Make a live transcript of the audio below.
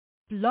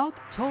Blog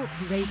Talk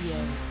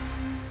Radio.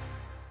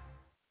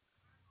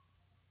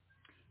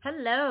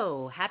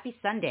 Hello, happy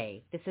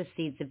Sunday. This is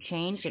Seeds of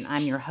Change, and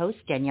I'm your host,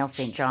 Danielle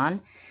St. John.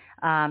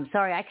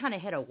 Sorry, I kind of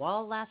hit a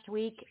wall last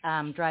week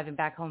driving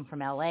back home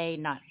from LA,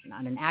 not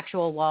an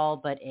actual wall,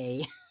 but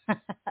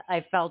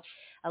I felt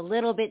a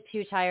little bit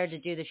too tired to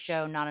do the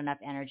show, not enough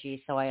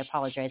energy, so I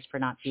apologize for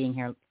not being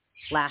here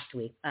last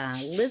week.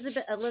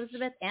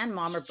 Elizabeth and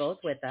Mom are both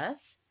with us.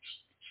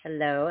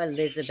 Hello,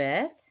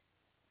 Elizabeth.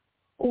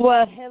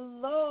 Well,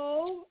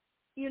 hello.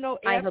 You know,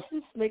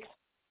 absence makes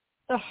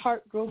the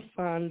heart grow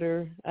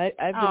fonder. I've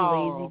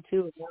been lazy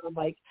too. And I'm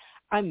like,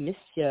 I miss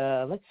you.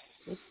 Let's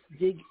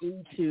dig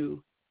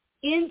into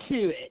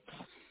it.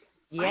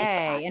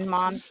 Yay! And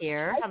Mom's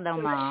here.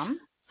 Hello, Mom.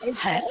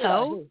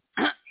 Hello.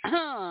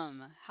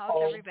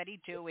 How's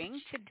everybody doing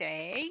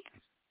today?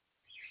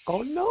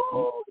 Oh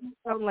no! You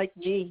sound like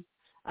me.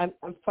 I'm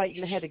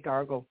fighting. I had a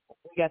gargle.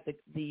 We got the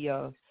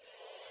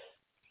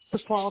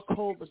fall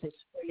cold that they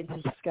spray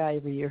into the sky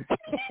every year.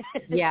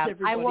 Yeah,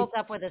 I woke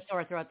up with a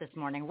sore throat this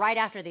morning, right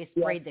after they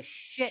sprayed the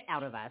shit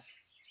out of us.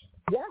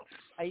 Yeah,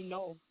 I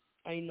know.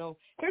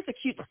 Here's a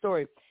cute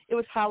story. It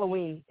was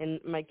Halloween, and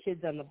my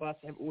kids on the bus,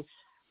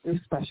 they're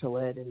special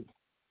ed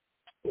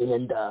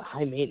and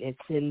high maintenance,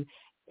 and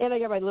I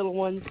got my little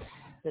ones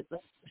that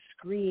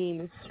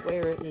scream and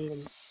swear at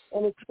me,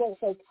 and it's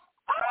like,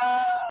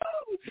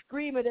 oh,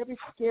 scream at every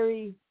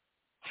scary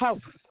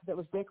house that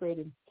was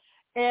decorated.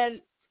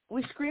 And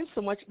we screamed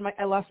so much,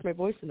 I lost my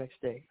voice the next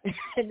day.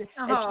 and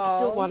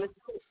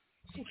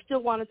she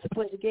still wanted to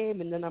play the game,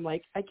 and then I'm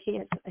like, I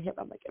can't.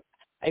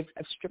 I've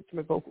stripped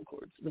my vocal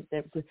cords.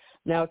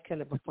 Now it's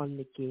kind of a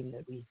fun game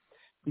that we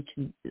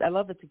can. I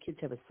love that the kids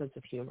have a sense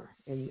of humor,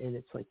 and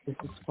it's like, this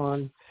is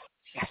fun.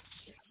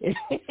 Yes.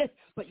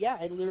 But yeah,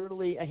 I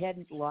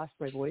hadn't lost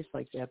my voice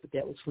like that, but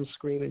that was from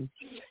screaming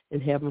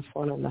and having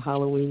fun on the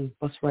Halloween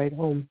bus ride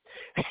home.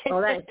 Oh,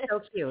 that is so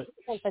cute.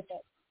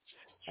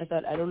 I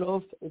thought, I don't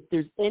know if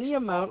there's any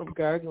amount of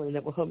gargling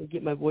that will help me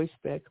get my voice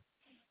back,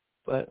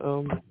 but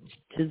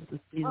tis the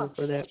season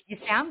for that. You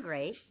sound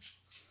great.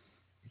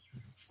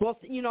 Well,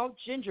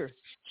 ginger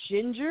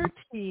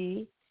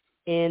tea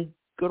and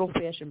good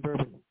old-fashioned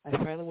bourbon. I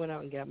finally went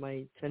out and got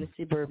my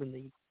Tennessee bourbon,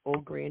 the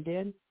old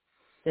granddad.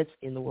 That's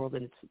in the world,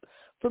 and it's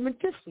for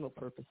medicinal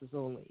purposes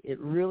only. It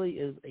really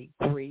is a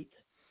great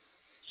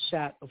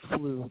shot of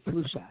flu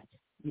shot.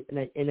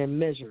 And I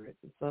measure it.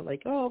 It's not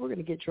like, oh, we're going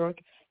to get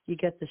drunk. You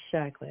get the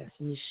shot glass,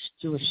 and you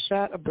do a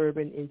shot of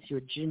bourbon into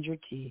your ginger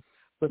tea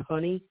with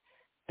honey,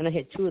 and I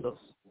had 2 of those.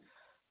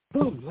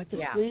 Boom, went to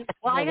sleep.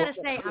 Well, I got to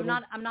say, I'm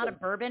not a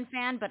bourbon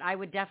fan, but I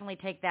would definitely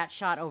take that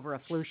shot over a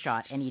flu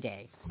shot any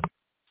day.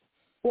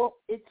 Well,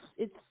 it's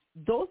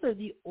those are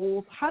the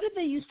old. How did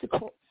they used to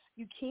call?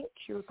 You can't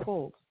cure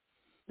cold.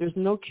 There's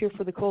no cure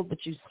for the cold,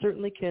 but you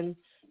certainly can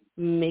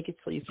make it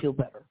so you feel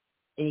better,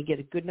 and you get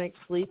a good night's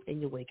sleep,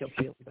 and you wake up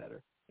feeling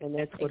better. And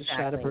that's what a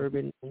shot of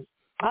bourbon and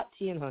hot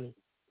tea and honey.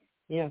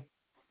 Yeah.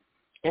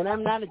 And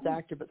I'm not a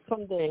doctor, but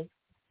someday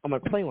I'm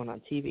going to play one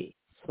on TV.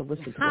 So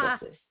listen to what I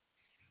say.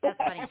 That's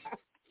funny.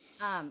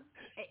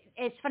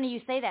 It's funny you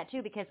say that,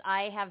 too, because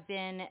I have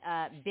been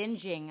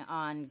binging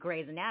on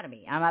Grey's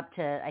Anatomy. I'm up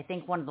to, I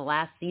think, one of the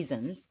last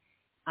seasons.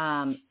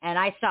 And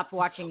I stopped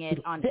watching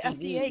it on TV.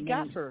 The FDA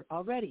got her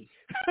already.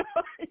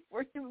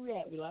 Where did we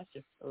at? We lost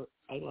her. Or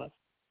I lost.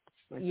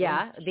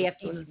 Yeah, the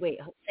FDA. Wait,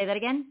 say that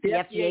again? The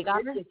FDA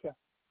got her?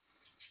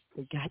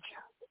 They got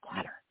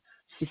her.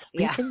 She's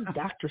speaking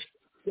doctors.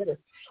 Get her.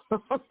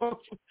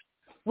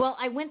 Well,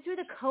 I went through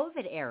the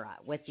COVID era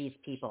with these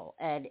people,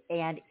 and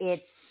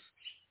it's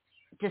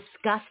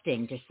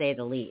disgusting to say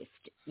the least.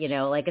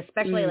 Like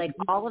especially like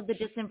all of the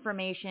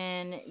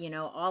disinformation.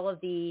 All of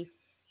the,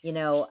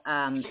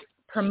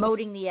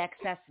 promoting the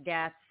excess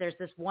deaths. There's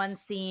this one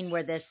scene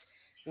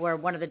where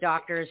one of the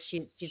doctors,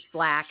 she's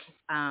black,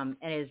 and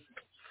is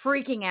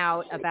freaking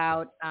out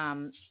about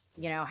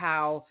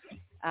how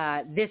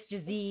this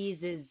disease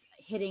is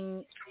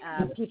hitting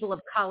people of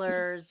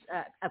color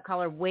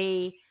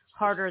way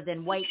harder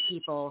than white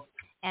people,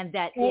 and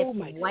that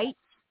if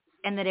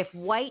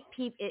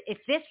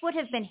this would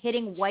have been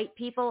hitting white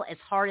people as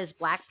hard as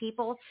black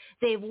people,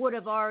 they would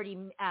have already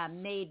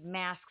made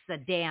masks a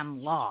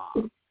damn law.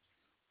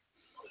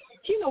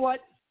 You know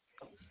what?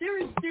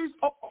 There's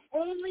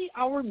only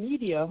our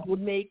media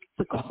would make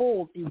the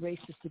cold a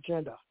racist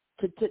agenda.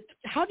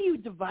 How do you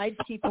divide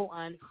people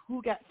on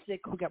who got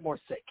sick, who got more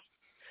sick?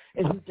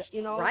 And who,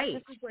 right.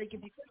 This is like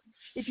if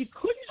you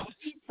couldn't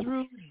see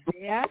through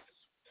that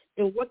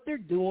and what they're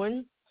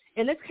doing,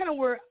 and that's kind of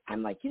where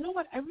I'm like, you know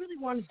what? I really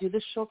want to do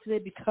this show today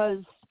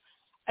because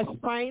I've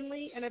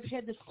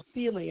had this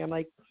feeling. I'm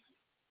like,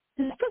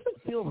 this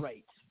doesn't feel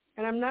right,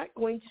 and I'm not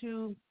going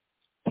to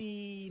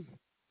be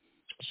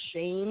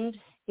shamed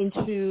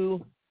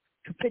into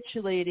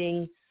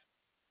capitulating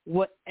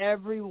what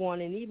everyone,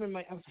 and even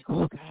I was like,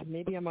 oh God,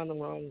 maybe I'm on the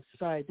wrong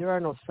side. There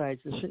are no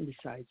sides. There shouldn't be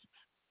sides.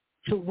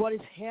 To what is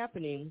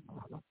happening.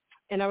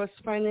 And I was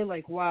finally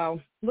like,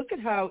 wow, look at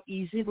how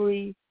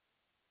easily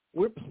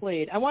we're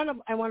played. I want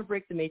to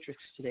break the matrix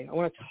today. I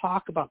want to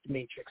talk about the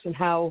matrix and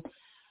how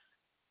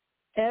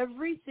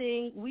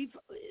everything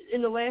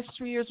in the last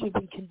 3 years, we've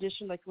been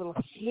conditioned like little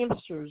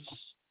hamsters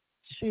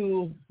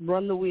to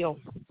run the wheel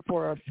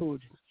for our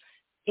food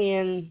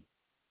and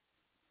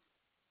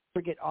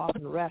forget off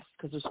and rest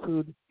because there's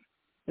food.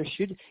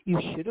 You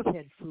should have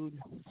had food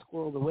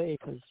squirreled away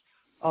because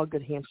all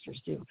good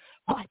hamsters do.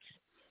 But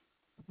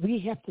we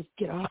have to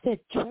get off that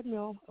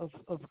treadmill of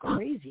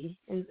crazy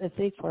and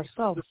think for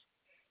ourselves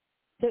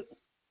that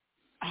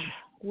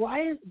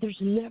why there's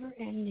never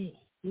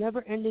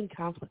ending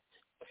conflict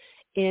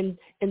and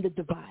the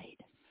divide,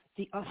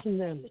 the us and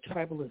them, the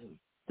tribalism.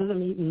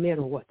 Doesn't even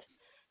matter what.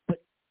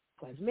 But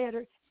Lives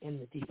Matter and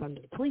the defund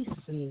of the police,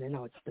 and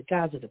now it's the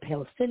Gaza, the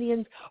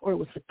Palestinians, or it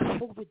was the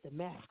COVID, the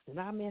masks, the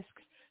non-masks,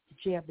 the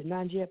jab, the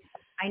non-jab.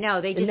 I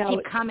know. They just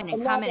keep coming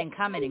and coming and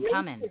coming and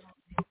coming.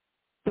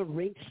 The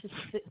racist,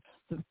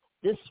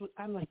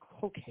 I'm like,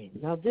 okay,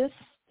 now there's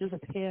a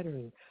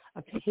pattern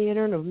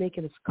of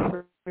making us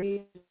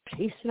crazy,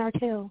 chasing our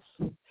tails,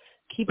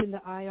 keeping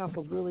the eye off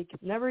of really,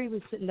 never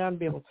even sitting down and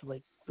be able to,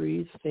 like,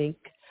 breathe, think.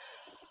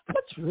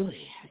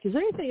 Is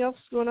there anything else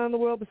going on in the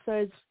world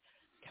besides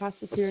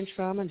constant fear and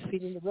trauma and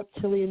feeding the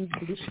reptilian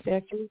dish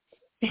factory?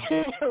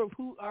 Or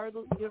who are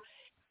those?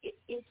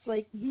 It's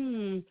like,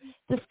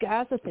 this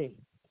Gaza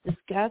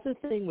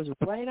thing was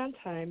right on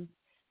time.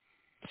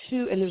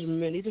 And there's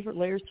many different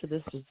layers to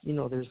this.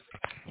 There's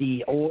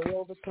the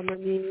oil that's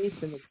underneath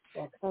and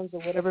all kinds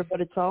of whatever,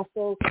 but it's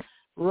also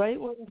right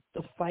when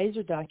the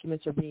Pfizer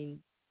documents are being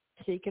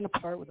taken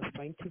apart with a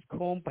fine-tooth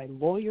comb by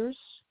lawyers.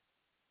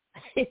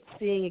 It's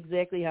seeing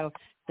exactly how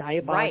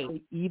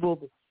diabolically evil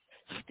the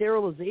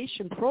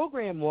sterilization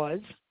program was.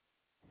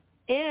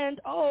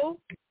 And,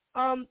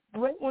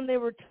 right when they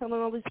were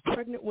telling all these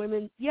pregnant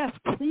women, yes,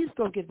 please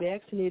go get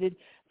vaccinated,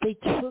 they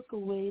took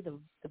away the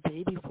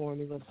baby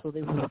formula, so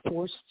they were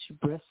forced to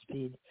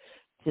breastfeed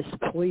this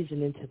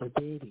poison into their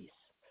babies.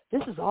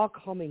 This is all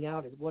coming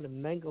out as what a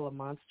Mengele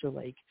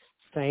monster-like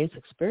science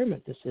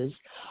experiment this is.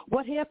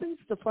 What happens?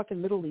 The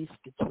fucking Middle East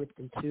gets whipped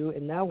in two,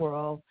 and now we're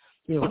all,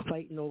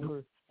 fighting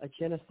over a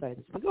genocide.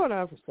 It's been going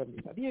on for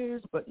 75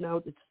 years, but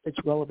now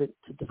it's relevant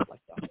to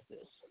deflect off of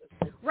this.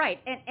 Right,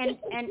 and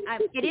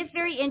it is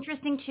very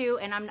interesting too.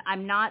 And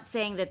I'm not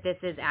saying that this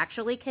is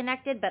actually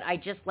connected, but I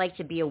just like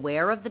to be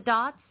aware of the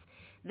dots.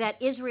 That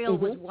Israel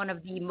was one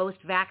of the most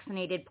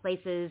vaccinated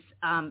places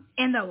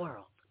in the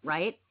world,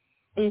 right?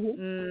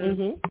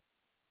 And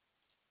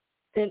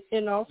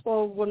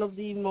also one of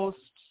the most,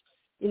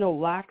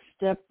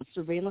 lockstep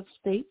surveillance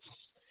states.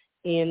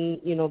 And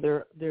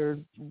they're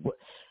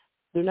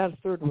not a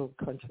third world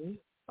country.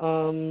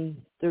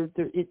 They're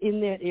in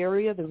that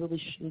area. There really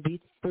shouldn't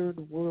be third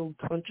world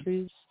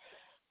countries,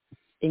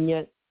 and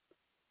yet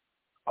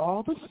all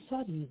of a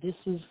sudden, this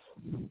is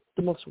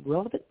the most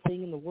relevant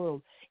thing in the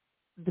world.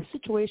 The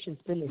situation's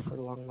been there for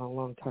a long, long,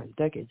 long time,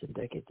 decades and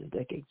decades and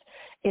decades,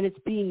 and it's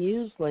being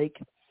used like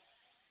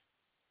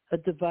a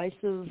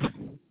divisive.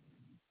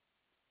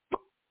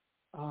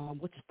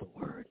 What's the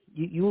word?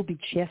 You will be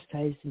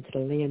chastised into the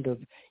land of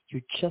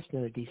you're just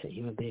not a decent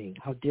human being.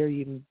 How dare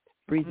you even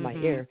breathe my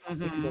air? If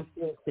you don't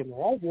feel the same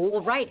way I do.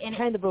 Well, right, and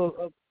kind of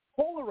a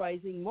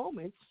polarizing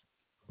moment,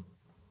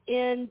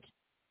 and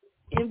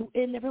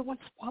everyone's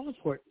falling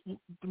for it.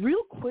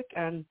 Real quick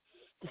on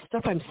the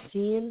stuff I'm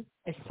seeing,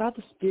 I saw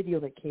this video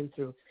that came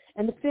through,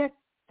 and the fact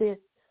that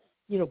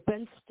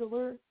Ben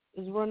Stiller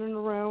is running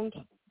around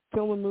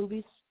filming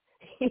movies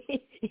in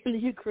the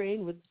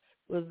Ukraine with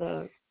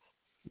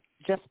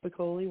Jeff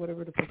Spicoli,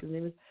 whatever the fuck his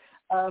name is.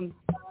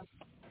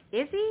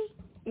 Is he?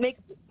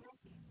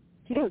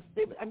 Yes,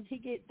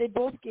 they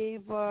both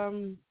gave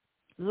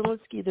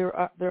Zelensky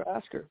their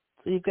Oscar.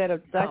 So you've got a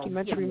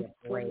documentary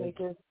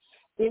filmmaker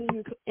in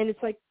Ukraine, and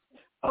it's like,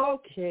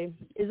 okay,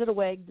 is it a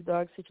wag the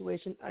dog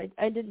situation?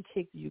 I didn't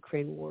take the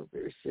Ukraine war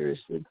very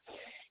seriously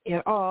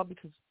at all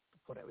because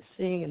of what I was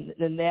seeing, and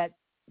then that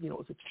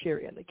was a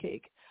cherry on the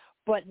cake.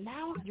 But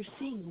now you're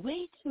seeing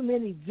way too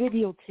many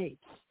videotapes.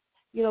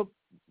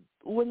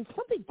 When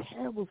something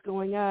terrible is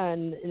going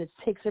on and it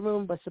takes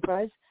everyone by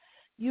surprise,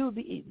 you'd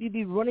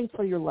be running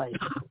for your life,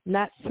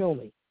 not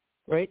filming,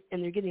 right?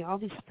 And they're getting all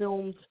these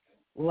films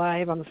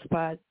live on the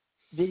spot,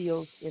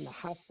 videos in the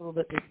hospital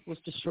that was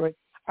destroyed.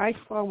 I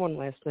saw one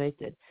last night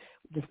that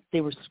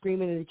they were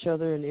screaming at each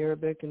other in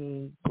Arabic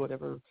and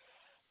whatever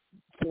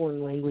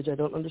foreign language I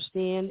don't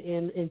understand,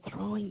 and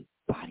throwing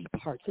body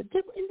parts.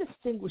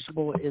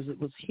 Indistinguishable as it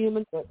was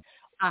human, but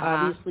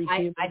obviously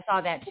human. I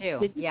saw that too.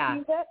 Did you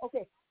see that?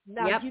 Okay.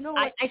 Now, yep. Do you know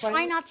what I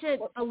try not to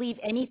believe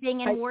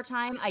anything in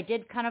wartime. I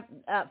did kind of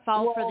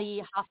fall for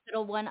the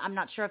hospital one. I'm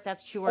not sure if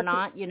that's true or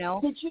not, Did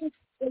you?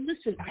 Well,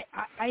 listen,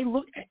 I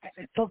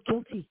felt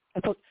guilty. I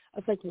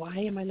was like, why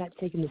am I not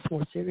taking this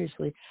more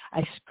seriously?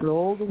 I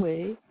scrolled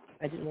away.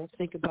 I didn't want to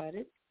think about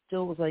it.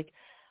 Still was like,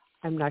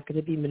 I'm not going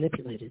to be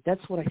manipulated.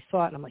 That's what I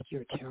thought. And I'm like,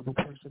 you're a terrible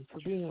person for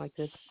being like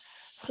this.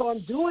 So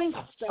I'm doing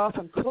stuff.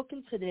 I'm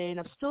cooking today, and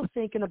I'm still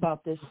thinking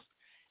about this.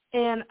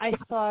 And I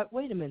thought,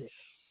 wait a minute.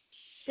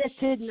 That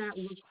did not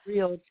look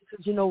real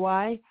because you know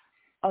why?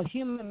 a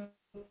human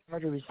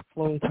artery is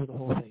flowing through the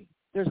whole thing.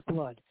 There's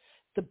blood.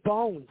 The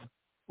bones.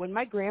 When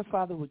my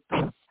grandfather would,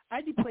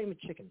 I'd be playing with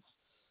chickens.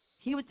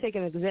 He would take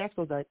an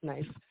X-Acto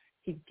knife.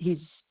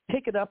 He'd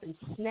pick it up and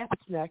snap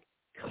its neck,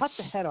 cut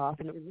the head off,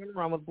 and it would run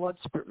around with blood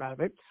spurting out of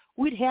it.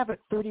 We'd have it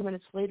 30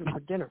 minutes later for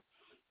dinner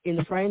in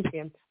the frying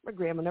pan. My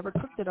grandma never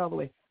cooked it all the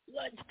way.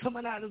 Blood's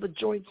coming out of the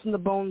joints and the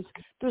bones.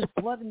 There's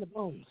blood in the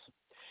bones.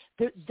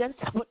 That's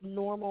what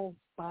normal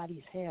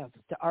bodies have,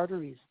 the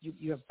arteries.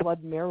 You have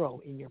blood marrow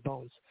in your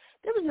bones.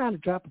 There was not a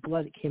drop of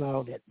blood that came out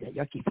of that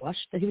yucky flush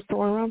that he was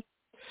throwing around.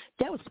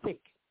 That was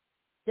fake.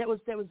 That was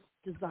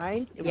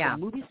designed. It was a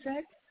movie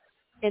set,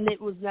 and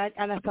it was not.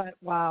 And I thought,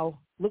 wow,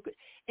 look,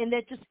 and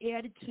that just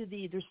added to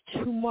there's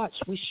too much.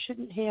 We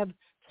shouldn't have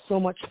so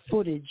much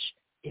footage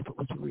if it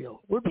was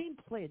real. We're being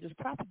played. There's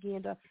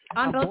propaganda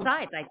on both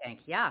sides, I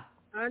think. Yeah,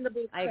 on the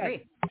both I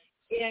agree.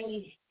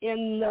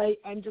 And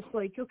I'm just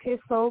like, okay,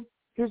 so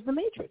here's the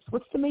Matrix.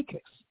 What's the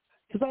Matrix?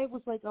 Because I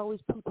was like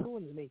always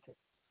poo-pooing the Matrix.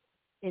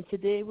 And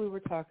today we were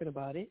talking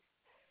about it.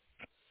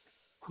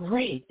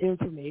 Great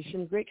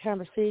information, great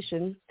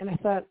conversation. And I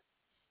thought,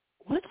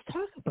 let's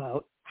talk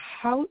about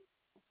how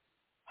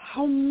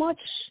much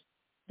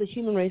the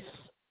human race,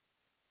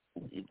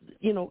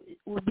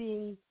 we're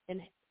being,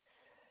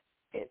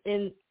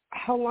 and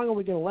how long are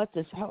we going to let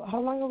this?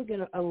 How long are we going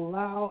to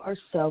allow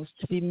ourselves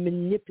to be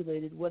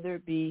manipulated, whether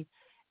it be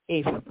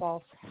a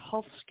false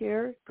health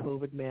scare,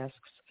 COVID masks,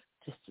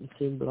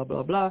 distancing, blah,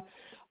 blah, blah,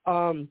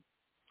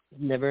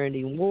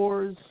 never-ending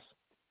wars,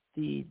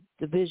 the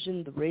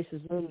division, the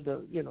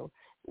racism,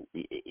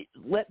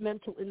 let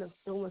mental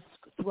illness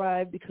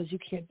thrive because you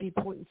can't be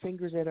pointing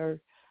fingers at our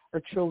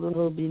children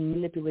who are being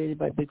manipulated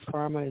by Big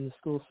Pharma and the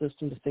school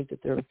system to think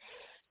that they're,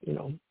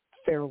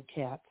 feral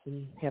cats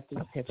and have to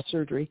have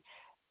surgery.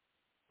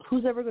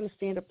 Who's ever going to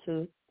stand up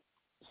to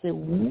say,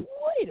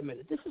 wait a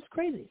minute, this is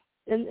crazy?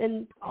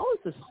 And all of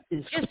this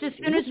is just as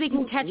soon as we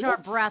can catch our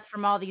breath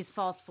from all these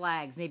false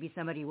flags, maybe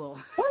somebody will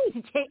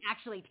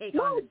actually take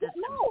on the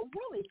system. No,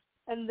 really.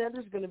 And then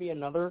there's going to be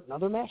another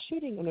mass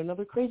shooting and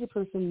another crazy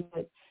person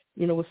that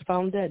was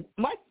found dead.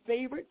 My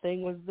favorite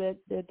thing was that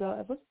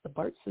what's the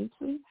Bart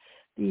Simpson?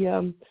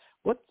 The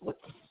what's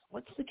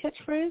the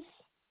catchphrase?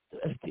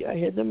 The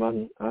FBI had them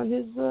on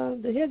his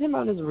they had him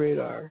on his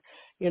radar,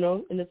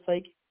 and it's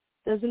like,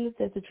 isn't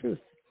that the truth?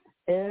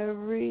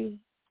 Every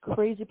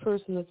crazy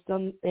person that's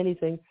done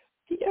anything,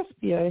 the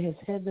FBI has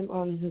had them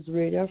on his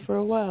radar for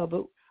a while,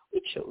 but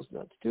we chose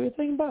not to do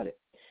anything about it.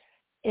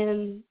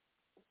 And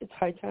it's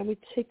high time we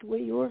take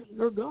away your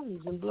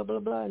guns and blah, blah,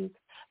 blah,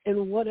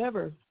 and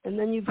whatever. And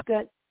then you've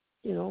got,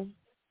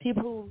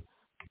 people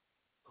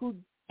who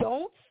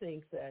don't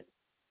think that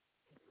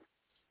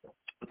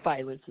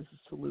violence is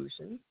a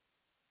solution,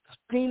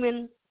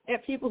 screaming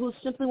at people who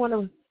simply want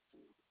to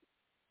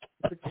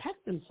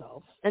protect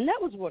themselves. And that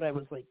was what I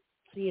was like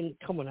seeing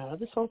coming out of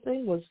this whole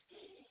thing, was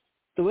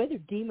the way they're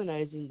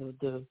demonizing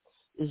the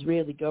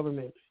Israeli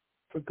government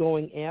for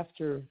going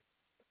after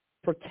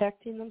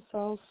protecting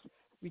themselves,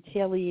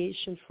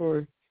 retaliation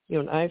for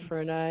an eye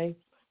for an eye.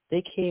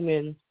 They came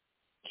in,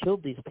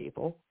 killed these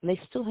people, and they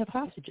still have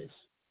hostages.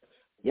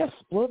 Yes,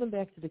 blow them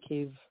back to the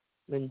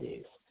caveman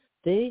days.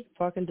 They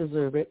fucking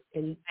deserve it,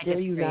 and dare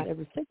you not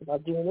ever think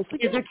about doing this again.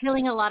 Because they're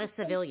killing a lot of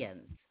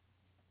civilians.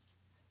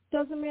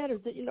 Doesn't matter.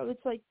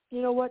 It's like,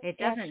 what? It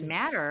doesn't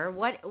matter.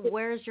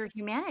 Where's your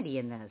humanity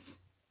in this?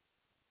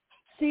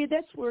 See,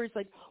 that's where it's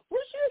like,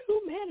 where's your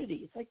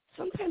humanity? It's like,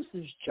 sometimes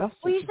there's justice.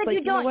 Well, you said like,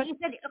 you don't. You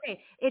said,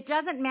 okay, it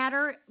doesn't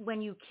matter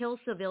when you kill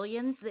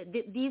civilians.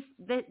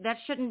 That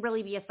shouldn't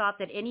really be a thought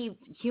that any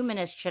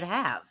humanist should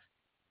have.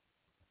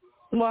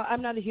 Well,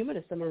 I'm not a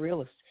humanist. I'm a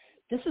realist.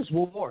 This is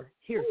war.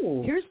 Here's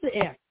the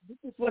act. This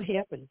is what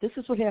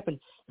happened.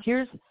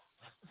 Here's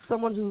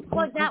someone who.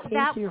 Well, that could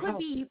house.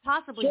 Be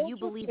possibly you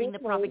believing the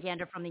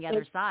propaganda from the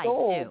other side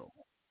too.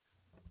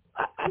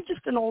 I'm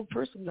just an old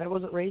person. I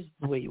wasn't raised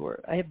the way you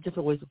were. I have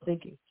different ways of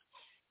thinking,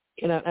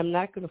 and I'm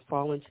not going to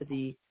fall into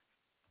the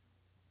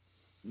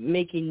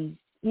making.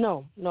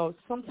 No.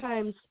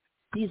 Sometimes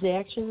these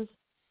actions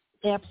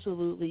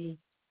absolutely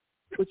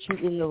put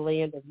you in the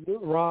land of you're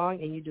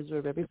wrong and you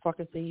deserve every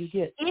fucking thing you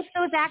get. If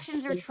those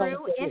actions are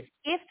true,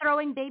 if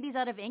throwing babies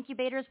out of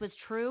incubators was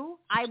true,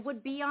 I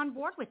would be on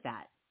board with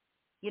that.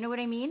 You know what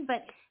I mean?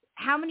 But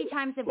how many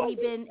times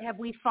have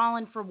we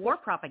fallen for war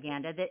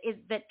propaganda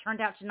that turned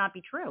out to not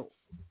be true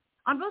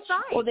on both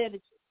sides? Well, that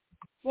is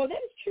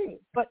true.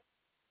 But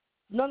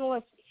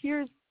nonetheless,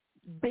 here's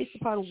based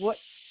upon what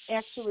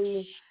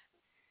actually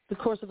the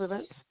course of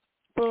events.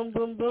 Boom,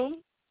 boom,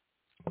 boom.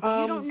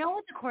 You don't know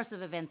what the course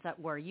of events that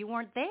were. You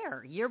weren't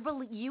there.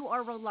 You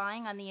are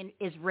relying on the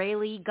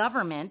Israeli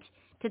government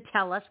to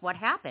tell us what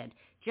happened.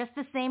 Just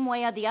the same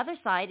way on the other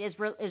side is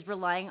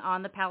relying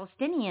on the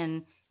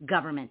Palestinian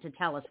government to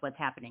tell us what's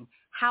happening.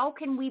 How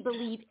can we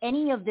believe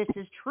any of this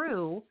is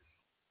true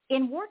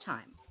in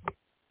wartime?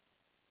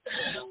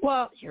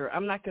 Well, here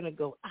I'm not going to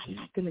go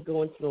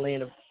into the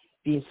land of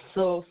being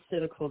so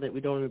cynical that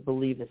we don't even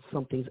believe that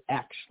something's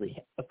actually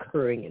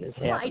occurring and is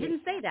happening. Well, I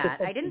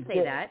didn't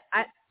say that.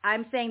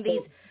 I'm saying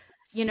these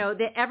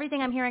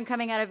Everything I'm hearing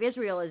coming out of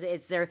Israel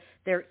is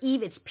they're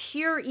evil. It's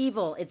pure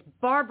evil. It's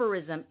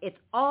barbarism. It's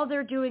all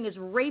they're doing is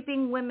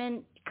raping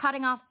women,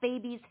 cutting off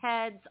babies'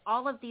 heads,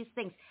 all of these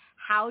things.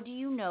 How do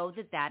you know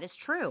that that is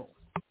true?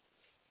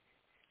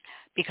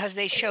 Because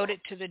they showed it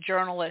to the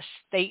journalists.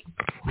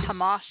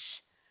 Hamas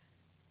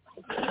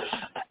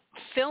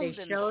filmed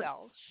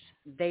themselves.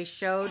 They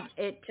showed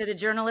it to the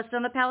journalists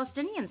on the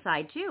Palestinian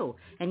side too,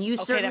 and you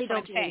certainly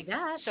don't believe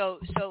that. So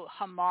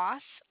Hamas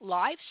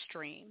live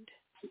streamed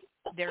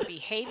their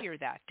behavior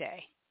that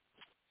day,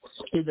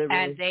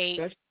 and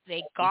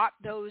they got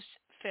those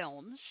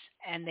films,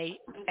 and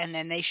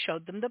then they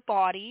showed them the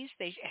bodies.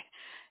 They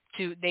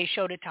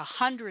showed it to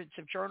hundreds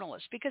of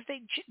journalists because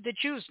the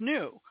Jews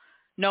knew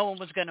no one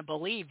was going to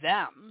believe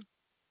them,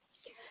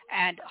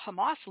 and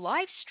Hamas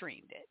live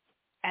streamed it,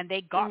 and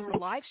they got the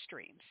live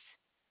streams.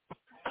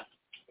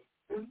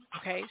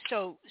 Okay,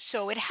 so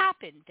it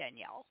happened,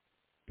 Danielle.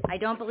 I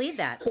don't believe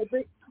that.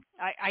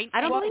 I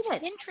don't believe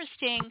it.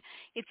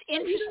 It's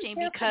interesting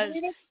because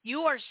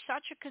you are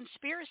such a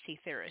conspiracy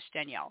theorist,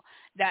 Danielle,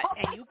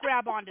 and you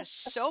grab onto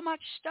so much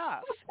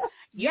stuff.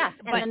 Yes,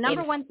 and the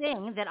number one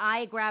thing that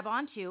I grab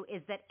onto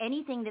is that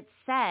anything that's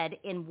said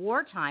in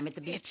wartime at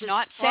the beginning. It's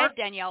not said,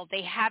 Danielle.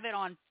 They have it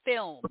on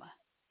film.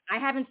 I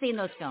haven't seen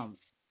those films.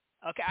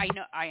 Okay,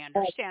 I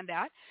understand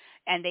that.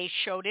 And they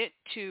showed it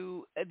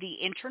to the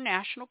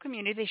international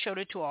community. They showed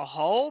it to a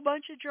whole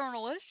bunch of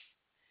journalists.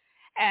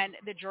 And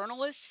the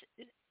journalists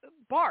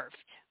barfed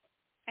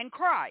and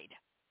cried.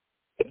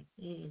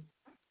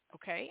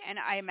 Okay? And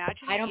I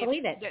imagine... I don't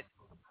believe it.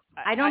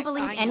 I don't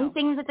believe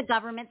anything that the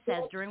government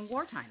says during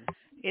wartime.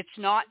 It's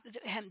not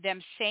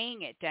them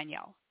saying it,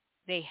 Danielle.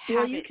 They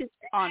have it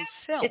on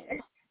film.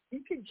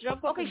 You can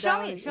jump up and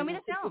down. Okay, show me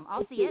the film.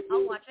 I'll see it.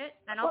 I'll watch it,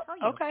 and I'll tell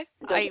you. Okay.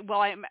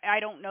 I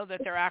don't know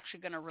that they're actually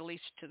going to release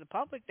it to the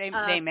public. They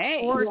may.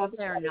 Of course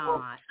they're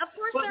not. Of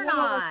course they're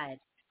not.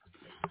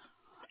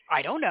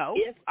 I don't know.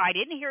 I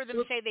didn't hear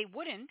them say they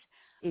wouldn't.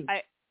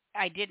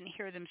 I didn't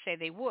hear them say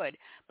they would.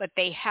 But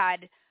they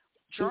had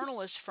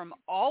journalists from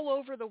all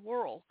over the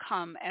world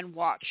come and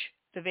watch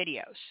the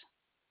videos.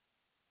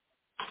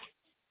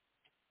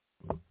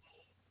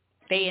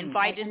 They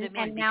invited them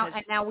in.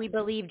 And now we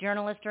believe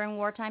journalists during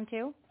wartime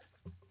too?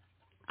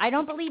 I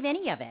don't believe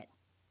any of it.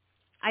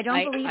 I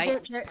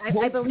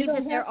believe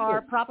that there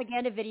are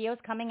propaganda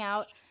videos coming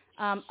out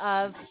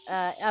of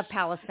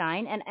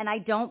Palestine, and I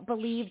don't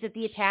believe that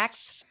the attacks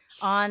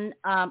on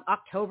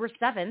October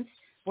 7th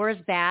were as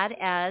bad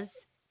as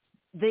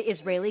the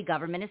Israeli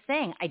government is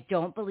saying. I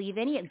don't believe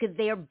any of it because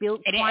they are built.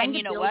 And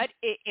you know what?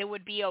 It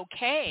would be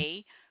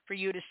okay for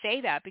you to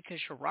say that because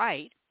you're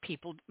right.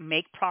 People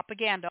make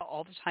propaganda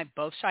all the time.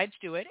 Both sides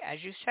do it,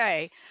 as you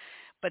say.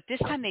 But this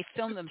time they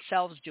filmed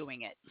themselves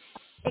doing it.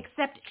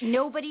 Except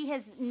nobody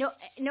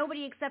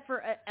except for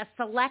a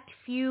select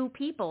few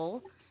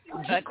people.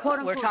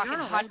 We're talking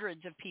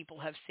hundreds of people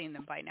have seen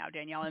them by now,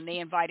 Danielle, and they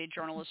invited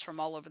journalists from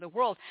all over the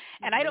world.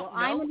 And I don't know.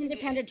 I'm an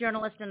independent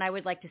journalist, and I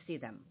would like to see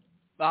them.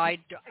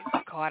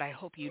 God, I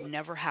hope you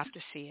never have to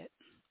see it.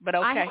 But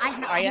okay,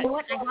 I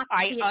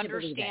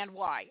understand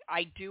why.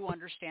 I do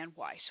understand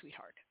why,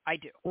 sweetheart. I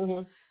do.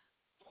 Mm-hmm.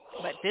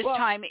 But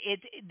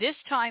this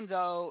time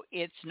though,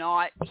 it's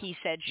not he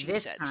said, she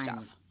said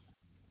stuff.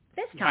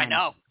 This time.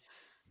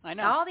 I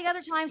know. All the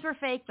other times were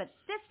fake, but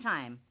this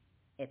time,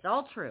 it's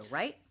all true,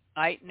 right?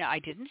 I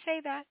didn't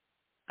say that.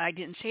 I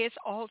didn't say it's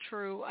all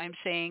true. I'm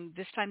saying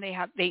this time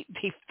they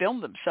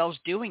filmed themselves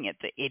doing it,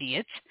 the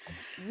idiots.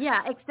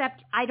 Yeah,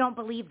 except I don't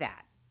believe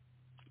that.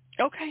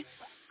 Okay.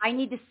 I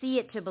need to see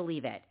it to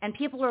believe it. And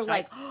people are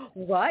like,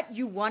 what?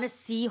 You want to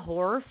see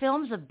horror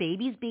films of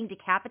babies being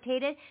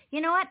decapitated?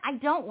 You know what? I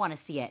don't want to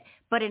see it.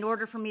 But in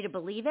order for me to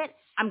believe it,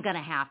 I'm going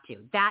to have to.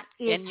 That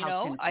is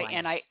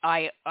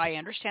I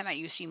understand that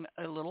you seem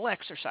a little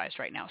exercised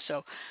right now.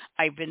 So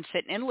I've been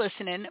sitting and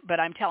listening, but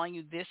I'm telling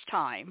you this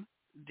time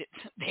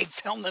they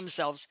filmed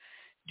themselves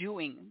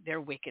doing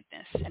their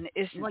wickedness. And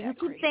isn't well, that you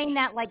keep crazy? saying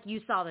that like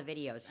you saw the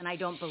videos, and I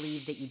don't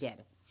believe that you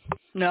did.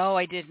 No,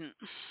 I didn't.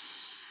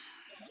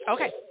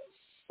 Okay.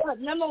 But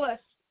nonetheless,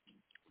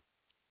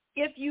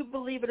 if you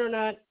believe it or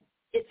not,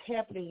 it's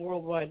happening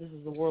worldwide. This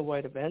is a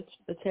worldwide event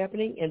that's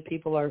happening, and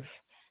people are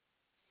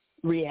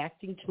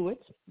reacting to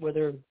it,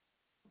 whether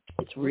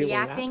it's real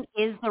reacting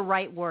or not. Is the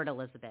right word,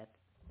 Elizabeth.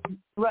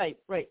 Right.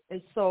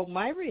 And so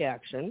my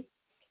reaction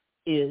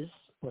is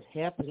what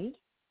happened,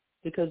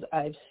 because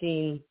I've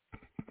seen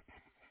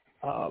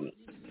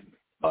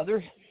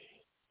other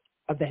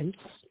events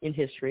in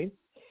history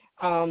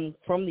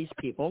from these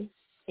people.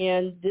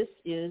 And this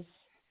is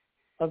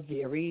a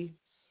very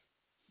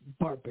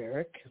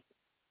barbaric,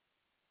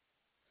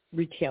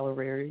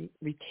 retaliatory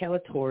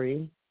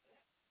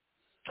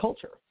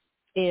culture.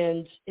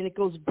 And it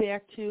goes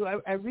back to,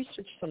 I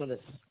researched some of this.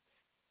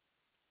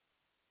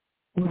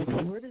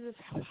 Where did this,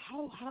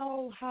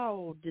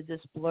 how did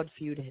this blood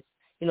feud,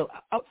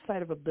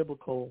 outside of a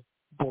biblical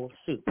bowl of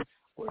soup,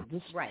 where did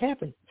this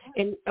happen?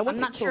 And I'm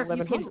not sure if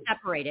you can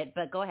separate it,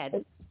 but go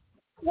ahead.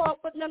 Well,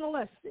 but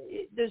nonetheless,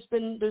 there's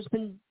been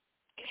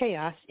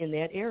chaos in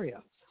that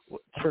area.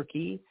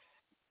 Turkey.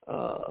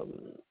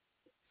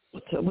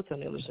 What's on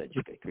the other side?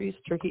 You got Greece,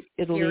 Turkey,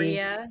 Italy,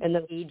 Syria, and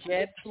then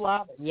Egypt,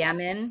 Slavic.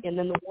 Yemen. And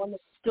then the one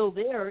that's still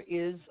there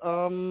is,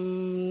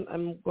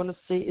 I'm going to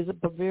say, is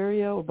it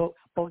Bavaria or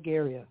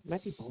Bulgaria?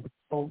 Might be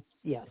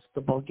yes,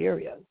 the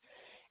Bulgaria.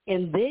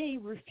 And they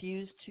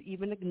refuse to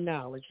even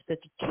acknowledge that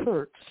the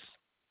Turks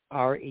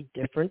are a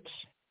different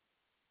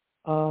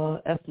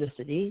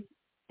ethnicity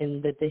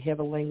and that they have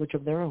a language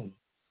of their own.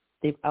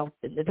 This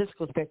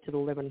goes back to the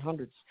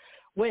 1100s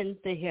when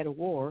they had a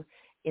war.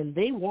 And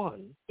they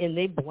won, and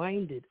they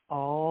blinded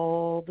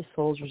all the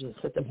soldiers and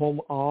sent them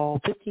home, all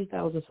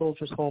 15,000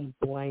 soldiers home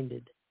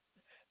blinded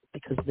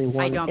because they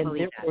won. I don't and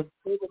believe therefore, that.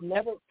 they would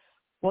never,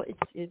 well,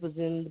 it was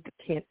in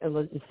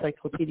the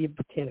Encyclopedia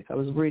Britannica. I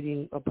was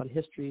reading up on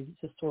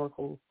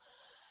historical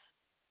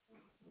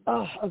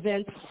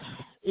events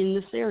in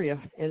this area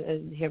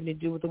and having to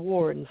do with the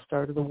war and the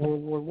start of the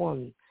World War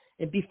One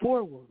and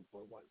before World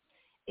War One.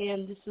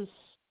 And this is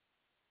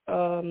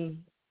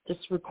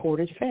just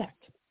recorded fact.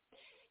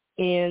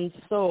 And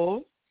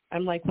so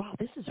I'm like, wow,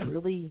 this is the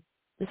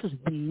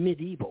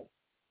medieval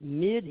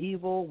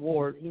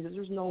war.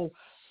 There's no,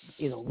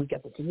 we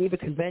got the Geneva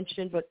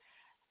Convention, but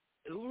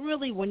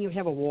really when you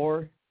have a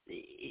war,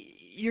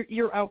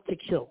 you're out to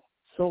kill.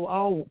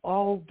 So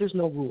there's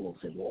no rules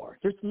in war.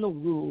 There's no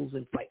rules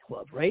in Fight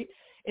Club, right?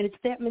 And it's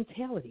that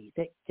mentality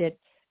that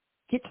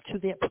gets to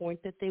that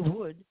point that they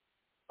would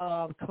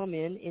come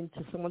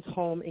into someone's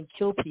home and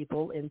kill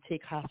people and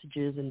take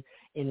hostages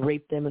and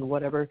rape them and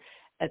whatever.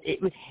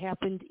 It was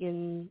happened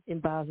in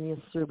Bosnia,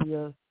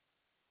 Serbia,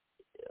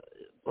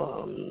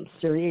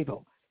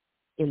 Sarajevo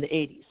in the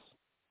 80s.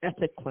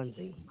 Ethnic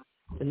cleansing.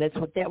 And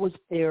that was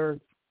their...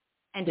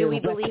 And do we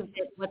believe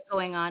that what's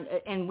going on,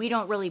 and we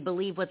don't really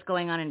believe what's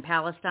going on in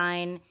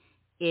Palestine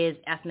is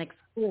ethnic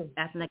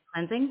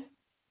cleansing?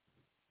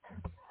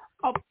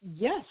 Oh,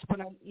 yes, but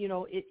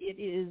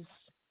it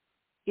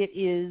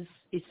is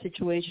a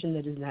situation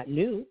that is not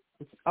new.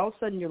 It's all of a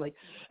sudden you're like,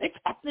 it's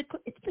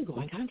been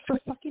going on for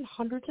fucking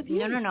hundreds of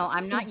years. No.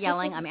 I'm not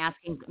yelling. I'm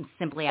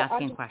simply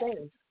asking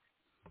questions.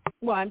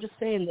 I'm just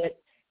saying that,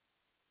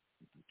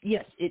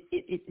 yes,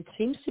 it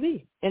seems to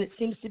be. And it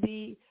seems to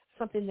be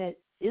something that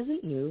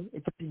isn't new.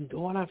 It's been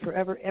going on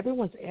forever.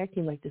 Everyone's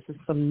acting like this is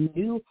some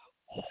new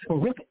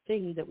horrific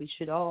thing that we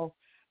should all,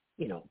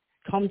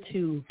 come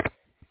to,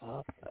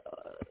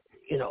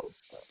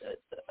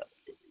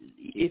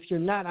 if you're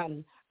not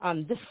on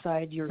this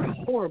side, you're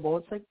horrible.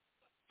 It's like,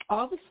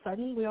 all of a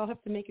sudden, we all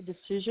have to make a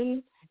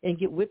decision and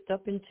get whipped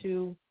up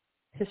into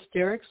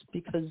hysterics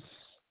because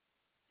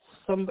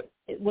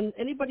when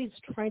anybody's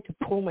trying to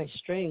pull my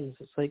strings,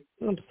 it's like,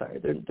 I'm sorry,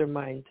 they're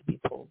mine to be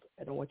pulled.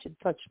 I don't want you to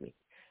touch me.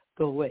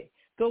 Go away.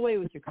 Go away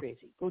with your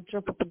crazy. Go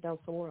jump up and down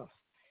somewhere else.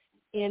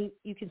 And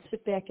you can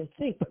sit back and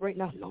think, but right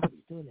now,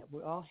 nobody's doing that.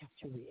 We all have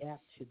to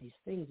react to these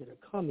things that are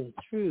coming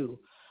through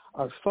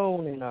our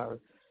phone and our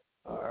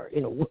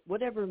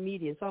whatever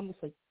media. It's almost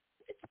like,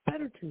 it's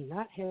better to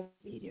not have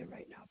media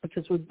right now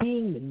because we're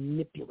being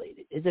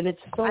manipulated. And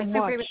it's so I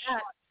much, agree with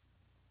that.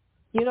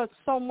 It's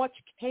so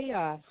much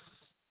chaos.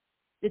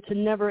 It's a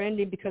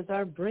never-ending because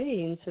our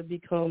brains have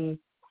become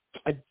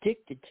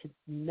addicted to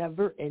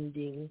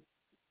never-ending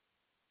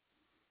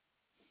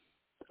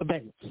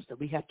events that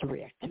we have to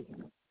react to.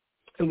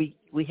 And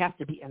we have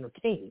to be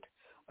entertained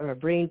or our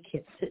brain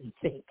can't sit and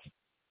think.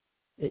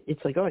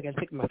 It's like, I got to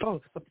pick up my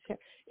phone.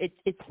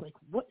 It's like,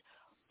 what?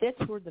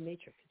 That's where the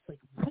Matrix. It's like,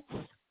 what?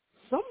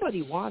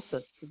 Somebody wants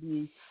us to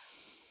be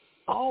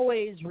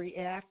always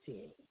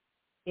reacting,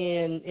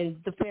 and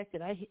the fact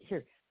that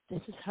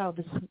this is how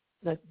this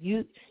that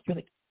you're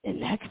like, and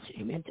that's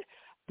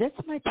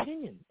that's my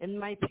opinion, and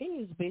my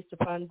opinion is based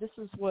upon this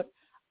is what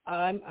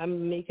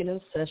I'm making an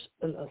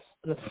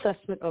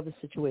assessment of the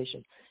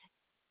situation,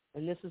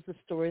 and this is the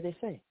story they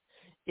say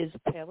is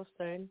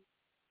Palestine.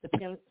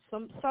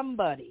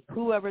 Somebody,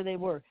 whoever they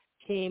were,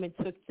 came and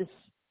took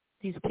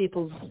these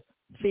people's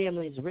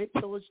families, raped,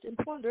 pillaged, and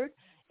plundered,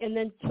 and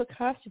then took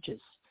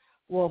hostages.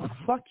 Well,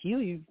 fuck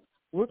you.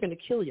 We're going to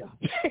kill you.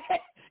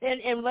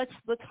 and let's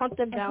hunt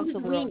them down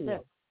till they're all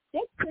dead.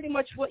 That's pretty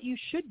much what you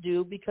should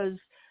do because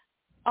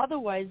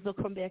otherwise they'll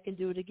come back and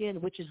do it again,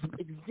 which is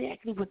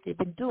exactly what they've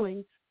been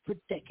doing for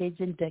decades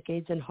and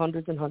decades and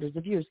hundreds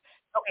of years.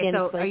 Okay, and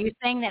so are you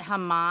saying that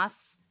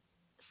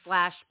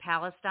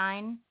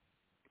Hamas/Palestine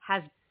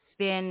has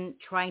been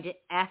trying to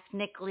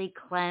ethnically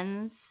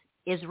cleanse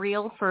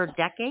Israel for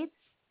decades?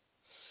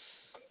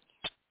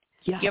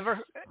 Yeah.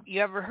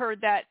 You ever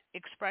heard that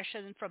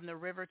expression from the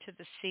river to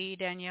the sea,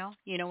 Danielle?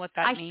 You know what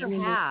that means?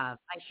 I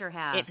sure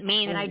have. It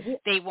means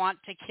they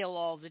want to kill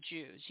all the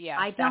Jews.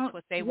 Yeah, that's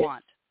what they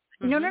want.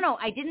 No.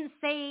 I didn't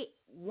say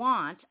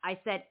want. I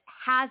said,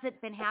 has it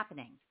been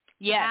happening?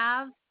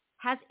 Yes.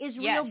 Has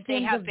Israel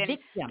been the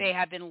victim? They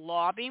have been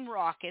lobbing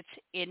rockets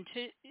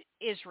into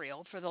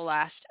Israel for the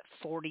last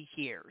 40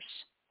 years.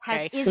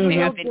 Okay? They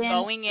have been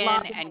going in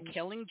and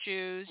killing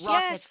Jews.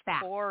 Yes,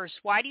 of course.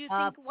 Why do you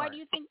think?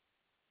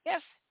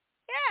 Yes.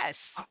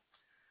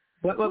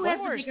 Who has the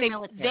wars. bigger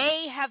military?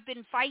 They have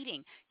been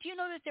fighting. Do you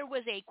know that there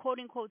was a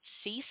quote-unquote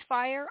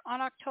ceasefire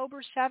on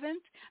October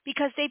 7th?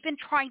 Because they've been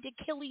trying to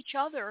kill each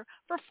other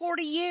for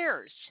 40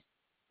 years.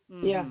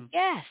 Yeah.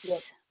 Yes. Yep.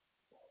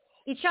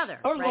 Each other,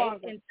 Or right?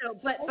 longer. And so,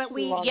 but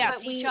we, yes,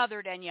 but we, each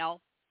other,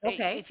 Danielle.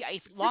 Okay.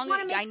 If long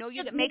as I know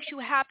you, it makes you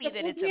happy that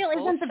it's a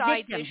both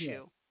sides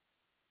issue.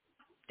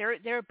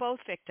 They're both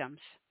victims.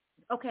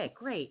 Okay,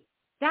 great.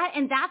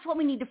 That's what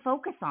we need to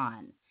focus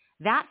on.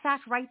 That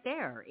fact right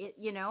there.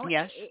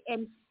 Yes.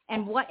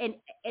 And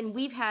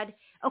we've had,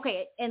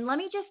 okay, and let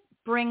me just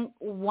bring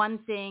one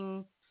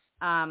thing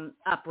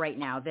up right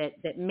now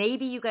that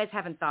maybe you guys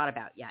haven't thought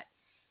about yet.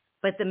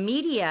 But the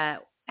media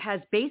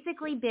has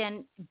basically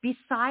been,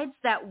 besides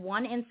that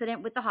one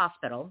incident with the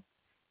hospital,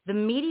 the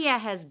media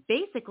has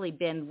basically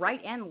been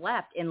right and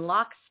left in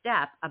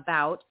lockstep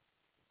about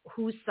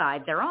whose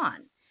side they're on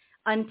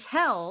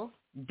until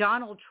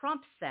Donald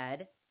Trump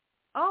said,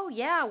 oh,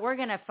 yeah, we're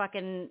going to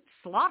fucking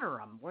slaughter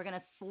them. We're going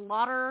to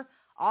slaughter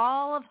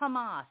all of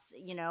Hamas,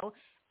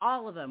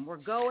 all of them. We're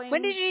going.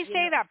 When did he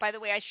say that, by the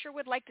way? I sure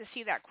would like to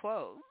see that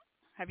quote.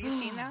 Have you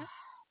seen that?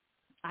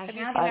 I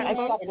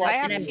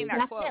haven't seen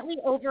that quote. Definitely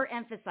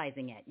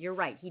overemphasizing it. You're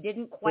right. He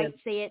didn't quite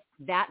say it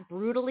that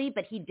brutally,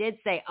 but he did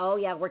say, "Oh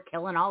yeah, we're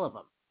killing all of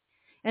them."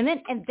 And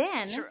then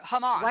sure,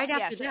 Hamas. Right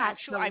after that,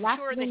 I'm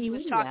sure that he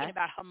was talking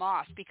about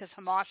Hamas because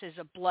Hamas is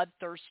a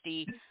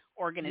bloodthirsty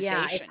organization.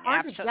 Yeah, it's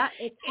hard to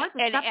separate.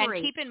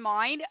 And keep in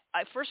mind,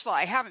 first of all,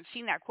 I haven't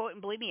seen that quote,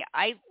 and believe me,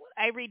 I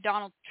read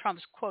Donald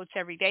Trump's quotes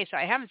every day, so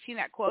I haven't seen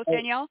that quote,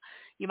 Danielle.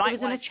 You might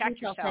want to check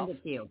yourself. I'll send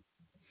it to you.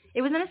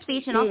 It was in a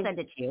speech, and I'll send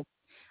it to you.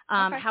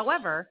 Okay.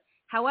 However,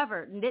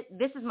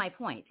 this is my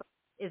point,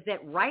 is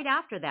that right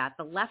after that,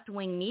 the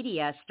left-wing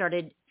media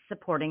started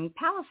supporting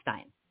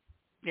Palestine.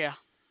 Yeah.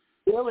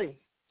 Really?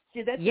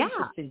 See, that's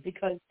interesting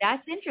because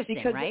that's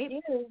interesting, right?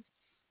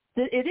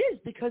 It is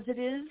because it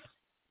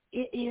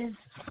is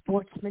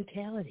sports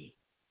mentality.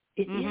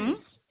 It is.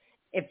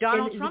 If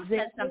Donald Trump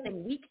says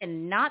something, we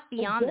cannot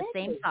be on the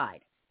same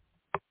side.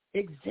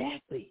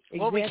 Exactly.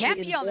 Well, we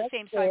can't be on the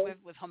same side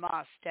with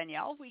Hamas,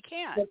 Danielle. We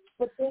can't.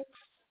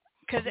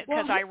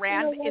 Because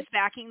Iran is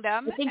backing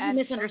them. I think you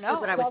misunderstood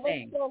what I was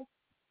saying.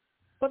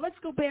 But let's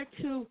go back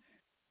to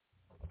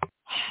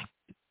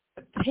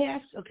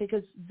past,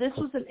 because this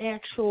was an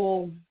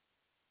actual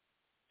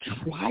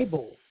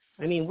tribal.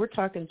 I mean, we're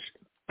talking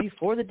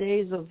before the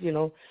days of,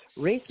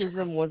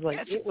 racism was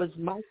like, it was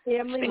my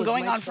family. It's been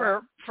going on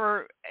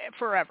for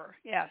forever.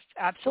 Yes,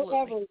 absolutely.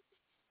 Forever.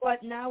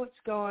 But now it's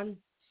gone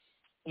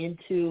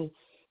into,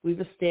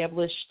 we've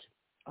established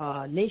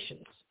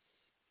nations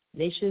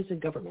and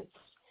governments.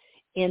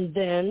 And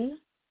then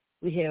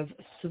we have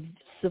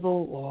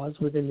civil laws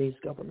within these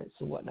governments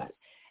and whatnot.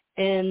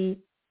 And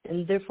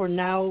therefore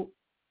now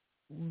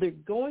they're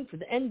going for,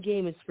 the end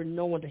game is for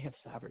no one to have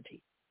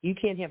sovereignty. You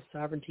can't have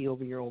sovereignty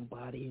over your own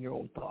body and your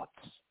own thoughts.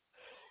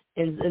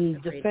 And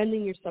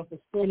defending yourself and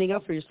standing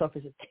up for yourself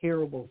is a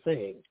terrible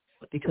thing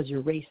because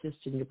you're racist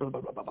and you're blah,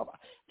 blah, blah, blah, blah.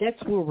 That's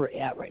where we're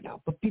at right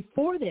now. But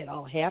before that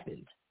all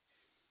happened,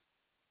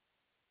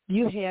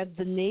 you had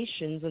the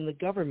nations and the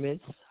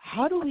governments.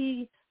 How do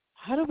we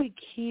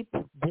keep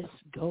this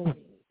going?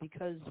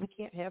 Because we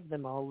can't have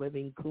them all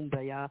living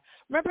kumbaya.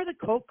 Remember the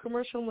Coke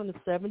commercial in the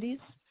 70s?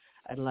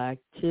 I'd like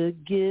to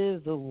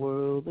give the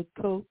world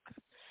a Coke.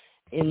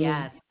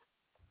 Yes.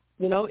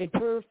 In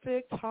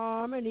perfect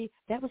harmony.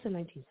 That was the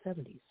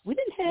 1970s. We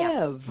didn't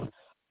have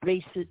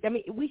racist. I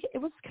mean, it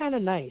was kind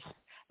of nice.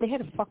 They had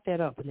to fuck that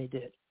up, and they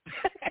did.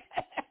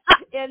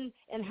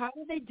 And how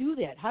do they do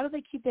that? How do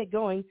they keep that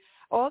going?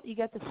 You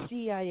got the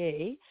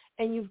CIA,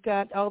 and you've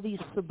got all these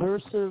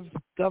subversive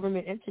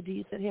government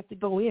entities that have to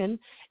go in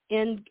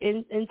and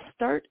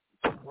start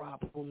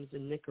problems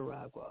in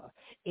Nicaragua,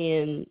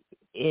 in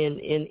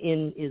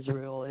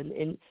Israel,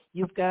 and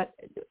you've got.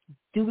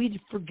 Do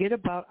we forget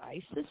about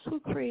ISIS?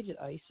 Who created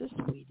ISIS?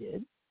 We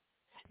did.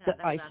 The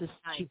ISIS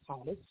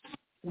jihadists.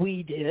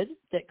 We did.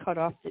 That cut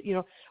off.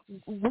 The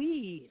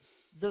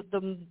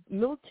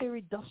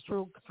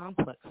military-industrial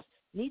complex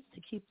needs to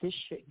keep this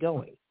shit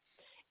going.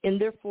 And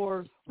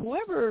therefore,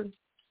 whoever,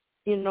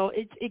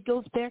 it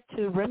goes back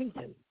to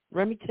Remington.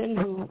 Remington,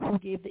 who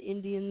gave the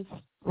Indians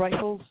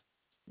rifles,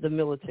 the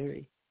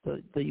military,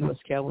 the U.S.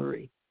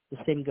 cavalry, the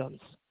same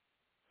guns.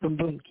 Boom,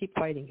 boom, keep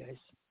fighting, guys,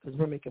 because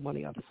we're making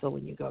money off of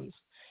selling you guns.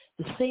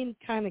 The same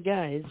kind of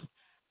guys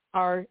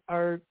are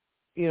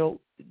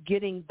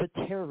getting the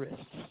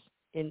terrorists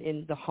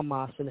in the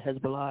Hamas and the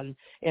Hezbollah.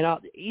 And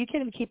you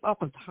can't even keep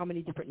up with how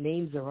many different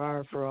names there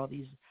are for all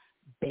these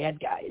bad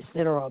guys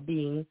that are all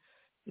being,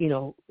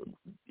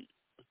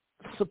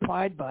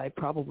 supplied by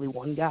probably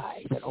one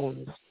guy that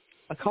owns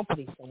a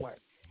company somewhere.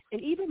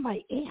 And even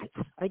my aunt,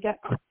 I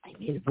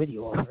made a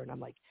video of her, and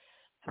I'm like,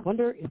 I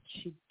wonder if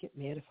she'd get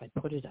mad if I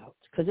put it out,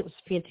 because it was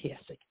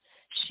fantastic.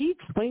 She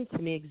explained to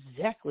me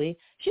exactly.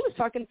 She was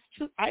talking.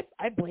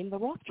 I blame the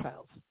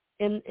Rothschilds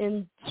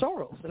and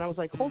Soros, and I was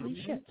like, holy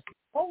shit.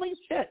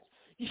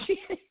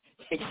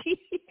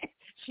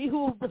 She who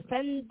will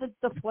defend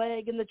the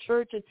flag and the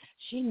church, and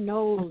she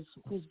knows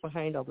who's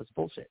behind all this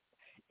bullshit.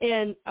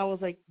 And I was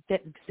like,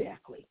 that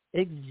exactly.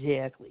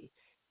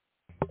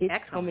 It's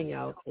Excellent. coming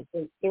out.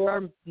 There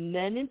are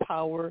men in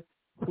power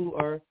who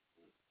are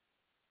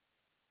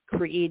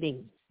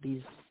creating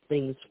these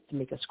things to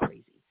make us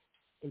crazy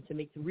and to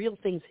make the real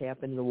things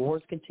happen. The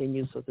wars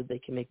continue so that they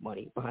can make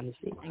money behind the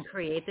scenes. And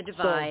create the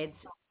divides,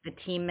 the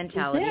team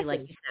mentality, exactly.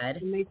 like you said.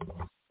 And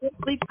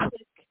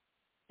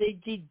they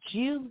did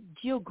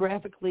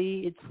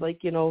geographically, it's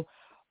like,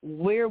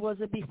 where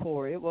was it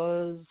before? It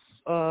was,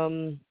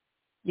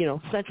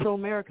 Central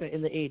America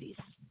in the 80s,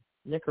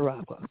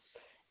 Nicaragua.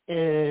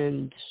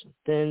 And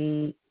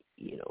then,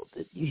 you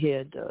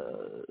had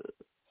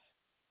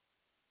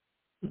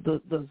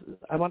the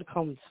I want to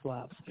call them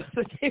Slavs.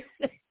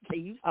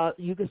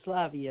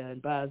 Yugoslavia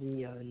and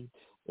Bosnia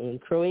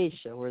and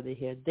Croatia, where they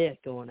had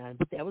that going on.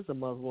 But that was a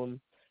Muslim.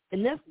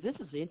 And this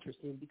is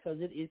interesting because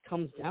it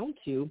comes down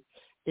to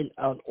an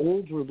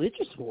old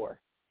religious war.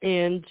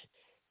 And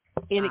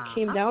it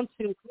came down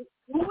to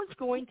who was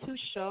going to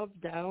shove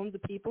down the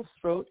people's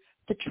throat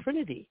the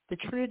Trinity. The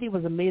Trinity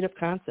was a made-up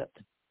concept.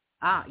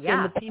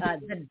 Yeah,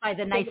 by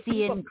the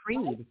Nicene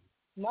Creed.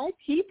 My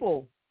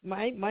people,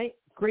 my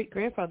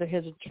great-grandfather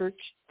has a church,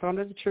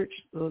 founded a church,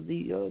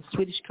 the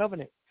Swedish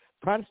Covenant,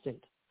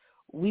 Protestant.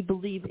 We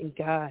believe in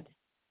God,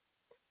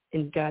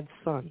 in God's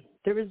Son.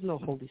 There is no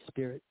Holy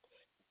Spirit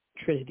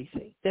Trinity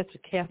thing. That's a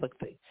Catholic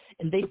thing.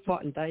 And they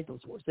fought and died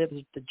those wars. That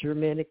was the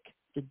Germanic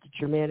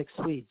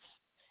Swedes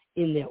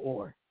in that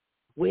war.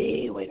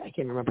 Wait, I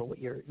can't remember what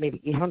year,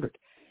 maybe 800.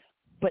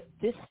 But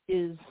it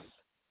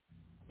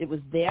was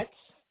that,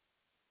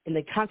 and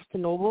then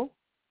Constantinople,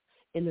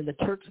 and then the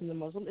Turks and the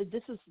Muslims.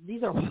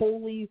 These are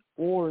holy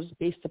wars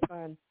based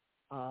upon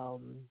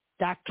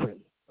doctrine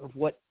of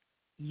what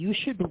you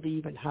should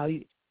believe and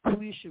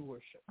who you should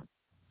worship.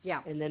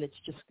 Yeah. And then it's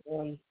just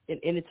and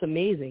it's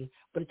amazing,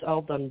 but it's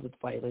all done with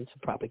violence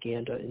and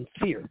propaganda and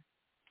fear.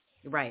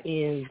 Right.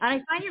 And I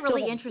find it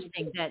really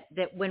interesting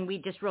that when we,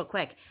 just real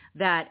quick,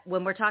 that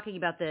when we're talking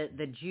about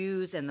the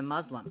Jews and the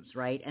Muslims,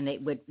 right, and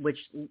which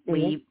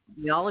we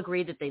all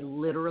agree that they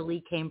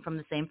literally came from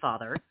the same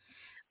father,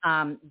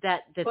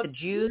 that the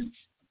Jews,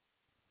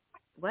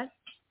 what?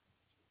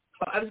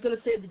 I was going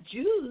to say the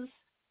Jews,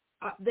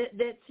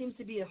 that seems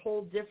to be a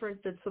whole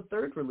different, that's a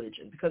third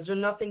religion, because they're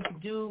nothing to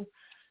do,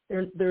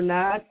 they're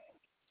not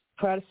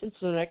Protestants,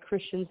 they're not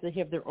Christians, they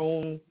have their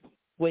own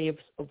way of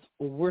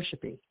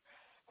worshiping.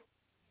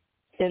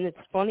 And it's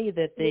funny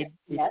that they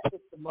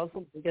put the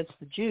Muslims against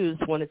the Jews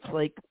when it's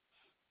like,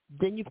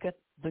 then you've got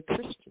the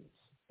Christians.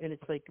 And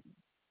it's like...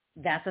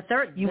 That's a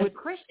third.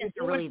 Christians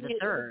are really the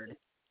third.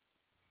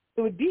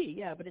 It would be,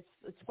 yeah, but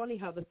it's funny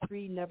how the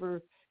three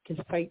never can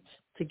fight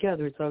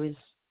together. It's always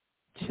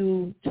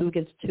two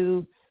against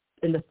two.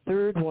 And the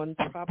third one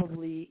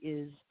probably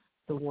is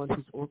the one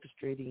who's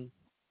orchestrating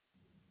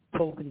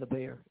poking the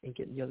bear and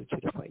getting the other two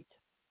to fight.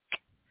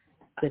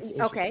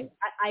 Okay.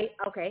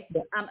 Okay.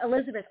 Yeah.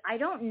 Elizabeth, I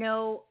don't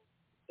know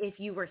if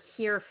you were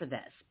here for this,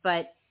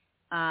 but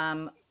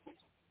I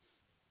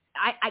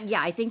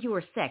think you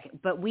were sick.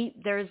 But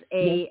there's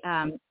a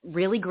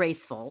Really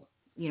Graceful,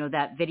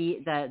 that video,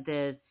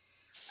 the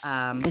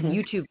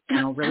YouTube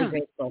channel, Really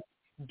Graceful,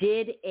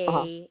 did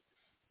a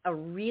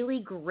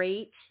really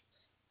great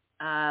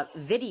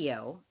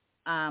video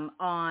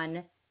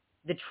on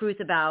the truth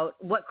about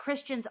what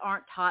Christians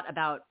aren't taught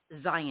about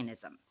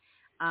Zionism,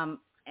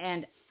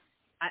 and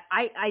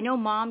I know,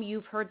 Mom,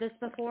 you've heard this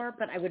before,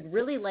 but I would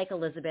really like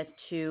Elizabeth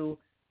to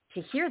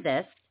hear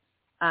this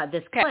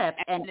clip,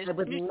 and I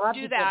would love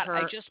to that. Get her...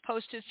 I just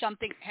posted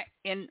something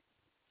in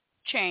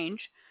Change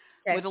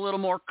with a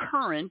little more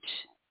current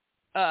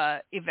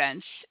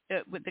events.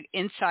 With the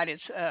inside,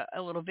 it's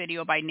a little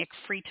video by Nick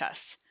Freitas.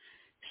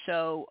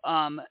 So,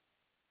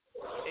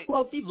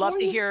 love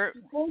to hear.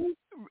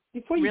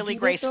 Before you Really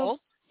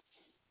Graceful.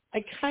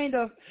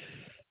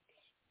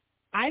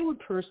 I would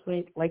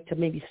personally like to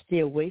maybe stay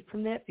away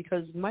from that,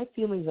 because my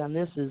feelings on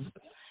this is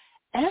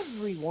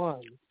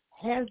everyone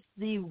has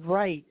the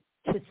right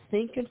to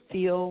think and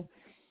feel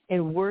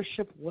and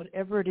worship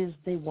whatever it is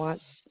they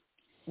want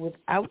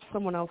without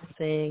someone else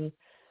saying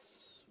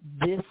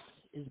this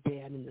is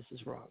bad and this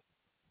is wrong.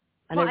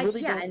 And well, I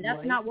really don't and that's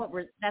like, not what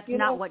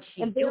not what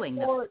she's doing,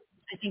 though.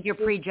 I think you're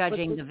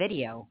prejudging the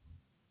video.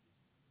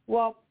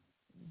 Well,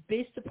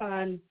 based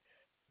upon...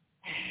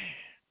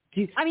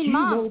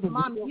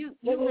 Mom, you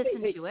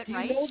listen to it,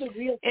 right? Do you know the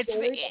real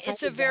story?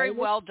 It's a very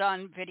well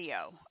done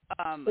video.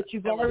 But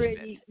you've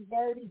already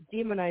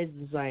demonized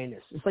the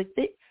Zionists. It's like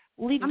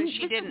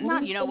she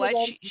didn't. You know what?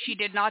 She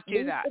did not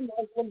do that. The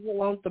Muslims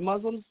alone. The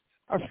Muslims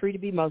are free to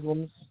be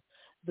Muslims.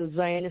 The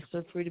Zionists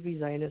are free to be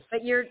Zionists.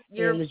 But you're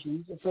and the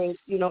Jews are free.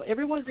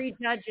 Everyone's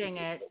prejudging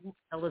it,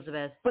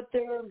 Elizabeth. But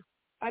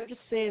I'm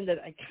just saying that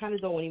I kind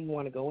of don't even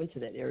want to go into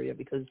that area,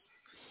 because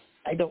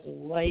I don't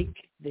like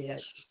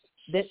that.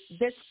 That's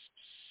the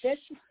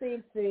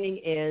same thing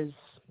as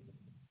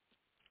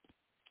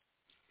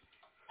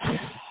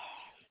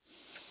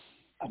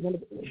who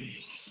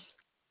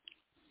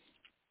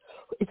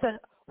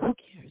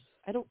cares?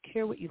 I don't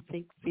care what you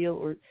think, feel,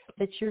 or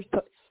those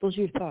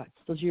are your thoughts.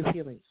 Those are your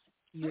feelings.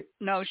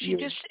 No, she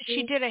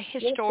did a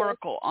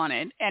historical on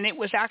it, and it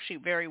was actually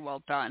very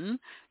well done.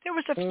 There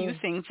was a few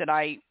things that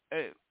I,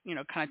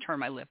 kind of turned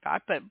my lip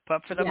at, but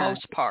for the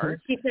most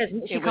part, she says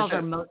she calls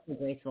her mostly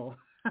graceful.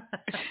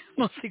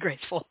 Mostly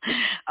graceful.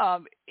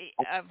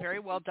 Very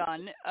well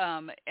done.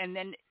 And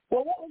then,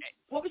 well,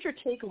 what was your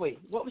takeaway?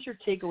 What was your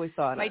takeaway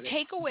thought? My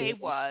takeaway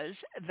was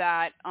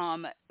that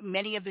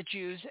many of the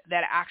Jews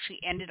that actually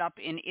ended up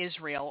in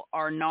Israel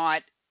are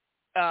not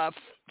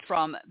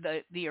from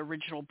the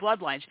original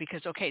bloodlines,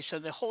 because so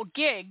the whole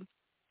gig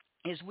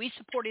is we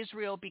support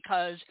Israel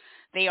because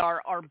they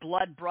are our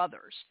blood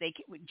brothers.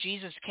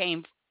 Jesus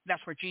came.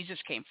 That's where Jesus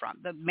came from.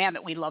 The man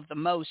that we love the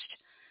most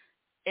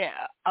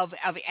of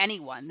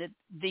anyone. That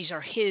these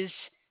are his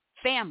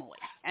family,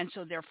 and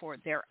so therefore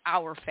they're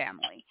our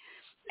family.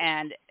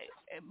 And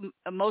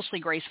a mostly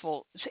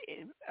graceful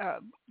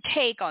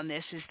take on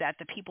this is that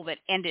the people that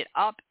ended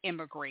up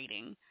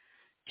immigrating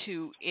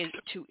to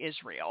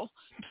Israel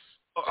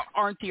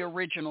aren't the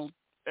original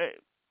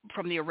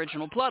from the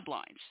original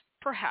bloodlines.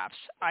 Perhaps,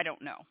 I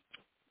don't know.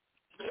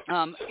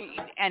 And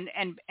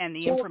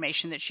the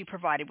information that she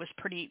provided was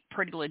pretty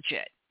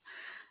legit.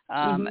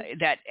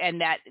 That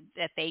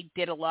they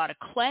did a lot of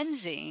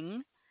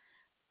cleansing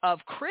of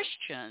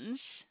Christians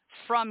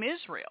from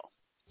Israel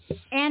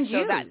and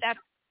Jews.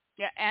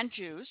 And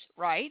Jews,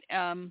 right?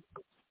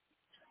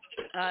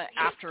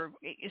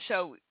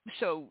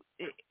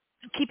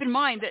 Keep in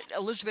mind that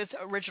Elizabeth's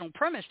original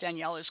premise,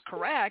 Danielle, is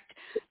correct,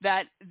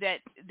 that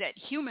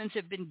humans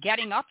have been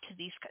getting up to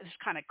this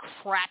kind of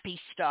crappy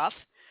stuff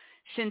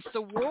since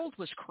the world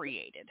was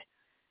created.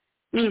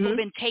 People have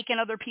been taking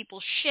other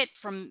people's shit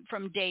from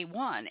day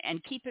one, and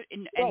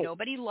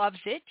nobody loves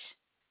it.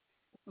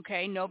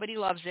 Okay, nobody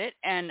loves it,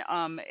 and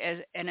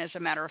as a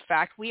matter of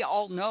fact, we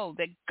all know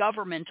that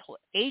governmental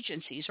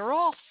agencies are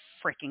all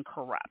freaking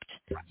corrupt.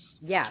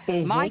 Yeah.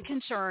 My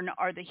concern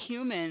are the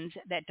humans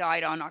that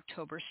died on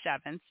October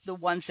 7th, the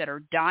ones that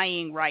are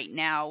dying right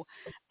now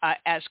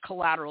as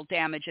collateral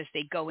damage as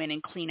they go in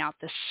and clean out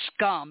the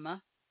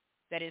scum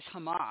that is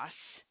Hamas.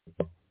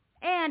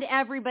 And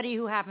everybody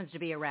who happens to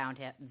be around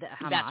him.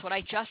 That's what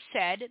I just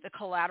said, the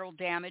collateral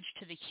damage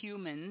to the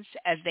humans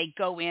as they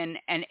go in,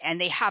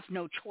 and they have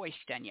no choice,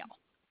 Danielle,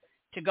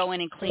 to go in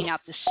and clean out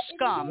the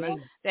scum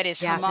that is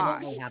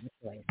Hamas. Have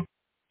a choice.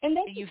 And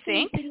that's you the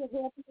think? Thing that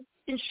happened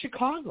in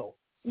Chicago.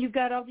 You've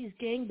got all these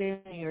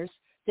gangbangers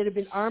that have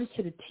been armed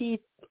to the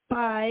teeth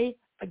by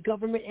a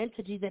government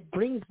entity that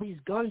brings these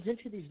guns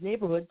into these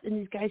neighborhoods, and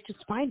these guys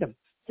just find them.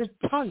 There's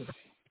tons.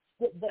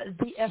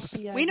 The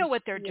FBI. We know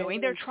what they're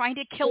doing. They're trying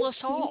to kill us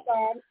all.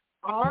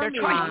 They're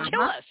trying to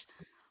kill us.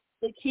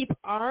 They keep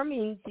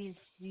arming these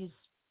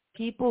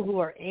people who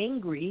are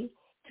angry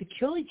to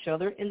kill each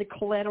other, and the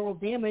collateral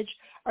damage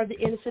are the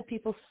innocent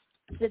people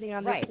sitting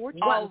on their porch.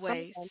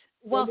 Always.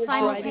 Well,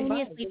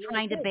 simultaneously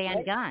trying to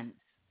ban guns.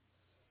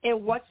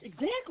 And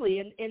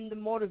and the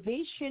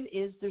motivation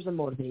is there's a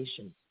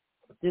motivation.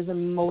 There's a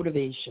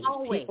motivation.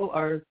 Always. People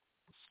are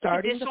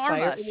starting to disarm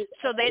the fire. us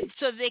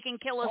so they can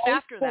kill us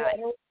after that.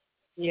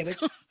 Damage,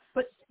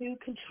 but to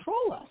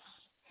control us.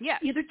 Yeah.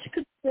 Either to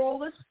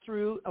control us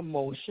through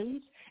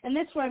emotions, and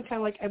that's why I'm kind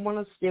of like, I want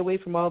to stay away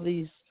from all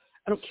these.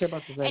 I don't care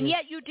about the. And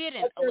yet you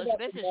didn't,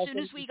 Elizabeth. As soon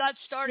as we got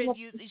started,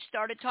 you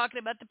started talking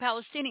about the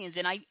Palestinians,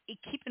 and I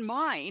keep in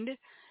mind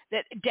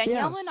that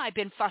Danielle and I have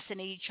been fussing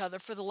at each other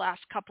for the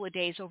last couple of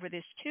days over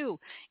this too.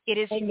 It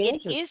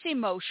is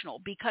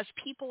emotional because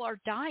people are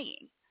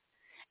dying,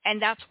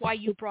 and that's why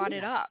you brought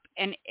it up.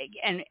 And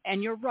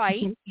you're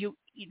right.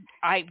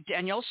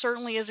 Danielle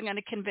certainly isn't going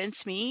to convince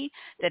me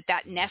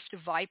that nest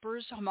of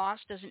vipers, Hamas,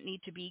 doesn't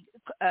need to be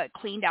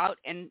cleaned out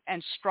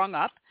and strung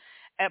up.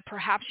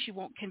 Perhaps she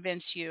won't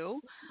convince you,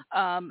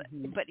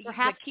 but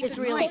perhaps keep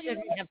Israel in mind,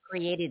 shouldn't have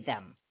created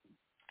them.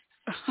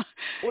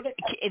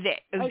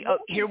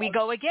 Here we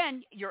go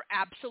again. You're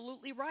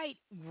absolutely right.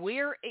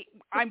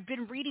 I've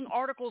been reading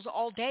articles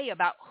all day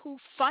about who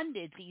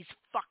funded these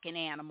fucking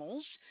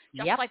animals,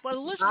 just like what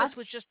Elizabeth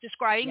was just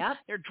describing. Yep.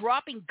 They're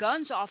dropping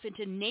guns off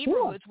into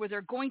neighborhoods where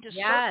they're going to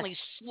certainly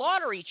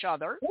slaughter each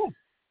other. Yeah.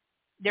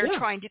 They're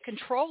trying to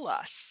control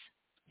us,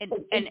 and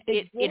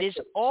it is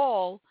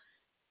all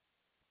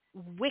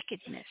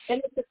wickedness.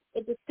 And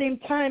at the same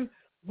time,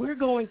 we're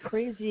going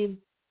crazy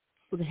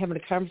with having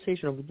a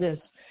conversation over this.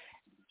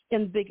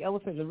 And the big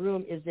elephant in the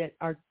room is that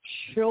our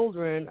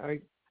children are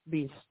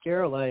being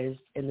sterilized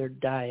and they're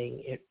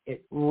dying at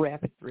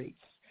rapid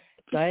rates,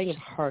 dying of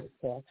heart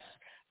attacks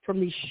from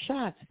these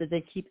shots that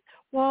they keep.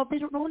 Well, they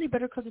don't know any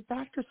better because the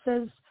doctor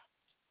says,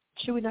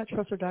 should we not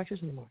trust our doctors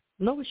anymore?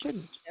 No, we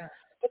shouldn't. Yeah.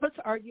 But let's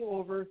argue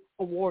over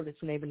a war that's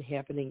not even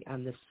happening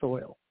on this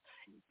soil.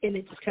 And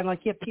it's kind of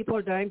like, people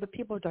are dying, but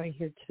people are dying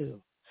here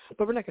too.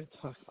 But we're not going to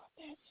talk about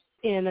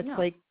that. And it's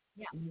like,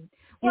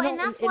 well, and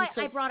that's why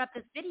I brought up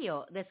this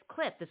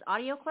clip, this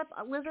audio clip,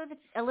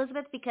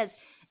 Elizabeth, because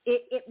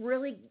it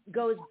really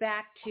goes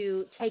back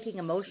to taking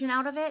emotion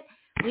out of it.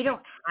 We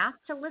don't have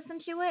to listen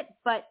to it,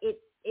 but it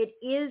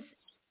is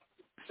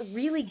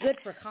really good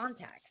for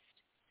context.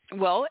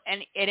 Well,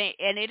 and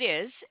it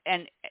is,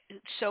 and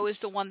so is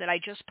the one that I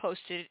just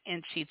posted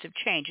in Seeds of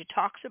Change. It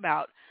talks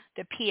about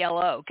the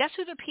PLO. Guess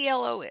who the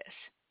PLO is?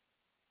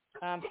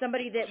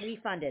 Somebody that we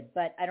funded,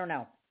 but I don't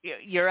know.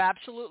 You're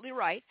absolutely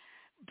right.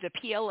 The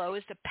PLO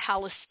is the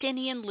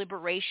Palestinian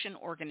Liberation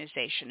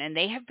Organization, and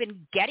they have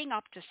been getting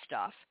up to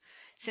stuff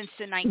since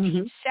the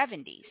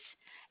 1970s,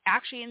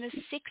 actually in the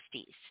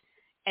 60s.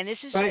 And this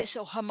is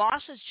so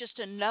Hamas is just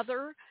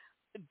another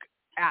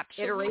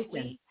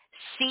absolutely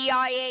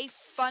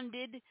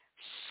CIA-funded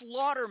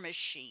slaughter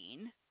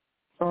machine.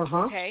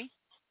 Okay,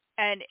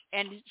 and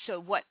so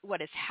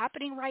what is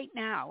happening right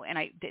now? And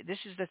this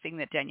is the thing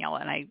that Danielle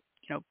and I,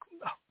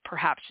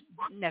 perhaps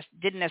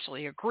didn't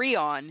necessarily agree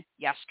on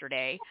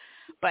yesterday,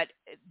 but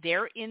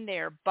they're in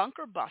there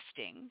bunker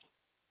busting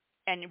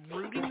and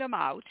rooting them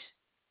out,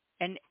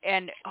 and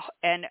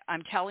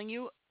I'm telling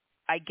you,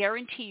 I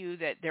guarantee you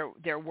that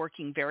they're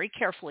working very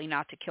carefully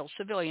not to kill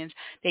civilians.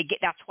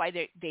 That's why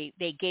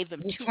they gave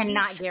them 2 weeks. You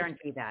cannot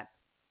guarantee that.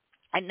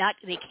 And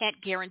they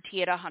can't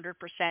guarantee it 100%,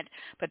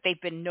 but they've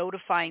been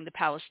notifying the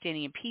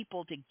Palestinian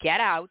people to get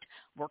out.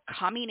 We're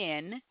coming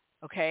in,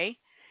 okay?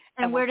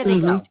 And where do they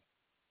go?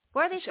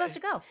 Where are they supposed to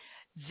go?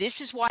 This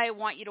is why I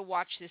want you to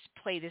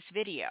play this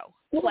video.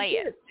 Play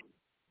it.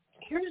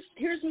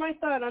 Here's my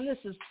thought on this: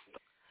 is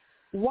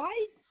why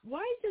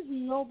does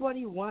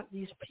nobody want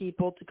these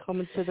people to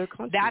come into their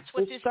country? That's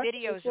what this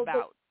video is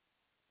about.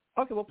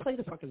 Okay, well, play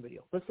the fucking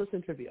video. Let's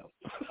listen to the video.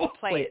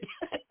 Play it.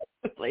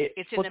 Play it.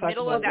 It's in the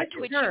middle of that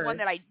Twitchy one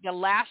the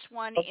last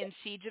one in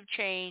Seeds of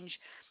Change.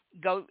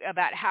 Go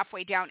about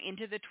halfway down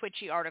into the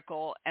Twitchy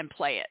article and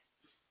play it.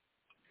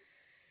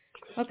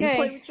 Okay. You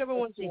play whichever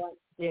one you want,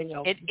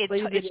 Danielle.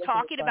 It's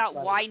talking about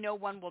why no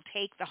one will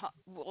take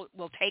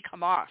will take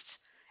Hamas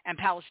and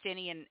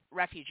Palestinian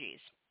refugees.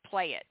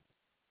 Play it.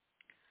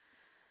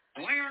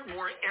 Why aren't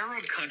more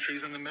Arab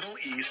countries in the Middle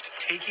East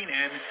taking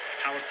in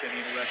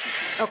Palestinian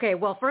refugees? Okay,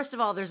 well, first of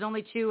all, there's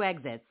only 2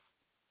 exits.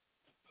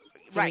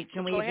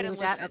 Can we go ahead agree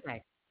with and that?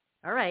 Okay.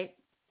 All right.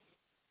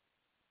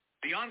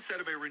 The onset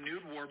of a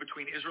renewed war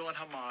between Israel and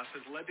Hamas has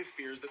led to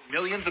fears that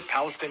millions of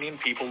Palestinian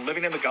people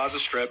living in the Gaza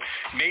Strip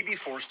may be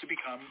forced to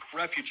become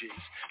refugees.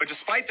 But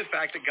despite the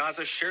fact that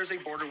Gaza shares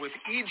a border with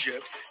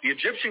Egypt, the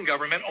Egyptian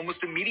government almost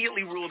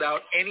immediately ruled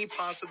out any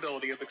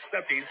possibility of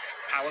accepting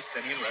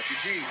Palestinian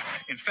refugees.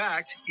 In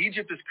fact,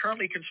 Egypt is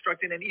currently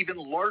constructing an even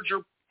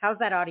larger... How's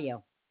that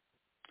audio?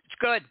 It's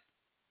good.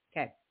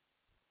 Okay.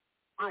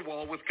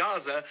 Wall with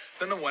Gaza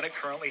than the one it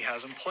currently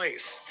has in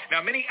place.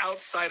 Now, many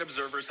outside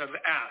observers have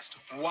asked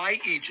why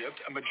Egypt,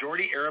 a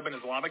majority Arab and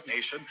Islamic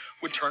nation,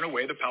 would turn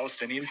away the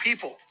Palestinian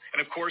people.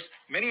 And of course,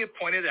 many have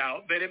pointed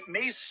out that it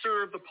may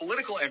serve the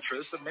political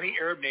interests of many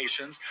Arab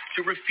nations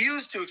to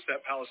refuse to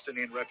accept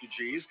Palestinian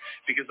refugees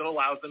because it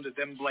allows them to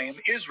then blame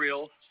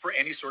Israel for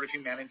any sort of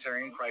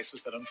humanitarian crisis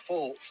that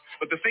unfolds.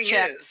 But the thing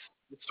is,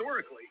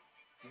 historically,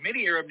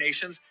 many Arab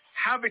nations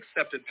have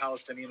accepted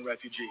Palestinian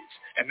refugees,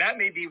 and that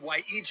may be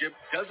why Egypt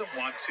doesn't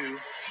want to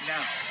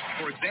now.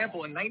 For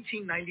example, in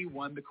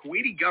 1991, the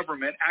Kuwaiti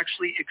government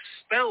actually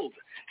expelled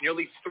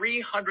nearly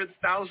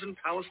 300,000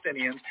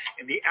 Palestinians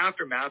in the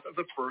aftermath of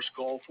the First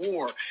Gulf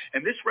War,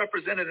 and this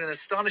represented an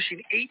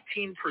astonishing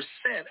 18%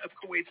 of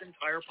Kuwait's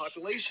entire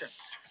population.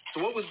 So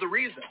what was the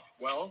reason?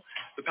 Well,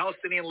 the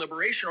Palestinian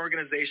Liberation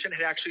Organization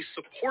had actually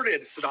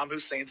supported Saddam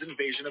Hussein's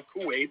invasion of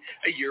Kuwait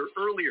a year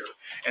earlier.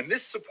 And this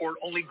support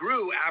only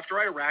grew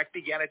after Iraq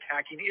began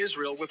attacking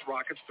Israel with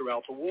rockets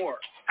throughout the war.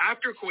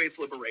 After Kuwait's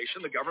liberation,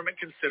 the government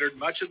considered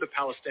much of the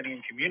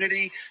Palestinian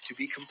community to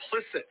be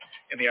complicit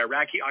in the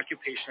Iraqi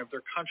occupation of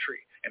their country.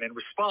 And in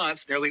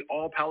response, nearly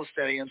all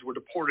Palestinians were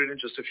deported in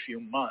just a few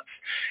months.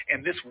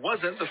 And this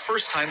wasn't the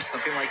first time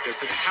something like this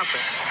had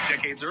happened.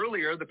 Decades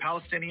earlier, the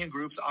Palestinian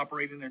groups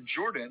operating in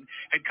Jordan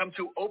had come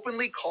to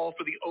openly call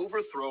for the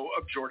overthrow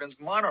of Jordan's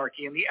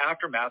monarchy in the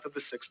aftermath of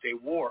the Six-Day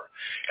War.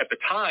 At the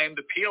time,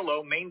 the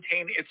PLO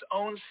maintained its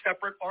own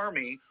separate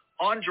army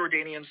on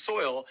Jordanian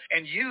soil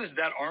and used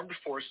that armed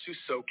force to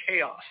sow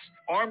chaos.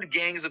 Armed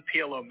gangs of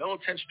PLO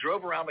militants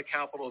drove around the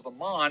capital of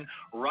Amman,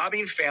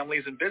 robbing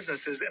families and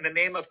businesses in the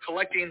name of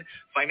collecting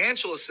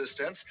financial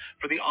assistance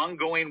for the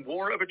ongoing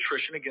war of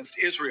attrition against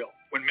Israel.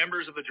 When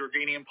members of the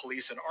Jordanian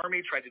police and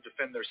army tried to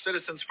defend their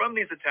citizens from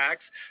these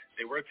attacks,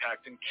 they were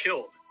attacked and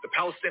killed. The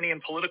Palestinian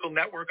political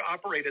network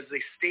operated as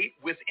a state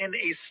within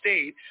a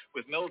state,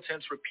 with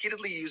militants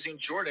repeatedly using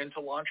Jordan to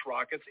launch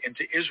rockets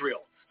into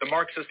Israel. The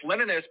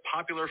Marxist-Leninist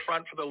Popular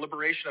Front for the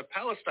Liberation of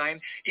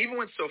Palestine even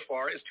went so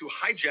far as to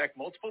hijack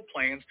multiple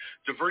planes,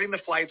 diverting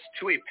the flights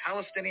to a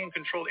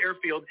Palestinian-controlled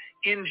airfield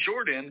in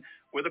Jordan,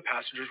 where the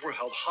passengers were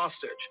held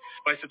hostage.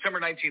 By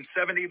September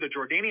 1970, the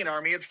Jordanian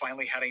army had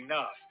finally had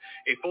enough.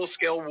 A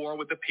full-scale war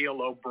with the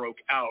PLO broke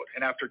out,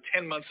 and after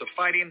 10 months of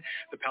fighting,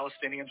 the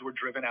Palestinians were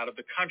driven out of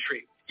the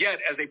country. Yet,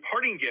 as a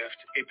parting gift,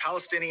 a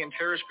Palestinian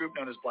terrorist group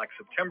known as Black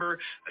September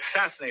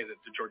assassinated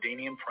the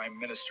Jordanian prime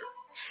minister.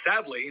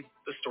 Sadly,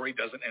 the story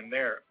doesn't end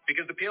there,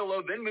 because the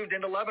PLO then moved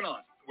into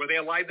Lebanon. where they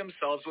allied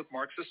themselves with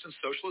Marxist and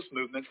socialist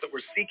movements that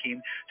were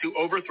seeking to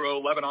overthrow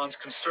Lebanon's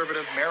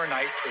conservative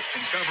Maronite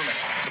Christian government.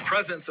 The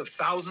presence of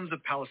thousands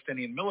of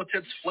Palestinian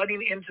militants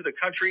flooding into the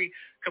country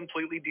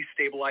completely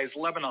destabilized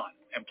Lebanon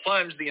and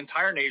plunged the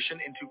entire nation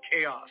into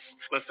chaos.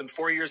 Less than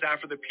 4 years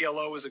after the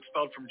PLO was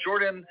expelled from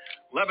Jordan,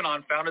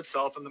 Lebanon found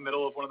itself in the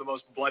middle of one of the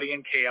most bloody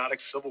and chaotic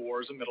civil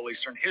wars in Middle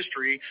Eastern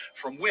history,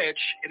 from which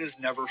it has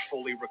never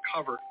fully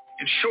recovered.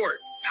 In short,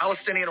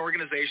 Palestinian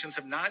organizations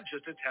have not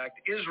just attacked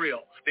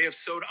Israel. They have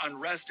sowed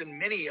unrest in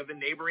many of the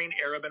neighboring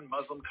Arab and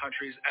Muslim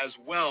countries as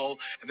well,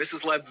 and this has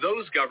led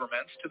those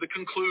governments to the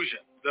conclusion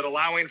that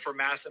allowing for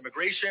mass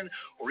immigration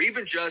or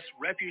even just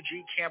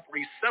refugee camp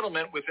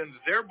resettlement within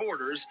their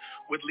borders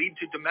would lead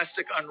to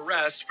domestic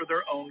unrest for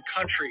their own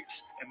countries.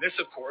 And this,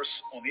 of course,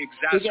 only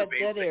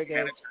exacerbates the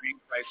humanitarian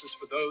crisis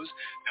for those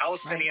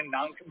Palestinian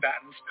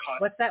non-combatants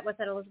caught. What's that,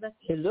 Elizabeth?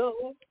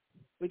 Hello?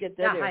 We get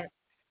dead air. Hi.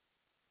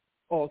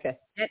 Oh, okay.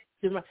 I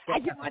didn't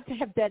want to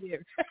have dead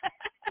air.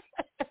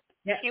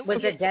 Was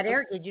it dead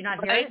air? Did you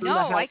not hear it?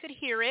 No, I could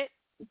hear it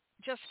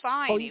just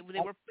fine.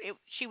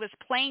 She was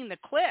playing the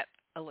clip,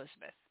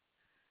 Elizabeth.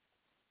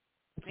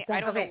 I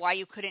don't know why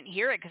you couldn't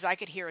hear it, because I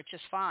could hear it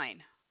just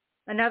fine.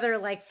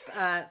 Another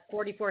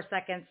 44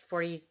 seconds,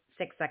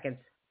 46 seconds.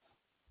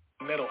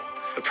 Middle.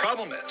 The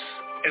problem is,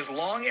 as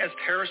long as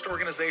terrorist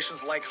organizations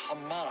like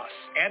Hamas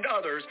and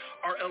others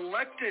are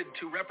elected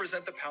to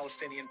represent the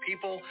Palestinian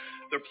people,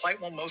 their plight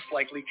will most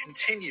likely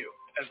continue,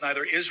 as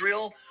neither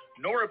Israel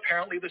nor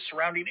apparently the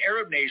surrounding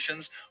Arab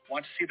nations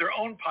want to see their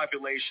own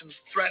populations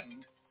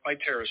threatened by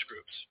terrorist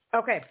groups.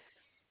 Okay.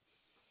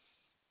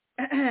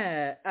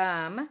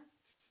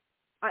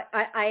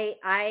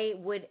 I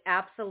would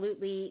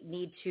absolutely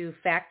need to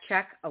fact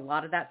check a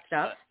lot of that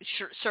stuff.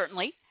 Sure,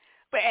 certainly.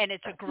 And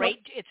it's a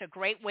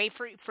great way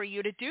for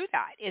you to do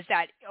that. Is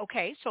that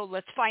okay? So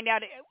let's find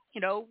out,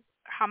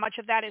 how much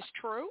of that is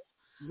true.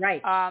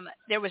 Right.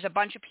 There was a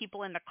bunch of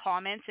people in the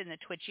comments in the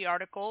Twitchy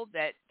article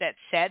that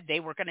said they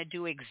were going to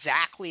do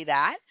exactly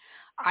that.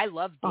 I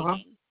love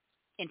digging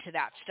into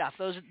that stuff.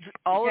 Of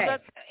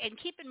that, and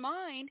keep in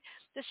mind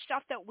the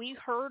stuff that we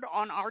heard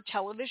on our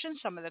television.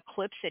 Some of the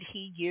clips that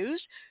he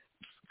used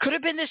could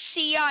have been the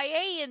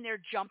CIA in there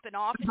jumping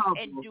off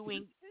and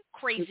doing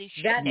crazy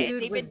shit.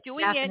 They've been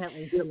doing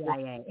it.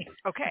 CIA.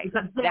 Okay,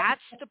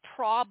 that's the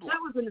problem.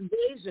 That was an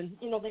invasion.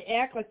 They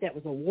act like that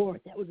was a war.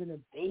 That was an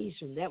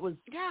invasion. That was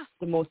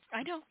the most.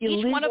 I know.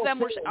 Each one of them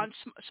were on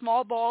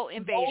small ball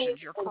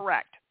invasions. You're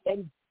correct.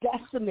 And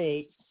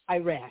decimate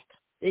Iraq.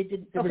 They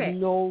did. There was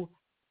no.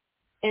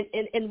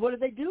 And what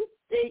did they do?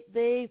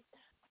 They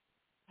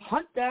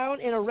hunt down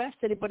and arrest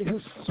anybody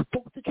who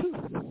spoke the truth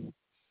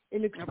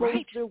and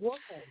exposed their war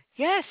crimes.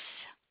 Yes.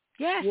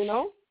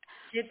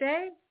 Did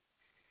they?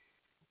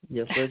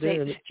 Yes, they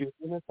did.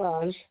 Julian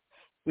Assange,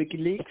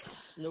 WikiLeaks,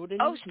 Snowden.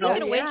 Oh,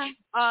 speaking of which,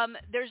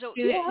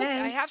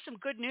 I have some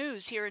good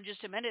news here in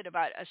just a minute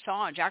about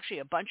Assange. Actually,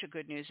 a bunch of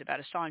good news about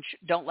Assange.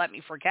 Don't let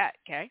me forget,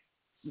 okay?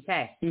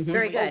 Okay.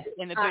 Very good.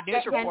 In the good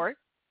news report.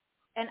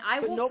 And I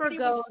will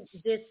forgo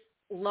this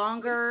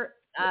longer,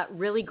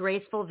 really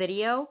graceful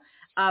video.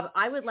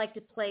 I would like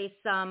to play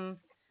some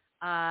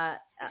a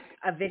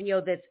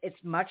video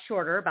it's much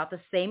shorter, about the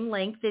same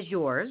length as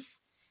yours,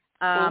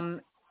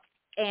 and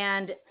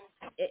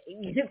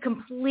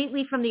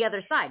completely from the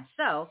other side.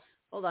 So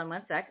hold on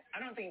one sec. I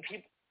don't think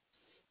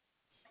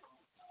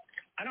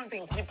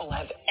people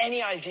have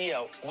any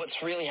idea what's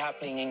really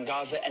happening in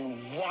Gaza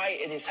and why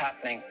it is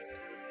happening.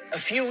 A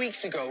few weeks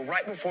ago,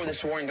 right before this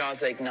war in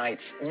Gaza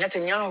ignites,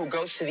 Netanyahu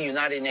goes to the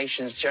United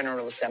Nations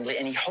General Assembly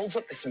and he holds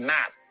up this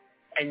map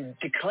and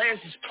declares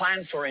his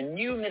plan for a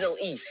new Middle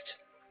East.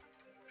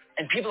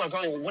 And people are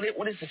going, what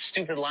is this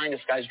stupid line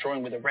this guy's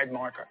drawing with a red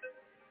marker?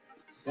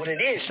 What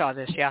it is, I saw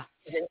this, yeah.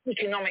 is an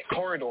economic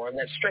corridor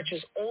that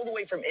stretches all the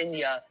way from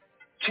India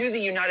to the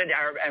United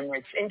Arab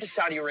Emirates, into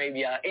Saudi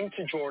Arabia,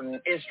 into Jordan,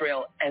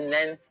 Israel, and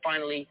then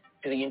finally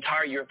to the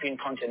entire European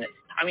continent.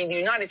 I mean, the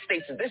United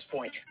States at this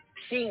point,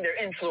 seeing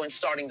their influence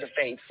starting to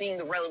fade, seeing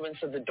the relevance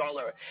of the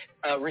dollar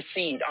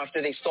recede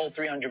after they stole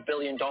 $300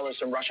 billion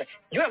from Russia.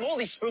 You have all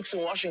these spooks in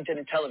Washington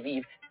and Tel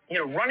Aviv,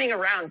 running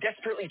around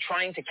desperately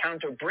trying to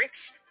counter BRICS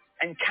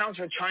and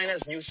counter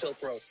China's new Silk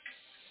Road.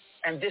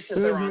 And this is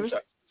their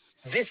answer.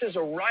 This is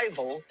a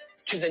rival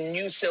to the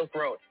new Silk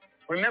Road.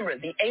 Remember,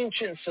 the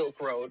ancient Silk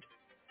Road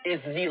is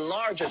the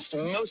largest,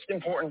 most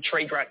important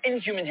trade route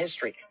in human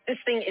history. This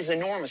thing is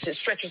enormous. It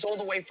stretches all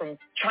the way from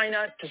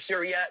China to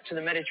Syria to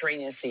the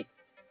Mediterranean Sea.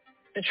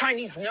 The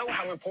Chinese know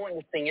how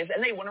important this thing is,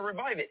 and they want to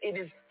revive it. It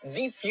is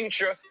the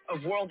future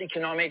of world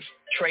economics,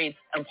 trade,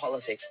 and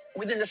politics.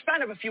 Within the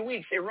span of a few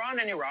weeks, Iran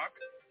and Iraq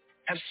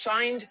have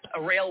signed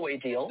a railway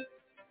deal.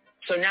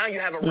 So now you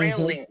have a rail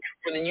link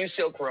for the new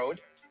Silk Road.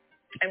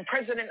 And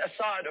President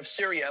Assad of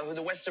Syria, who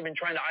the West have been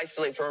trying to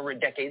isolate for over a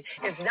decade,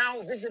 is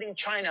now visiting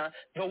China,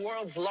 the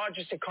world's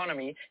largest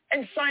economy,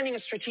 and signing a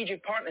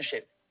strategic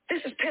partnership.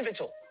 This is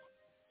pivotal.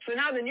 So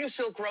now the new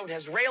Silk Road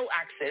has rail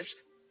access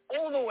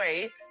all the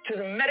way to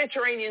the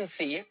Mediterranean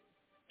Sea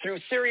through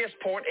Syria's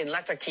port in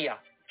Latakia.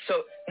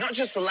 So not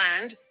just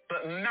land,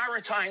 but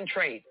maritime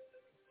trade.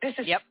 This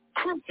is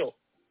crucial.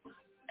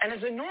 And as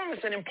enormous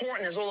and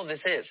important as all of this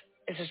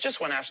is just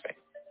one aspect.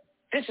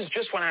 This is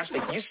just one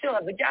aspect. You still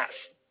have the gas.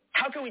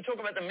 How can we talk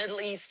about the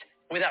Middle East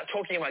without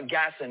talking about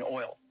gas and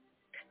oil?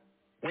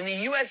 When the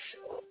U.S.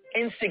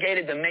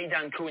 instigated the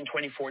Maidan coup in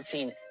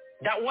 2014,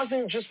 that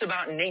wasn't just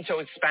about NATO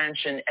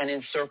expansion and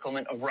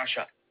encirclement of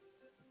Russia.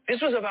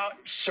 This was about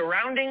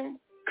surrounding,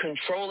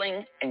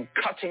 controlling, and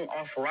cutting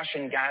off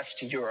Russian gas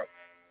to Europe.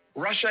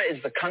 Russia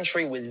is the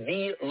country with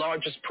the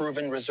largest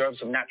proven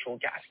reserves of natural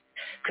gas.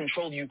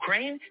 Control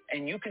Ukraine,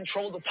 and you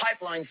control the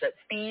pipelines that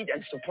feed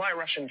and supply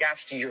Russian gas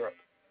to Europe.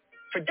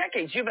 For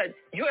decades, you've had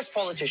U.S.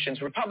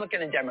 politicians,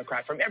 Republican and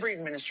Democrat, from every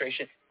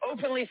administration,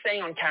 openly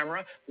saying on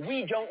camera,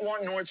 we don't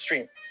want Nord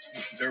Stream.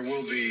 There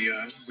will be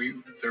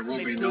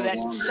no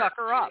longer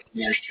sucker up.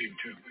 Nord Stream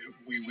 2.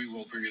 We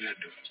will bring an end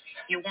to it.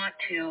 You want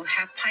to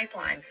have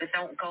pipelines that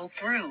don't go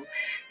through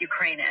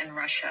Ukraine and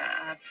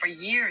Russia. For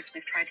years,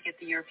 we've tried to get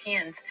the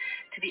Europeans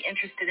to be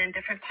interested in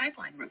different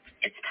pipeline routes.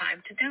 It's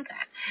time to do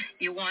that.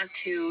 You want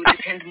to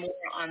depend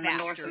more on the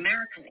North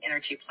American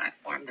energy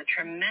platform, the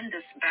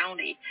tremendous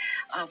bounty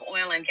of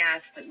oil and gas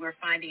that we're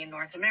finding in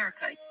North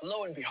America.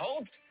 Lo and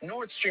behold,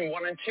 Nord Stream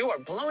 1 and 2 are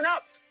blown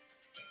up.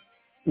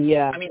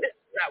 Yeah. I mean,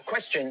 without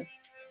question,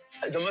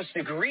 the most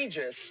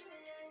egregious,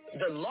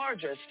 the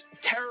largest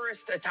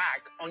terrorist attack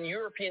on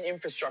European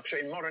infrastructure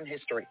in modern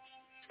history.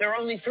 There are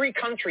only 3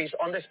 countries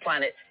on this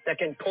planet that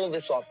can pull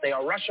this off. They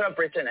are Russia,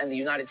 Britain, and the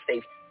United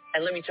States.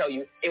 And let me tell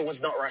you, it was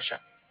not Russia.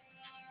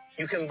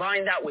 You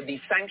combine that with these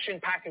sanction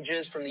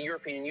packages from the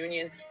European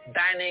Union,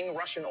 banning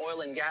Russian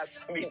oil and gas.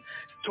 I mean,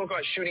 talk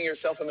about shooting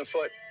yourself in the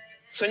foot.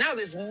 So now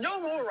there's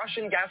no more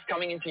Russian gas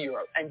coming into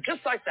Europe. And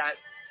just like that,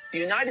 the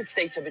United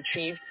States have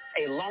achieved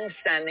a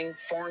long-standing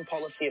foreign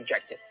policy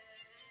objective.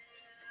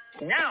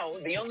 Now,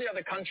 the only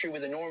other country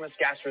with enormous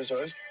gas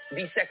reserves,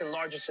 the second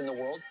largest in the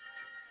world,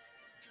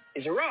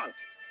 is Iran.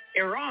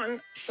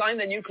 Iran signed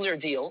the nuclear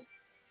deal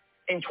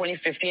in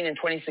 2015 and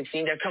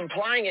 2016. They're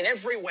complying in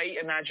every way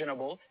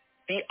imaginable.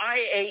 The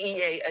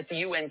IAEA at the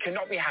UN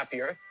cannot be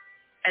happier.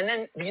 And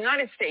then the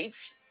United States,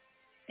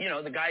 you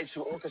know, the guys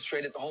who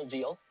orchestrated the whole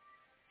deal,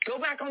 go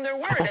back on their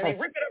word, and they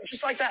rip it up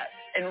just like that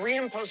and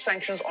reimpose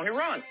sanctions on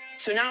Iran.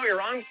 So now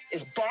Iran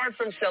is barred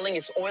from selling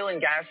its oil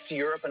and gas to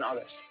Europe and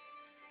others.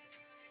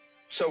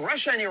 So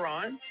Russia and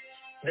Iran,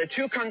 the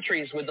 2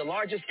 countries with the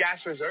largest gas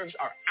reserves,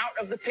 are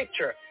out of the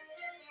picture.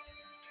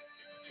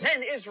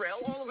 Then Israel,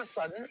 all of a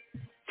sudden,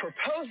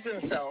 proposed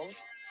themselves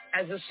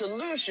as a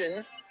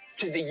solution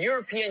to the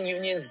European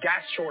Union's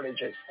gas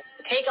shortages.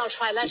 Take our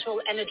trilateral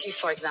energy,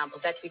 for example,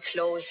 that we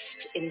closed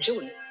in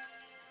June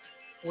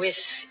with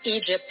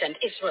Egypt and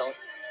Israel.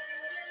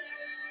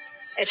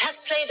 It has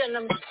played an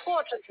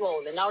important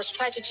role in our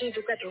strategy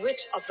to get rid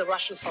of the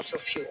Russian fossil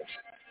fuels.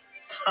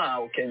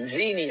 How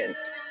convenient.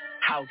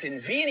 How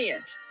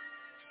convenient.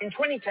 In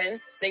 2010,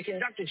 they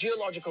conduct a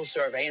geological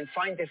survey and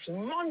find this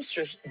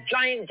monstrous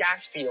giant gas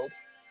field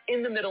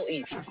in the Middle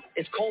East.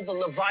 It's called the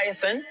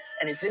Leviathan,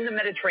 and it's in the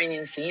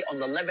Mediterranean Sea on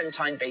the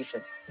Levantine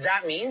Basin.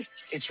 That means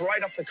it's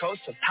right off the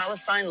coast of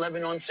Palestine,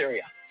 Lebanon,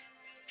 Syria.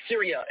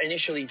 Syria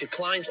initially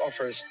declines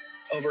offers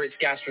over its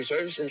gas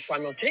reserves and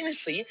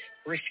simultaneously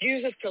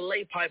refuses to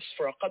lay pipes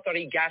for a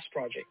Qatari gas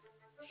project.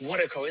 What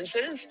a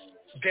coincidence.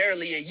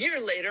 Barely a year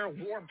later,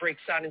 war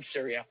breaks out in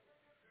Syria.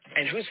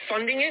 And who's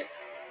funding it?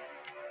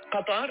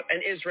 Qatar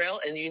and Israel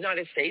and the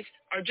United States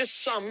are just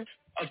some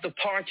of the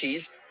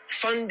parties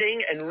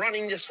funding and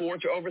running this war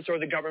to overthrow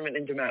the government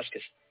in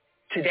Damascus.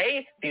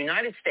 Today, the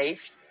United States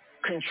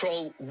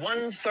control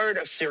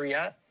 1/3 of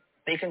Syria.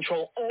 They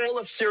control all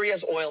of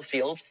Syria's oil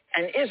fields,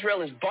 and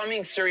Israel is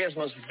bombing Syria's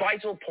most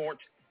vital port,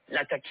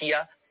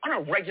 Latakia, on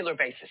a regular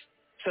basis.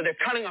 So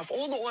they're cutting off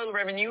all the oil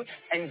revenue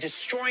and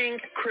destroying,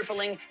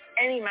 crippling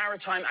any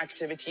maritime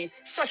activity,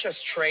 such as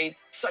trade,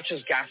 such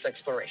as gas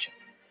exploration.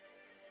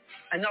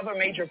 Another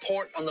major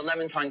port on the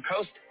Levantine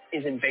coast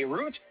is in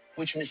Beirut,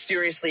 which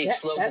mysteriously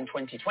explodes in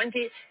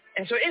 2020.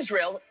 And so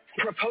Israel,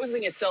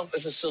 proposing itself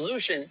as a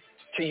solution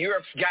to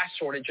Europe's gas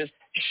shortages,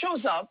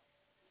 shows up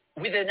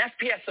with an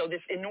FPSO,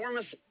 this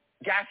enormous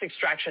gas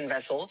extraction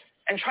vessel,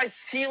 and tries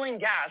stealing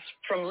gas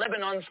from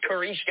Lebanon's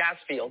Karish gas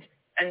field.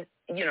 And,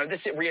 you know,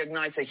 this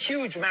reignites a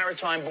huge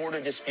maritime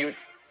border dispute.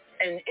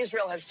 And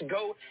Israel has to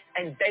go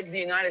and beg the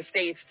United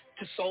States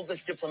to solve this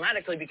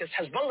diplomatically, because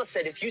Hezbollah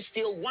said, if you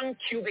steal 1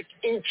 cubic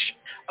inch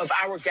of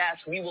our gas,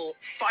 we will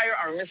fire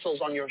our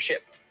missiles on your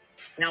ship.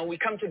 Now we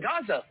come to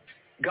Gaza.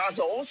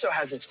 Gaza also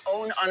has its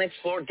own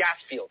unexplored gas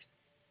field.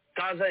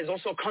 Gaza is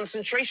also a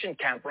concentration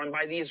camp run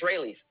by the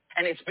Israelis,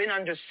 and it's been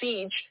under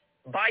siege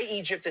by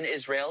Egypt and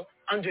Israel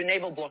under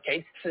naval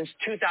blockade since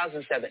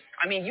 2007.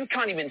 I mean, you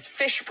can't even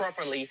fish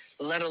properly,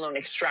 let alone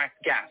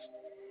extract gas.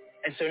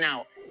 And so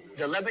now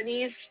the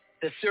Lebanese,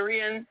 the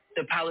Syrian,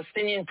 the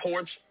Palestinian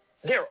ports,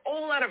 they're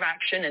all out of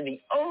action, and the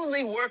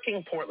only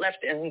working port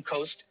left in the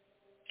coast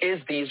is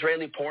the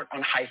Israeli port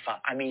on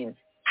Haifa. I mean,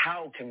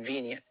 how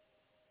convenient.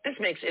 This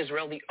makes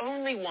Israel the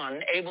only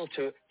one able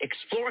to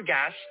explore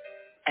gas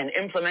and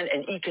implement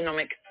an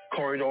economic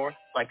corridor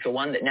like the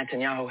one that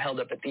Netanyahu held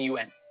up at the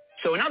UN.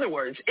 So in other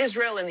words,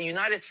 Israel and the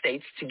United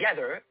States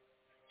together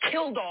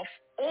killed off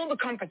all the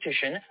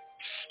competition,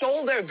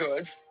 stole their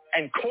goods,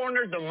 and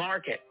cornered the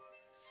market.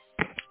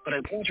 But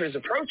as winter is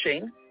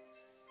approaching,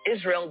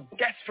 Israel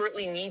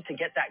desperately needs to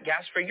get that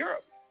gas for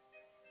Europe.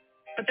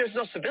 But there's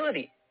no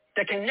stability.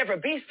 There can never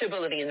be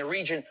stability in the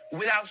region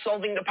without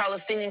solving the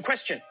Palestinian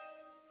question.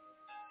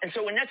 And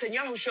so when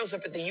Netanyahu shows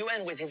up at the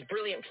UN with his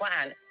brilliant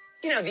plan,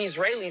 the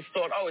Israelis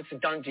thought, oh, it's a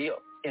done deal.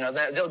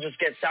 They'll just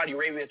get Saudi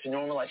Arabia to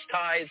normalize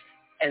ties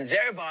and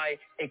thereby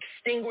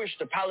extinguish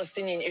the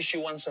Palestinian issue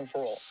once and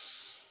for all.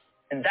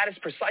 And that is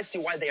precisely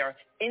why they are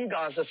in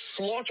Gaza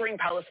slaughtering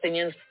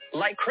Palestinians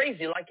like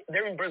crazy, like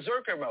they're in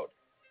berserker mode.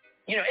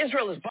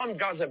 Israel has bombed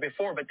Gaza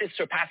before, but this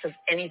surpasses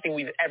anything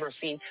we've ever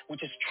seen,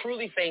 which is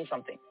truly saying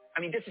something.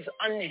 I mean, this is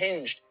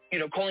unhinged,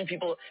 calling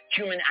people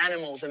human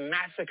animals and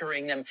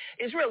massacring them.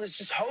 Israel is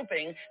just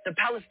hoping the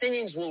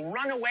Palestinians will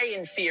run away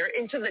in fear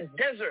into the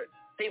desert.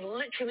 They've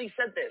literally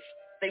said this.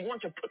 They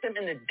want to put them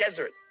in the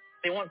desert.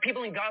 They want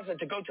people in Gaza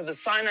to go to the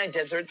Sinai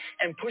Desert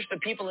and push the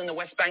people in the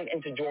West Bank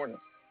into Jordan.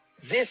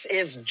 This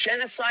is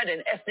genocide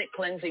and ethnic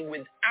cleansing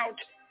without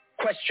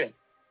question.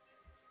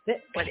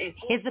 But it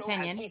also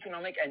has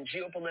economic and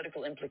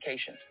geopolitical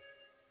implications.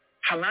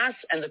 Hamas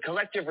and the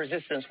collective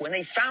resistance, when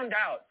they found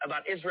out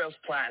about Israel's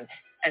plan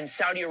and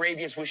Saudi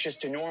Arabia's wishes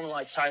to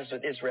normalize ties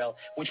with Israel,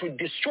 which would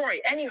destroy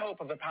any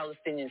hope of a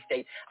Palestinian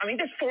state,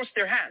 this forced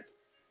their hand.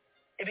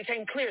 It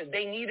became clear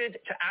they needed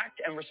to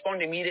act and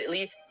respond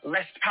immediately,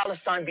 lest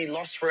Palestine be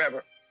lost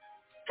forever.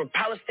 For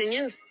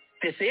Palestinians,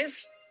 this is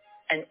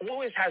and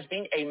always has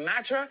been a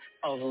matter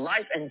of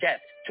life and death,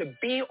 to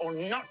be or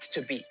not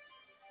to be.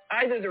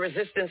 Either the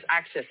resistance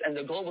axis and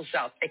the global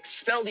south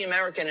expel the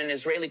American and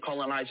Israeli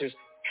colonizers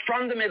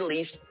from the Middle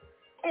East,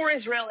 or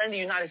Israel and the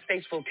United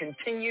States will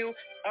continue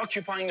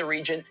occupying the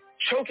region,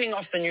 choking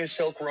off the new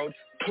Silk Road,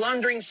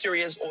 plundering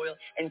Syria's oil,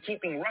 and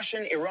keeping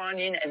Russian,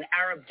 Iranian, and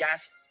Arab gas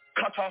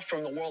cut off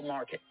from the world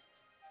market.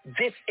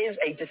 This is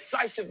a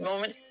decisive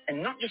moment,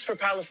 and not just for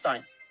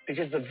Palestine,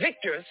 because the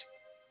victors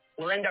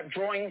will end up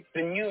drawing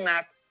the new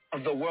map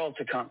of the world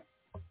to come.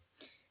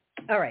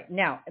 All right,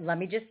 now let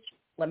me just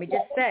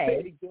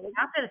say,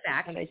 after the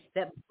fact,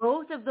 that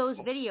both of those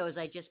videos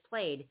I just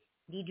played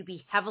need to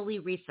be heavily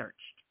researched.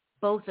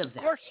 Both of them.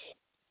 Of course.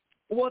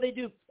 Well, they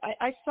do.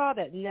 I saw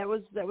that, and that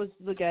was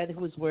the guy who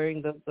was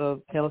wearing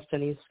the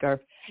Palestinian scarf.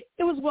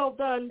 It was well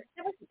done.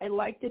 I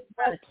liked it.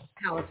 But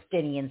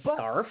Palestinian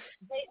scarf.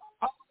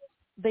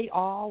 They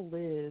all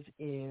live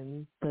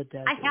in the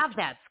desert. I have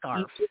that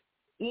scarf.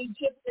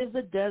 Egypt is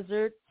a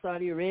desert.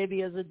 Saudi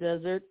Arabia is a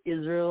desert.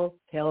 Israel,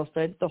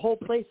 Palestine, the whole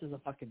place is a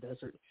fucking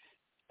desert.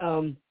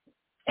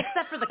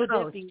 Except for the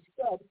coast.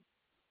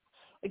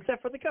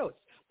 Except for the coast.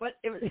 But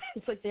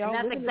it's like they all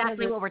live in the desert. That's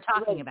exactly what we're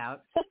talking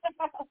about.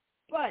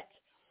 But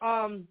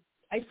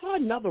I saw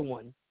another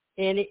one,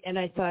 and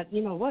I thought,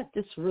 you know what?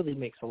 This really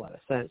makes a lot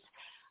of sense.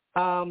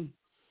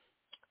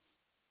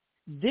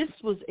 This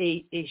was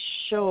a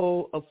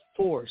show of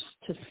force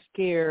to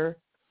scare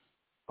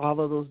all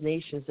of those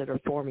nations that are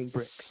forming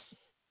BRICS.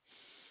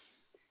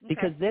 Okay.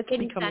 Because that's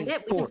becoming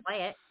force. We can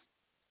play it.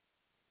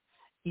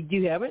 You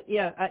do have it?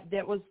 Yeah,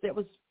 that was.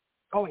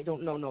 Oh, I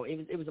don't know. No,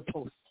 it was a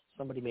post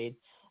somebody made.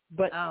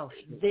 But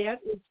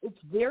it's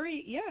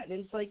very and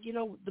it's like,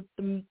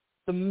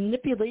 the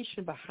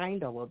manipulation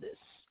behind all of this.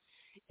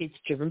 It's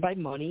driven by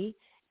money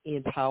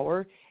and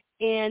power.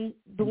 And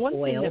the one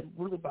thing that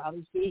really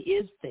bothers me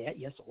is that,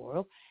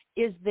 oil,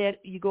 is that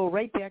you go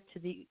right back to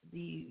the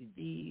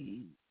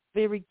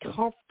very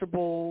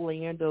comfortable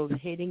land of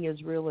hating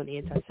Israel and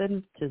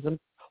anti-Semitism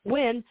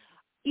when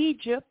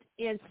Egypt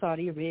and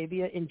Saudi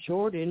Arabia and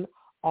Jordan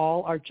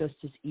all are just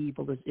as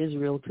evil as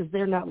Israel because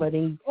they're not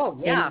letting for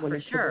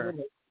sure.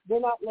 They're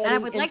not letting, and I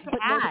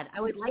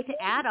would like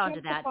to add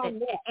onto that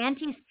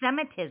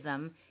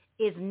anti-Semitism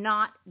is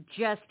not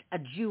just a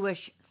Jewish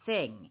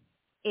thing.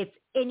 It's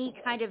any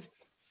kind of,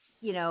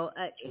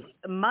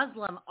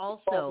 Muslim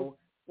also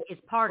is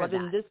part of that.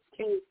 But in this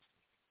case,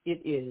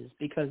 it is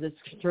because it's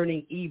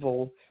turning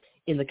evil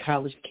in the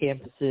college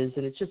campuses,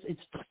 and it's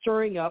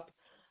stirring up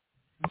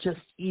just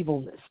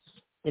evilness.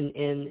 And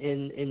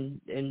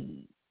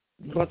you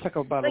want to talk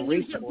about a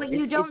race war. But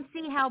you don't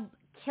see how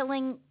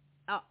killing,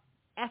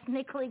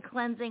 ethnically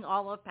cleansing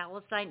all of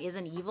Palestine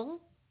isn't evil?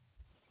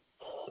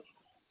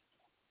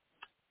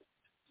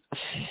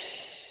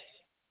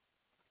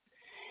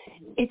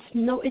 It's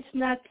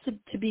not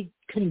to be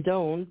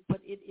condoned,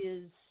 but it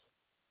is.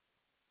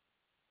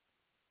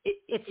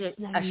 It's a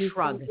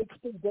shrug. It's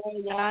been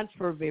going on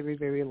for a very,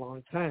 very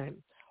long time.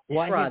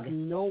 Why has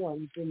no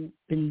one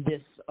been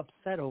this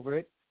upset over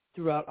it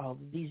throughout all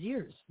of these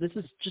years? This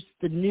is just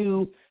the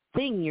new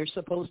thing you're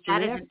supposed to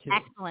react to. That is an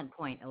excellent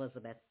point,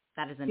 Elizabeth.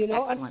 That is an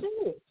excellent. I'm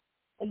serious,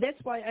 and that's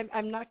why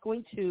I'm not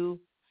going to.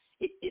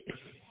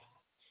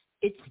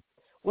 It's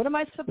what am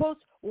I supposed?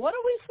 What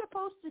are we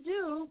supposed to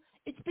do?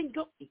 It's been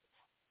going.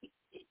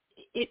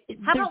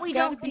 How about we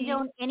don't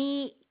condone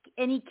any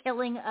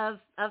killing of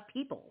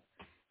people?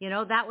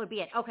 That would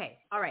be it. Okay,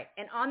 all right.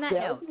 And on that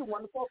note,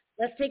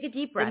 let's take a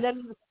deep breath.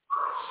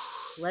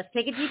 Let's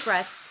take a deep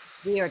breath.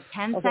 We are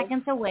 10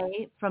 seconds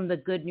away from the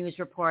good news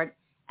report,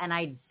 and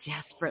I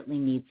desperately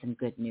need some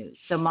good news.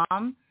 So,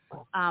 Mom,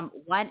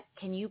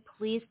 can you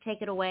please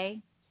take it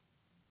away?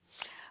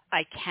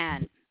 I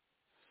can.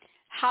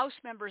 House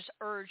members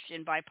urged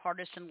in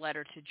bipartisan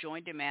letter to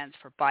join demands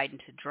for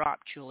Biden to drop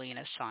Julian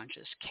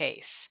Assange's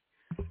case.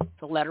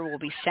 The letter will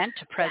be sent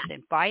to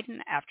President Biden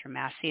after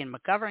Massey and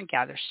McGovern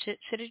gather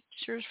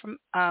signatures from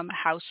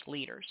House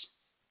leaders.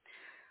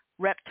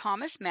 Rep.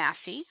 Thomas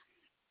Massey,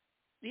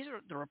 these are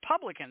the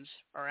Republicans,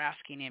 are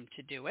asking him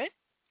to do it.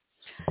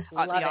 The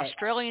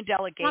Australian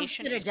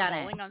delegation is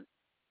calling on.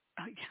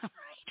 Right.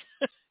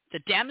 The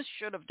Dems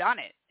should have done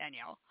it,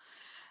 Danielle.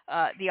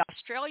 The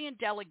Australian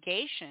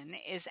delegation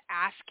is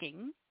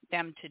asking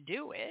them to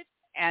do it,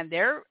 and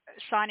they're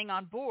signing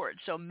on board.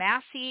 So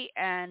Massey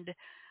and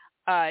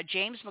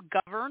James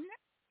McGovern,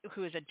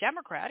 who is a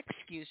Democrat,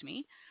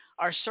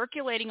 are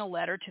circulating a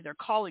letter to their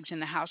colleagues in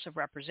the House of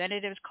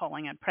Representatives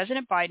calling on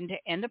President Biden to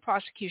end the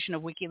prosecution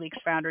of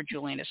WikiLeaks founder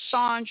Julian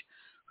Assange,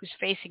 who's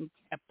facing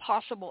a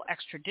possible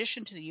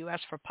extradition to the U.S.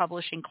 for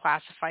publishing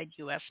classified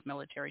U.S.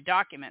 military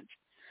documents.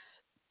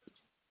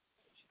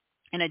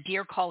 In a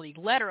Dear Colleague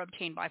letter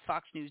obtained by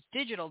Fox News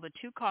Digital, the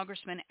two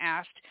congressmen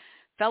asked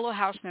fellow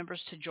House members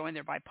to join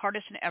their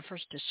bipartisan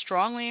efforts to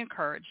strongly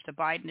encourage the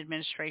Biden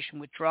administration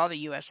withdraw the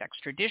U.S.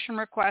 extradition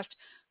request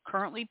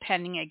currently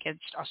pending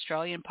against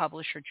Australian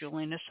publisher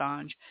Julian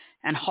Assange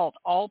and halt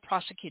all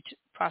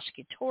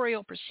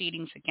prosecutorial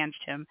proceedings against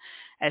him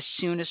as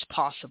soon as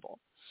possible.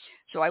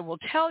 So I will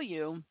tell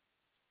you,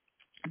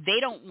 they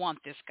don't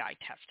want this guy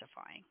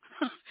testifying.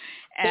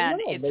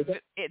 And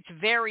it's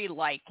very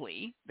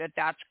likely that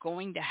that's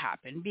going to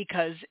happen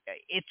because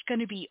it's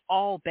going to be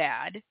all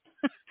bad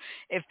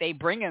if they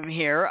bring him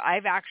here.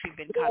 I've actually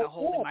been kind of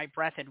holding my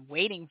breath and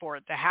waiting for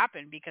it to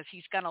happen because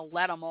he's going to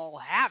let them all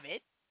have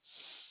it.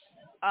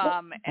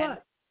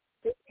 But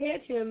they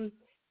had him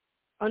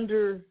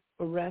under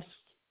arrest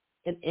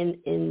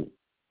and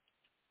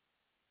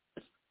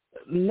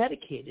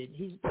medicated.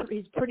 He's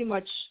pretty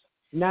much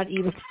not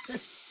even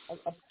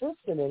a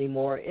person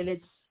anymore, and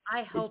it's.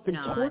 I hope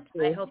not.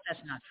 Torture. I hope that's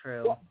not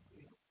true. Well,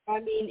 I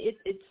mean,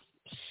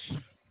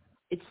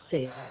 it's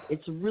sad.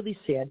 It's really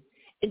sad.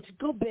 And to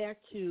go back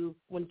to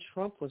when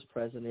Trump was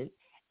president,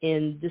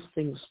 and this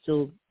thing was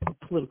still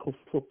political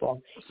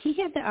football, he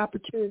had the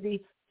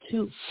opportunity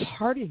to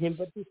pardon him,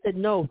 but he said,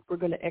 no, we're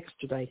going to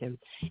extradite him.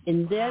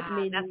 And that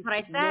made that's what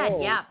I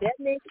said, yeah. That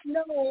made him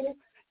know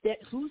that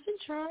who's in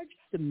charge?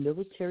 The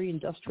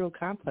military-industrial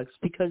complex,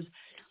 because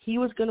he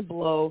was going to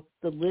blow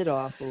the lid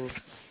off of the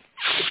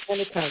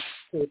Pentagon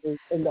papers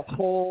and the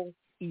whole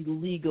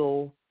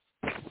illegal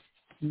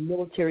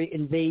military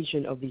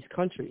invasion of these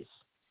countries.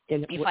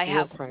 And if I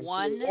have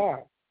one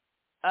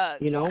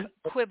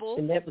quibble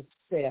and that was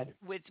sad.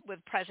 with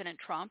President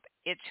Trump,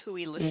 it's who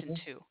he listened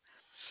to.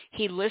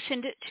 He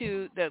listened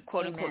to the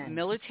quote-unquote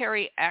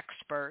military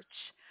experts,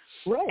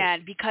 right.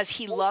 And because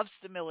he loves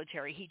the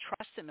military, he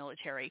trusts the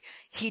military.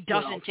 He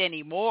doesn't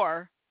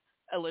anymore,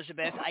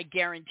 Elizabeth. I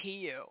guarantee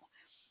you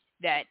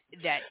that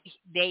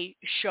they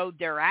showed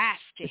their ass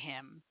to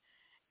him,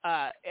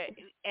 and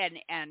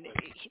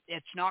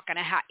it's not going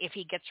to if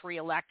he gets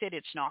reelected,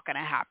 it's not going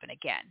to happen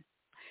again.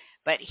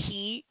 But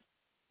he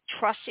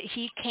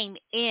came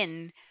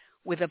in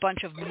with a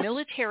bunch of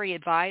military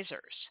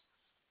advisors.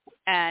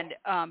 And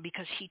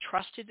because he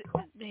trusted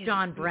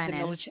John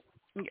Brennan.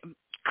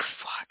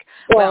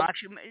 Well,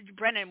 actually,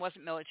 Brennan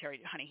wasn't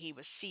military, honey. He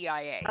was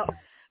CIA. Oh,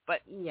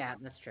 but yeah,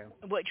 that's true.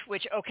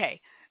 Which okay.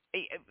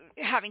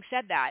 Having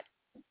said that,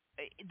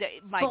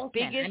 my Bolton.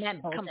 biggest I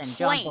meant Bolton. complaint,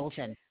 John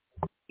Bolton.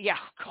 Yeah,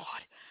 God,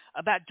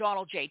 about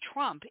Donald J.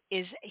 Trump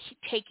is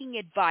taking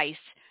advice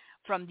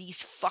from these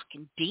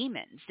fucking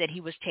demons that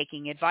he was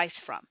taking advice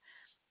from.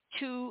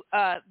 To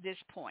this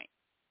point.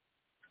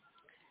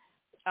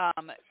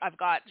 I've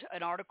got a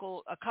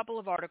couple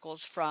of articles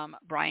from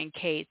Brian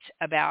Cates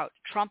about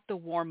Trump the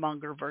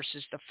warmonger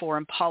versus the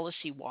foreign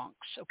policy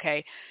wonks.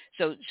 Okay,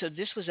 so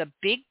this was a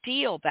big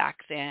deal back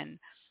then.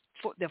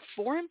 The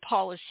foreign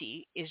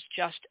policy is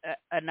just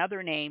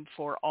another name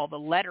for all the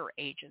letter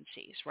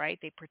agencies, right?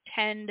 They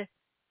pretend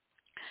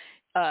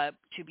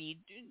to be,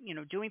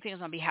 doing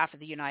things on behalf of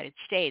the United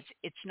States.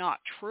 It's not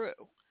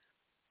true.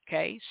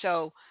 Okay,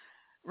 so.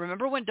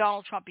 Remember when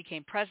Donald Trump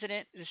became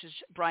president? This is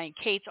Brian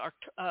Cates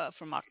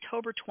from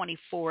October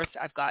 24th.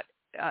 I've got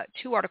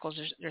two articles.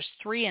 There's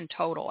three in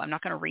total. I'm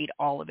not going to read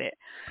all of it.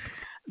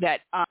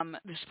 That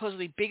the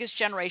supposedly biggest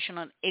generation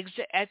on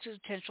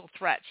existential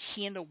threats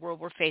he and the world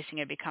were facing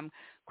had become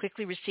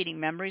quickly receding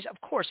memories. Of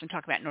course, I'm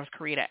talking about North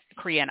Korea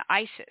and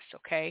ISIS,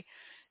 okay?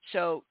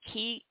 So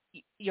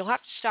you'll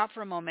have to stop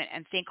for a moment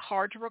and think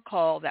hard to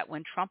recall that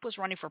when Trump was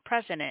running for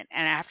president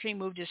and after he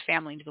moved his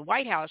family into the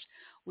White House,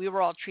 we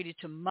were all treated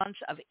to months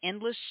of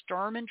endless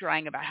sturm and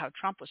drang about how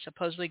Trump was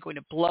supposedly going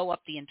to blow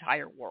up the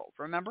entire world.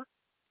 Remember?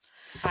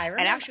 I remember.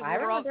 And actually,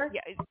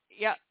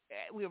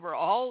 we were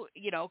all,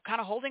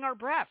 kind of holding our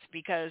breath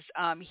because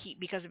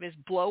because of his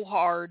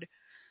blowhard,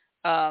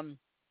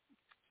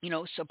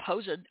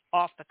 supposed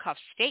off the cuff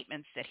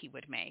statements that he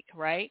would make,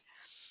 right?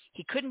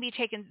 He couldn't be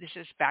taken, this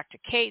is back to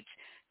Kate's,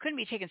 couldn't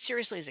be taken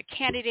seriously as a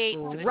candidate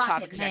for the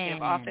top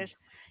executive office.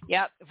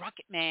 Yep,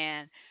 Rocket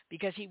Man,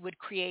 because he would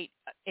create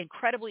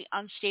incredibly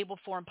unstable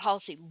foreign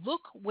policy.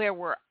 Look where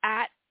we're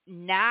at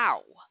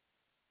now.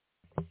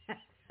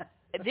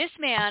 This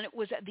man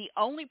was the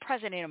only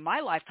president in my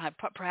lifetime,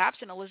 perhaps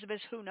in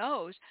Elizabeth's, who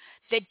knows,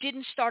 that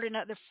didn't start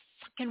another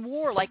freaking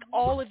war like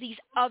all of these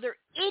other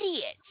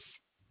idiots.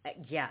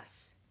 Yes.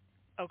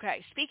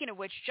 Okay, speaking of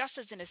which, just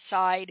as an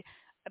aside,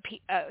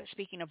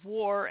 speaking of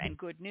war and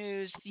good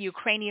news, the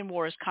Ukrainian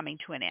war is coming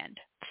to an end.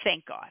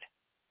 Thank God.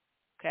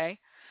 Okay?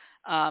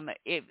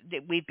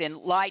 We've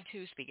been lied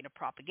to, speaking of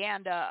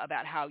propaganda,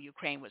 about how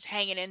Ukraine was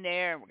hanging in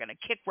there and we're going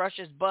to kick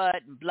Russia's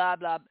butt and blah,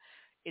 blah.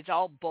 It's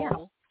all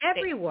bull. Yeah,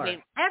 every war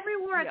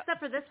except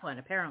for this one,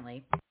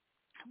 apparently.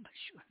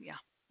 Yeah,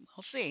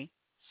 we'll see.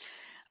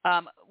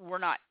 We're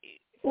not.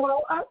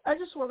 Well, I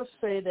just want to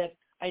say that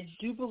I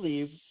do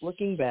believe,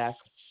 looking back,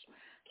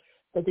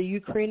 that the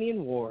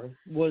Ukrainian war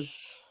was,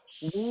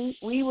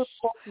 we were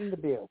poking the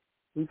bear.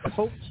 We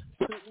poked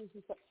Putin.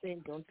 He kept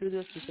saying, "Don't do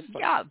this." We said,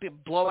 yeah,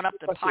 blowing up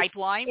the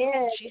pipeline.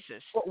 And,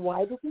 Jesus. But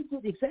why did we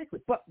do exactly?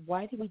 But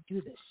why did we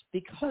do this?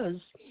 Because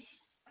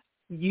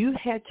you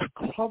had to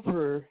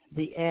cover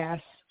the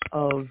ass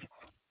of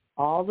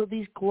all of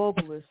these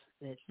globalists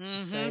that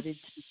decided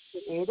to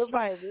create a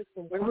virus,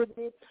 and where were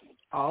they?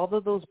 All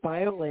of those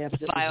biolabs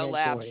that we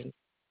had going,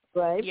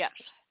 right? Yes.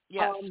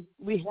 Yes.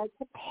 We had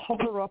to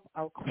cover up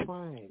our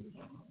crime.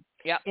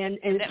 Yeah. And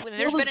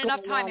there's been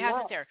enough time,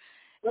 hasn't there?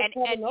 And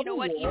you know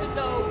what? Even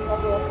though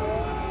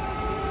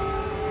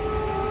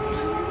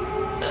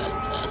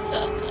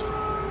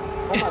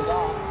oh my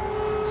God.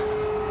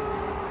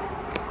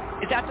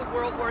 Is that the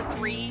World War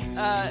III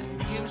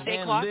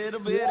doomsday clock? Yeah.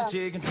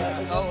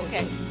 Oh,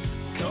 okay.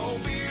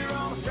 Cold beer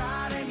on a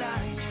Friday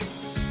night.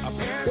 A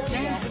pair of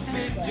pants that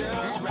fit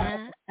just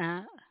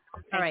right.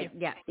 All right.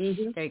 Yeah.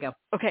 Mm-hmm. There you go.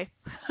 Okay.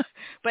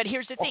 But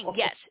here's the thing.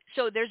 Yes.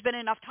 So there's been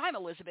enough time,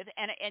 Elizabeth,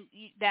 and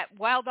that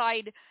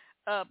wild-eyed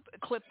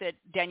clip that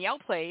Danielle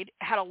played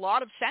had a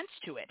lot of sense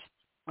to it.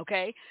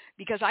 Okay,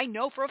 because I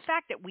know for a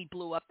fact that we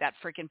blew up that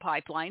freaking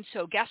pipeline.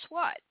 So guess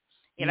what?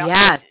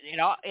 Yes.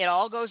 It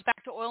all goes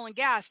back to oil and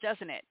gas,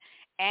 doesn't it?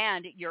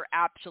 And you're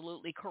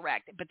absolutely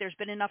correct. But there's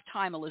been enough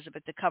time,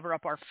 Elizabeth, to cover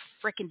up our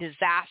freaking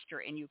disaster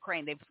in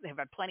Ukraine. They've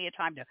had plenty of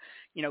time to,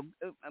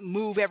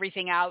 move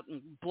everything out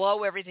and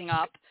blow everything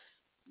up.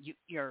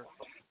 You're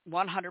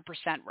 100%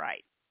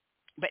 right.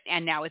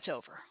 And now it's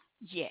over.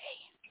 Yay.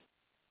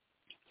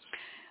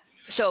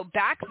 So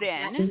back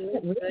then,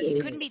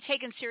 he couldn't be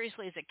taken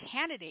seriously as a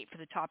candidate for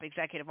the top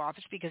executive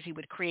office because he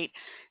would create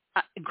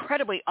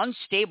incredibly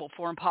unstable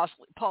foreign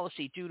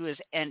policy due to his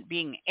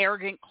being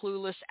arrogant,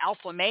 clueless,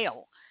 alpha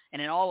male,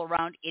 and an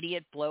all-around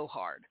idiot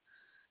blowhard.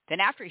 Then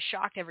after he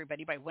shocked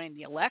everybody by winning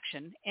the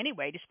election,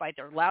 anyway, despite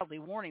their loudly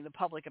warning the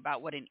public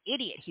about what an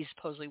idiot he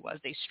supposedly was,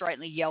 they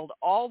stridently yelled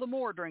all the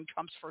more during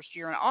Trump's first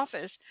year in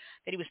office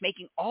that he was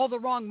making all the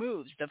wrong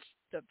moves.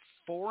 The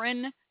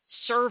Foreign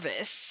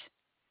Service,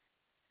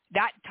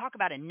 that talk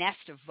about a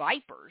nest of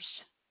vipers,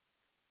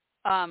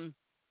 and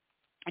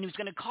he was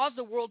going to cause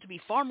the world to be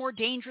a far more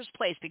dangerous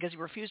place because he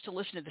refused to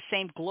listen to the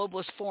same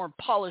globalist foreign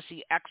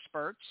policy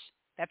experts,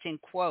 that's in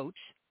quotes,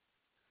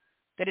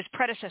 that his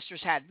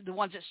predecessors had, the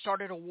ones that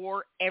started a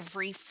war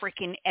every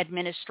freaking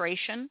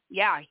administration.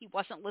 Yeah, he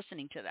wasn't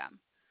listening to them.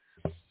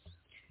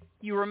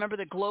 You remember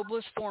the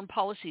globalist foreign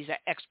policies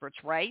experts,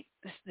 right?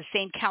 The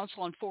same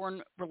Council on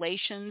Foreign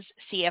Relations,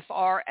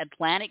 CFR,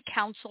 Atlantic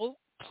Council,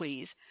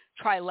 please,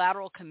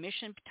 trilateral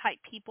commission type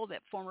people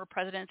that former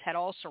presidents had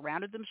all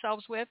surrounded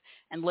themselves with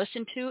and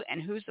listened to,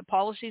 and who's the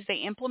policies they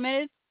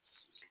implemented,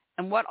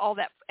 and what all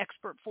that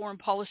expert foreign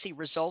policy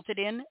resulted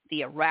in: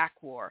 the Iraq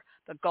War,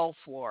 the Gulf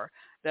War,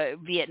 the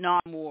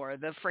Vietnam War,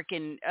 the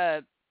frickin'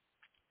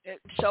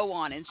 so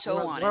on and so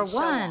on and so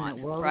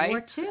on. World right?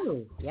 War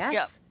II. Yes.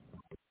 Yep.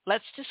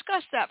 Let's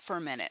discuss that for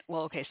a minute.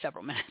 Well, okay,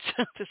 several minutes.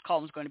 This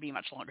column is going to be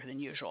much longer than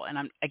usual, and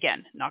I'm,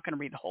 again, not going to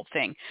read the whole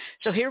thing.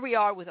 So here we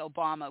are with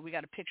Obama. We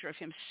got a picture of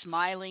him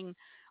smiling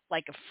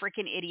like a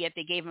freaking idiot.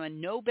 They gave him a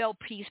Nobel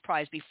Peace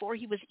Prize before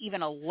he was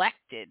even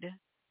elected,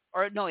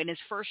 or no, in his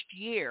first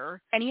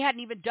year, and he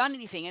hadn't even done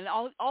anything. And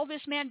all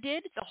this man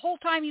did the whole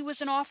time he was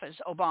in office,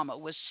 Obama,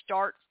 was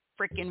start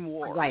freaking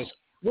wars. Right,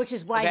 which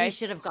is why he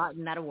should have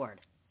gotten that award.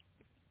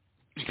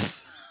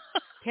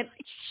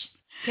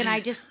 Can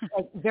I just,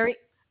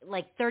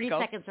 30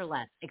 seconds or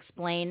less,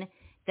 explain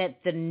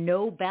that the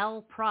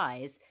Nobel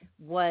Prize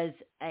was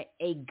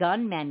a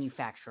gun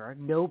manufacturer,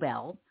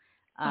 Nobel,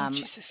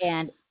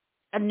 and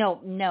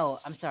no,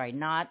 I'm sorry,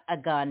 not a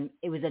gun.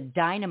 It was a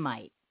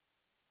dynamite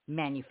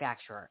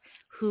manufacturer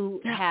who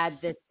had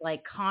this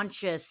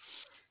conscious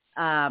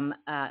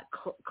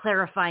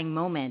clarifying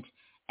moment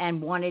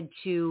and wanted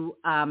to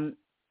have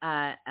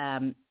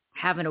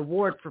an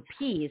award for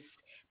peace,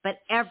 but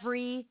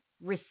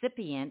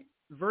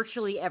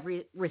virtually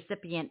every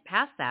recipient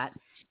past that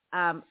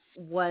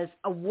was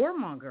a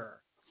warmonger.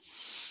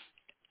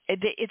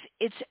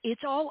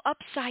 It's all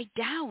upside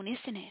down,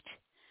 isn't it?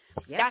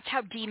 Yep. That's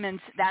how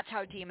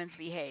demons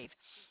behave.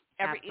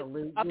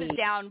 Absolutely. Up is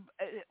down,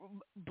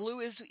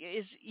 blue is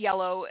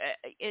yellow.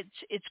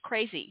 It's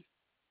crazy.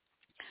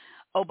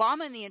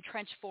 Obama and the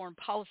entrenched foreign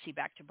policy,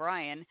 back to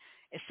Brian,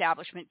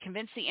 establishment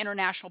convinced the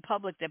international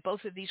public that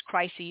both of these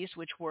crises,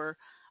 which were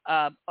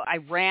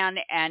Iran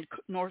and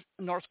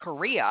North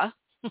Korea,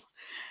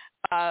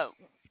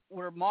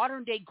 were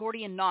modern-day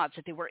Gordian knots,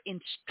 that they were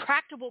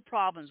intractable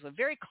problems with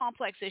very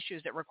complex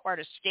issues that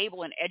required a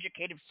stable and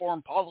educated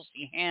foreign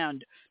policy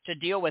hand to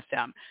deal with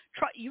them.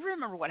 You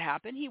remember what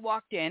happened. He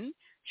walked in,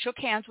 shook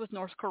hands with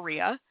North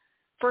Korea,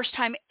 first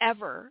time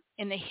ever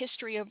in the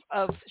history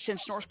of since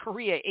North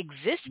Korea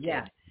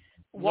existed,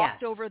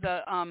 walked over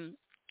the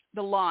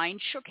line,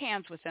 shook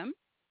hands with him,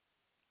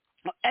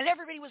 and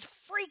everybody was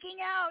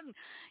freaking out. And,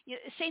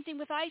 same thing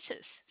with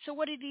ISIS. So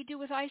what did he do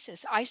with ISIS?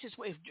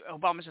 If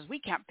Obama says we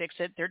can't fix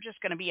it, they're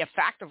just going to be a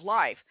fact of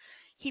life.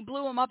 He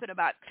blew them up in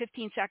about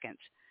 15 seconds.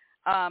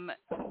 And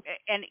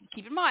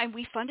keep in mind,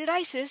 we funded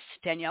ISIS.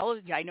 Danielle,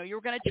 I know you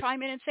were going to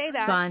chime in and say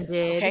that.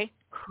 Funded,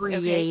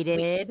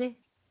 created.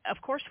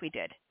 Of course we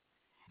did.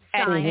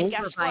 And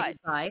guess what?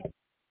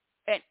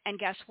 And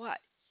guess what?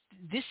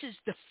 This is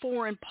the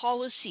foreign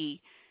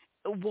policy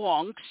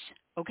wonks,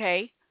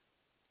 okay,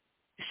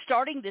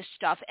 starting this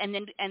stuff and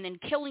then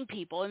killing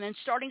people, and then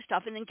starting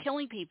stuff and then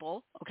killing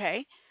people,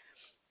 okay?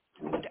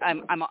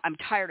 I'm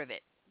tired of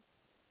it.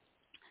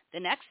 The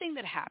next thing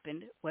that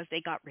happened was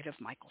they got rid of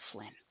Michael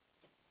Flynn.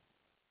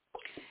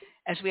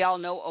 As we all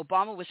know,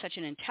 Obama was such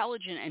an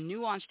intelligent and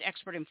nuanced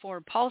expert in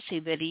foreign policy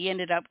that he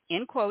ended up,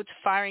 in quotes,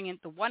 firing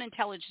at the one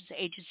intelligence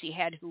agency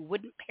head who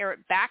wouldn't parrot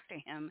back to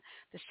him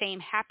the same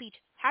happy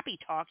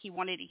talk he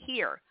wanted to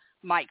hear,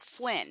 Mike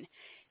Flynn.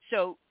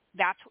 So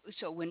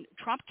when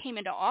Trump came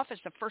into office,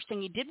 the first thing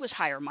he did was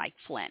hire Mike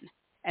Flynn.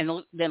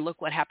 And then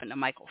look what happened to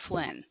Michael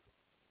Flynn.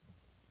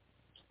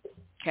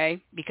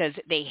 Okay? Because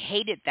they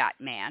hated that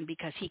man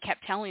because he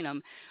kept telling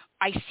them,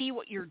 I see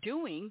what you're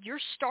doing. You're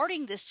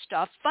starting this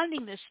stuff,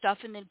 funding this stuff,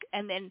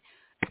 and then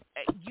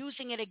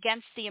using it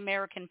against the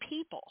American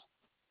people.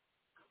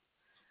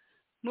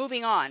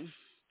 Moving on,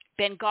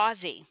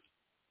 Benghazi.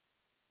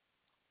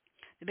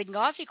 The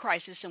Benghazi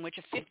crisis, in which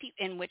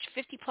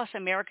 50-plus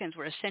Americans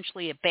were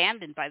essentially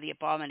abandoned by the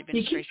Obama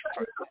administration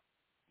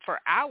for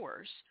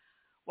hours,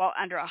 while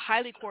under a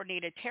highly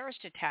coordinated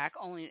terrorist attack,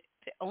 only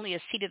a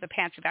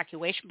seat-of-the-pants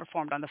evacuation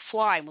performed on the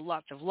fly and with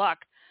lots of luck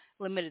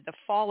limited the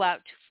fallout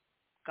to,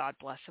 God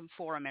bless him,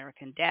 4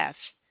 American deaths,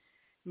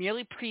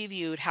 merely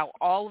previewed how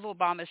all of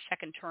Obama's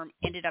second term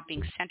ended up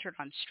being centered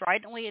on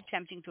stridently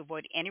attempting to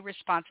avoid any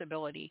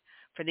responsibility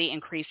for the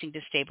increasing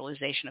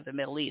destabilization of the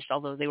Middle East,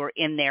 although they were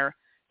in there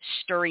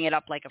stirring it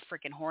up like a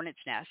freaking hornet's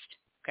nest.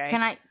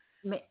 Okay.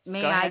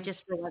 May I just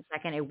for 1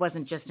 second? It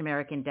wasn't just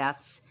American deaths.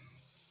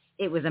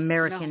 It was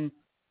American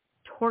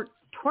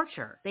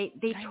torture. They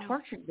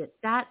tortured it.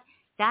 That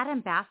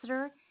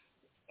ambassador.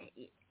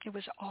 It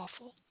was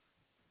awful.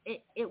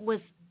 It was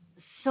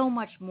so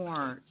much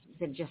more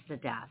than just a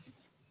death.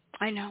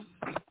 I know.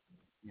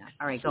 Yeah.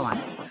 All right, go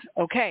on.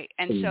 Okay,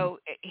 and so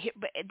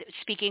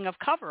speaking of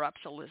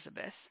cover-ups,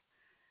 Elizabeth,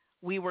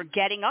 we were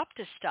getting up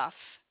to stuff,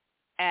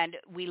 and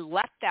we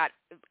let that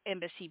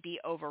embassy be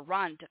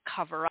overrun to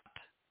cover up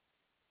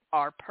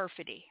our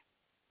perfidy.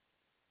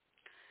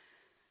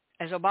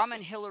 As Obama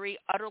and Hillary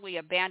utterly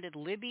abandoned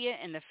Libya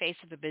in the face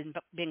of the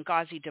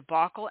Benghazi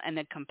debacle, and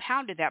then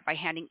compounded that by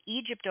handing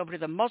Egypt over to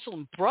the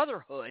Muslim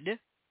Brotherhood,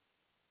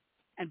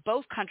 and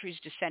both countries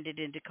descended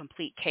into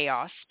complete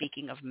chaos,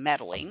 speaking of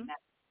meddling.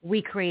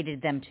 We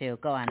created them too.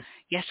 Go on.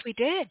 Yes, we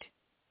did.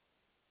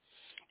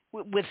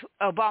 With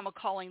Obama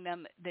calling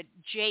them the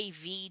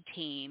JV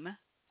team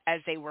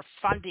as they were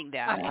funding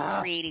them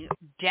and creating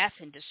death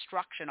and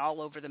destruction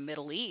all over the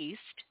Middle East.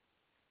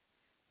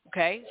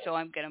 Okay, so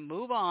I'm going to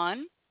move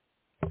on.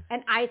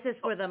 And ISIS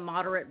were the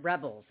moderate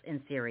rebels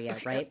in Syria,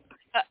 right?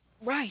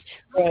 Right.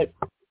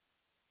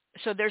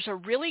 So there's a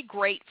really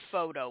great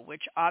photo,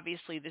 which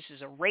obviously this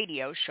is a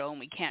radio show and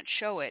we can't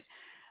show it,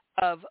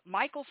 of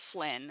Michael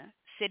Flynn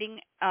sitting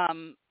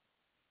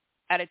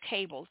at a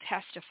table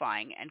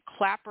testifying, and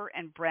Clapper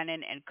and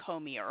Brennan and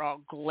Comey are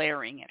all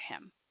glaring at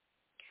him.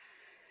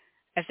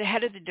 As the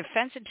head of the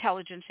Defense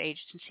Intelligence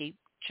Agency,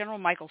 General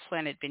Michael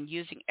Flynn had been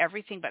using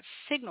everything but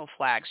signal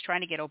flags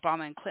trying to get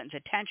Obama and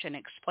Clinton's attention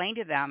and explain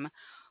to them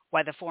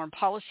why the foreign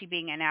policy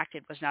being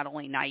enacted was not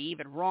only naive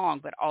and wrong,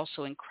 but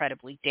also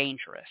incredibly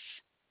dangerous.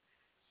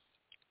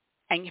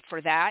 And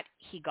for that,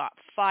 he got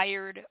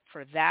fired.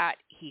 For that,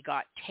 he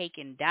got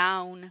taken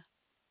down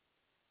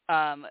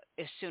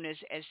as soon as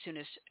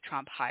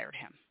Trump hired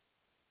him.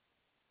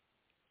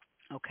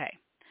 Okay.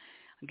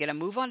 I'm going to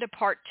move on to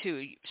part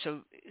 2.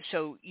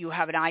 So you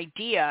have an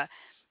idea.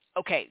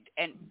 Okay,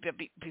 and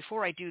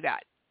before I do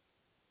that,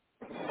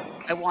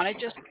 I want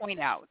to just point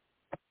out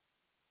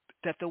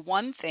that the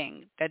one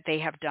thing that they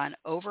have done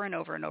over and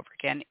over and over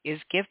again is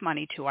give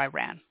money to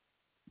Iran,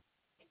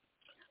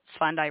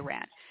 fund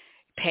Iran,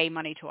 pay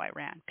money to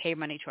Iran, pay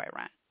money to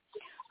Iran.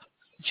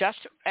 Just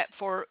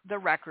for the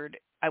record,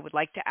 I would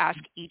like to ask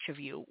each of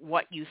you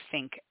what you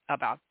think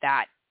about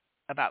that,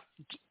 about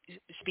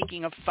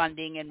speaking of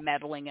funding and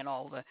meddling and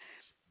all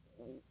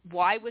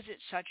why was it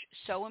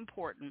so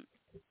important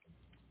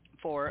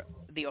for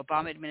the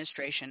Obama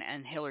administration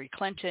and Hillary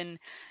Clinton,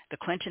 the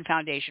Clinton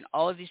Foundation,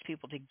 all of these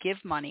people to give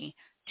money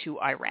to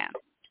Iran?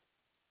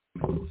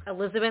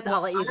 Elizabeth,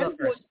 I'll let you go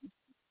first.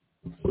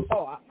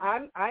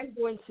 I'm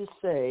going to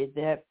say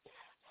that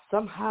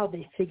somehow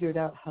they figured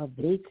out how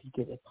they could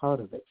get a part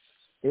of it.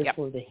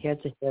 Therefore, they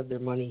had to have their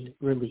money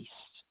released.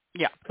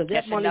 Yeah,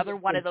 that's another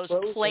one of those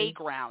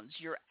playgrounds.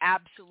 You're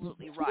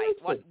absolutely right.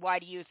 Why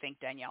do you think,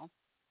 Danielle?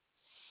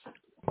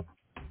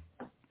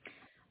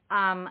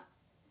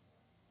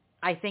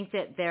 I think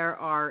that there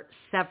are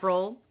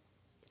several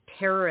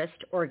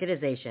terrorist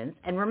organizations.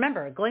 And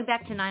remember, going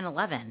back to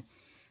 9/11,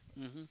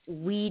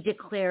 we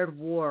declared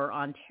war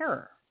on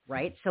terror,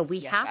 right? So we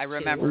have to. I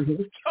remember.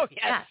 Oh,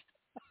 yes.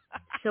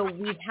 So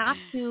we have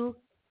to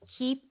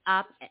keep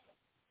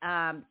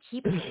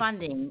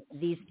funding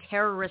these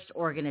terrorist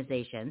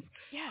organizations,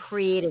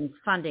 creating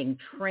funding,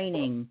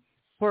 training,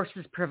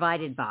 forces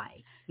provided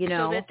by,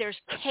 so that there's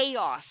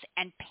chaos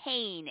and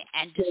pain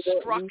and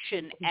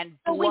destruction and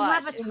blood. We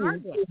have a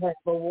target.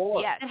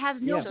 Yes. It has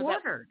no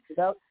border.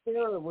 Without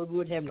terror, we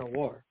would have no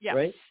war,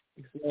 right?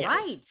 Exactly.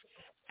 Right.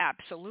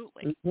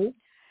 Absolutely.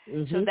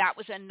 So that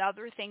was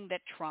another thing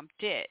that Trump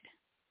did.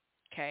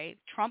 Okay,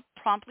 Trump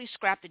promptly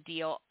scrapped the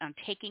deal on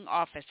taking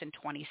office in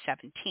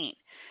 2017.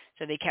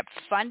 So they kept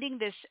funding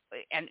this,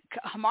 and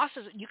Hamas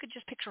you could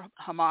just picture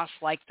Hamas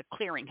like the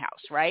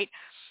clearinghouse, right?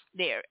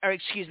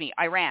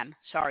 Iran,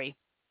 sorry.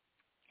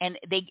 And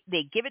they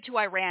give it to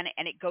Iran,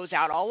 and it goes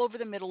out all over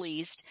the Middle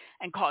East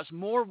and cause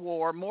more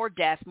war, more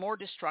death, more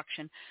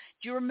destruction.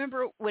 Do you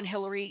remember when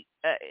Hillary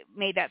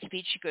made that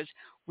speech? She goes,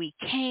 we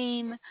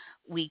came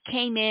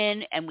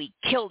in, and we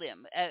killed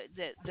him.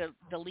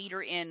 The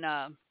leader in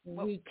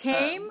we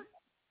came,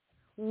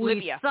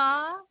 Libya. We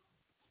saw,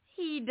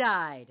 he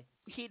died.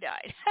 He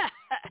died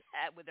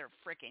with her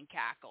frickin'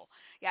 cackle.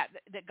 Yeah,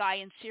 the guy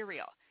in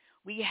Syria.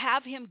 We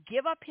have him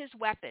give up his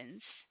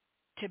weapons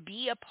to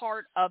be a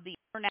part of the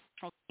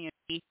international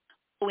community.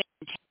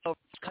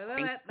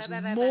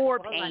 More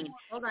pain.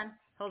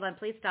 Hold on.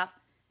 Please stop.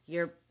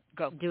 You're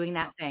doing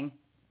that thing.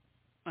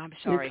 I'm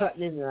sorry. You're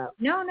cutting in and out.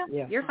 No,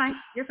 you're fine.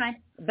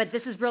 But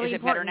this is really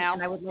important. Better now?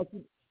 And I would like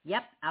to.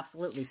 Yep,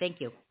 absolutely.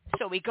 Thank you.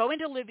 So we go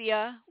into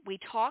Libya. We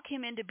talk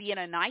him into being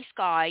a nice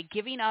guy,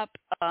 giving up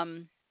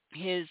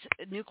his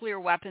nuclear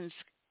weapons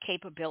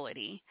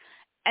capability.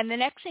 And the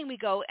next thing we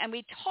go and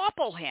we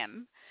topple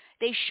him.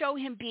 They show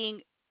him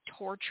being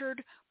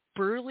tortured,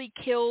 brutally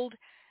killed,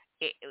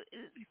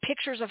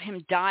 pictures of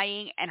him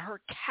dying, and her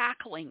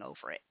cackling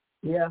over it.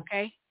 Yeah.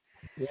 Okay.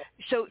 Yeah.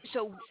 So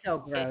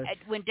gross.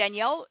 When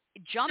Danielle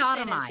jumps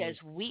in and says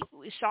we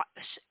saw,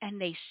 and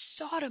they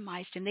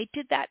sodomized him, they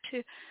did that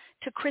to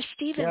Chris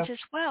Stevens as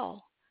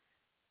well.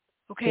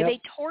 Okay, they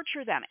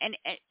torture them, and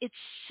it's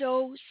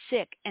so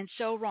sick and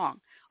so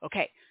wrong.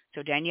 Okay,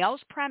 so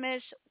Danielle's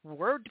premise,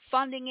 we're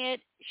funding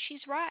it.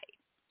 She's right.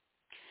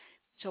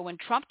 So when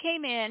Trump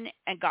came in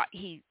and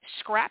he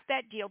scrapped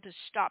that deal to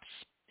stop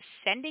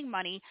sending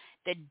money,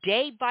 the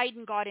day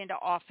Biden got into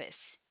office,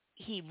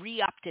 he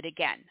re-upped it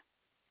again.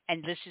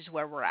 And this is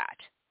where we're at.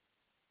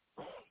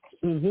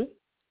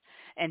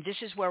 And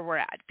this is where we're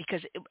at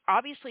because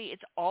obviously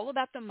it's all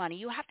about the money.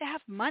 You have to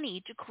have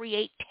money to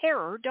create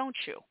terror, don't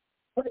you?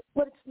 But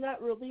it's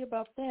not really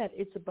about that.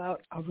 It's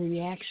about a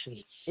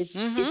reaction. It's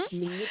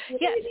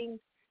manipulating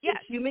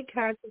human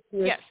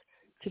consciousness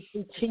to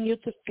continue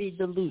to feed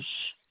the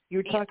louche.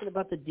 You're talking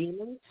about the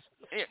demons?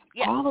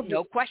 Yes,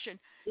 no question.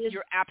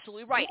 You're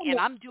absolutely right. And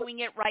I'm doing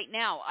it right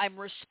now. I'm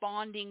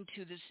responding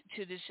to this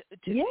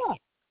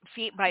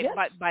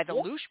by the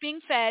louche being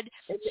fed.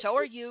 So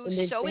are you.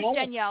 So is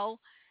Danielle.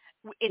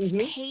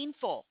 It's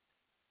painful.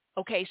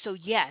 Okay, so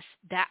yes,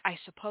 that I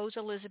suppose,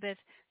 Elizabeth,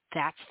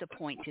 that's the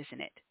point,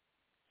 isn't it?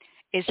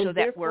 Is so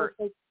that we're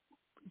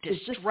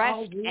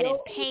distressed and in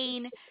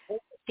pain,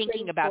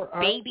 thinking about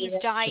babies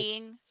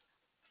dying.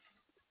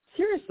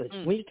 Seriously,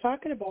 when you're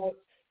talking about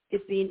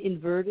it being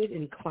inverted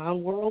in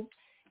clown world,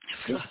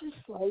 this is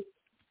like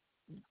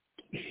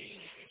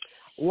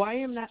why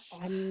I'm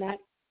not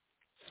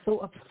so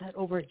upset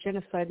over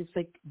genocide. It's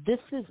like this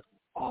is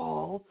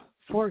all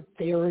for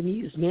their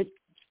amusement,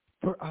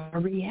 for our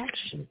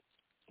reaction.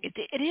 It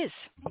is.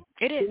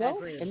 It is. You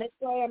know? And that's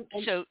why I'm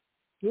so.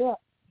 Yeah.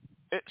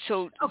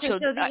 So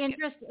the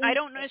interest I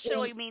don't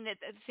necessarily mean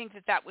think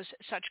that was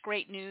such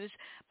great news,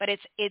 but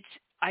it's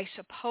I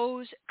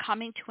suppose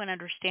coming to an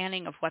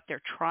understanding of what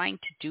they're trying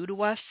to do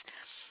to us,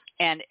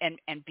 and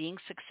being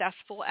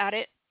successful at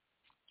it,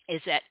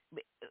 is that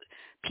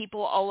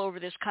people all over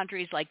this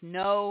country is like,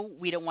 no,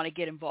 we don't want to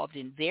get involved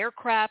in their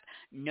crap.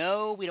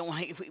 No, we don't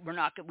want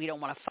to. We don't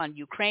want to fund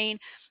Ukraine.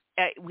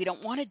 We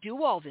don't want to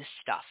do all this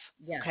stuff.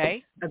 Yeah.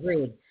 Okay.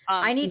 Agreed.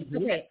 I need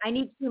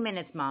 2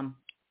 minutes, Mom.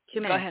 2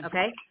 minutes. Go ahead.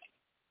 Okay.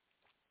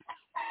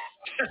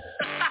 Oh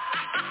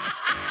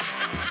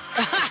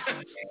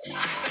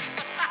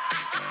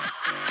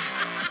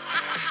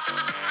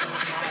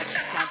God, she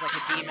sounds like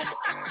a demon.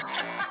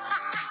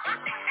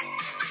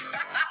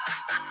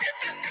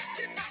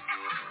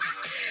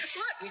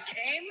 Look, we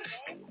came,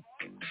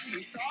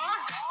 we saw,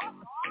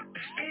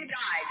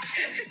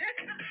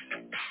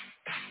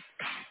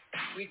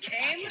 We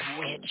came.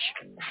 Witch.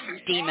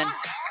 Demon.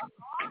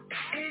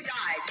 He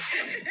died.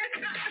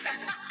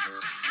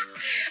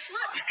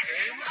 Look.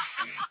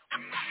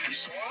 You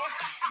saw?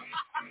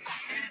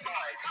 He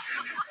died.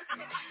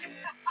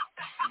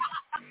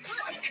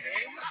 I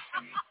came.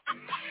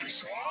 You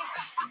saw?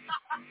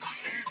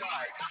 He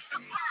died.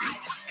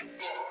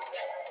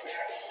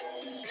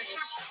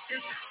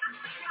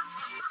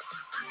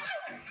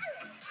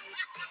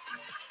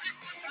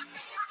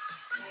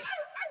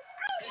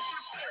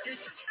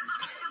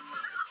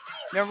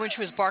 Remember when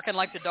she was barking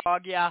like the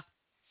dog? Yeah.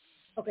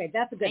 Okay,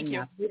 that's good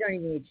enough. We don't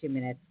even need 2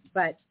 minutes.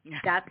 But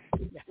that's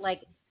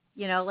like,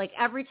 like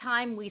every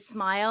time we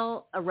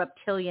smile, a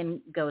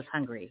reptilian goes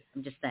hungry.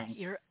 I'm just saying.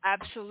 You're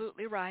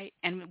absolutely right.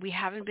 And we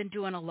haven't been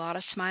doing a lot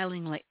of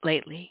smiling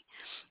lately.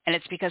 And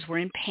it's because we're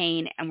in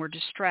pain and we're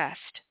distressed.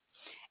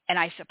 And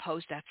I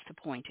suppose that's the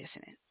point,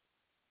 isn't it?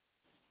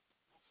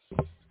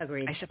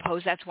 Agreed. I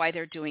suppose that's why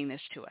they're doing this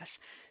to us.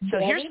 So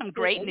here's some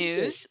great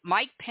news.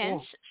 Mike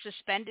Pence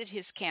suspended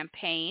his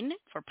campaign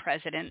for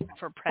president.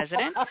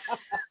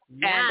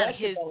 And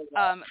his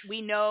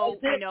we know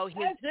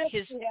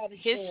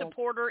his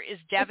supporter is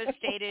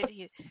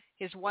devastated.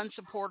 His one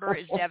supporter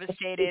is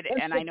devastated,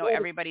 and I know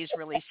everybody's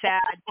really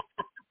sad.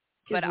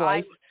 But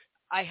I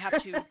have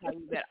to tell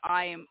you that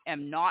I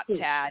am not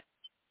sad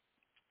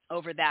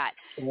over that.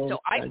 So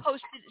I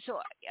posted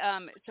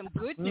some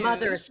good news.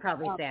 Mother is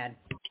probably sad.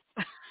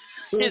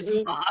 His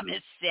mom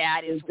is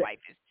sad. His wife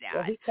is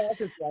sad. He calls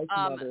his wife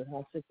mother.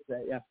 How sick is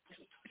that? Yeah.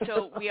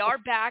 So we are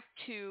back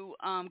to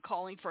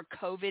calling for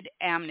COVID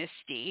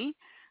amnesty.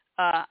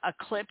 A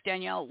clip,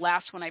 Danielle,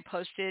 last one I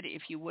posted,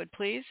 if you would,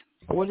 please.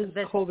 What is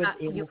this COVID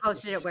amnesty? You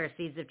posted it where?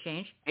 Seeds of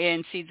Change?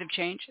 In Seeds of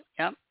Change,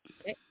 yep.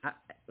 Okay.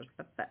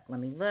 Let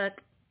me look.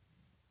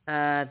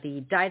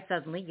 The died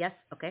suddenly, yes,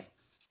 okay.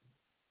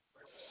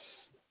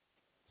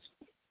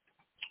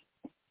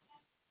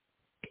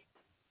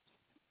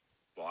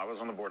 Well, I was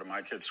on the board of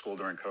my kid's school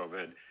during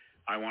COVID.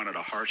 I wanted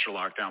a harsher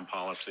lockdown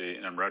policy,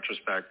 and in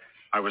retrospect,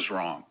 I was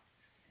wrong.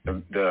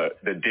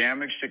 The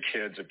damage to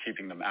kids of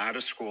keeping them out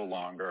of school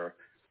longer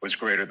was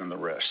greater than the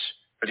risks.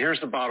 But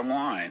here's the bottom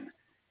line.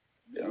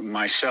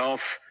 Myself,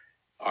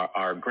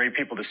 our great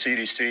people, the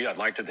CDC, I'd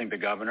like to think the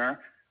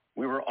governor,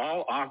 we were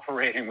all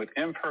operating with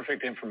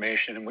imperfect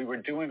information, and we were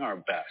doing our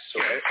best. So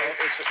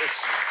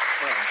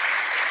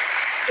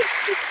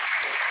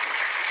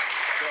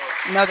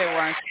no, they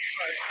weren't.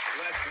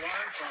 Let's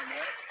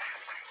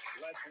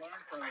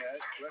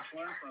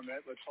learn from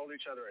it. Let's hold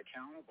each other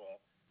accountable.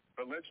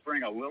 But let's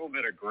bring a little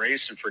bit of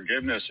grace and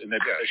forgiveness in the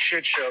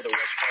shit show that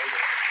was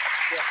COVID.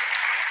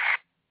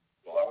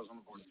 Well, I was on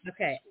the board.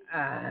 Okay.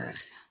 I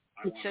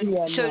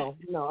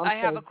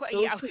have a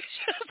question. I was just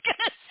gonna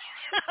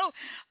say,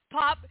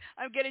 Pop,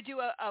 I'm gonna do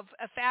a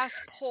fast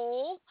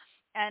poll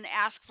and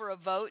ask for a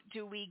vote.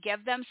 Do we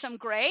give them some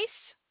grace?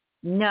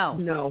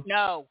 No.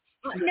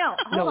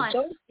 Hold on.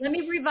 Let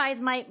me revise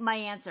my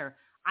answer.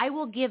 I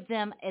will give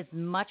them as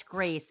much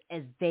grace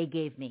as they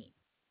gave me.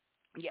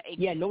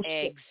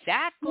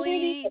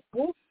 Exactly.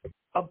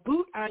 A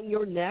boot on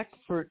your neck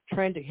for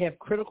trying to have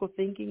critical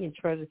thinking and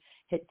try to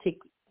take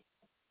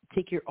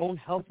your own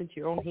health into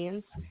your own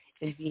hands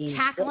and being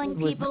tackling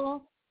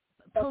people,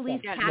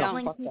 police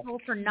tackling people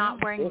for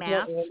not wearing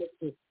masks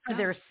for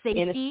their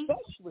safety.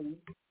 And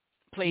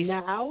especially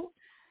now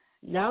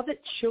that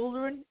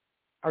children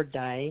are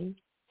dying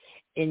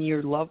and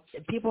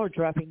people are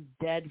dropping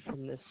dead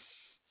from this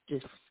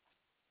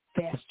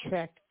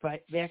fast-track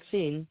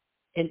vaccine,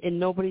 and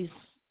nobody's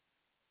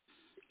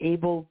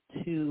able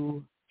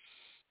to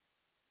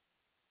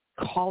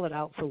call it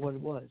out for what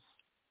it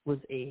was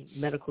a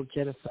medical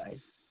genocide,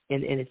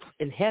 and it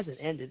hasn't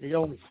ended. It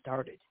only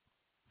started.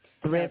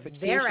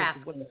 They're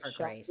asking for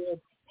grace.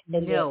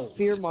 No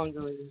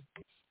fear-mongering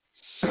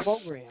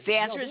program. The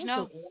answer is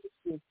no.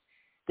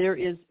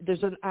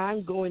 There's an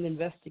ongoing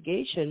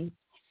investigation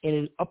and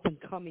an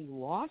up-and-coming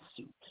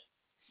lawsuit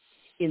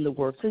in the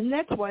works, and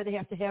that's why they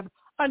have to have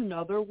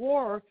another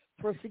war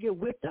for us to get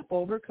whipped up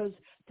over, because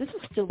this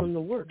is still in the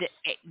works.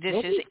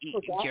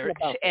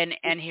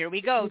 And here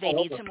we go. They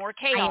need some more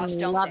chaos. I'm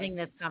loving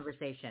this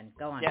conversation.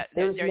 Go on. Yeah,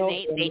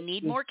 they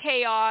need more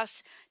chaos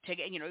to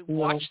get,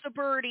 watch the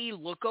birdie,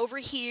 look over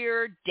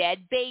here,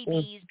 dead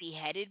babies,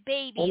 beheaded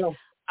babies.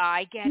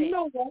 I get it. You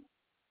know what?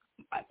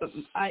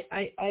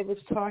 I was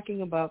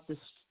talking about this.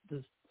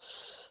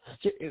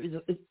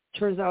 It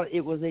turns out it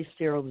was a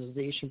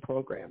sterilization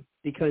program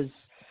because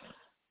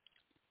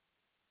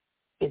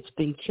it's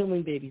been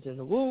killing babies in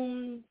the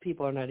womb.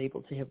 People are not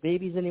able to have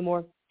babies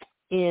anymore.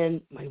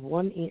 And my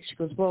one aunt, she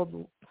goes,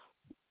 well,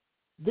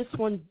 this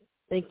one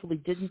thankfully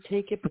didn't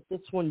take it, but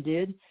this one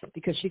did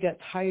because she got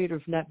tired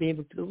of not being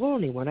able to go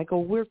anywhere. And I go,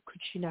 where could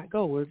she not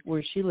go?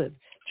 Where she lived?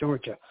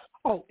 Georgia.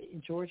 Oh,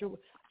 in Georgia?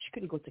 She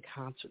couldn't go to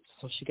concerts,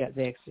 so she got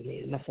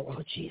vaccinated. And I thought,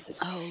 oh, Jesus.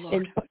 Oh,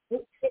 Lord.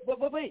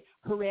 But wait,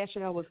 her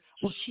rationale was,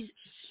 well, she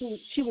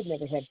would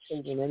never have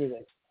children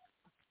anyway.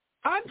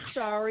 I'm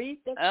sorry.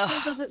 That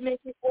still doesn't make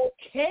it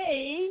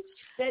okay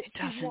that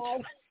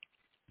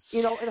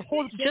You know, and a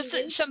whole just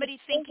somebody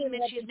thinking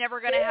that she's never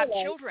going to have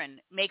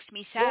children makes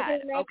me sad.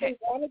 Whether or not they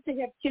wanted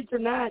to have kids or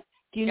not,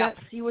 do you not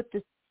see what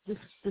this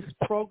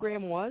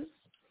program was?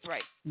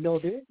 Right. No,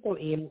 there's no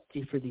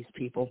amnesty for these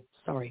people.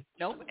 Sorry.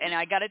 Nope. And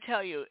I got to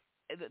tell you,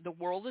 the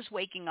world is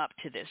waking up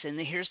to this. And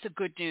here's the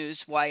good news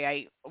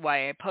why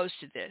I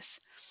posted this.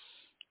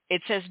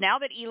 It says now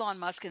that Elon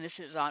Musk, and this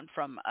is on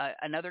from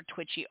another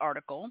Twitchy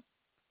article,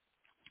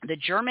 the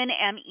German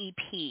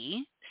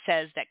MEP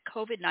says that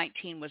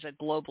COVID-19 was a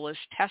globalist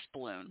test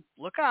balloon.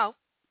 Look out.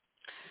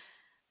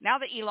 Now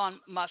that Elon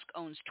Musk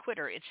owns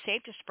Twitter, it's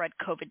safe to spread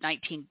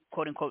COVID-19,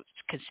 quote-unquote,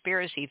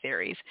 conspiracy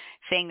theories,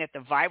 saying that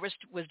the virus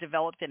was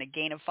developed in a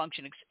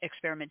gain-of-function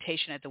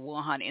experimentation at the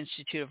Wuhan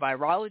Institute of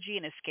Virology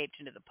and escaped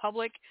into the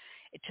public.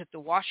 It took the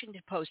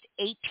Washington Post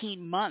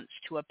 18 months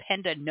to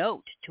append a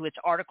note to its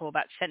article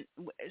about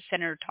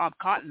Senator Tom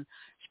Cotton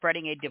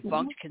spreading a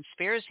debunked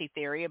conspiracy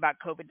theory about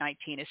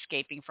COVID-19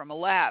 escaping from a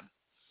lab.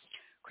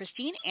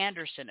 Christine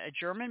Anderson, a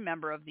German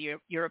member of the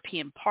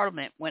European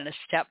Parliament, went a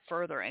step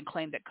further and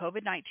claimed that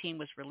COVID-19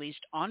 was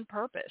released on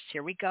purpose.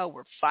 Here we go.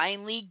 We're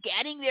finally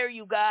getting there,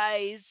 you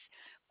guys.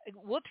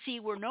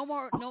 Whoopsie. We're no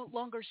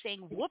longer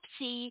saying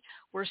whoopsie.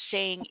 We're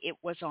saying it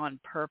was on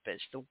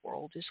purpose. The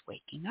world is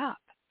waking up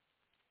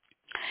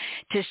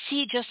to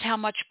see just how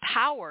much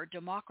power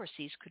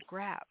democracies could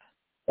grab.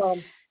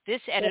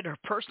 This editor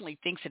personally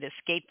thinks it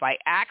escaped by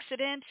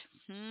accident,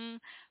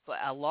 but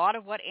a lot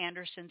of what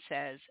Anderson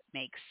says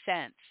makes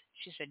sense.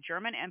 She said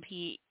German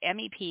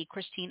MEP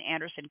Christine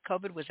Anderson,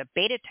 COVID was a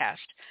beta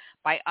test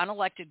by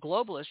unelected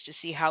globalists to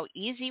see how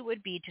easy it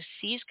would be to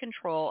seize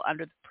control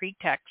under the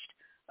pretext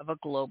of a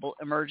global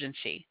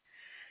emergency.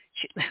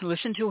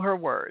 Listen to her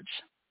words.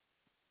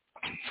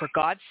 For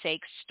God's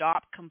sake,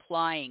 stop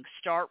complying.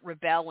 Start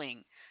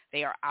rebelling.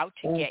 They are out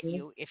to get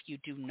you if you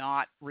do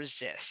not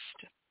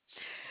resist.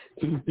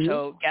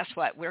 So guess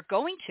what? We're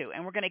going to,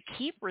 and we're going to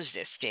keep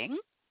resisting,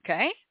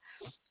 okay?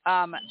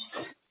 Some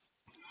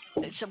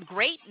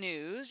great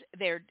news.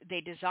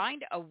 They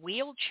designed a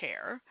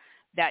wheelchair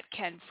that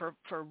can, for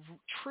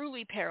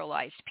truly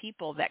paralyzed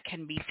people, that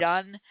can be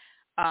done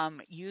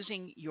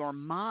using your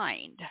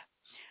mind.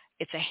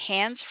 It's a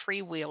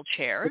hands-free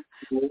wheelchair.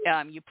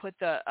 You put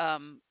the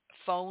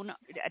phone,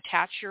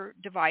 attach your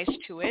device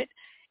to it.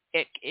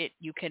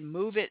 You can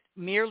move it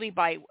merely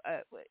by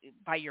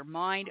your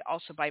mind,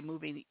 also by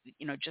moving,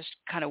 just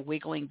kind of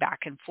wiggling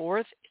back and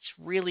forth. It's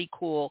really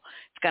cool.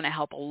 It's going to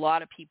help a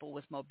lot of people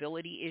with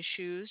mobility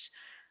issues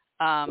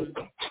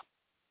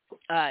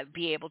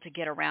be able to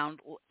get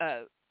around.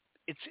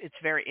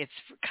 It's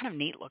kind of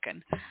neat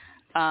looking.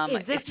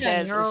 Is this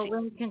a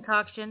Neuralink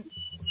concoction?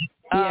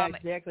 Yeah,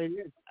 exactly.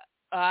 It is.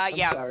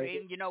 Yeah,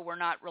 sorry. We're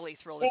not really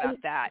thrilled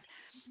about that.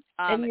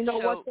 And you know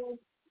what, though?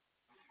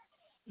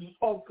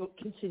 Oh, go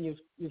continue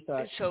your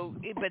thought. So,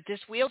 but this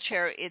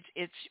wheelchair,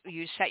 it's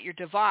you set your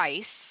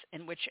device,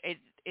 in which it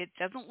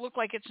doesn't look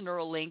like it's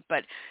Neuralink,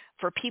 but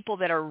for people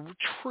that are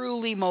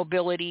truly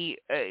mobility,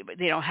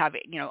 they don't have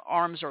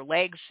arms or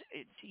legs,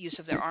 use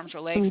of their arms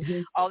or legs.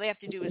 All they have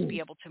to do is be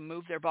able to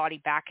move their body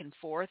back and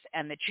forth,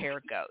 and the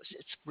chair goes.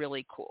 It's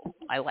really cool.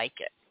 I like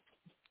it.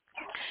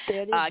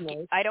 That is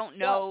nice. I don't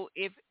know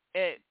if.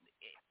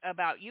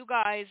 About you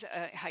guys,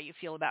 how you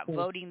feel about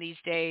voting these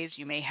days.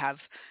 You may have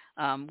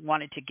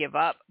wanted to give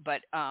up,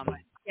 but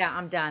yeah,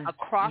 I'm done.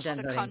 Across I'm done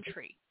the voting.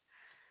 country,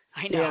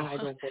 I know. Yeah, I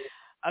don't vote.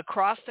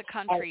 Across the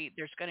country,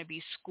 there's going to be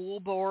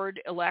school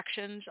board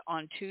elections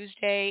on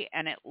Tuesday,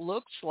 and it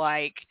looks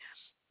like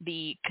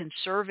the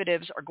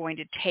conservatives are going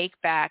to take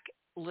back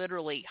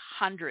literally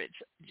hundreds,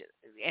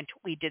 and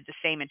we did the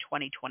same in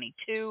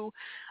 2022.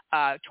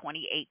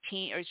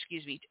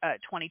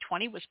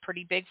 2020 was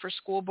pretty big for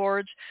school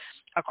boards.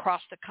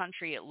 Across the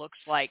country, it looks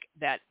like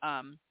that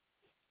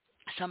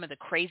some of the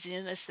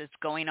craziness that's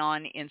going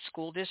on in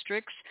school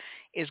districts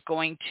is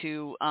going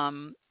to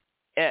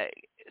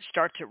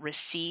start to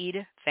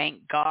recede,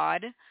 thank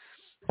God.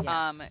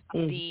 Yeah.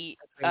 The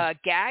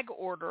gag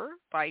order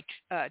by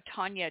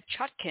Tanya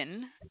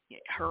Chutkin,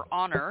 her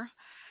honor,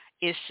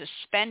 is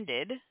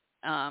suspended.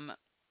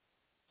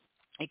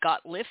 It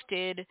got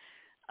lifted.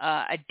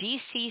 A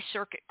D.C.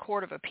 Circuit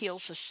Court of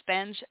Appeals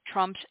suspends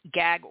Trump's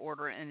gag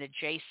order in the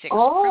J6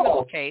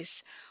 criminal case,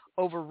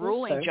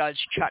 overruling Judge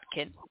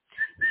Chutkin.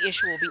 The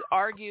issue will be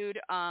argued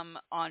on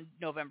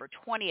November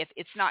 20th.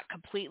 It's not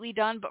completely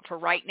done, but for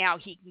right now,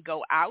 he can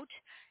go out.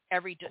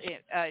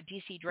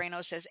 D.C.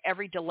 Drano says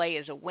every delay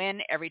is a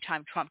win. Every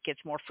time Trump gets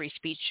more free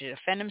speech to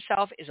defend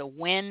himself is a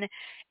win.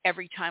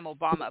 Every time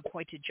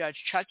Obama-appointed Judge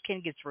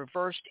Chutkin gets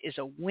reversed is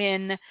a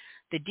win.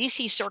 The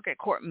D.C. Circuit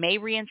Court may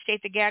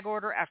reinstate the gag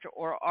order after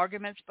oral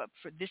arguments, but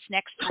for this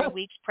next 3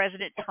 weeks,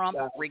 President Trump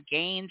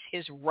regains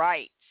his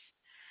rights.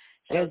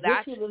 So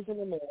that's he lives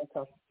in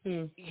America.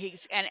 He's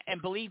and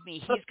believe me,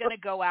 he's going to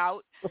go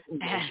out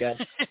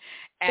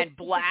and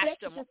blast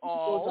them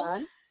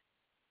all.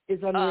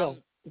 Is unreal.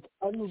 It's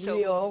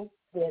unreal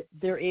that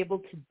they're able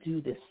to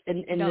do this.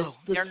 And no,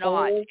 this they're whole,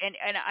 not.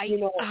 And I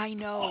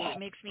know it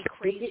makes me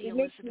crazy. It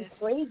makes me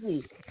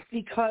crazy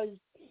because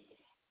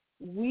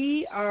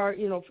we are,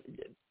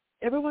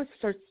 everyone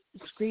starts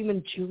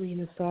screaming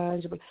Julian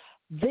Assange. But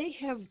they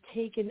have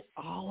taken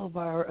all of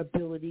our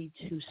ability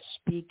to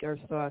speak our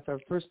thoughts, our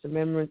First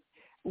Amendment.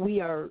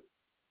 We are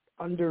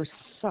under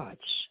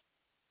such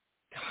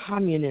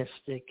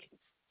communistic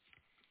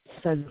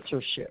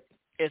censorship.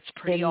 It's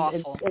pretty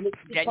awful. And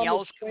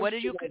Danielle's, what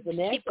did you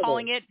keep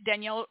calling it,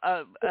 Danielle?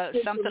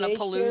 Something of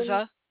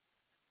Palooza?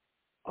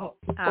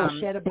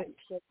 Shadow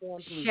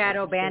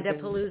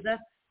Bandapalooza.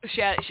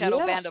 Shadow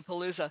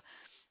Bandapalooza.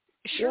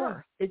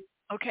 Sure. Yeah,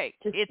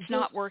 it's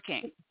not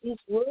working. These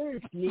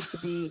words need to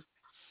be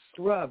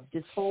scrubbed.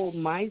 This whole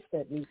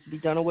mindset needs to be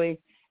done away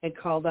and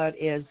called out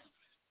as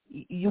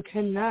you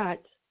cannot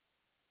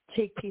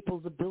take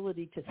people's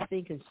ability to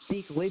think and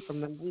speak away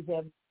from them.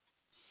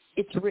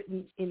 It's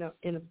written in a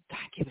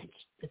document.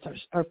 It's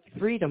our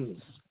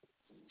freedoms.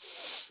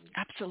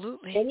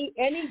 Absolutely.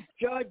 Any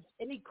judge,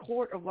 any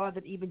court of law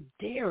that even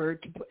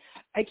dared to put,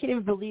 I can't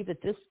even believe that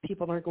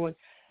people aren't going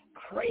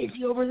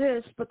crazy over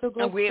this, but they'll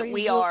go crazy.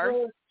 We are,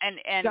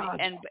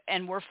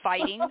 and we're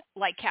fighting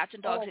like cats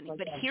and dogs.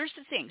 But here's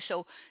the thing.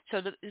 So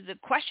the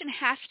question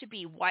has to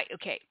be why?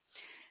 Okay,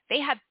 they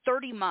had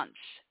 30 months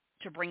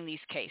to bring these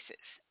cases.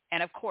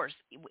 And, of course,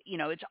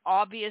 it's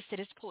obvious that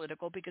it's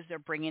political because they're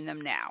bringing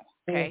them now,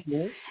 okay?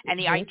 Mm-hmm. And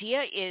the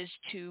idea is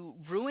to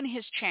ruin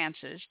his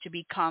chances to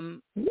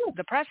become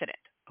the president,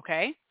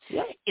 okay?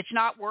 Yeah. It's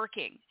not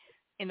working.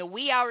 In the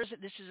wee hours,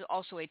 this is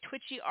also a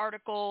twitchy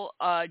article,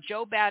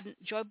 Joe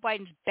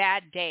Biden's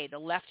bad day. The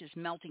left is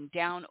melting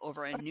down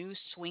over a new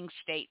swing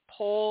state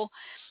poll.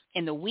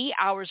 In the wee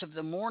hours of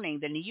the morning,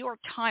 the New York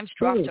Times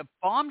dropped a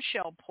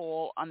bombshell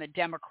poll on the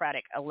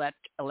Democratic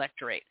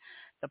electorate.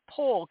 The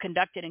poll,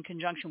 conducted in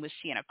conjunction with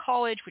Siena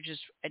College, which is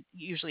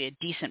usually a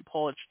decent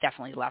poll, it's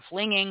definitely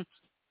left-leaning,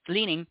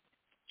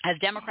 has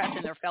Democrats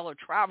and their fellow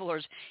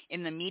travelers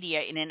in the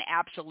media in an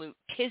absolute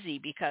tizzy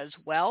because,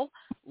 well,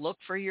 look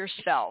for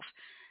yourself.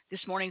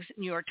 This morning's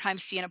New York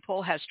Times Siena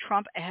poll has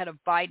Trump ahead of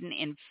Biden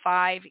in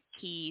 5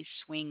 key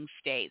swing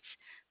states.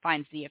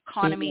 Finds the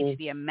economy to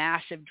be a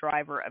massive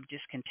driver of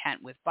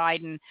discontent with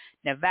Biden.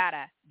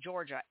 Nevada,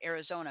 Georgia,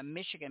 Arizona,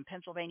 Michigan,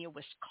 Pennsylvania,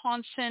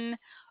 Wisconsin,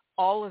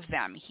 all of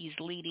them, he's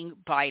leading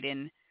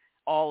Biden,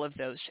 all of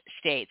those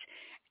states.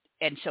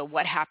 And so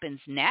what happens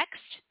next?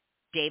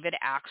 David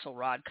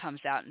Axelrod comes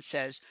out and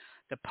says,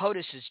 the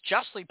POTUS is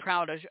justly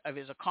proud of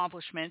his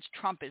accomplishments.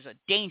 Trump is a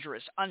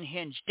dangerous,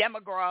 unhinged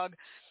demagogue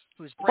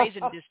whose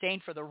brazen disdain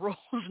for the rules,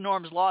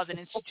 norms, laws, and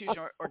institutions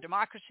or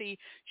democracy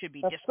should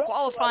be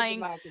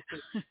disqualifying.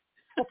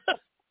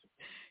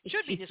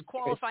 Should be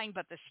disqualifying,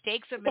 but the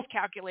stakes of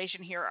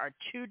miscalculation here are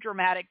too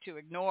dramatic to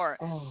ignore.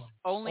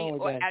 Only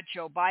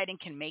Joe Biden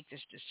can make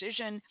this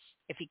decision.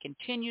 If he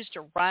continues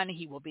to run,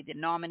 he will be the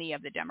nominee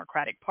of the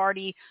Democratic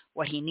Party.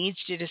 What he needs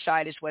to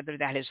decide is whether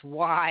that is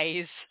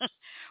wise,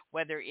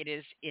 whether it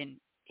is in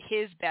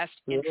his best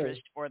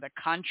interest or the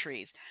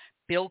country's.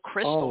 Bill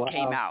Kristol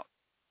came out.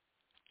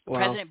 Wow.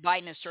 President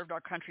Biden has served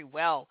our country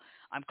well.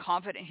 I'm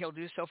confident he'll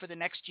do so for the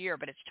next year,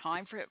 but it's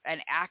time for an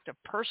act of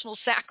personal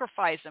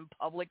sacrifice and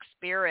public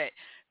spirit.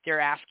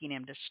 They're asking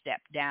him to step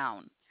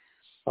down.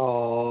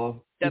 The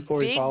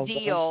big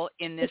deal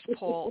in this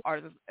poll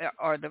are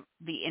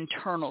the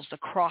internals, the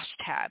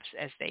crosstabs,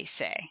 as they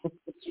say,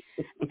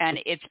 and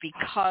it's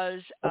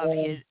because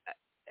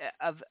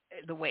of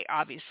the way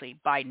obviously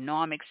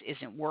Bidenomics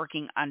isn't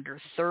working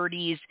under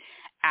 30s,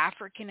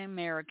 African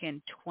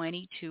American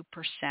 22%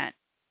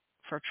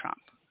 for Trump.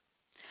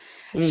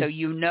 So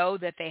you know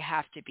that they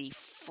have to be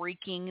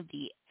freaking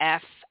the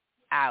F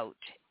out.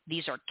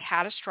 These are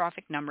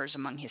catastrophic numbers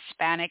among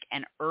Hispanic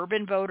and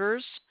urban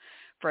voters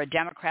for a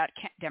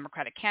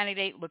Democratic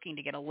candidate looking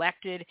to get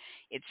elected.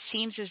 It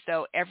seems as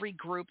though every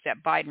group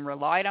that Biden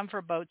relied on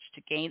for votes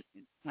to gain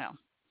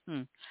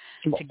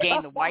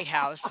the White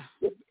House,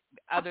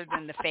 other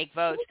than the fake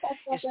votes,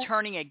 is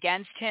turning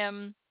against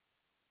him.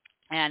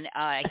 And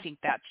I think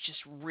that's just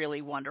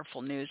really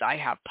wonderful news. I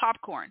have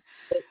popcorn.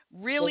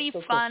 Really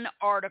fun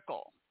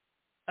article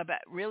about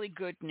really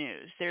good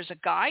news. There's a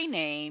guy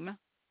named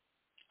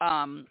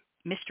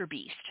Mr.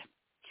 Beast.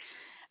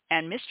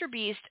 And Mr.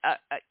 Beast,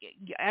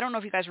 I don't know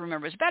if you guys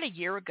remember, it was about a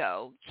year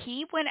ago.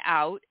 He went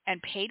out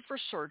and paid for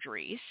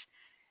surgeries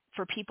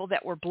for people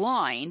that were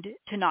blind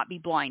to not be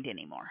blind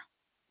anymore.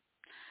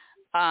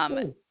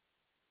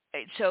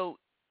 So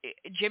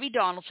Jimmy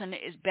Donaldson,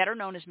 is better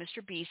known as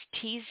Mr. Beast,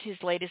 teased his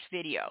latest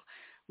video.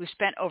 We've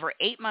spent over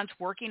 8 months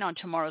working on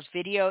tomorrow's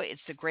video.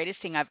 It's the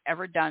greatest thing I've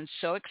ever done.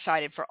 So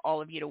excited for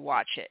all of you to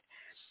watch it.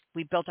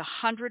 We built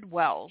 100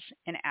 wells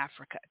in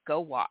Africa. Go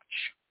watch.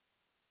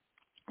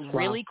 Wow.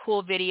 Really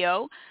cool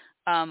video.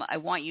 I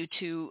want you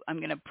to, I'm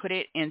going to put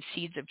it in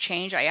Seeds of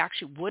Change. I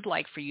actually would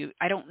like for you,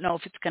 I don't know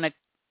if it's going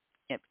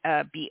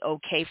to be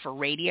okay for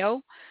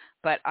radio,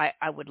 but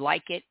I would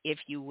like it if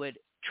you would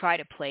try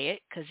to play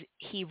it, because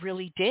he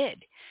really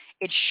did.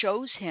 It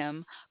shows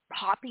him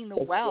popping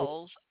the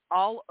wells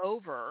all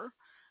over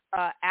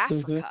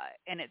Africa,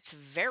 and it's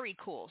very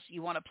cool. So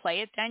you want to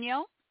play it,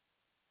 Danielle?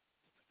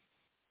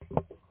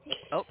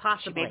 Oh,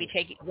 possibly. Maybe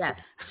take it. Yes,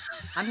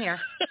 I'm here.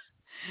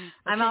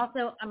 I'm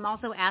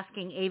also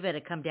asking Ava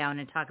to come down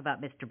and talk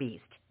about Mr.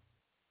 Beast.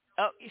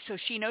 Oh, so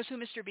she knows who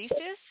Mr. Beast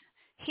is?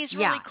 He's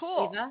really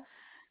cool.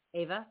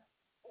 Ava?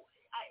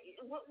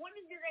 What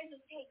is your guys'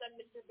 take on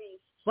Mr.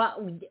 Beast?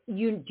 Well,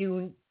 you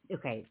do.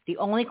 Okay. The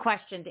only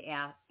question to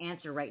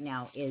answer right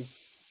now is,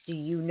 do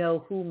you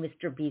know who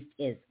Mr. Beast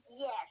is?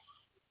 Yes.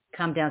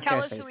 Come downstairs,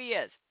 Tell us please. who he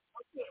is.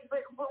 Okay,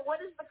 but what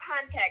is the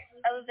context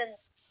other than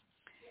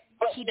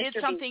he did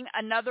something,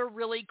 another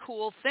really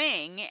cool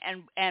thing,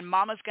 and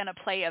Mama's going to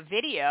play a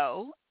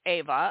video,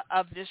 Ava,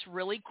 of this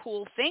really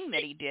cool thing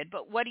that he did.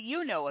 But what do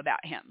you know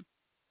about him?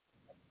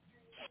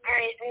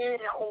 I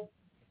know.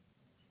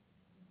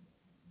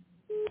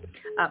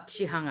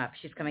 She hung up.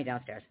 She's coming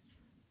downstairs.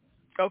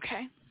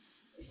 Okay.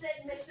 You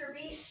said Mr.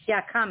 Beast?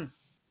 Yeah, come.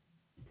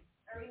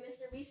 Are we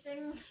Mr.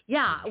 Beasting?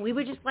 Yeah, we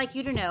would just like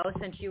you to know,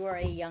 since you are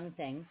a young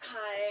thing.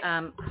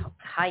 Hi.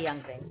 Hi,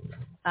 young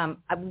thing.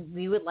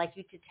 We would like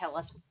you to tell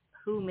us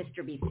who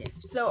Mr. Beast is.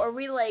 So are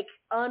we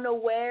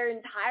unaware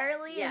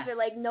entirely? Yeah. Is there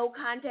no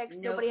context?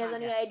 Nobody has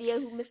any idea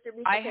who Mr. Beast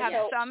is? I have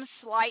some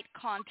slight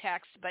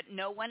context, but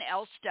no one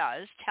else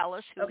does. Tell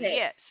us who he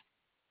is.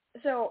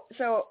 So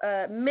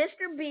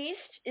Mr. Beast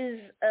is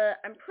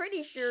I'm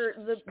pretty sure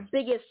the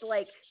biggest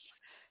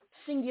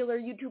singular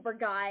YouTuber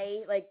guy.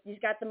 He's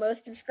got the most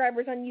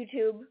subscribers on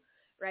YouTube,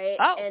 right?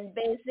 Oh. And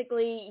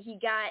basically he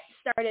got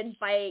started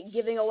by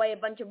giving away a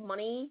bunch of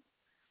money,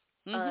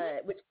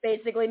 which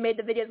basically made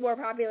the videos more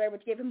popular,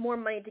 which gave him more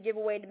money to give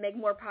away to make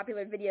more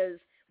popular videos,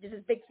 which is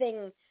his big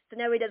thing. So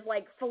now he does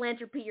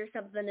philanthropy or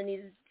something, and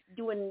he's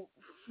doing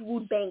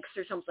food banks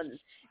or something,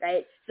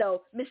 right?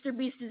 So Mr.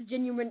 Beast is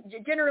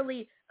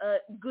generally a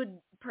good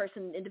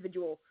person,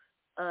 individual,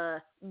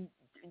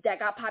 that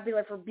got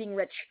popular for being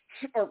rich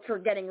or for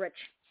getting rich,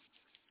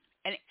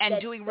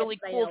 and doing really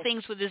cool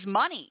things with his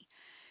money.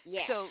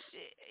 Yeah.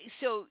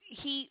 So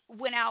he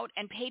went out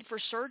and paid for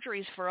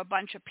surgeries for a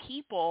bunch of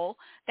people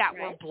that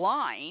were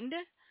blind,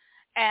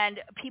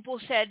 and people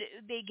said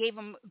they gave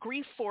him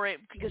grief for it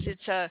because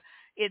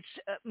it's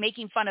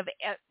making fun of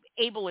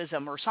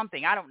ableism or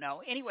something. I don't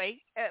know. Anyway,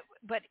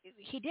 but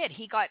he did.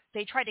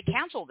 They tried to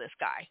cancel this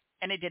guy,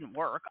 and it didn't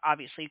work,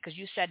 obviously, because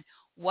you said,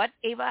 what,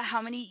 Ava?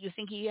 How many? You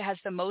think he has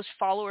the most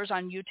followers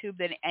on YouTube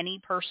than any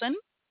person?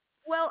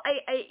 Well,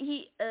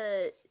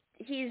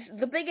 he's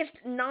the biggest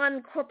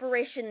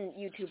non-corporation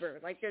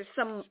YouTuber. There's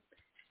some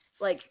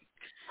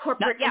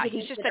corporate.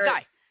 He's just a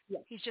guy. Yeah.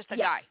 He's just a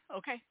guy.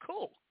 Okay,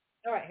 cool.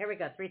 All right, here we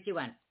go. 3, 2,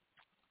 1. 100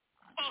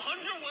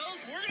 wells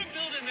we're gonna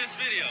build in this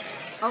video.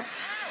 Oh.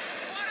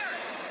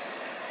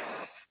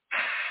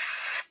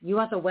 You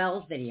want the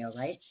wells video,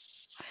 right?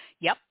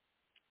 Yep.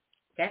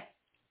 Okay.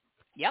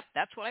 Yep,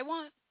 that's what I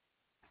want.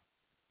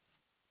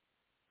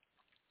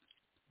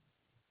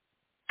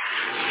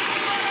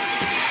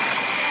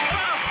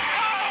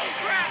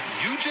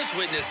 You just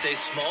witnessed a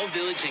small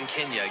village in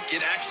Kenya get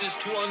access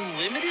to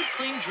unlimited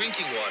clean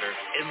drinking water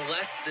in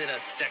less than a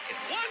second.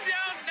 One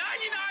down,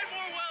 99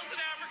 more wells in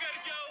Africa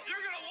to go.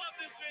 You're going to love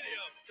this video.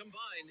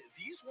 Combined,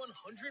 these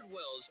 100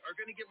 wells are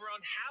going to give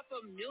around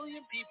 500,000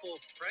 people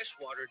fresh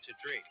water to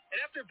drink. And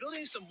after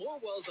building some more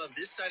wells on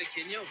this side of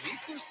Kenya, we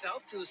flew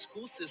south to the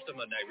school system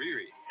of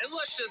Nairiri. And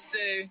let's just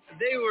say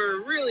they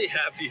were really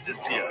happy to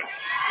see us.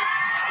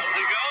 How's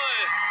it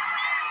going?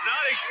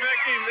 Not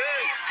expecting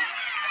this.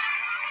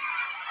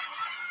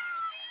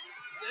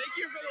 Thank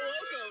you for the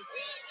welcome.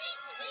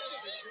 I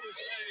wasn't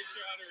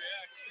sure how to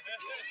react.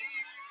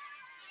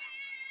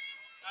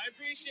 I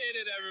appreciate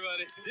it,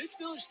 everybody. This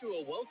village threw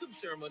a welcome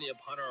ceremony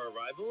upon our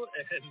arrival,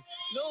 and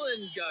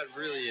Nolan got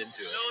really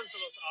into it. Nolan's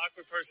the most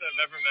awkward person I've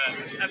ever met,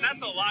 and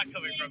that's a lot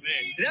coming from me.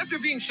 And after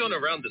being shown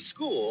around the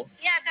school...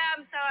 Yeah,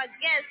 so I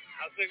guess.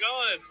 How's it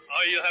going?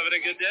 Oh, you having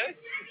a good day?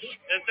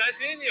 It's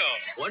Niño.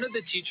 One of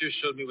the teachers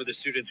showed me where the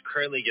students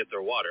currently get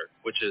their water,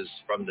 which is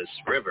from this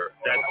river.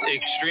 That's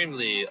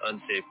extremely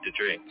unsafe to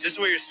drink. This is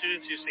where your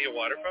students used to get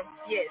water from?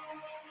 Yes.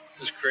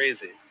 This is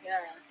crazy.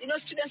 Yeah.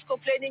 Students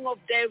complaining of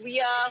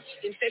diarrhea,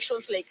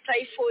 infections like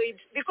typhoid,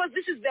 because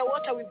this is the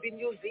water we've been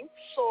using.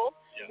 So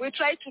we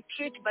try to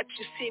treat, but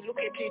you see,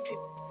 look at it,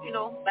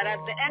 but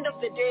at the end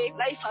of the day,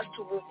 life has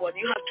to move on.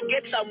 You have to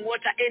get some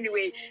water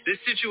anyway. This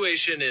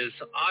situation is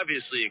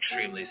obviously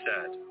extremely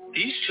sad.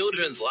 These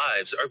children's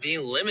lives are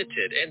being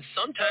limited and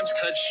sometimes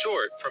cut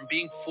short from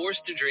being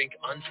forced to drink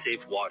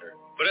unsafe water.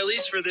 But at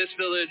least for this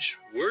village,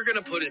 we're going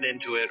to put an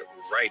end to it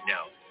right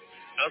now.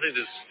 I don't think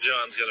this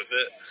John's going to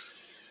fit.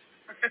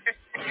 I'm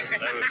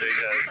a big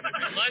guy.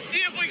 Let's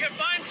see if we can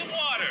find some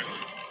water.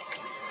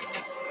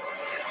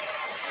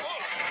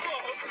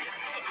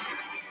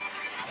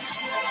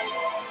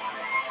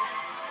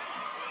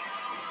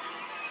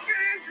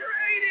 It's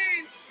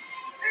raining!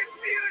 It's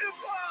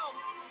beautiful!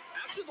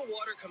 After the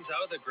water comes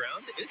out of the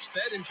ground, it's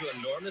fed into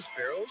enormous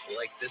barrels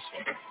like this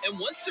one.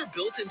 And once they're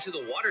built into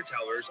the water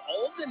towers,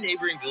 all of the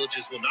neighboring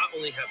villages will not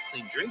only have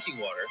clean drinking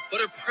water, but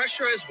a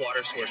pressurized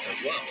water source as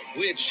well,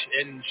 which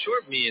in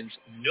short means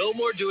no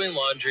more doing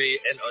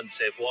laundry and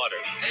unsafe water.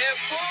 And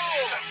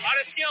boom! On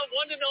a scale of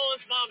 1 to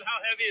Nolan's mom,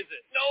 how heavy is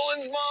it?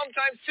 Nolan's mom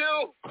times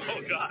 2. Oh,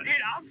 God.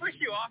 Dude, I'll push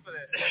you off of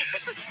it.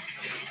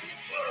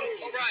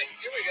 All right,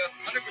 here we go.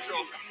 Under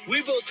control.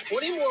 We built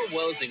 20 more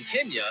wells in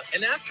Kenya,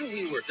 and after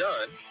we were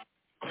done...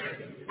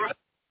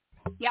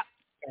 Yep.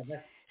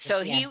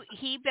 So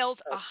he built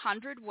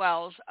 100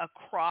 wells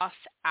across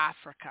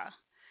Africa,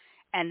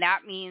 and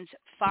that means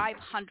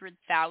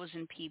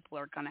 500,000 people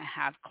are going to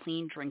have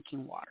clean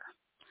drinking water.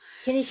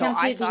 Can you come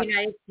to the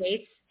United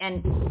States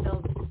and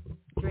build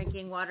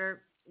drinking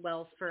water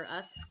wells for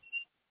us?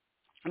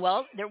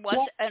 Well, there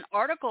was an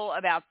article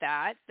about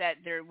that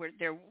they're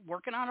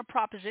working on a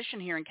proposition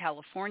here in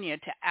California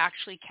to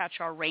actually catch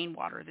our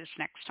rainwater this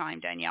next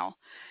time, Danielle,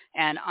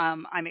 and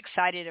I'm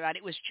excited about it.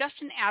 It was just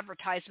an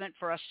advertisement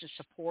for us to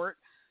support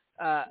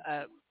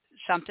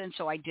something,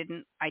 so I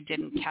didn't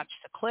catch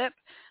the clip,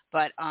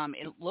 but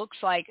it looks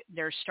like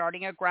they're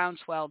starting a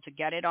groundswell to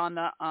get it on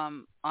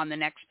the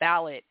next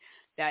ballot.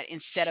 That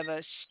instead of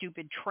a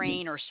stupid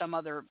train or some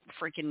other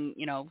freaking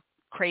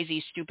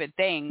crazy stupid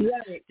thing,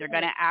 they're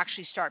going to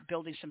actually start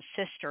building some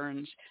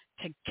cisterns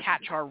to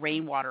catch our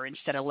rainwater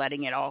instead of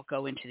letting it all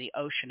go into the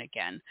ocean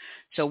again.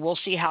 So we'll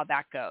see how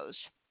that goes.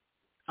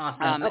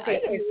 Awesome. Okay,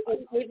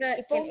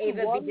 can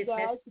Ava be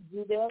dismissed?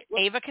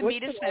 Ava can be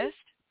dismissed.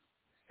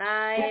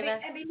 Hi, Ava.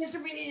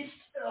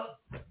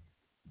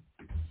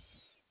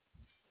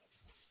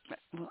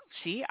 Well,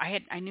 see,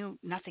 I knew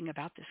nothing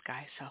about this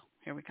guy, so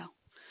here we go.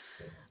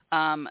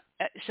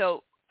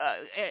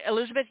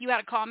 Elizabeth, you had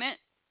a comment?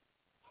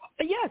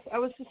 Yes, I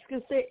was just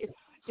going to say,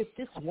 if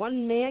this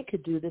one man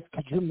could do this,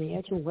 could you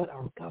imagine what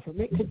our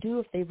government could do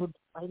if they would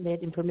find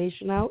that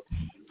information out?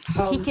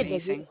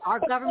 Our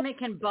government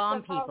can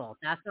bomb people.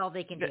 That's all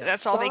they can do.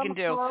 That's all they can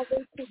do.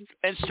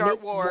 And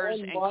start wars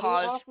and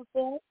cause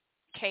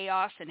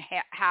chaos and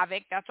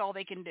havoc. That's all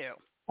they can do.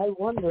 I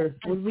wonder.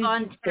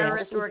 On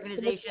terrorist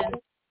organizations.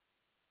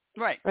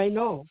 Right. I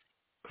know.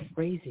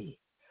 Crazy.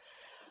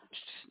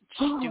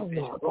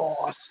 Stupid.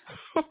 Oh,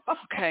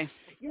 okay.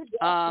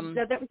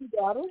 That was your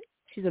daughter?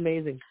 She's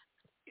amazing.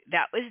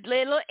 That was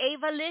little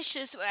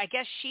Ava-licious. I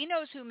guess she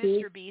knows who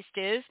Mr. Beast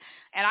is.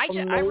 And I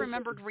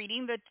remembered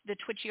reading the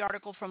Twitchy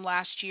article from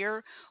last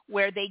year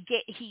where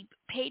he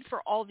paid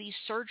for all these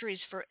surgeries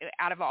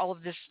out of all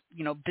of this,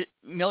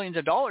 millions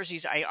of dollars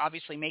he's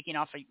obviously making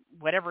off of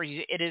whatever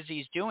it is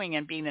he's doing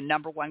and being the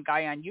number one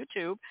guy on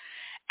YouTube.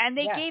 And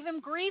they gave him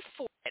grief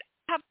for it.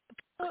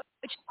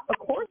 Of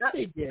course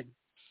they did.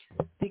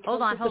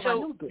 Hold on.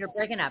 You're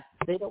breaking up.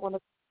 They don't want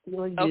to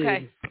feel you.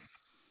 Okay.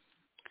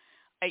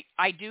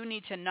 I do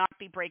need to not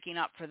be breaking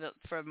up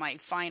for my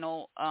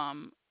final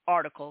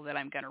article that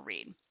I'm going to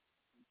read.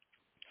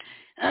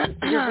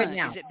 You're good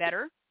now. Is it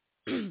better?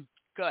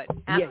 Good.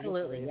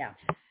 Absolutely, yeah.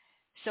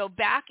 So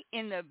back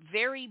in the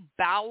very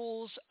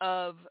bowels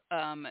of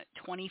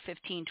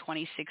 2015,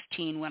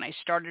 2016, when I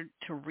started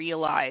to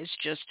realize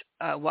just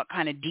what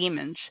kind of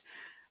demons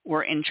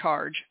were in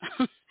charge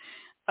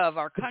of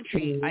our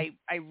country,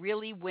 I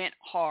really went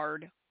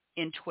hard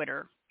in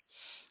Twitter.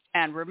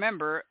 And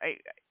remember,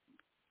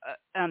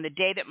 on the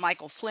day that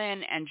Michael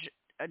Flynn and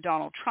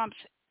Donald Trump's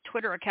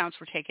Twitter accounts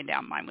were taken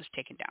down, mine was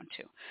taken down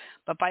too.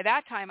 But by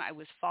that time, I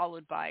was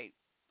followed by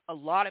a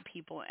lot of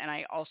people, and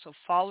I also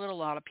followed a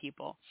lot of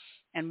people.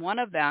 And one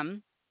of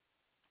them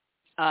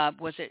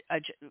was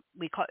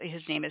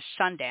his name is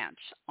Sundance.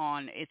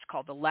 It's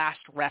called The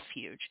Last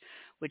Refuge,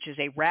 which is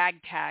a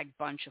ragtag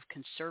bunch of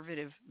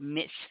conservative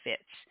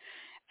misfits.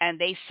 And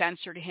they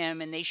censored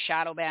him and they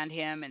shadow banned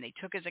him and they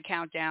took his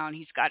account down.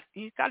 He's got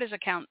his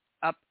account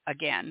up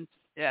again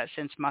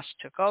since Musk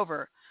took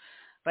over,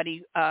 but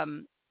he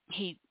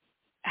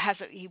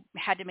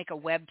had to make a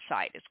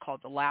website. It's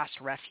called The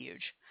Last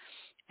Refuge,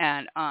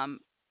 and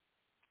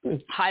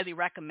highly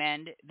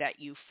recommend that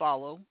you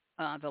follow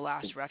The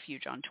Last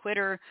Refuge on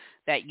Twitter.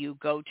 That you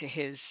go to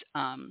his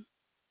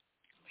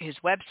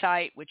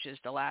website, which is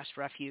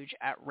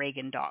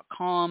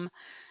thelastrefuge@reagan.com.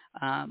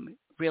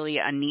 Really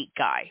a neat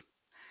guy.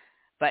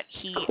 But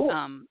he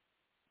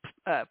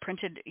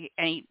printed,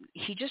 and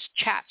he just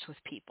chats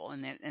with people,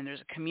 and there's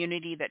a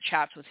community that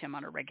chats with him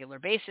on a regular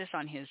basis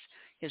on his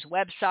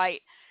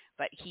website.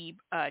 But he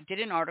did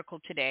an article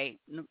today,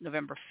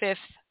 November 5th,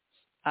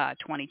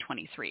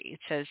 2023. It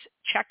says,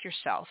 check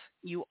yourself.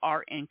 You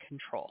are in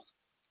control.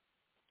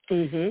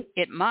 Mm-hmm.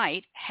 It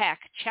might,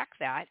 check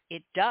that.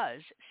 It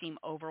does seem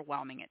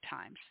overwhelming at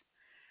times.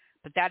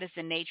 But that is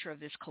the nature of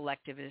this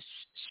collectivist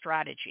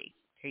strategy.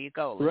 Here you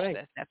go,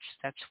 Elizabeth. Right.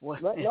 That's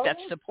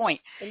the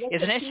point,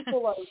 isn't it?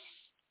 People are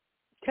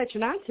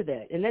catching on to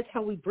that, and that's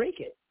how we break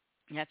it.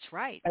 That's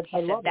right.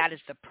 I love that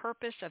is the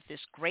purpose of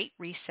this great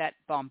reset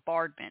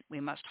bombardment. We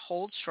must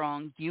hold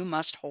strong. You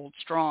must hold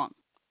strong.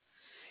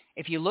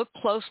 If you look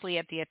closely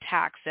at the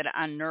attacks that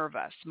unnerve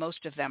us,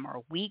 most of them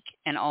are weak,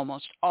 and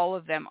almost all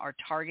of them are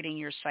targeting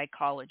your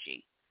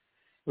psychology.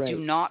 Right. Do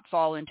not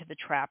fall into the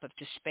trap of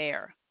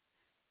despair.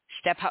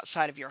 Step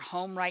outside of your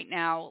home right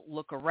now.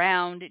 Look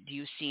around. Do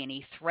you see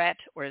any threat,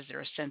 or is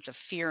there a sense of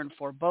fear and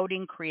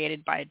foreboding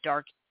created by a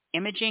dark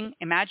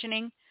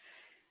imagining?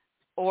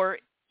 Or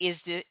is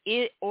the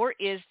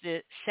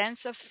sense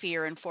of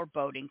fear and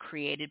foreboding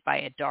created by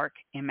a dark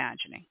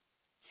imagining?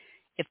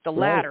 If the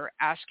latter,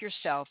 ask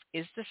yourself,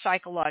 is the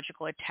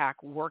psychological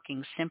attack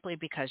working simply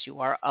because you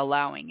are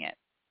allowing it?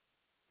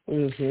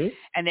 Mm-hmm.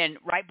 And then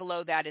right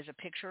below that is a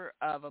picture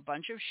of a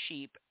bunch of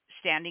sheep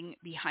standing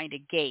behind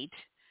a gate,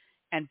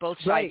 and both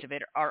sides of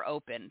it are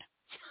opened.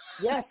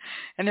 Yes.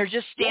 And they're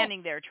just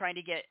standing there trying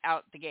to get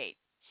out the gate.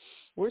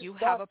 You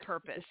have a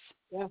purpose.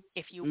 Yeah.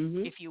 If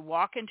you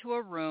walk into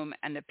a room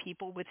and the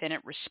people within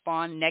it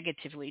respond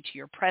negatively to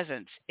your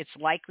presence, it's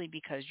likely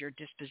because your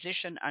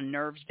disposition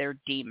unnerves their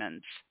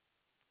demons.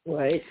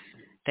 Right.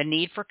 The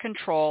need for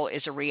control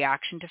is a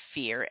reaction to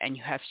fear, and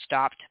you have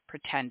stopped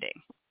pretending.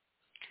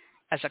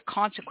 As a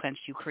consequence,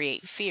 you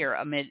create fear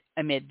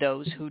amid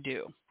those who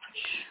do.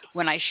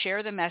 When I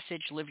share the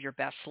message, live your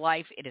best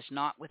life, it is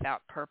not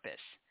without purpose.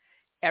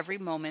 Every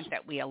moment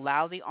that we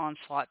allow the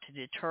onslaught to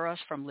deter us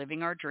from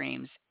living our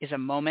dreams is a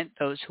moment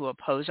those who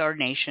oppose our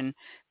nation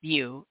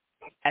view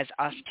as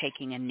us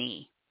taking a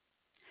knee.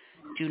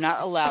 Do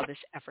not allow this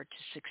effort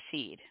to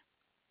succeed.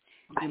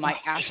 You might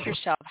ask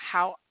yourself,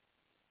 how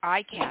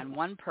I can,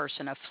 one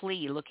person, a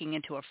flea looking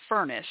into a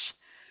furnace,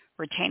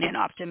 retain an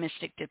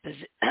optimistic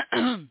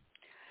disposition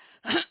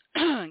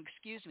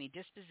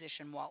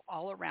while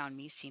all around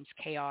me seems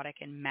chaotic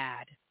and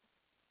mad.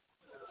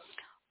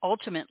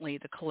 Ultimately,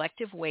 the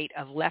collective weight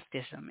of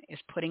leftism is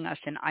putting us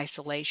in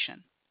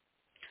isolation.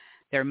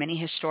 There are many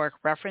historic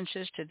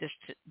references to this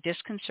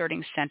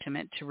disconcerting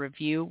sentiment to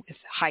review with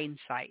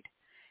hindsight.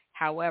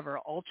 However,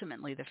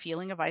 ultimately, the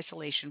feeling of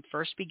isolation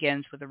first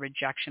begins with a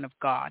rejection of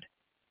God.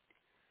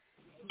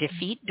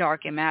 Defeat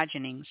dark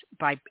imaginings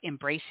by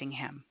embracing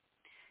him.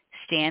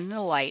 Stand in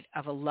the light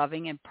of a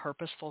loving and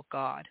purposeful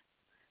God.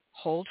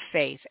 Hold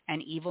faith,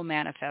 and evil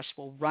manifests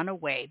will run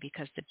away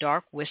because the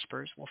dark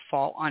whispers will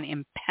fall on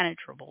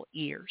impenetrable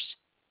ears.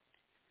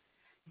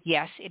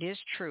 Yes, it is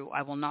true.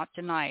 I will not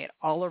deny it.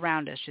 All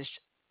around us is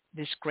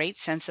this great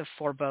sense of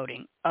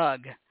foreboding.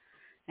 Ugh.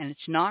 And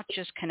it's not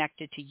just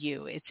connected to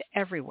you. It's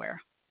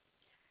everywhere.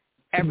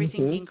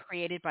 Everything being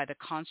created by the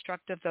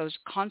constructs of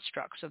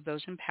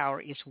those in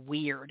power is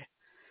weird.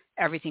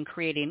 Everything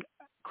created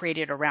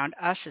around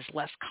us is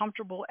less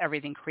comfortable.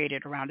 Everything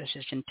created around us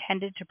is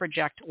intended to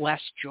project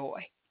less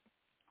joy.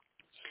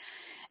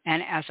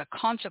 And as a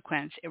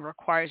consequence, it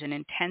requires an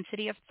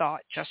intensity of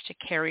thought just to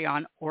carry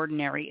on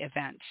ordinary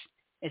events.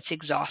 It's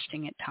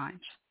exhausting at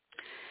times.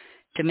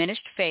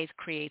 Diminished faith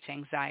creates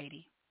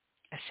anxiety,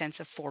 a sense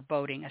of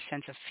foreboding, a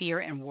sense of fear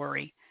and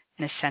worry,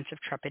 and a sense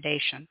of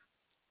trepidation.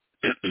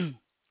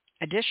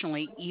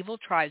 Additionally, evil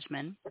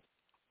tribesmen,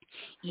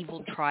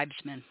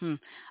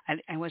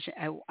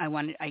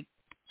 I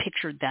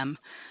pictured them,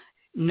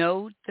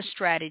 know the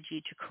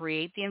strategy to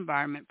create the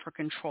environment for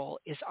control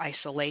is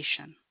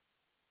isolation.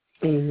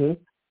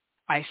 Mm-hmm.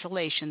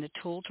 Isolation, the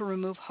tool to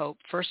remove hope,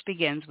 first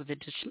begins with the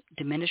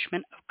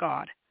diminishment of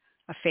God.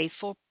 A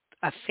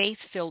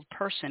faith-filled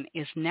person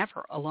is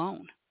never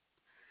alone.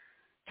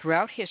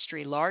 Throughout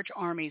history, large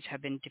armies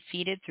have been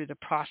defeated through the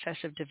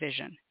process of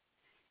division.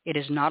 It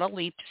is not a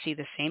leap to see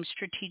the same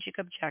strategic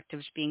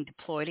objectives being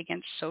deployed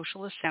against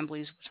social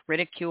assemblies with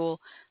ridicule,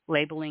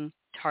 labeling,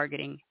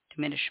 targeting,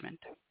 diminishment.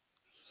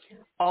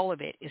 All of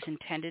it is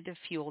intended to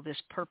fuel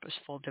this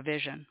purposeful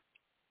division.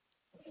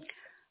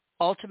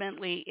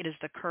 Ultimately, it is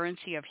the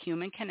currency of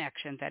human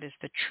connection that is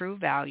the true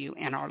value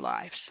in our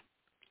lives.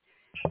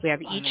 We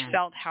have each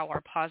felt how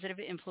our positive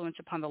influence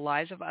upon the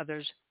lives of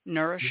others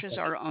nourishes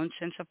our own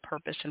sense of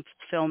purpose and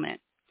fulfillment.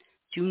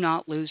 Do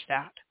not lose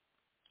that.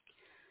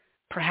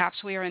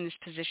 Perhaps we are in this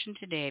position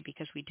today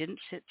because we didn't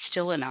sit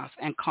still enough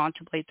and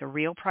contemplate the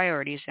real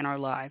priorities in our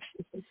lives.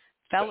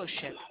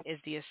 Fellowship is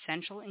the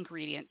essential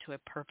ingredient to a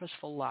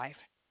purposeful life.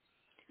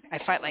 I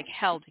fight like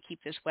hell to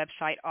keep this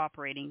website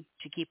operating,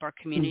 to keep our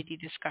community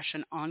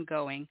discussion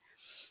ongoing,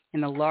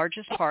 in the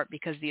largest part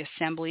because the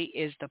assembly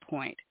is the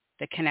point.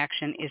 The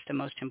connection is the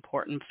most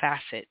important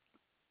facet.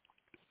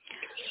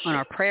 On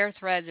our prayer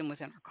threads and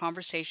within our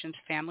conversations,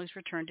 families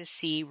return to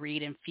see,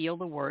 read, and feel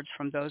the words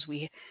from those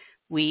we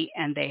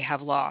and they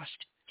have lost.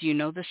 Do you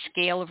know the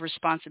scale of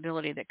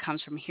responsibility that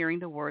comes from hearing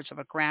the words of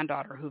a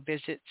granddaughter who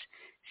visits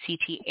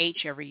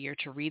CTH every year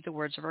to read the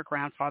words of her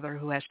grandfather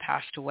who has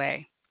passed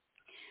away?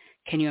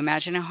 Can you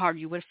imagine how hard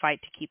you would fight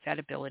to keep that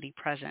ability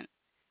present?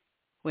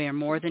 We are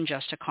more than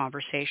just a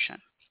conversation.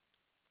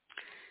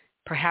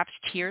 Perhaps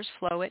tears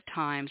flow at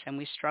times and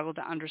we struggle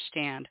to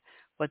understand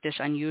what this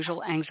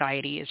unusual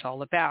anxiety is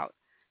all about.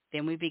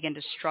 Then we begin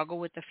to struggle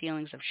with the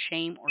feelings of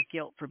shame or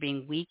guilt for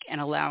being weak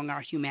and allowing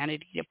our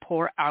humanity to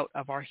pour out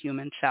of our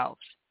human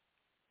selves.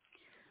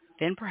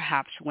 Then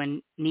perhaps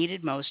when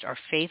needed most, our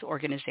faith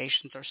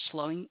organizations are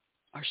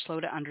slow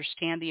to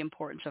understand the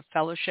importance of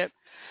fellowship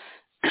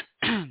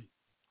and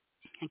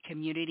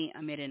community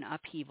amid an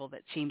upheaval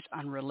that seems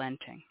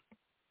unrelenting.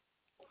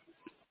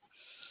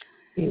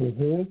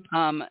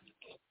 Mm-hmm.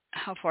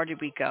 How far did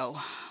we go?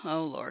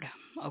 Oh, Lord.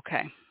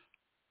 Okay.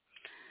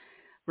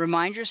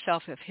 Remind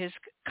yourself of his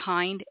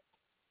kind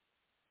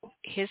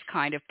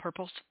of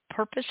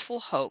purposeful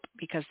hope,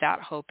 because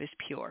that hope is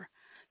pure.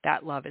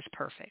 That love is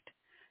perfect.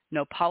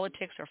 No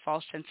politics or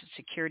false sense of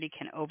security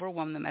can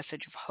overwhelm the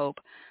message of hope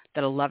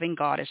that a loving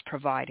God has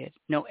provided.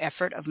 No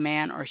effort of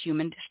man or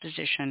human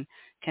disposition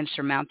can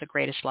surmount the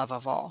greatest love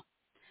of all.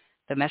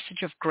 The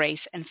message of grace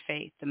and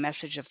faith, the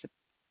message of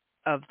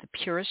the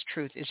purest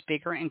truth, is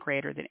bigger and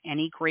greater than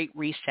any great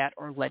reset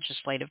or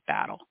legislative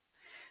battle.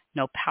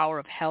 No power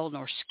of hell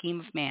nor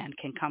scheme of man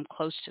can come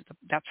close to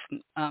that's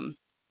from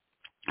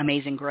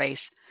Amazing Grace,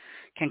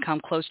 can come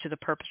close to the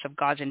purpose of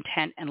God's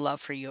intent and love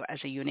for you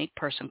as a unique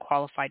person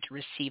qualified to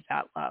receive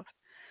that love.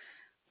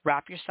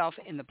 Wrap yourself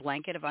in the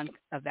blanket of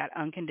that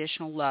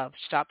unconditional love.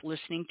 Stop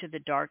listening to the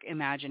dark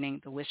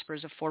imagining, the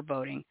whispers of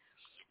foreboding.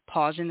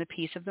 Pause in the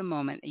peace of the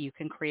moment that you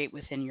can create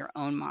within your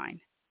own mind.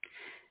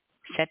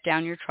 Set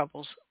down your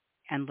troubles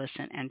and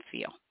listen and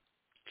feel.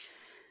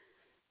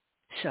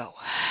 So,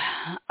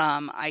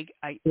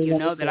 you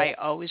know that I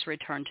always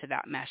return to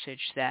that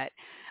message that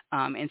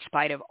in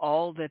spite of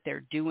all that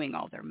they're doing,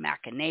 all their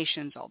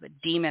machinations, all the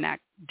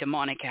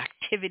demonic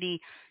activity,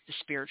 the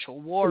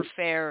spiritual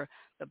warfare,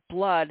 the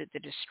blood, the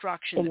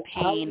destruction, the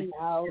pain,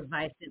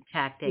 divisive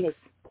tactics.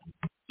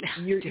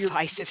 Your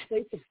place of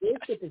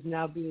worship is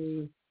now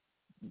being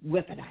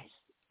weaponized.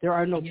 There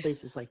are no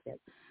places like that.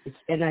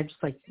 And I'm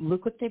just like,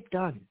 look what they've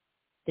done.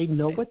 They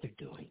know what they're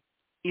doing.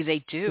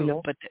 They do, you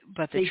know? but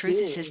the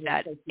truth is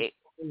that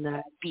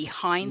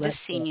behind the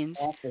scenes,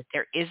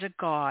 there is a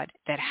God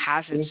that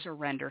hasn't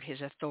surrendered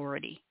his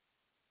authority.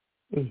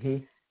 Mm-hmm.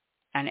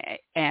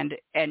 And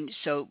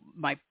so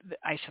I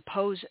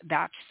suppose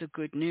that's the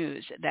good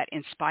news, that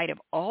in spite of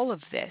all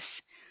of this,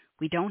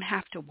 we don't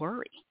have to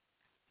worry.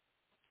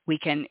 We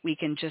can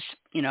just,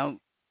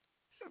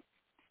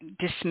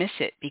 dismiss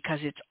it because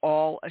it's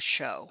all a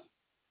show.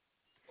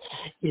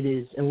 It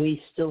is, and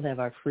we still have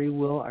our free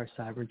will, our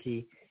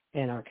sovereignty,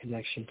 and our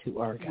connection to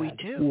our God. We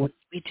do.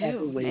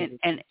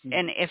 And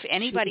if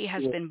anybody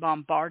has been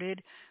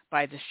bombarded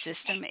by the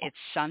system, it's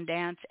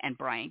Sundance and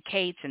Brian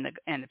Cates and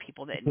the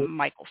people that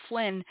Michael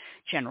Flynn,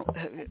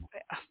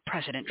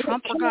 President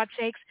Trump, for God's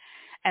sakes.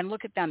 And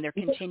look at them; they're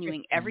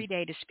continuing every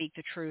day to speak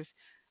the truth.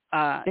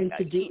 And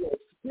to do this,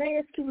 can I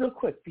ask you real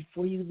quick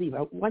before you leave?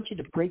 I want you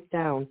to break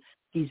down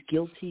these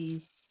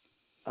guilty.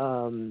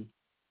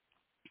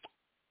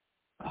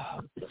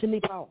 Sidney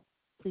Powell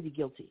pleaded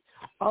guilty.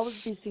 All of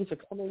these things are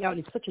coming out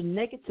in such a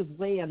negative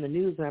way on the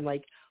news, and I'm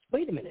like,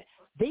 wait a minute.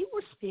 They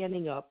were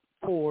standing up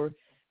for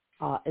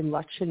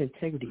election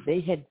integrity.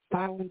 They had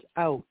found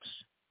out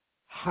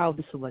how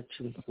this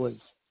election was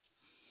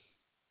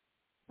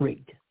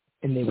rigged,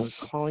 and they were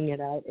calling it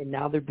out, and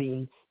now they're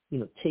being,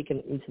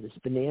 taken into this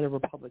banana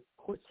republic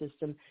court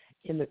system,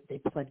 and they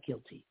pled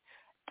guilty.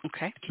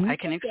 Okay, I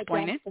can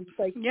explain it.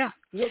 Yeah.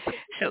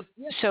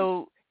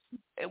 So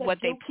what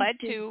they pled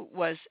to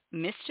was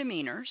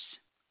misdemeanors.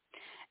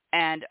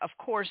 And of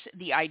course,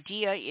 the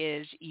idea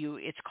is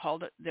it's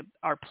called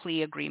our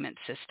plea agreement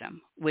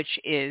system, which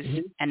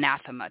is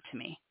anathema to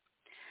me.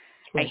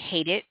 Right. I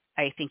hate it.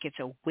 I think it's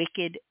a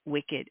wicked,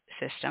 wicked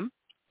system.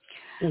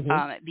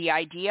 The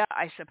idea,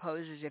 I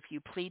suppose, is if you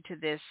plead to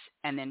this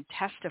and then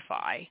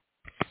testify,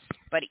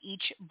 but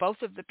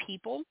both of the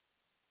people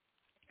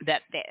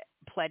that they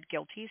pled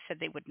guilty said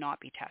they would not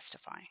be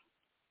testifying.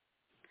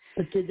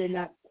 But did they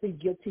not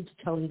plead guilty to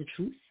telling the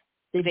truth?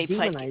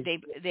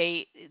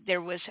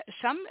 There was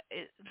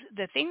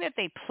the thing that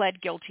they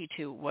pled guilty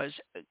to was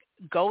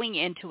going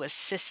into a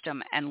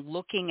system and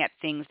looking at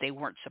things they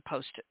weren't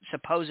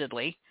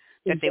supposedly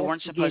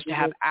to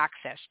have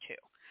access to.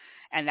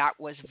 And that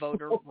was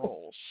voter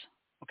rolls.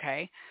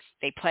 Okay.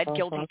 They pled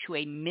guilty to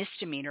a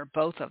misdemeanor,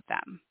 both of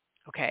them.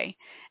 Okay.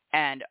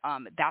 And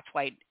that's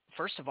why,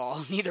 first of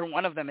all, neither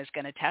one of them is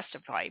going to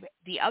testify.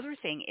 The other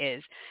thing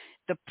is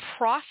the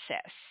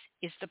process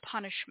is the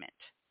punishment.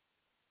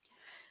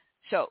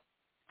 So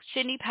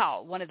Sidney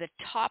Powell, one of the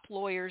top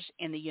lawyers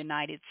in the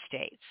United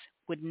States,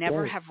 would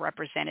never have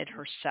represented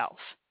herself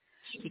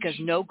because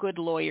no good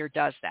lawyer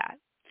does that.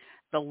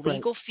 The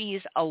legal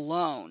fees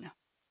alone,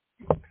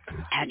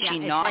 had she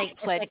not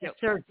pled... It's like a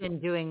surgeon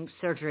doing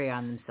surgery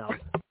on themselves.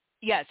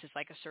 Yes, it's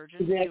like a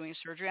surgeon doing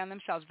surgery on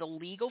themselves. The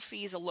legal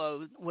fees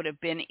alone would have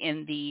been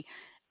in the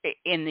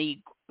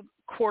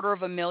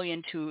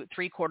 $250,000 to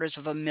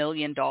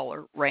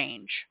 $750,000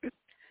 range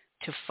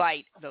to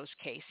fight those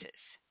cases.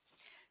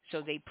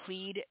 So they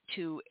plead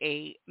to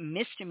a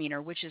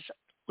misdemeanor, which is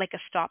like a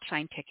stop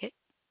sign ticket.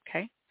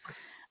 Okay.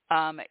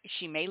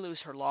 She may lose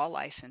her law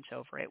license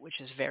over it, which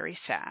is very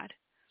sad.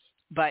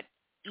 But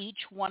each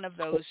one of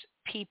those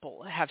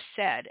people have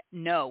said,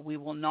 no, we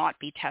will not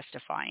be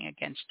testifying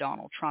against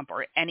Donald Trump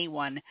or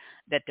anyone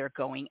that they're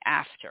going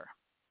after.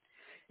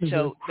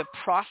 So the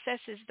process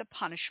is the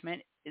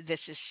punishment.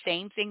 This is the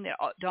same thing that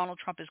Donald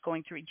Trump is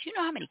going through. Do you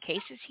know how many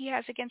cases he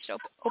has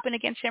open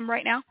against him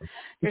right now?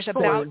 There's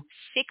about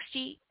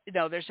 60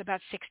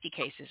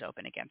 cases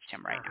open against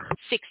him right now.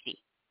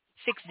 60.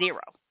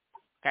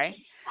 okay?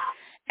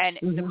 And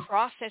the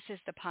process is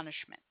the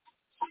punishment.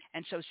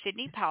 And so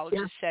Sidney Powell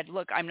just said,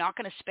 look, I'm not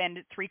going to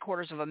spend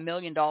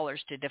 $750,000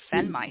 to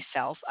defend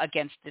myself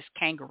against this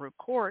kangaroo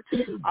court.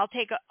 I'll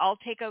take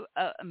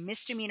a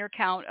misdemeanor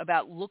count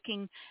about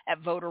looking at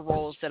voter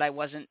rolls that I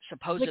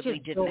supposedly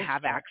didn't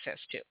have access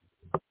to.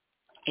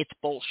 It's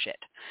bullshit.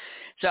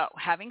 So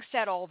having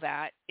said all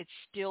that, it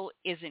still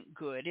isn't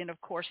good. And,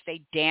 of course,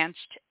 they danced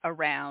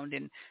around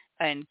and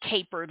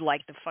capered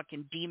like the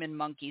fucking demon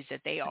monkeys that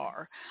they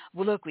are.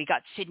 Well, look, we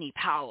got Sidney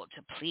Powell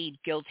to plead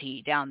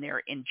guilty down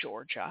there in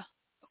Georgia,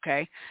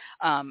 okay?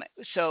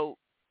 So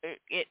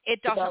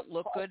it doesn't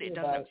look good. It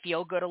doesn't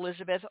feel good,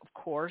 Elizabeth. Of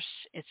course,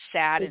 it's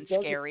sad and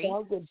scary.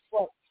 Sound good,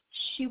 but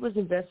she was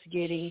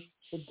investigating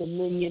the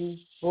Dominion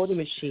voting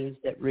machines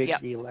that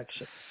rigged the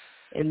election.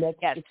 And that's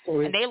the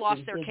story. And they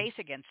lost their case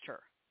against her.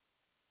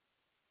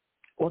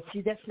 Well,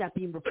 see, that's not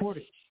being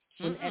reported.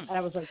 And I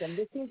was like, I'm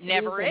listening to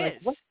Never is.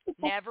 Like,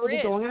 Never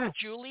is. Going on?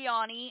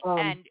 Giuliani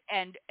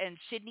and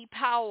Sidney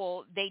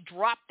Powell, they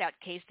dropped that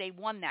case. They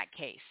won that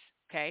case.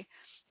 Okay,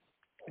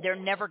 they're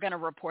never going to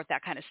report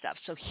that kind of stuff.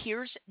 So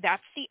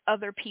that's the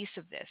other piece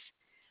of this,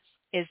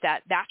 is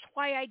that's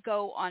why I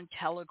go on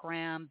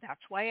Telegram.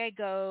 That's why I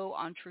go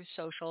on Truth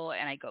Social,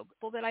 and I go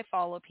people that I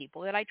follow,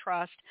 people that I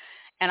trust,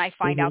 and I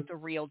find out the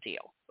real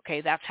deal. Okay,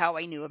 that's how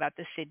I knew about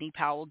the Sidney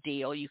Powell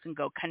deal. You can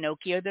go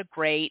Canocchia the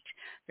Great.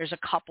 There's a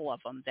couple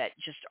of them that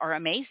just are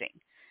amazing.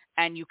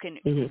 And you can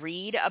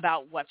read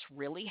about what's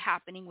really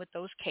happening with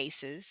those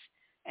cases.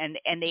 And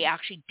they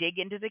actually dig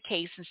into the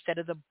case instead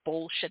of the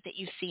bullshit that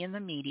you see in the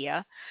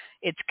media.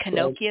 It's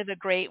Canocchia the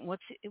Great.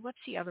 What's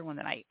the other one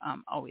that I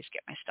always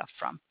get my stuff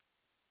from?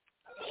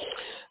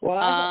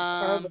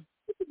 Well,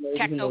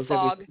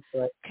 Technofog,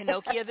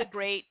 Canocchia the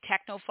Great,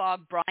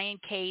 Technofog, Brian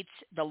Cates,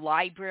 The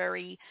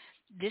Library.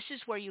 This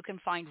is where you can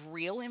find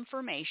real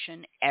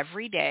information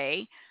every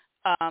day.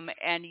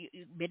 And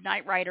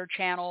Midnight Rider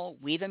Channel,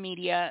 We the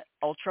Media,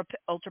 Ultra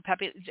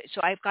Peppy.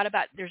 So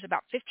there's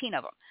about 15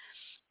 of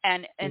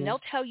them. And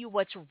they'll tell you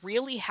what's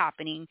really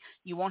happening.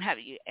 You won't have,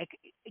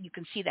 you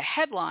can see the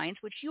headlines,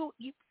 which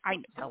I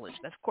know,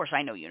 Elizabeth, of course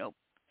I know,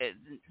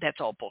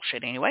 that's all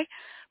bullshit anyway,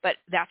 but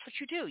that's what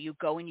you do. You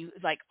go and you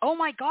like, oh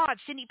my God,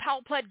 Sidney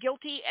Powell pled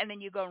guilty. And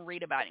then you go and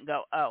read about it and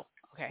go, oh,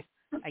 okay,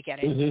 I get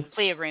it.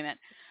 Plea agreement.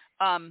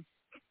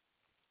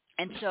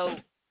 And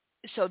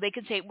so they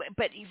can say,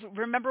 but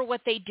remember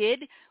what they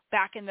did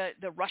back in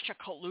the Russia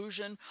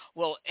collusion?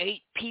 Well,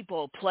 8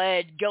 people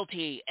pled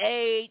guilty.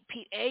 8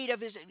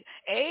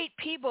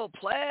 people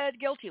pled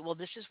guilty. Well,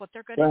 this is what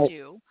they're going to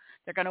do.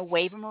 They're going to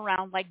wave them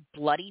around like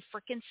bloody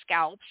freaking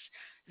scalps.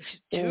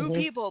 2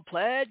 people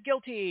pled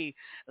guilty.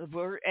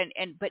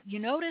 But you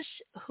notice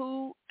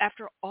who,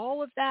 after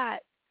all of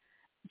that,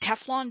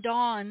 Teflon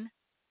Don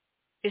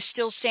is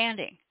still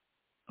standing.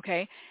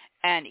 Okay.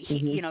 And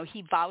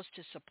he vows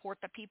to support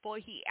the people.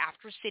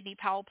 After Sidney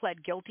Powell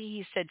pled guilty,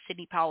 he said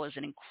Sidney Powell is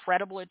an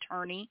incredible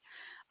attorney.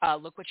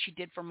 Look what she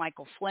did for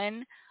Michael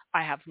Flynn.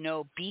 I have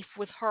no beef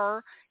with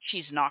her.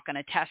 She's not going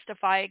to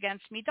testify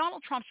against me.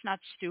 Donald Trump's not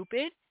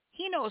stupid.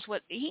 He knows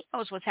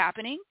what's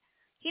happening.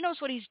 He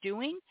knows what he's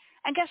doing.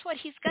 And guess what?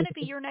 He's going to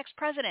be your next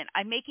president.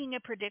 I'm making a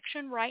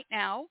prediction right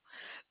now.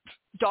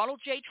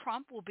 Donald J.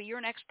 Trump will be your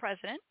next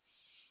president.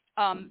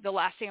 The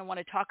last thing I want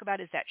to talk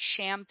about is that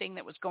sham thing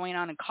that was going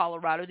on in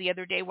Colorado the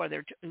other day, where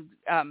they're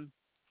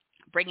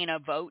bringing a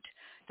vote,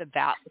 the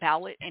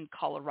ballot in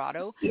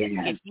Colorado. Yeah.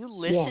 If you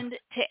listened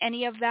to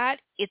any of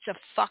that, it's a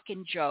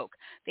fucking joke.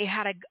 They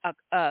had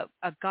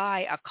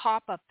a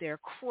cop up there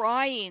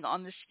crying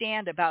on the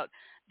stand about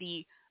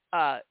the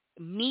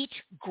meat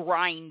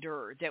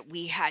grinder that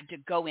we had to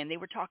go in. They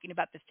were talking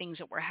about the things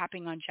that were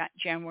happening on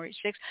January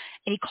 6th,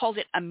 and he called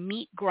it a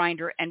meat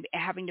grinder and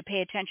having to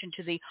pay attention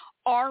to the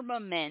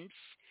armaments.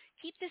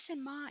 Keep this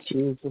in mind.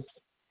 Jesus.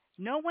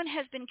 No one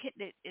has been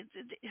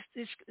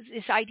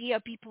this idea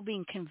of people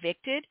being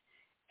convicted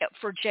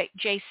for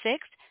J6.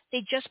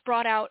 They just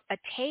brought out a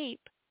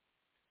tape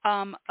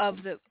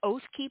of the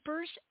Oath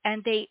Keepers,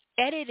 and they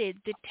edited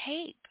the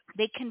tape.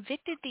 They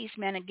convicted these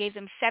men and gave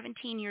them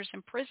 17 years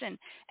in prison,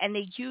 and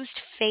they used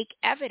fake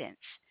evidence.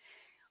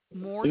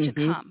 More to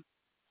come.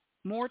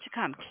 More to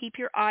come. Keep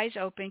your eyes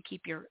open.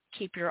 Keep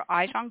your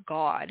eyes on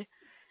God,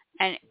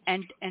 and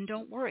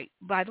don't worry.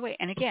 By the way,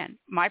 and again,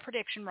 my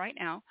prediction right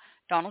now: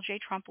 Donald J.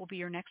 Trump will be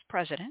your next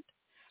president.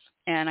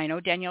 And I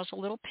know Danielle's a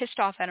little pissed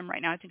off at him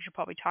right now. I think she'll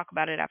probably talk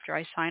about it after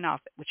I sign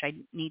off, which I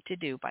need to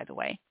do, by the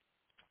way.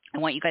 I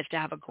want you guys to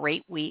have a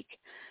great week.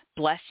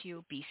 Bless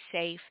you. Be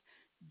safe.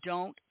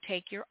 Don't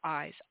take your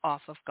eyes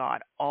off of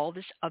God. All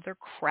this other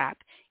crap,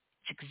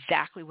 it's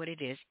exactly what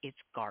it is. It's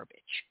garbage.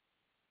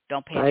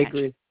 Don't pay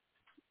attention.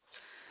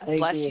 I agree.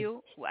 Bless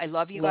you. I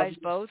love you guys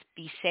both.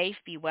 Be safe,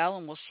 be well,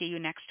 and we'll see you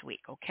next week,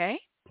 okay?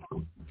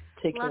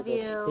 Take care. Love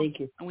you. Thank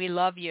you. We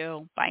love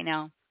you. Bye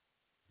now.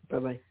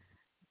 Bye-bye.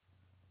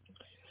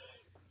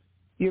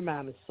 Your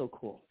mom is so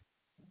cool.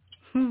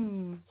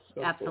 So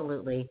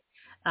absolutely.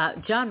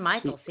 Cool. John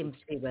Michael seems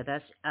to be with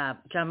us.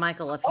 John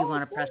Michael, if you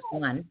want to press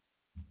 1.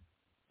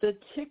 The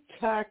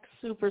TikTok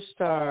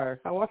superstar.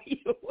 How are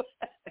you?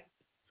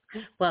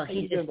 Well,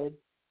 he just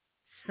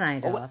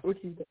signed off.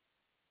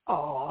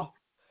 Aw.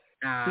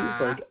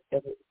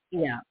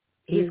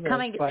 He's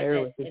coming fire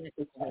in with a few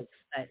weeks,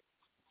 but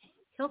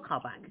he'll call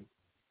back.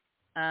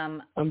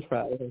 I'm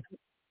proud of him.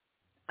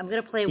 I'm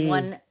going to play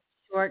one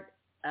short,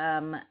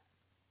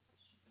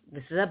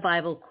 this is a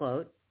Bible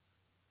quote,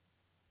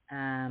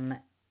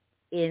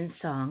 in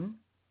song.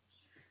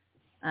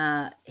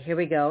 Here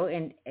we go,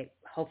 and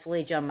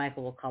hopefully John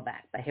Michael will call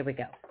back, but here we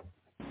go.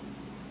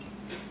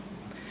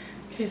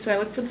 Okay, so I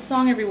looked for the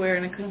song everywhere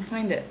and I couldn't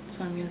find it,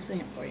 so I'm going to sing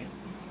it for you.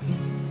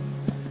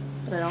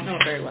 But I don't know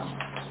it very well.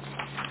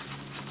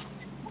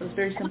 So it's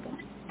very simple.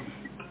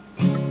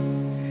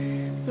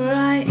 For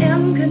I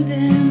am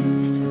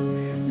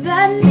convinced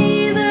that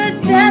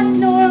neither death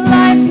nor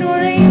life nor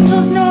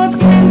angels nor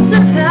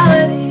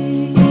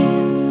principalities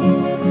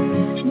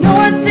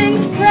nor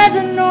things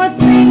present nor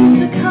things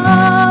to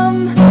come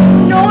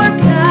nor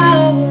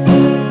powers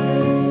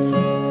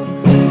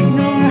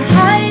nor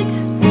height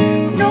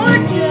nor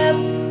depth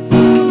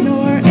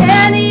nor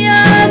any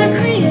other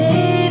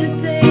created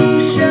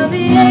thing shall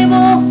be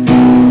able to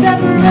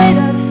separate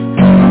us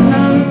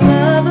from the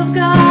love of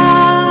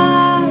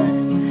God,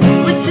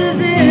 which is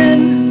in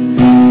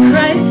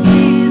Christ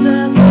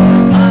Jesus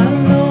our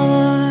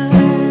Lord.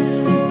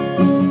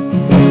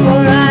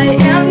 For I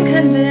am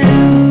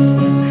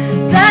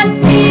convinced that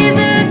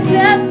neither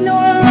death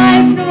nor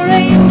life nor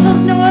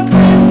angels nor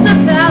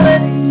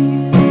principalities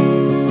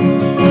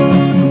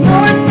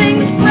nor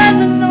things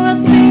present nor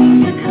things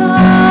to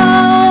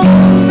come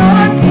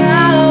nor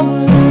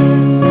powers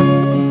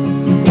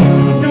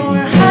nor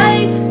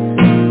height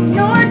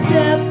nor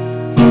depth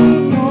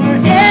nor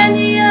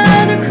any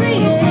other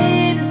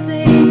created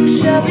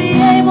thing shall be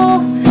able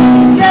to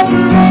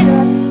separate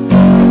us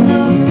from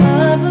the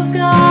love of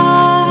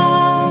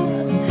God,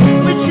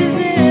 which is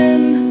in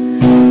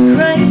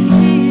Christ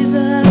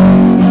Jesus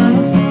our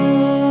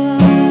Lord.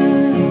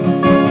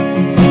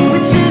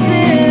 Which is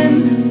in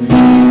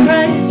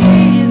Christ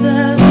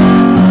Jesus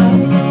our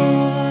Lord.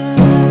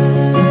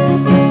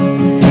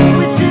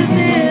 Which is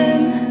in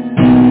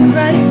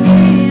Christ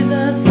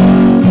Jesus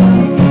our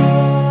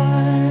Lord.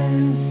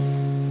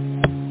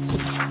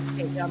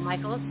 Okay, John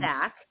Michael is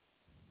back.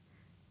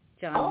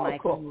 John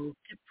Michael needs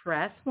to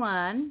press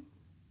 1.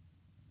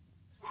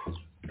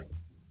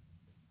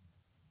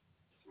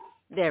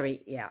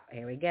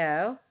 Here we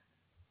go.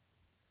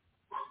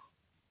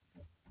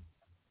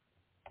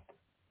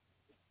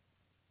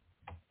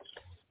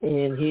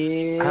 And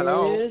here.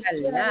 Hello.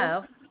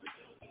 Hello.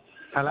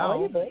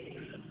 Hello.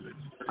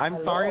 I'm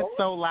Hello. sorry it's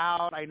so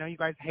loud. I know you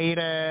guys hate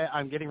it.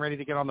 I'm getting ready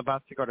to get on the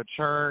bus to go to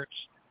church.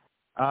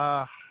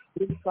 You're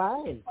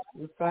fine.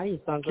 You're fine. You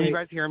sound Can great. you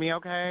guys hear me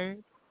okay?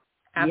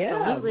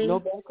 Absolutely. Yeah, no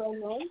background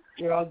noise.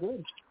 You're all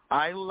good.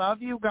 I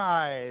love you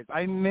guys.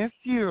 I miss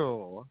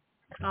you.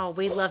 Oh,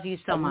 we love you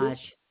so much.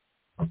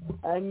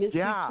 I miss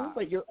you too,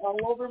 but you're all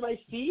over my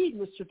feed,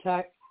 Mr.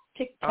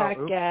 TikTok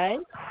guy.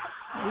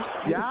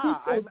 Yeah,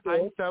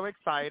 I'm so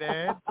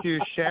excited to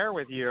share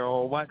with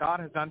you what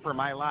God has done for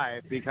my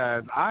life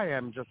because I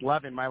am just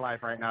loving my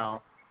life right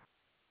now.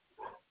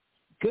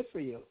 Good for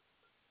you.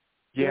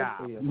 Yeah,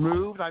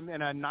 moved. I'm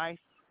in a nice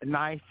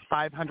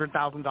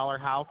 $500,000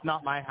 house.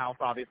 Not my house,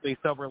 obviously,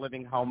 sober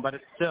living home, but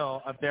it's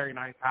still a very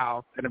nice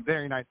house in a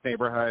very nice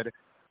neighborhood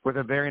with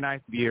a very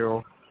nice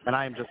view, and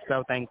I am just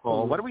so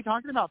thankful. What are we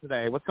talking about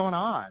today? What's going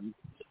on?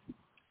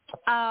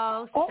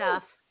 Oh,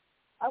 stuff.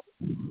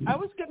 I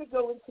was going to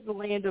go into the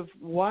land of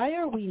why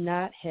are we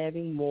not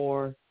having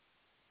more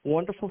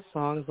wonderful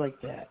songs like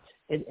that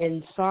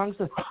and songs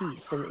of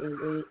peace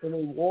and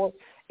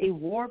a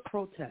war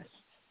protest.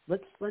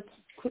 Let's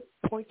quit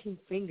pointing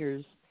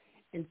fingers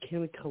and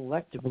can we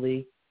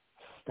collectively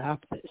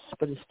stop this?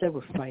 But instead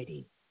we're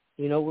fighting.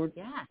 You know,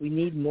 we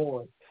need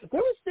more.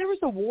 There was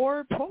a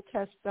war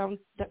protest down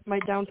my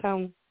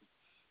downtown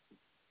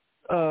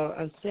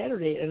on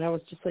Saturday, and I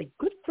was just like,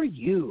 good for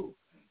you.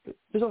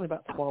 There's only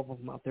about 12 of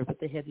them out there, but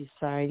they had these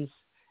signs,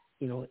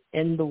 you know,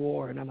 end the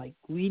war. And I'm like,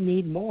 we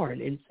need more.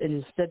 And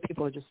instead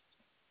people are just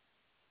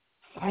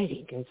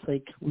fighting. And it's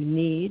like, we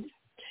need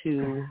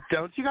to...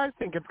 Don't you guys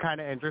think it's kind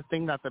of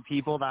interesting that the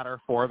people that are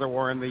for the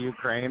war in the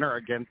Ukraine are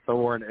against the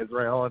war in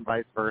Israel and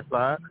vice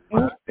versa?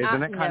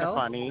 Isn't it kind of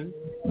funny?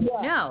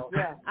 No.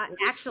 Yeah.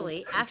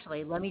 Actually,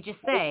 let me just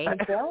say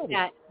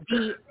that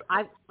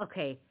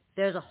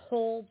there's a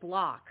whole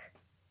block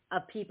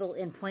of people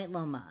in Point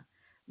Loma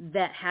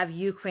that have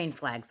Ukraine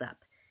flags up.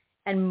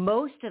 And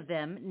most of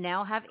them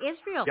now have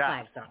Israel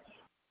flags up.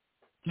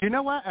 You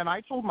know what? And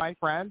I told my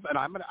friends, and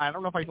I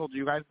don't know if I told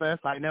you guys this.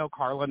 I know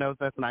Carla knows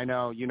this, and I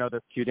know you know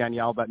this too,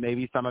 Danielle, but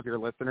maybe some of your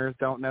listeners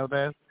don't know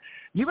this.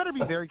 You better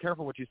be very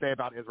careful what you say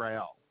about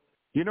Israel.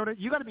 You know,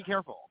 you got to be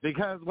careful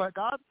because what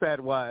God said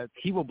was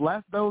he will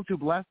bless those who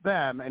bless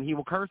them, and he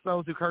will curse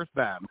those who curse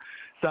them.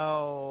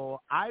 So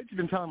I've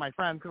been telling my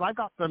friends, because I've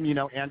got some, you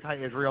know,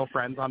 anti-Israel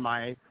friends on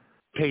my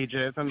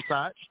pages and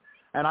such,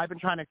 and I've been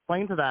trying to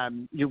explain to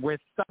them with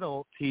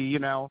subtlety, you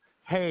know,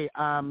 hey,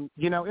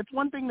 it's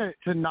one thing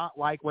to not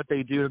like what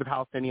they do to the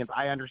Palestinians.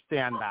 I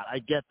understand that. I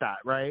get that,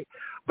 right?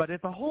 But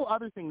it's a whole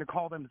other thing to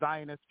call them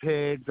Zionist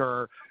pigs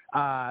or,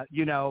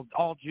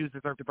 all Jews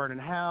deserve to burn in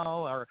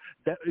hell or,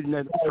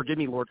 forgive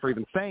me, Lord, for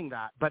even saying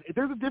that. But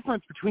there's a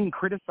difference between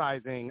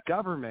criticizing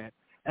government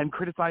and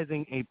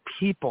criticizing a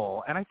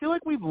people. And I feel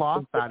like we've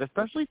lost that,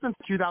 especially since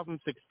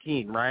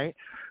 2016, right?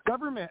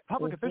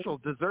 Public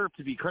officials deserve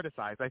to be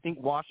criticized. I think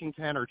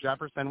Washington or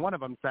Jefferson, one of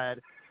them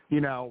said,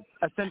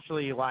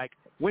 essentially like,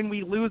 when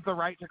we lose the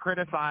right to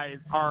criticize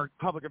our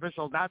public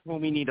officials, that's when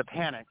we need to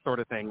panic sort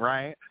of thing,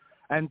 right?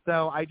 And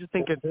so I just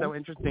think it's so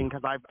interesting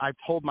because I've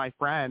told my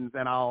friends,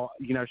 and I'll,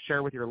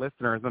 share with your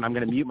listeners, and I'm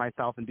going to mute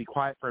myself and be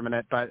quiet for a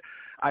minute, but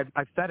I've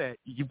said it,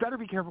 you better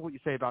be careful what you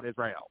say about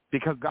Israel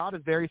because God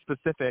is very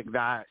specific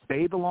that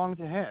they belong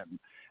to him.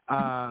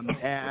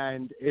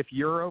 And if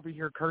you're over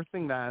here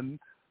cursing them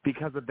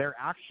because of their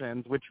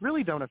actions, which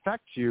really don't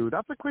affect you,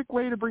 that's a quick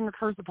way to bring a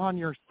curse upon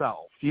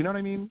yourself. You know what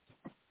I mean?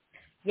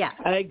 Yeah.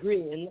 I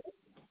agree. And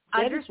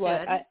that is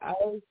why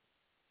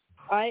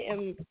I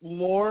am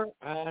more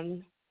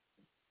on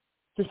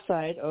the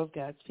side of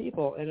God's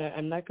people, and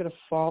I'm not going to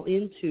fall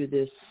into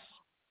this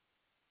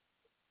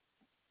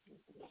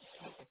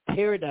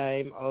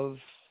paradigm of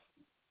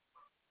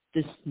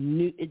this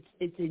new.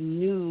 It's a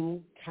new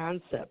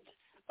concept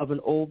of an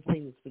old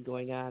thing that's been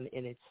going on,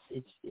 and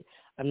it's.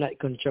 I'm not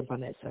going to jump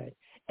on that side.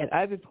 And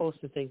I've been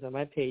posting things on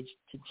my page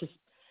to just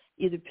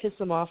either piss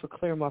them off or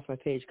clear them off my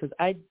page because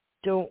I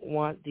don't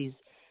want these.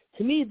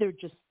 To me,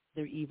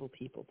 they're evil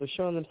people. They're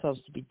showing themselves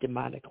to be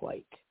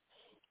demonic-like.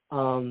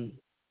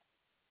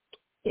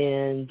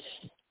 And,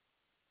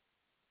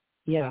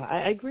 yeah,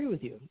 I agree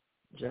with you.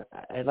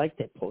 I like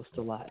that post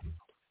a lot.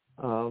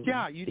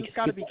 You just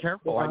got to be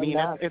careful. I mean,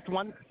 it's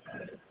one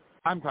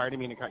 – I'm sorry, I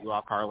didn't mean to cut you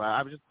off, Carla.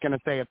 I was just going to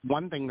say it's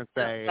one thing to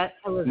say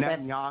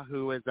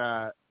Netanyahu is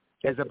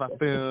a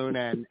buffoon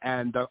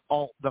and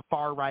the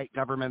far-right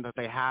government that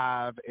they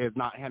have is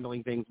not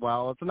handling things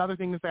well. It's another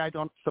thing to say I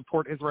don't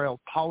support Israel's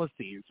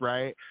policies,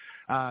 right,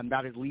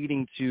 that is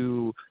leading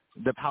to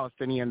the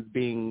Palestinians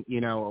being,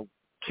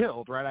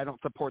 killed, right? I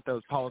don't support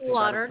those policies.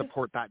 Slaughtered. I don't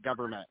support that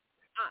government.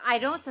 I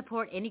don't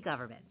support any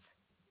governments.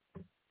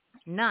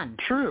 None.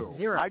 True.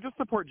 Zero. I just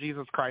support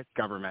Jesus Christ's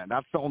government.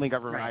 That's the only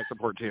government I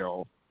support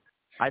too.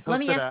 I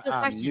posted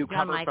a new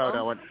cover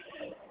photo. And,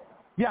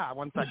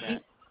 one second.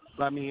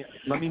 Let me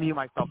mute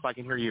myself so I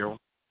can hear you.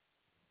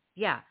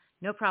 Yeah,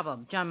 no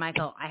problem. John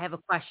Michael, I have a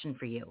question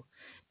for you.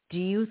 Do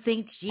you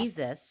think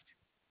Jesus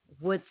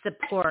would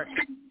support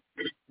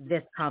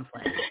this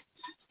conflict?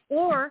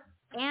 Or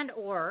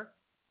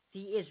the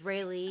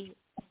Israeli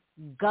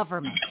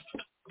government?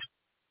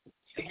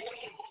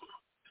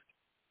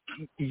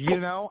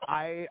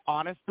 I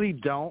honestly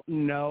don't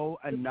know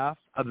enough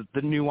of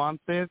the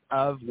nuances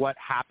of what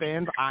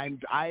happened.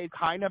 I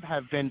kind of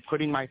have been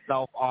putting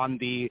myself on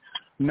the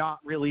not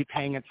really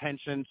paying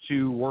attention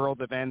to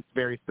world events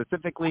very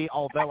specifically,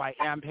 although I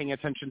am paying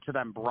attention to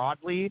them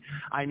broadly.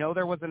 I know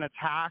there was an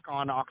attack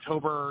on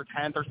October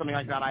 10th or something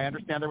like that. I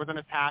understand there was an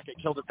attack.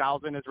 It killed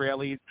 1,000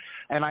 Israelis,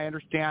 and I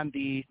understand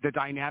the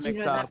dynamics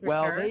of,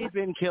 they've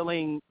been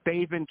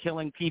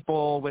killing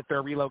people with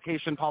their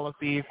relocation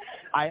policies.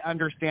 I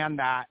understand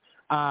that.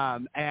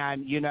 And,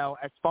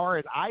 as far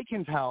as I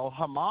can tell,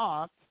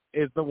 Hamas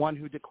is the one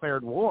who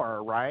declared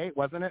war, right?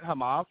 Wasn't it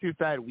Hamas who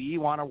said, we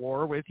want a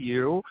war with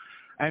you?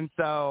 And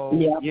so,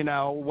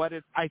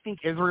 I think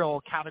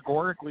Israel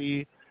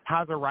categorically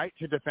has a right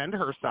to defend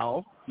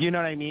herself. You know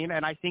what I mean?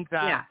 And I think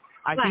that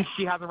I think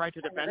she has a right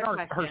to defend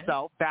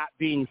herself. That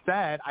being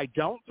said, I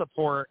don't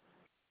support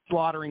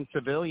slaughtering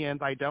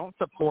civilians. I don't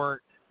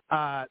support,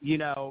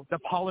 the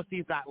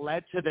policies that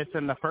led to this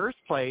in the first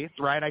place,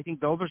 right? I think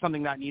those are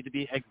something that need to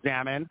be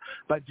examined.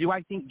 But do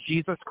I think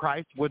Jesus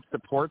Christ would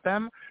support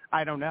them?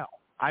 I don't know.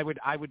 I would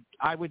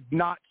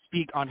not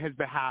speak on his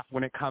behalf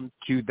when it comes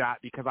to that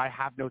because I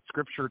have no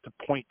scripture to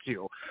point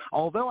to.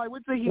 Although I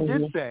would say he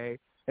did say,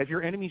 if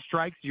your enemy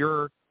strikes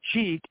your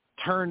cheek,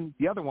 turn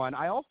the other one.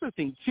 I also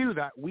think, too,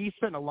 that we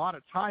spend a lot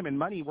of time and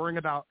money worrying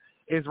about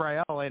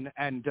Israel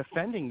and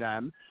defending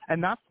them,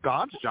 and that's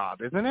God's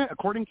job, isn't it?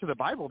 According to the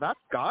Bible, that's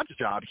God's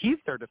job. He's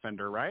their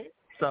defender, right?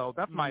 So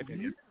that's my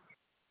opinion.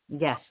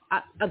 Yes,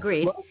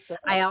 agreed.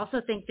 I also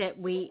think that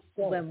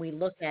when we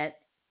look at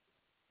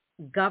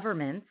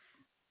governments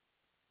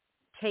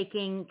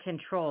taking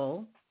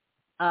control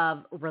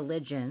of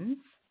religions,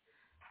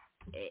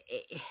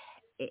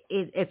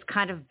 it's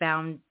kind of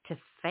bound to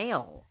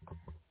fail.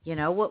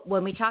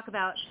 When we talk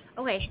about,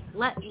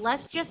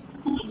 let's just,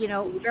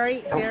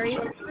 very, very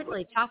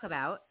quickly talk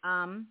about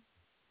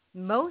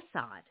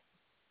Mossad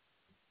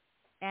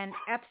and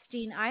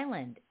Epstein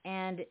Island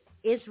and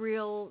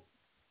Israel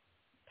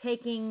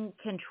taking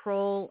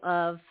control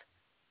of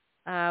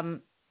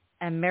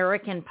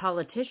American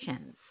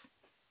politicians.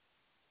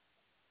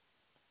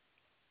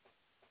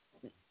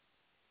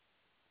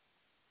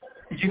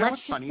 You know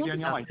what's funny,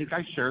 Danielle? I think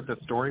I shared this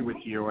story with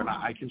you, and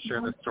I can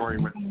share this story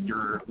with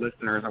your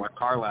listeners and with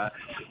Carla.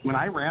 When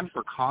I ran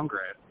for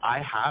Congress, I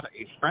had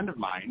a friend of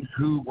mine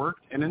who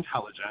worked in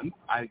intelligence.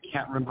 I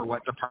can't remember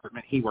what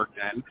department he worked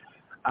in.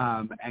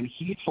 And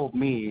he told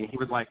me, he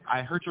was like,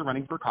 I heard you're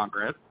running for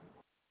Congress,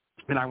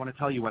 and I want to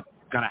tell you what's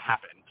going to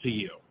happen to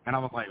you. And I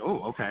was like,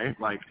 oh, okay.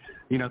 Like,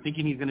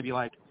 thinking he's going to be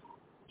like,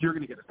 you're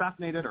going to get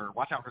assassinated or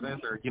watch out for this,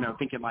 or,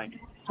 thinking like,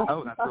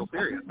 oh, that's real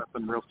serious. That's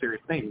some real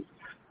serious things.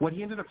 What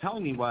he ended up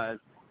telling me was,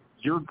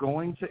 you're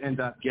going to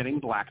end up getting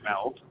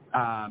blackmailed.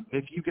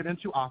 If you get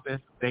into office,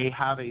 they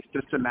have a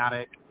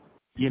systematic,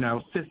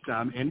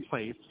 system in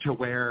place to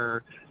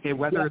where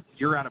whether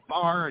you're at a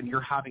bar and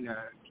you're having a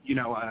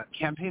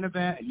campaign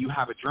event and you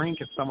have a drink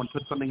and someone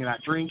puts something in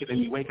that drink and then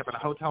you wake up in a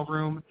hotel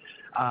room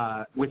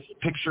with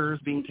pictures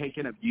being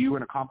taken of you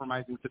in a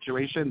compromising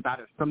situation, that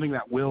is something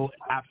that will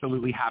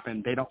absolutely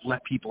happen. They don't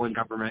let people in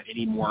government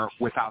anymore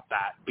without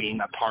that being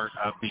a part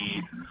of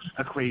the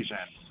equation.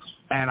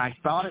 And I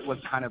thought it was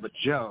kind of a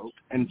joke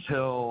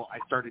until I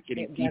started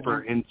getting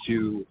deeper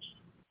into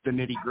the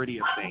nitty-gritty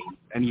of things,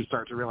 and you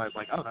start to realize,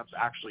 like, oh, that's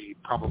actually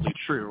probably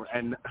true.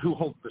 And who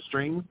holds the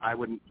strings? I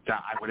wouldn't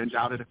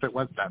doubt it if it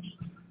was them.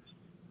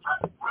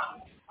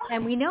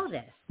 And we know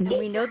this. And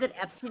we know that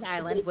Epstein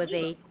Island was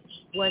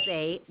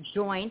a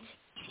joint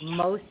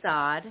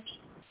Mossad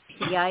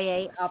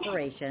CIA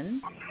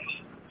operation.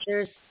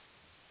 There's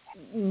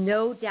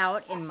no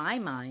doubt in my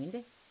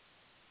mind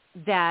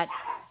that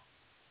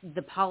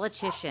the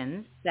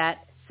politicians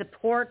that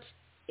support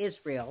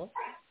Israel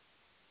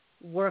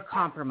were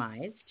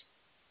compromised,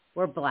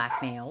 were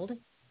blackmailed,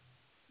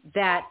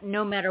 that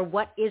no matter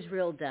what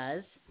Israel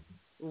does,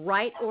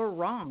 right or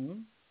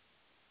wrong,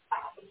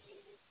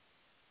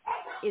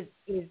 is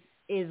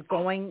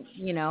going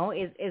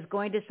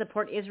to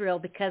support Israel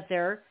because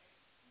they're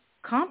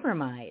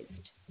compromised.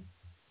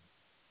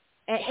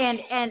 And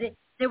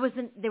there was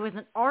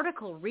an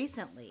article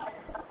recently.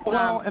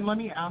 Well, and let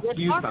me ask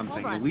you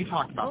something. We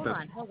talked about this.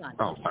 Hold on.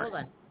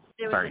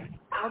 There was Sorry. an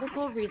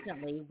article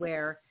recently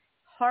where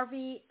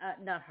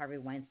not Harvey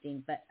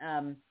Weinstein, but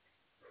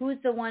who's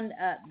the one,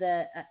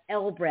 the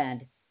L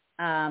brand,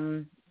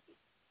 the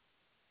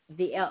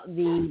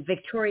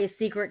Victoria's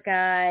Secret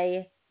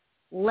guy,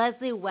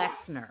 Leslie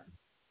Wexner,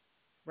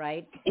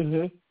 right?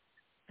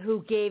 Mm-hmm.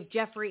 Who gave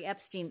Jeffrey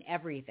Epstein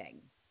everything.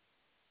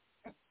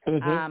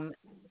 Mm-hmm.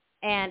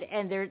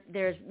 And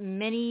there's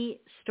many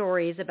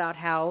stories about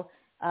how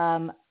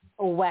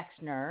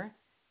Wexner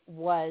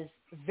was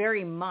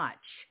very much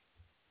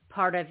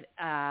part of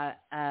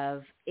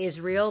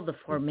Israel, the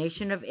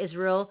formation of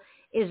Israel.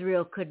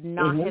 Israel could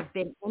not have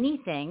been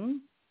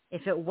anything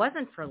if it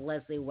wasn't for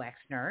Leslie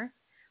Wexner,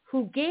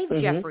 who gave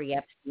Jeffrey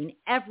Epstein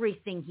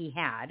everything he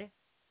had.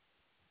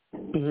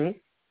 Mm-hmm.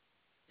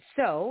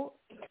 So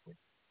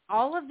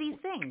all of these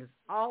things,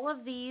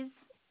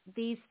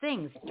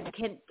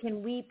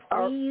 can we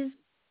please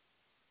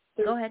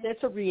go ahead?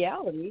 That's a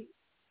reality,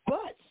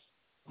 but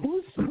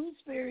who's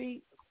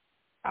very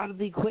out of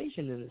the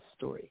equation in this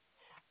story?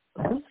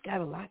 Who's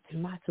got lots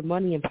and lots of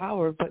money and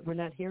power, but we're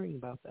not hearing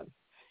about them?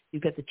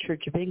 You've got the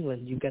Church of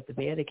England. You've got the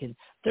Vatican.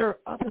 There are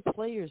other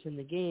players in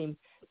the game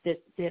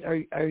that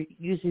are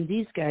using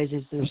these guys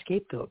as their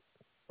scapegoat.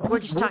 We're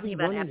just talking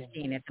about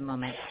Epstein at the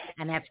moment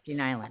and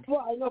Epstein Island.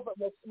 Well, I know, but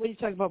when you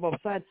talk about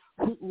both sides,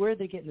 where are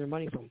they getting their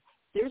money from?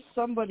 There's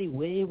somebody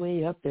way,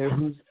 way up there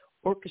who's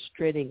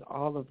orchestrating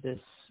all of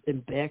this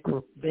and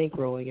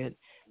bankrolling it.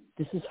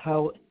 This is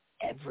how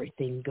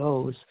everything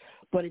goes.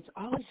 But it's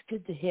always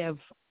good to have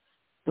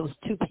those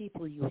two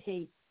people you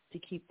hate to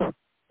keep.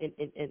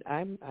 And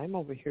I'm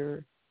over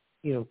here,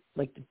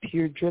 like the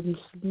pure driven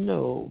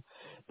snow.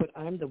 But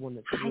I'm the one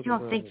that's. I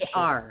don't think they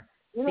are,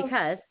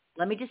 because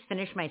let me just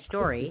finish my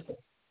story.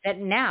 That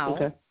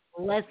now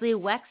Leslie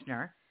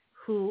Wexner,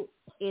 who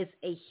is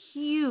a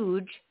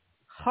huge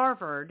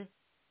Harvard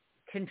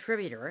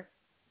contributor,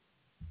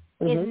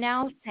 is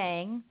now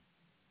saying,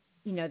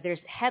 there's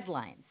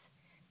headlines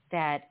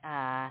that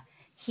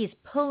he's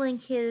pulling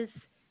his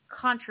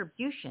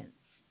contributions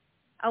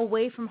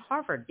away from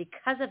Harvard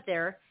because of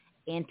their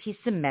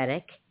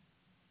anti-Semitic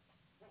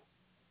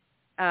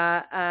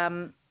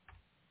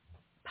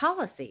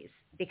policies,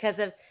 because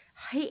of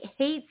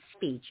hate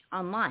speech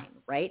online,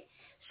 right?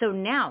 So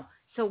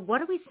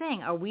what are we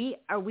saying? Are we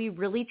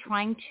really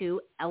trying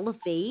to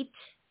elevate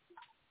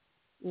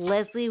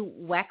Leslie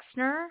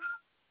Wexner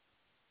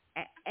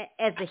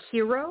as a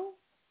hero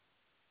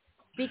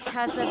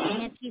because of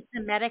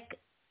anti-Semitic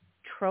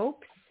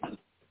tropes?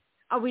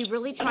 Are we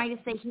really trying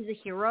to say he's a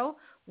hero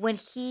when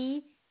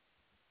he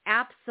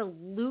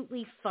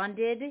absolutely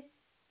funded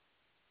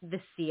the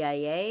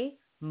CIA,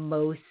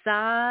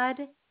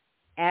 Mossad,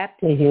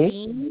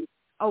 Epstein?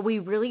 Are we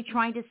really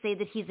trying to say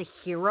that he's a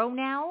hero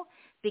now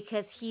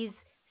because he's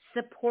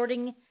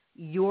supporting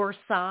your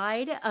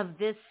side of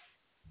this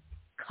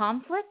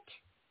conflict?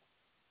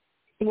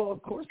 Well,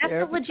 of course, that's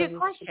a legit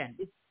question.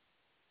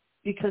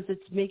 Because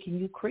it's making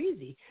you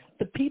crazy.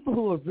 The people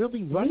who are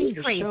really running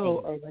the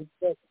show are like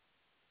this.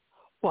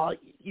 Well,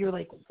 you're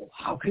like,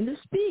 how can this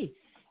be?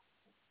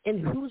 And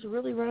who's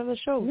really running the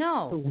show?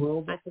 No. The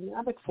World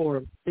Economic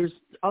Forum. There's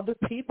other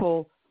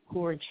people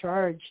who are in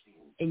charge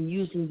and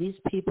using these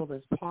people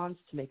as pawns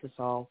to make us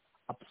all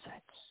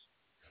upset.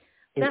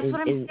 That's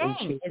what I'm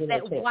saying, is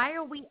that why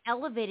are we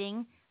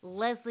elevating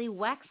Leslie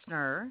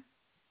Wexner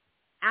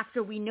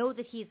after we know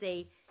that he's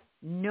a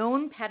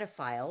known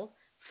pedophile,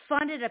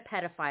 funded a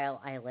pedophile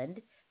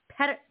island,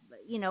 a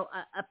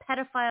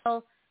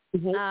pedophile,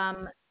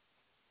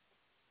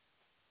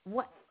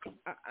 what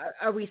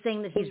are we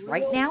saying that he's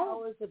right now?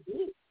 Powers that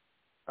be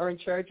are in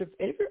charge of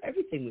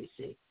everything we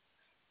see.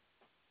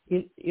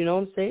 You know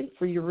what I'm saying?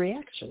 For your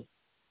reaction.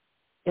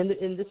 And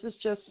this is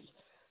just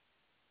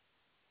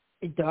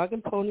a dog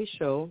and pony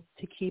show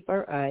to keep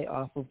our eye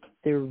off of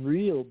their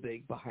real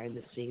big behind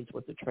the scenes,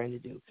 what they're trying to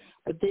do.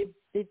 But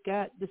they've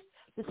got this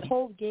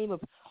whole game of,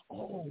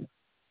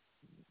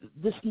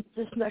 this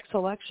next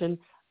election,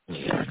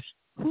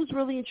 who's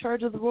really in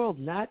charge of the world?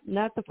 Not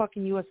the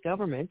fucking U.S.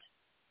 government.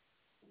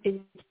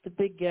 It's the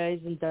big guys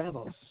in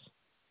Davos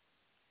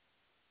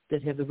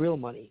that have the real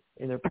money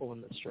and they're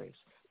pulling the strings.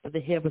 But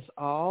they have us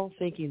all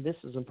thinking this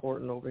is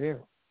important over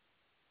here.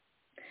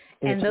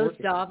 And those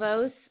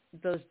Davos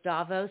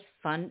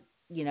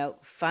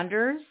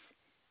funders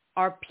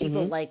are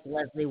people like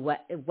Leslie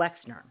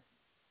Wexner.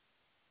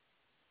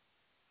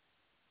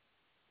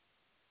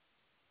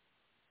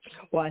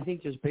 Well, I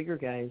think there's bigger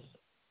guys,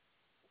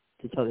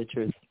 to tell the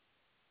truth.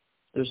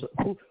 There's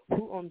who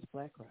owns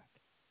BlackRock?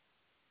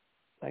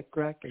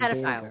 BlackRock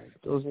and Vanguard.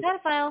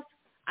 Pedophiles.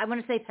 I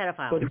want to say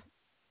pedophiles. But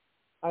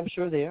I'm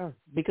sure they are,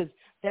 because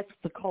that's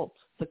the cult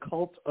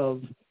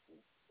of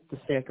the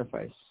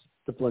sacrifice,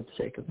 the blood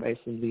sacrifice,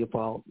 and the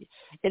equality.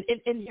 And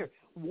here,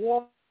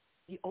 war,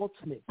 the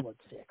ultimate blood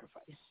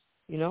sacrifice.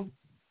 You know,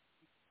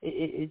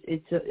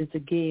 it's a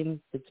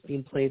game that's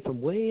being played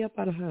from way up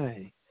on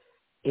high,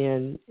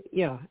 and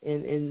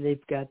and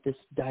they've got this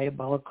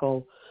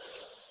diabolical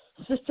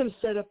system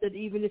set up that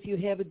even if you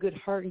have a good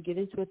heart and get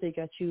into it, they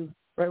got you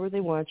right where they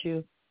want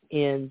you,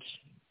 and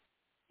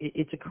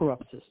it's a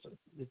corrupt system.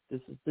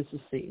 This is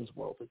Satan's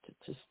world. It's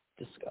just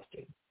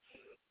disgusting.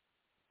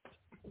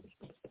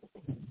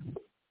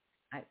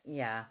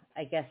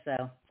 I guess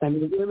so. I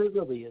mean, it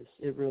really is.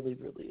 It really,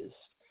 really is.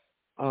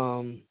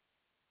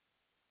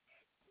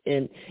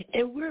 And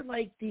we're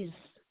like these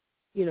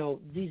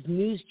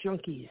news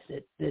junkies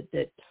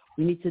that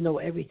we need to know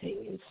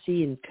everything and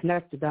see and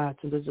connect the dots,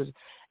 and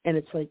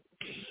it's like,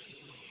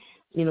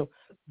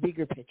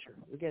 bigger picture.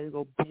 We got to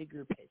go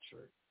bigger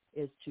picture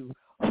as to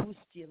who's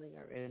stealing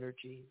our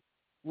energy,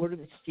 what are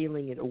they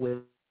stealing it away?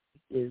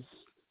 Is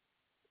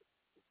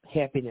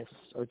happiness,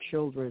 our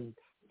children,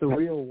 the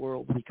real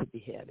world we could be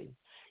having.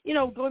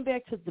 Going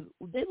back to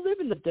they live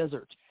in the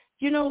desert.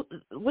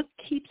 What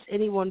keeps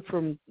anyone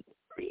from?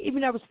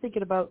 Even I was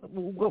thinking about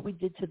what we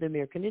did to the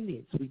American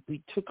Indians.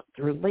 We took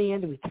their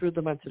land and we threw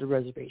them onto the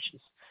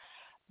reservations.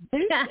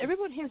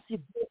 Everyone has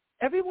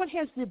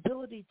the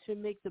ability to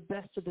make the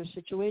best of their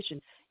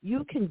situation.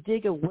 You can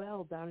dig a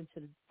well down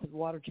into the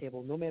water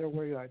table, no matter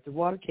where you are. The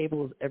water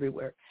table is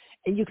everywhere,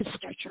 and you can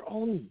start your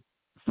own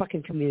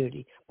fucking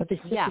community. But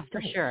they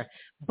for sure.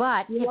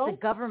 But if the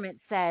government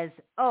says,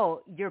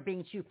 "Oh, you're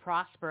being too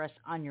prosperous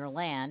on your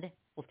land,"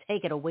 we'll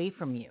take it away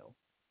from you.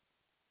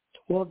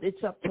 Well,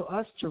 it's up to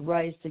us to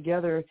rise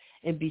together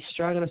and be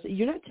strong enough.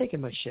 You're not taking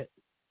my shit.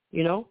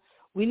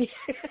 We need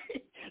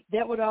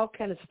that would all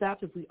kind of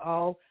stop if we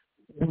all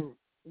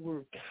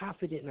were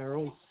confident in our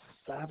own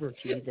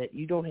sovereignty that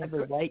you don't have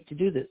the right to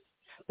do this.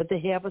 But they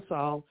have us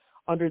all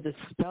under the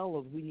spell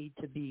of we need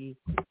to be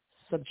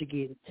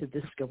subjugated to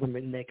this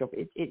government and that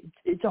government.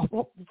 It's a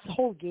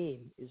whole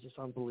game is just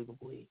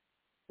unbelievably.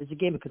 It's a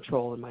game of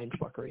control and mind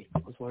fuckery.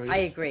 I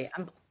agree.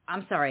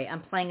 I'm sorry.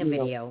 I'm playing a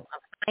video. I'm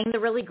playing the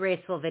really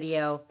graceful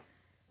video.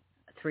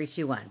 3,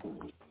 2,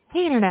 1.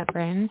 Hey, Internet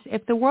friends.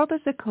 If the world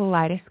is a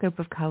kaleidoscope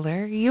of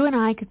color, you and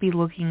I could be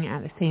looking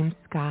at the same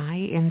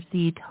sky and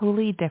see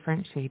totally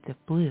different shades of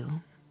blue.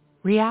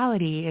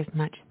 Reality is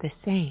much the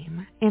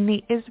same in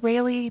the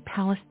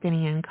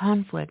Israeli-Palestinian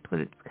conflict with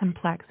its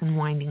complex and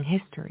winding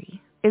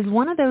history. Is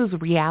one of those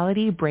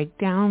reality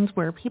breakdowns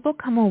where people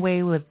come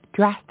away with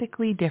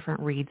drastically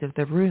different reads of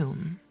the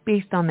room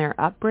based on their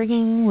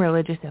upbringing,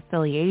 religious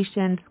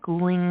affiliation,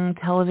 schooling,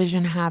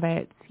 television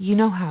habits. You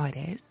know how it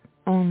is.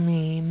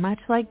 Only, much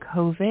like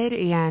COVID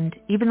and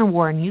even the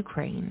war in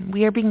Ukraine,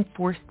 we are being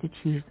forced to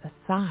choose a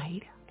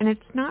side. And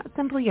it's not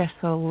simply a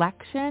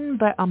selection,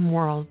 but a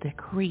moral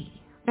decree.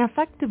 An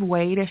effective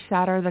way to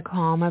shatter the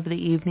calm of the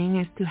evening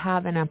is to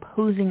have an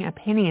opposing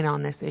opinion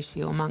on this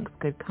issue amongst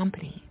good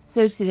company.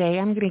 So today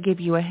I'm going to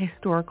give you a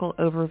historical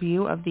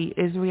overview of the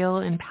Israel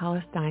and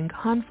Palestine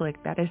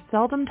conflict that is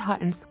seldom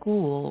taught in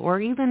school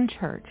or even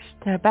church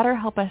to better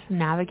help us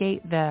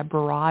navigate the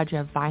barrage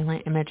of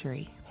violent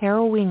imagery,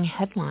 harrowing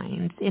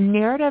headlines, and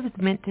narratives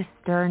meant to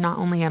stir not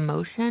only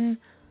emotion,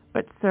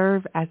 but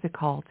serve as a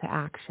call to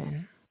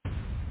action.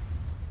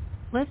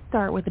 Let's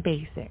start with the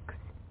basics.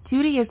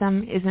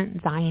 Judaism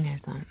isn't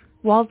Zionism.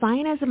 While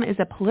Zionism is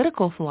a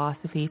political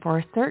philosophy for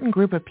a certain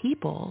group of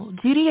people,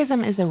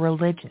 Judaism is a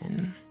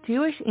religion.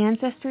 Jewish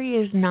ancestry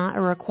is not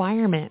a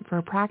requirement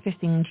for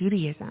practicing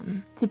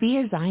Judaism. To be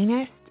a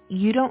Zionist,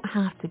 you don't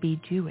have to be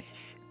Jewish.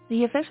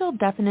 The official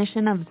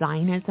definition of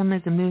Zionism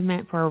is a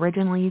movement for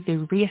originally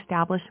the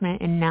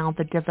reestablishment and now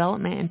the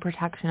development and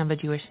protection of a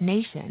Jewish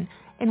nation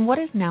in what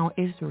is now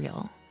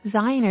Israel.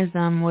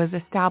 Zionism was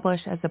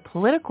established as a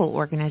political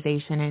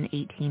organization in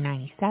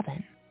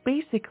 1897.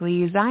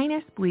 Basically,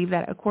 Zionists believe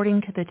that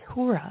according to the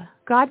Torah,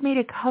 God made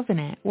a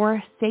covenant or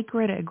a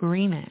sacred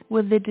agreement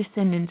with the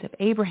descendants of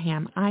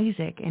Abraham,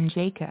 Isaac, and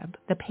Jacob,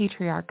 the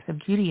patriarchs of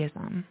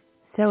Judaism.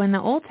 So in the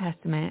Old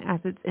Testament,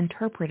 as it's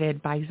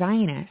interpreted by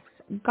Zionists,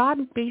 God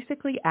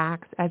basically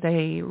acts as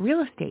a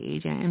real estate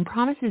agent and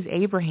promises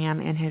Abraham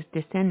and his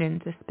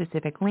descendants a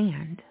specific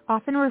land,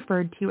 often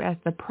referred to as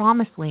the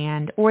Promised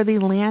Land or the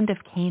Land of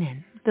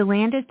Canaan. The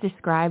land is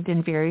described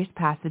in various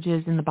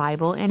passages in the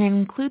Bible, and it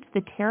includes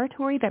the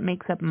territory that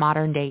makes up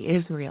modern-day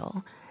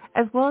Israel,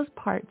 as well as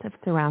parts of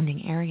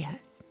surrounding areas.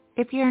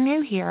 If you're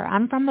new here,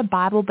 I'm from the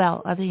Bible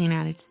Belt of the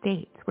United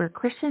States, where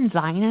Christian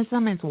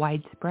Zionism is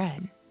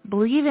widespread.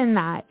 Believing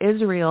that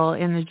Israel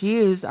and the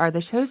Jews are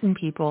the chosen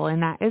people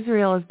and that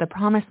Israel is the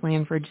promised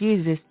land for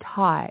Jews is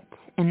taught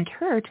in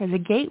church as a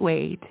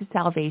gateway to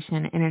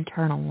salvation and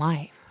eternal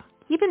life.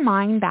 Keep in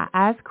mind that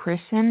as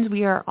Christians,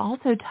 we are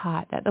also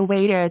taught that the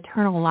way to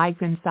eternal life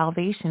and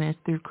salvation is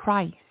through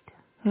Christ,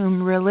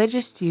 whom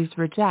religious Jews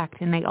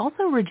reject, and they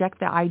also reject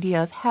the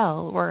idea of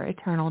hell or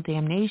eternal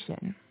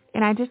damnation.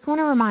 And I just want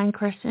to remind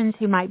Christians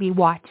who might be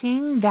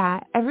watching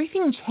that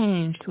everything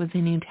changed with the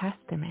New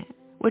Testament,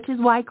 which is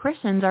why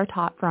Christians are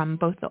taught from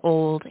both the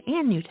Old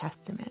and New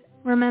Testament.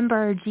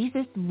 Remember,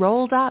 Jesus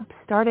rolled up,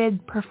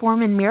 started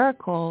performing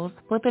miracles,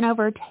 flipping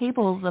over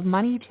tables of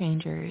money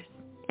changers,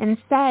 and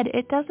said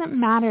it doesn't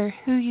matter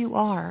who you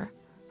are,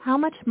 how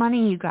much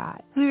money you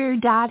got, who your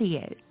daddy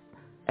is.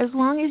 As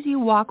long as you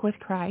walk with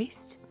Christ,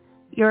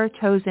 you're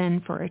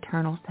chosen for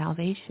eternal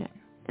salvation.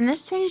 And this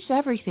changed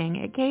everything.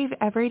 It gave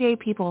everyday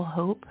people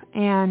hope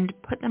and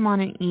put them on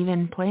an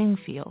even playing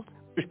field.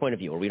 Point of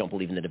view, where we don't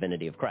believe in the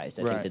divinity of Christ.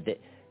 I think that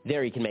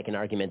there you can make an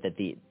argument that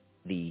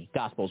the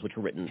Gospels, which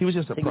were written... He was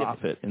just a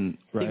prophet.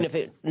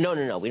 Right?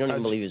 No. We don't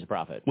even believe he was a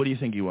prophet. What do you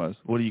think he was?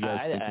 What do you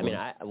guys think he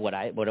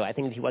was? What do I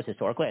think he was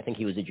historically? I think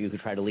he was a Jew who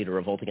tried to lead a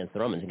revolt against the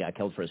Romans and got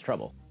killed for his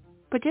trouble.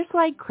 But just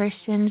like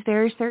Christians,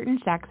 there are certain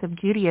sects of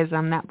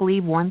Judaism that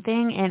believe one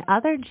thing and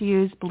other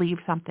Jews believe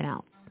something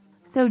else.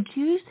 So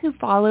Jews who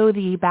follow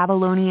the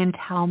Babylonian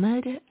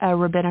Talmud, a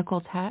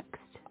rabbinical text,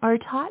 are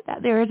taught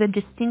that there is a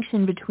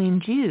distinction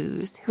between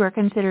Jews, who are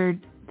considered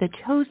the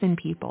chosen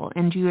people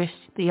in Jewish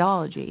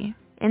theology,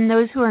 and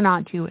those who are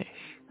not Jewish.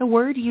 The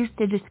word used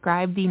to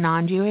describe the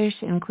non-Jewish,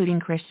 including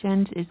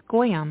Christians, is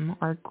goyim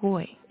or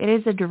goy. It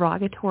is a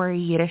derogatory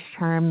Yiddish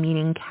term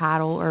meaning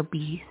cattle or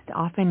beast,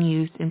 often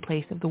used in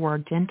place of the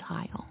word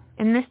Gentile.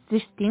 And this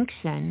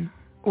distinction,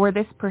 or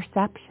this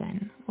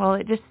perception, well,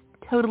 it just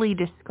totally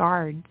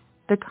discards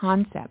the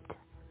concept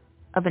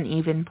of an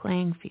even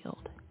playing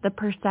field. The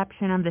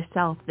perception of the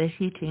self, the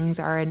teachings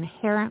are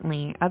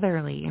inherently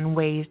otherly in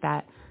ways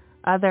that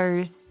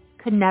others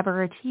could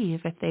never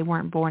achieve if they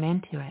weren't born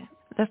into it.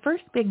 The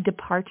first big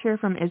departure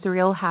from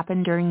Israel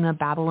happened during the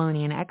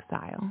Babylonian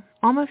exile,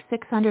 almost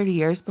 600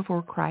 years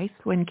before Christ,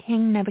 when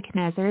King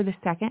Nebuchadnezzar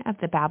II of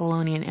the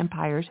Babylonian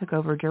Empire took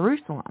over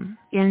Jerusalem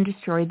and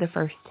destroyed the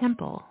first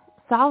temple,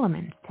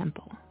 Solomon's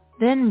temple.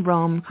 Then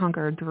Rome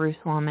conquered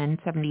Jerusalem in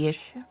 70-ish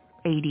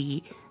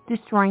AD,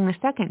 destroying the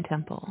second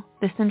temple,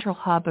 the central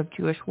hub of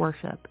Jewish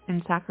worship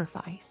and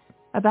sacrifice.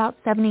 About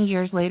 70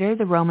 years later,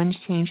 the Romans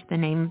changed the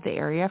name of the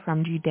area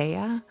from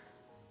Judea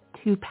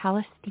to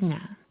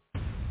Palestina.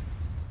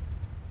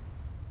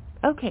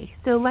 Okay,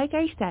 so like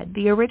I said,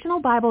 the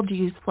original Bible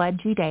Jews fled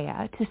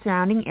Judea to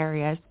surrounding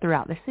areas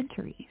throughout the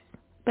centuries.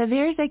 But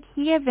there's a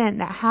key event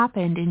that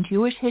happened in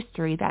Jewish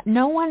history that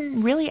no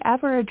one really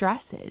ever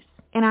addresses.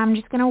 And I'm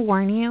just going to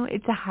warn you,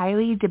 it's a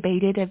highly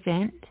debated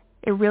event.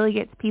 It really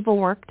gets people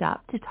worked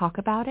up to talk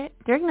about it.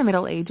 During the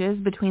Middle Ages,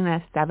 between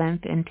the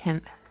 7th and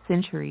 10th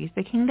centuries,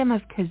 the kingdom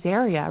of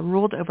Khazaria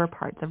ruled over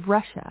parts of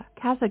Russia,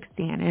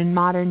 Kazakhstan, and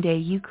modern-day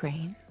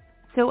Ukraine.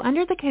 So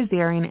under the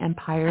Khazarian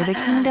Empire, the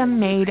kingdom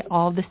made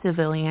all the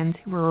civilians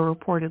who were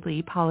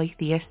reportedly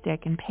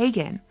polytheistic and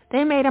pagan,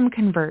 they made them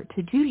convert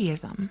to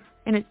Judaism.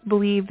 And it's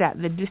believed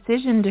that the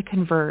decision to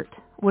convert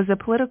was a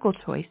political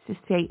choice to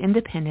stay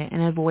independent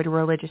and avoid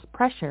religious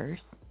pressures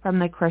from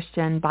the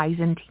Christian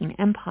Byzantine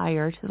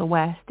Empire to the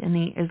west and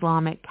the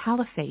Islamic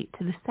Caliphate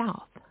to the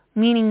south,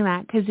 meaning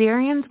that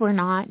Khazarians were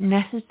not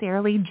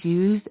necessarily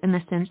Jews in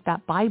the sense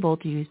that Bible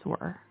Jews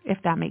were, if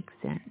that makes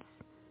sense.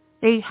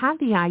 They had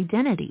the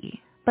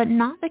identity, but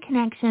not the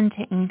connection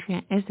to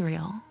ancient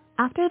Israel.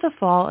 After the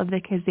fall of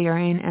the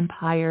Khazarian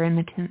Empire in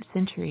the 10th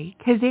century,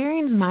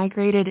 Khazarians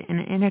migrated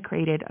and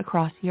integrated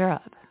across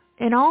Europe.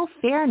 In all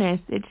fairness,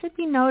 it should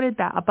be noted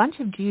that a bunch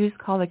of Jews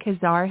call the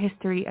Khazar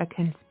history a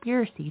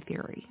conspiracy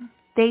theory.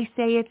 They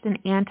say it's an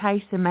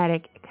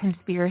anti-Semitic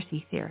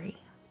conspiracy theory.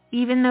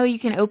 even though you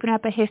can open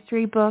up a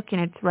history book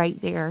and it's right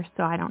there,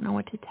 so I don't know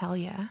what to tell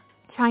you.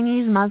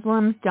 Chinese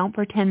Muslims don't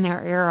pretend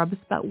they're Arabs,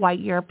 but white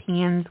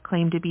Europeans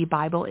claim to be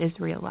Bible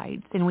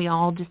Israelites, and we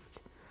all just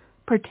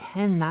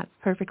pretend that's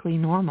perfectly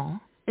normal.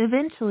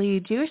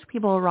 Eventually, Jewish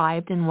people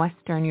arrived in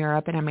Western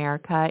Europe and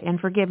America, and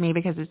forgive me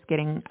because it's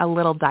getting a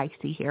little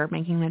dicey here,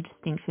 making the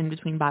distinction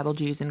between Bible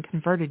Jews and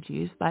converted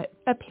Jews, but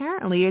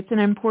apparently it's an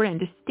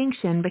important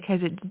distinction because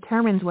it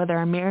determines whether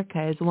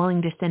America is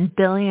willing to send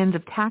billions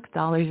of tax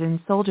dollars and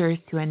soldiers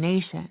to a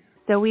nation.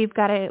 So we've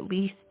got to at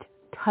least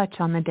touch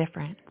on the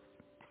difference.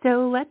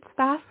 So let's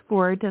fast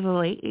forward to the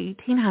late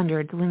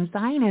 1800s when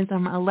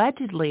Zionism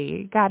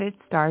allegedly got its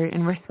start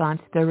in response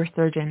to the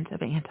resurgence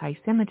of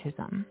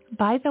anti-Semitism.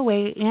 By the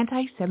way,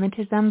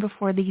 anti-Semitism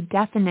before the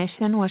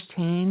definition was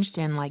changed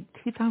in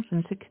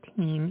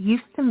 2016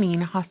 used to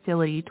mean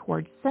hostility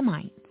towards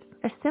Semites.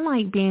 A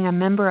Semite being a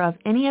member of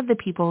any of the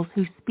peoples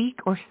who speak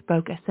or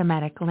spoke a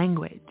Semitic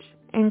language,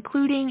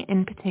 including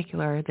in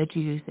particular the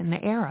Jews and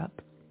the Arabs.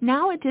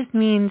 Now it just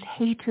means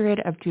hatred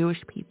of Jewish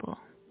people.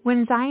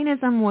 When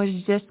Zionism was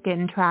just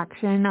getting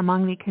traction,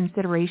 among the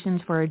considerations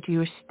for a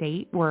Jewish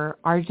state were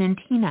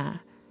Argentina,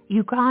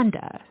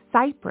 Uganda,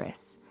 Cyprus,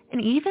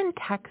 and even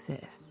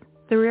Texas.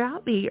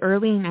 Throughout the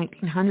early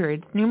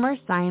 1900s,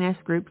 numerous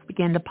Zionist groups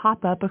began to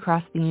pop up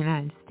across the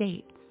United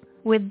States,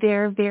 with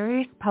their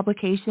various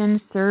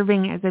publications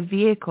serving as a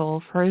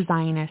vehicle for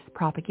Zionist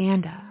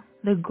propaganda.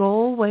 The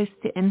goal was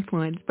to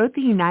influence both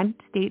the United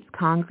States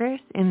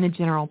Congress and the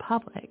general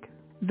public,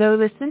 though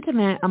the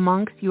sentiment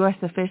amongst U.S.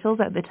 officials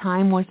at the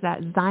time was that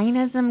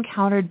Zionism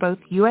countered both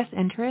U.S.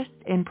 interests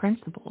and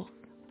principles,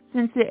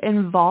 since it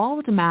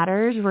involved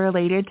matters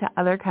related to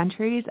other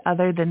countries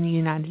other than the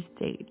United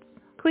States.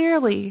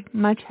 Clearly,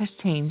 much has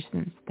changed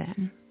since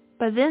then.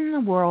 But then the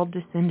world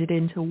descended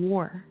into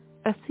war.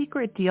 A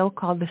secret deal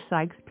called the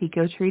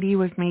Sykes-Picot Treaty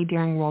was made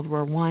during World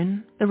War I,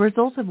 the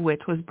result of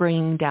which was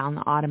bringing down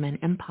the Ottoman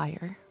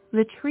Empire.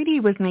 The treaty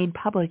was made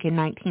public in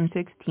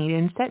 1916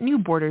 and set new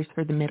borders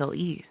for the Middle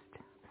East,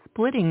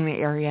 splitting the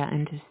area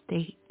into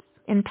states,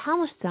 and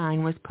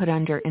Palestine was put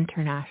under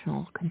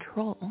international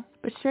control.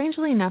 But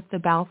strangely enough, the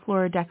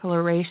Balfour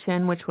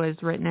Declaration, which was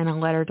written in a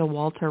letter to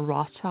Walter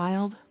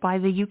Rothschild by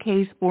the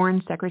UK's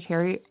Foreign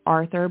Secretary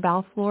Arthur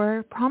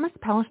Balfour, promised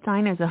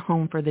Palestine as a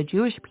home for the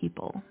Jewish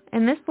people.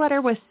 And this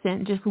letter was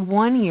sent just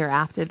 1 year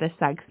after the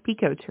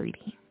Sykes-Picot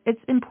Treaty.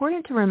 It's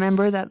important to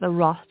remember that the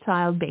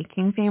Rothschild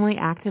banking family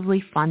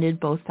actively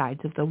funded both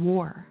sides of the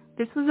war.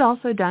 This was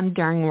also done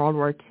during World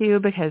War II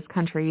because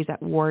countries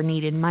at war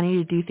needed money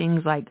to do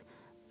things like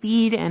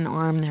feed and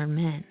arm their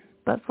men.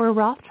 But for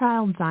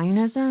Rothschild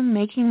Zionism,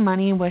 making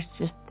money was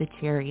just the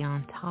cherry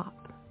on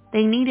top.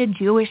 They needed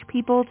Jewish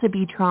people to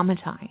be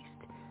traumatized.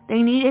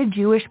 They needed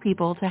Jewish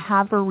people to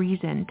have a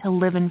reason to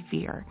live in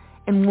fear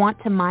and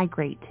want to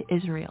migrate to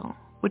Israel,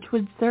 which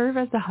would serve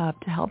as a hub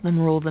to help them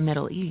rule the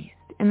Middle East.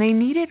 And they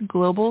needed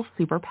global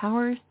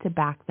superpowers to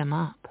back them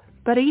up.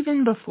 But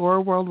even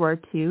before World War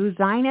II,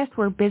 Zionists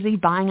were busy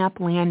buying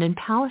up land in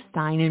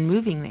Palestine and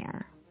moving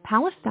there.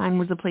 Palestine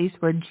was a place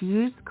where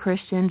Jews,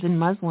 Christians, and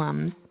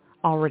Muslims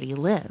already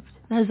lived.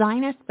 The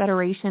Zionist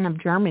Federation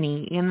of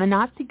Germany and the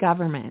Nazi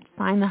government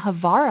signed the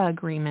Havara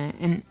Agreement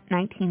in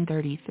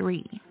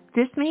 1933.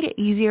 This made it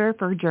easier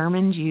for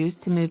German Jews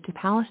to move to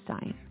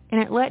Palestine,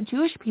 and it let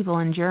Jewish people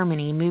in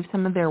Germany move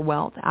some of their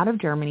wealth out of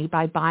Germany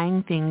by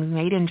buying things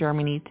made in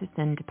Germany to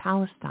send to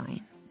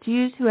Palestine.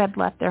 Jews who had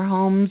left their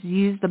homes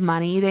used the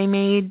money they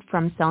made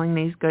from selling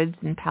these goods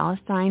in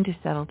Palestine to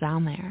settle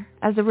down there.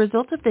 As a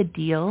result of the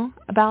deal,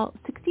 about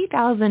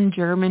 60,000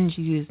 German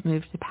Jews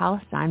moved to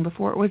Palestine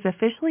before it was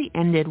officially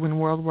ended when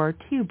World War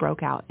II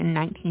broke out in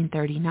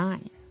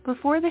 1939.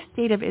 Before the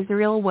State of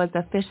Israel was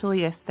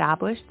officially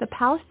established, the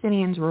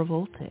Palestinians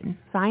revolted.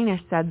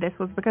 Zionists said this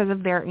was because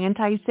of their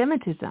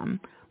anti-Semitism,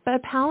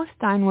 but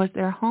Palestine was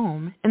their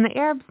home, and the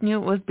Arabs knew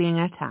it was being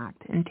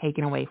attacked and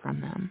taken away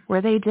from them.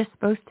 Were they just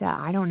supposed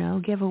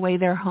to, give away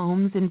their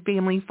homes and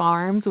family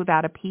farms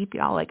without a peep?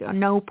 Oh,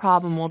 no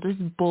problem, we'll just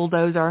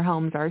bulldoze our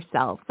homes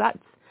ourselves. That's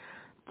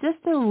just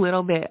a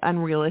little bit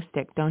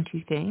unrealistic, don't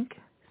you think?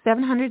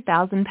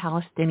 700,000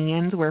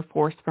 Palestinians were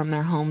forced from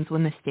their homes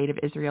when the State of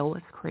Israel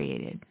was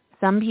created.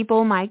 Some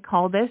people might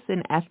call this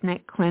an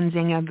ethnic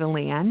cleansing of the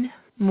land.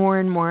 More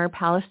and more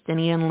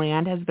Palestinian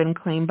land has been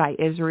claimed by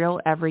Israel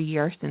every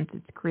year since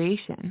its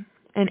creation,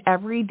 and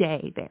every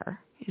day there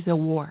is a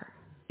war.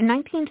 In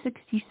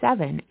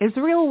 1967,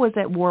 Israel was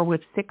at war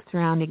with 6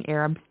 surrounding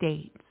Arab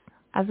states.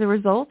 As a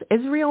result,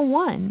 Israel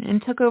won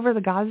and took over the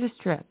Gaza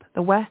Strip,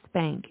 the West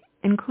Bank,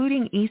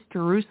 including East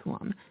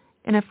Jerusalem,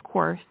 and of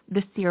course,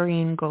 the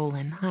Syrian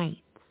Golan Heights.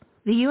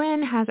 The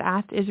UN has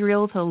asked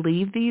Israel to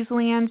leave these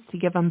lands to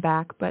give them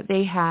back, but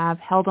they have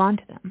held on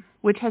to them,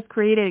 which has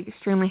created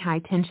extremely high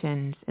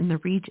tensions in the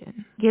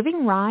region,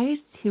 giving rise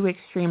to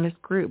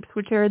extremist groups,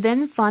 which are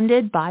then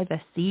funded by the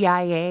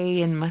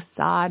CIA and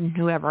Mossad and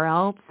whoever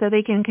else, so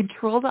they can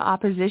control the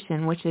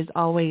opposition, which is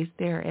always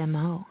their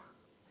MO.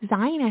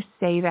 Zionists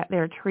say that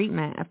their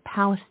treatment of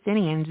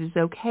Palestinians is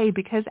okay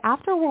because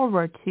after World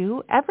War II,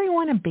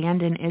 everyone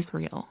abandoned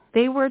Israel.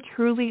 They were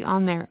truly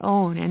on their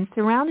own and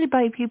surrounded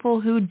by people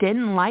who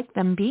didn't like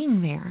them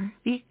being there.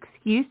 The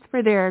excuse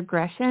for their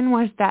aggression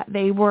was that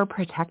they were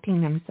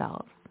protecting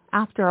themselves.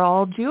 After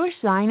all, Jewish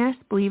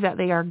Zionists believe that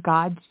they are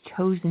God's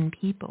chosen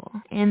people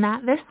and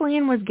that this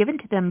land was given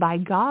to them by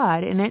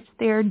God and it's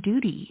their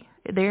duty,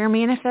 their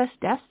manifest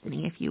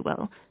destiny, if you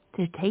will,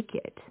 to take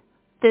it.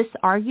 This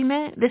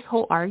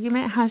whole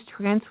argument has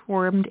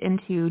transformed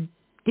into,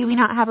 do we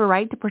not have a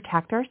right to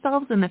protect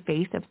ourselves in the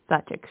face of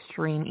such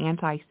extreme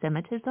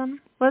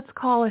anti-Semitism? Let's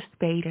call a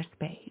spade a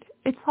spade.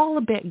 It's all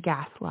a bit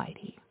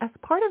gaslighty. As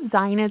part of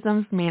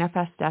Zionism's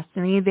manifest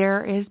destiny,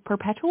 there is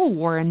perpetual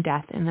war and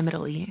death in the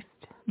Middle East.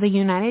 The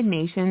United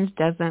Nations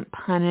doesn't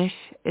punish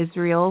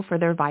Israel for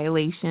their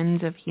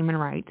violations of human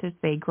rights as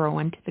they grow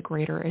into the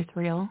greater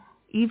Israel.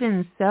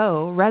 Even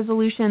so,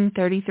 Resolution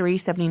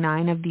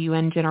 3379 of the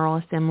UN General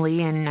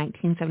Assembly in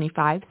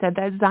 1975 said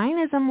that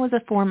Zionism was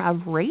a form of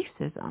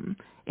racism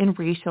and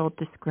racial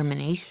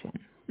discrimination.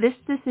 This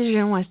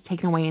decision was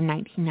taken away in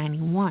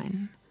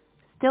 1991.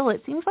 Still,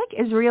 it seems like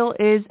Israel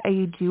is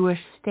a Jewish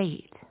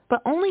state,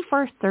 but only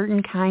for a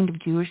certain kind of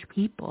Jewish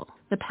people.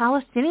 The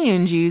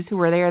Palestinian Jews who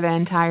were there the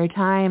entire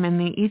time and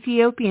the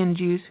Ethiopian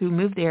Jews who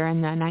moved there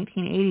in the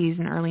 1980s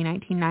and early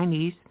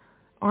 1990s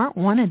aren't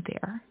wanted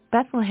there.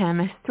 Bethlehem,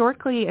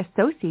 historically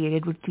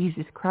associated with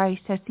Jesus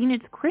Christ, has seen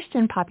its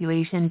Christian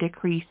population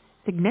decrease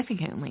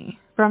significantly,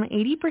 from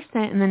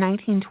 80% in the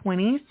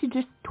 1920s to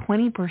just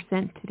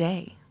 20%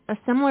 today. A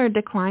similar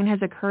decline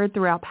has occurred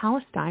throughout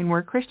Palestine,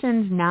 where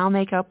Christians now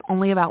make up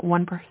only about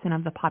 1%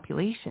 of the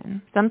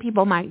population. Some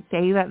people might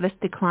say that this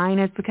decline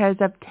is because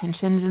of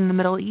tensions in the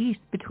Middle East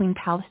between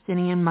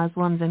Palestinian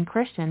Muslims and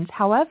Christians.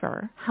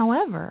 However,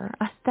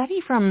 a study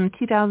from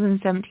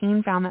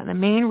 2017 found that the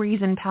main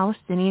reason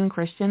Palestinian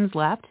Christians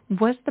left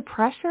was the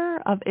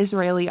pressure of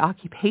Israeli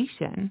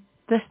occupation.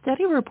 The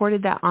study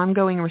reported that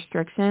ongoing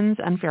restrictions,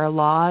 unfair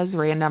laws,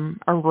 random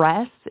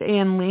arrests,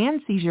 and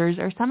land seizures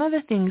are some of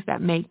the things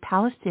that make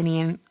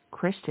Palestinian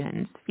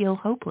Christians feel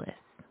hopeless.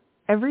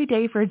 Every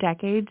day for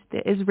decades, the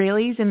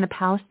Israelis and the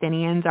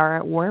Palestinians are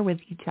at war with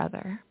each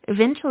other.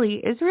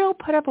 Eventually, Israel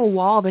put up a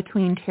wall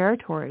between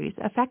territories,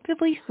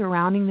 effectively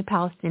surrounding the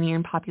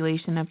Palestinian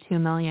population of 2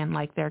 million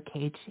like they're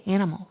caged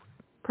animals,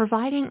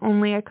 providing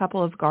only a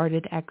couple of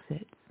guarded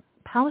exits.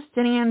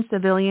 Palestinian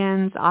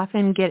civilians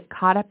often get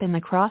caught up in the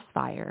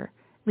crossfire,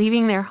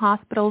 leaving their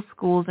hospitals,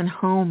 schools, and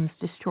homes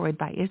destroyed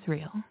by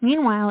Israel.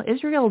 Meanwhile,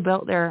 Israel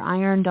built their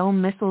Iron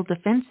Dome missile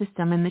defense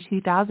system in the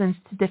 2000s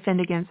to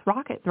defend against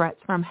rocket threats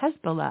from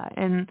Hezbollah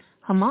and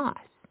Hamas.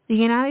 The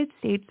United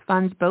States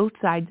funds both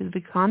sides of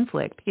the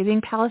conflict, giving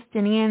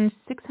Palestinians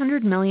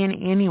 $600 million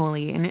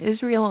annually and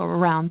Israel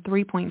around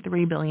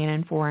 $3.3 billion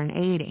in foreign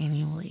aid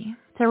annually.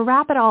 To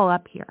wrap it all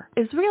up here,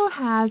 Israel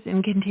has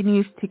and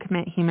continues to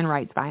commit human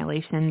rights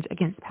violations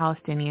against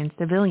Palestinian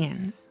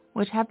civilians,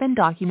 which have been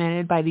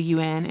documented by the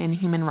UN and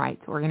human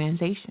rights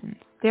organizations.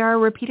 There are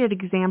repeated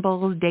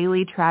examples,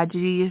 daily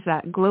tragedies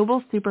that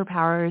global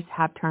superpowers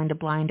have turned a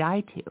blind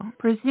eye to.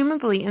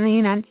 Presumably in the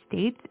United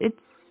States, it's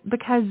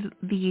because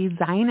the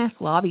Zionist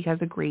lobby has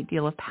a great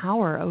deal of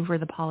power over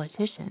the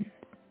politicians.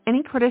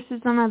 Any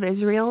criticism of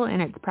Israel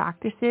and its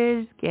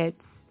practices gets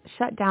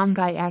shut down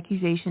by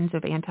accusations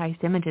of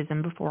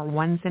anti-Semitism before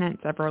one sentence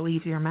ever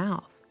leaves your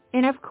mouth.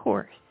 And of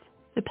course,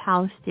 the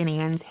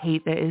Palestinians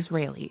hate the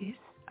Israelis.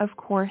 Of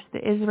course, the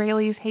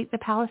Israelis hate the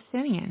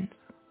Palestinians.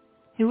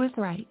 Who is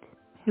right?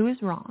 Who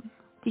is wrong?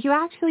 Do you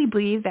actually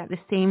believe that the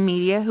same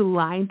media who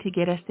lied to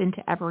get us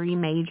into every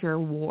major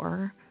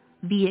war,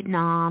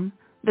 Vietnam,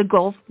 the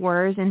Gulf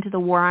Wars, into the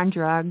war on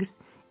drugs,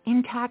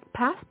 intact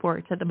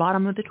passports at the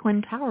bottom of the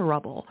Twin Tower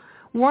rubble,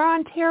 war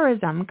on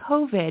terrorism,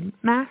 COVID,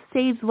 mass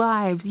saves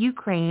lives,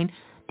 Ukraine,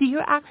 do you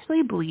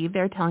actually believe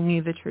they're telling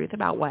you the truth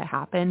about what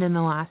happened in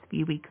the last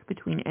few weeks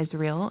between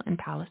Israel and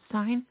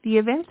Palestine? The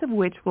events of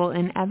which will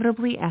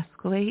inevitably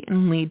escalate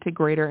and lead to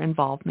greater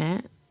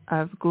involvement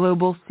of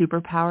global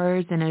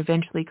superpowers and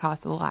eventually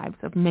cost the lives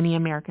of many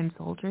American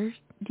soldiers?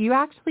 Do you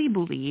actually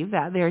believe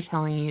that they're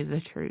telling you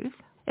the truth?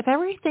 If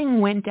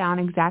everything went down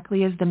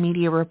exactly as the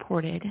media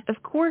reported,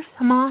 of course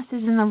Hamas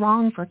is in the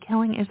wrong for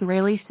killing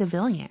Israeli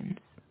civilians.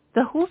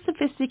 The whole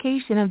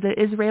sophistication of the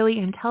Israeli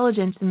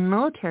intelligence and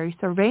military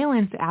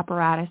surveillance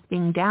apparatus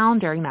being down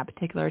during that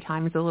particular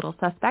time is a little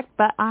suspect,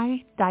 but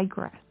I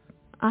digress.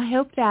 I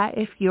hope that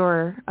if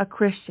you're a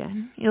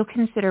Christian, you'll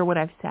consider what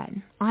I've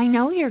said. I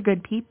know you're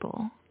good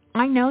people.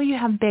 I know you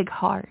have big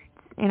hearts,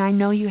 and I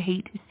know you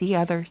hate to see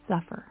others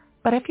suffer.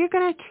 But if you're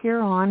going to cheer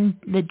on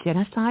the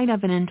genocide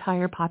of an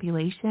entire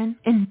population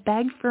and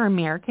beg for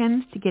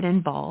Americans to get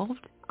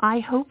involved, I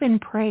hope and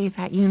pray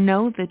that you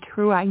know the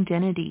true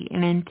identity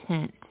and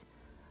intent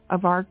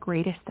of our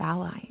greatest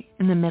ally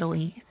in the Middle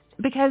East.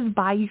 Because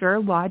by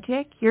your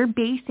logic, you're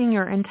basing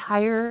your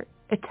entire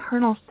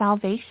eternal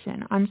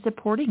salvation on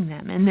supporting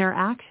them in their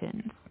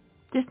actions.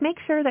 Just make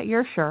sure that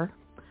you're sure.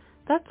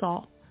 That's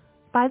all.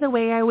 By the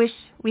way, I wish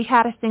we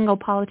had a single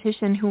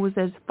politician who was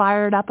as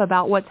fired up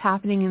about what's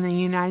happening in the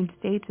United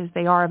States as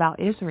they are about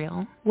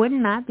Israel.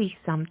 Wouldn't that be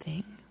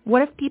something?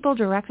 What if people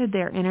directed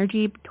their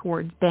energy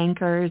towards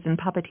bankers and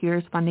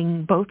puppeteers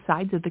funding both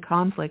sides of the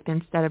conflict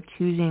instead of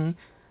choosing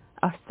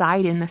a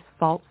side in this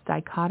false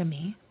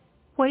dichotomy?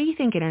 What do you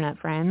think, Internet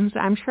friends?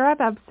 I'm sure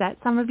I've upset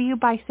some of you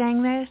by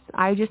saying this.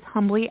 I just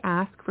humbly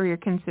ask for your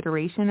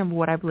consideration of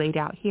what I've laid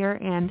out here,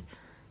 and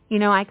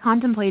I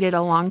contemplated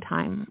a long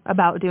time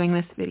about doing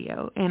this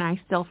video, and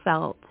I still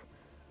felt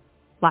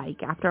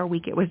like after a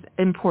week it was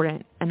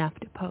important enough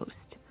to post.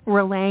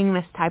 Relaying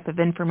this type of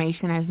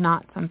information is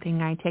not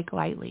something I take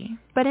lightly.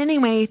 But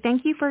anyway,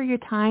 thank you for your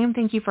time,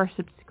 thank you for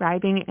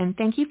subscribing, and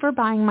thank you for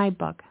buying my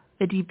book,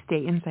 The Deep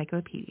State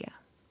Encyclopedia.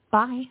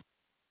 Bye.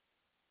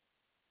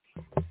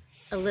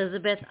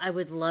 Elizabeth, I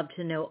would love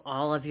to know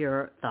all of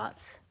your thoughts.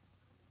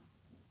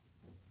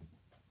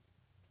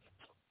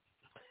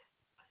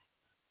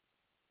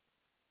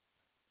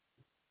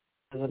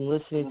 As I'm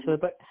listening to it,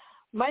 but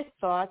my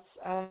thoughts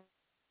are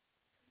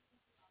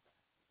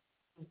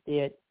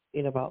that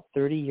in about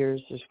 30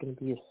 years there's going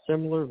to be a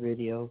similar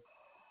video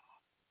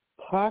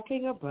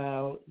talking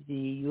about the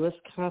U.S.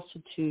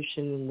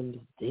 Constitution and the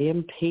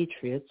damn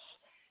patriots,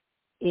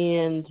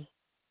 and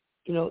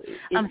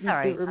I'm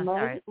sorry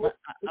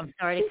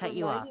to cut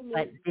you off,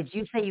 but did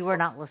you say you were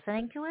not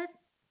listening to it?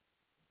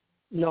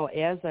 No,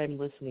 as I'm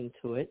listening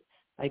to it,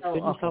 I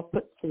couldn't help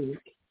but think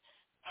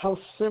how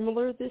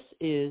similar this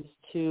is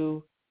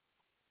to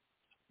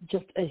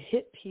just a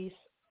hit piece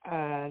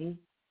on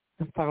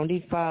the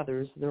Founding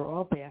Fathers. They're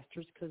all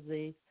bastards because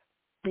they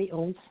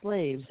own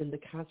slaves and the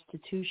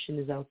Constitution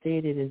is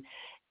outdated. And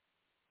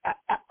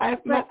I'm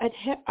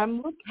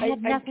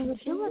had nothing to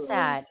do with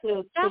that.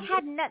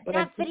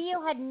 That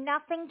video had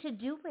nothing to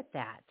do with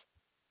that.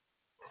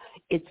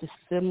 It's a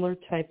similar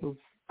type of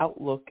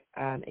outlook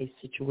on a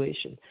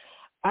situation.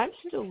 I'm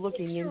still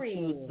looking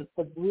into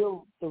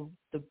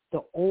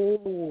the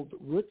old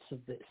roots of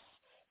this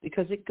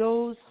because it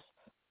goes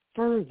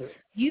further.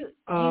 Do you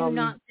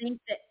not think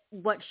that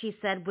what she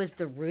said was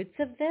the roots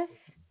of this?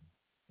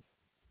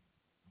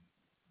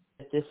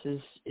 This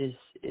is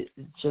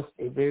just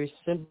a very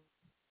simple.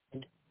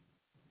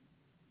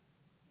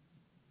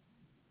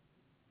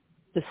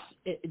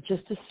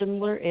 Just as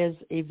similar as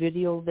a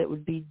video that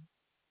would be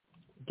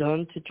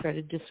done to try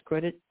to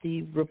discredit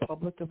the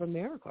Republic of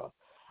America.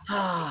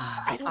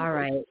 All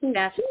right,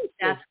 that's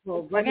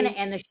cool. We're gonna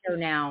end the show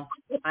now.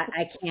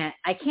 I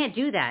can't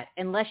do that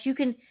unless you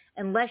can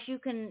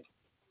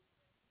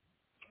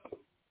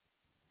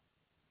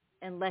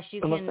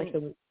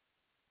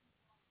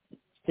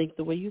think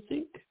the way you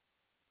think.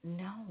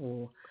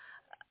 No,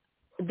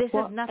 this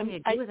has nothing to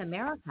do with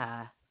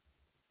America.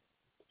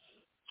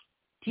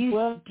 Do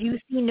you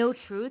see no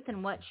truth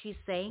in what she's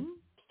saying?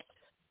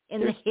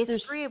 In the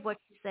history of what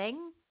she's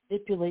saying?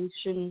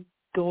 Manipulation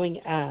going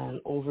on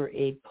over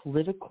a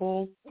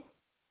political.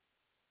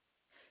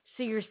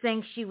 So you're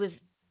saying she was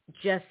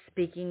just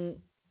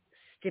speaking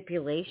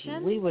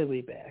stipulation?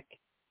 Way back.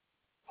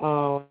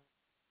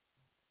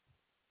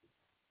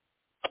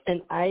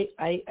 And I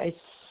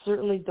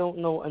certainly don't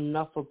know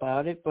enough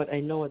about it, but I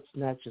know it's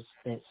not just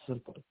that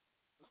simple.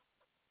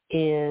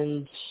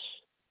 And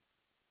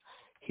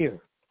here,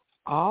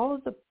 all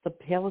of the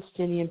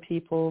Palestinian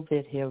people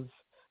that have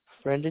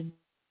friended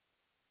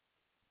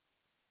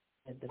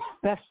had the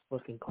best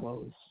looking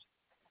clothes.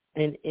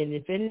 And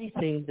if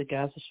anything, the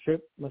Gaza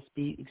Strip must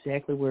be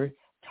exactly where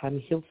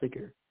Tommy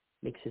Hilfiger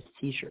makes his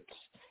T-shirts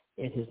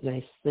and his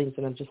nice things.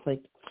 And I'm just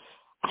like,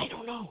 I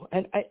don't know.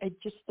 And I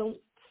just don't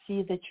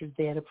see that you're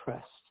that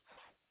oppressed.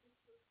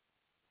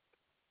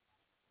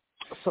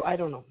 So I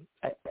don't know.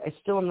 I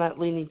still am not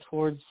leaning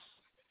towards.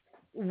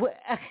 Where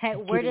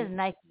does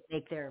Nike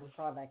make their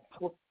products?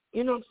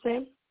 You know what I'm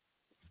saying?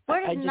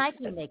 Where does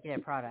Nike make their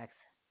products?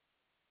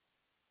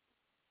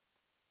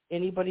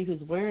 Anybody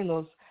who's wearing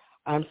those,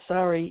 I'm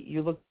sorry,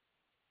 you look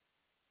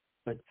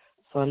good,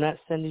 so I'm not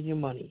sending you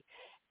money.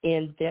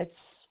 And that's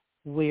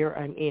where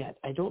I'm at.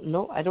 I don't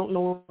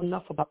know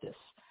enough about this.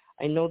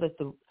 I know that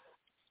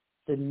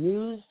the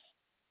news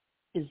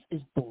is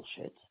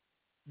bullshit.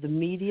 The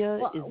media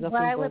is nothing.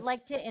 What I would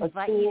like to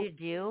invite you to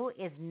do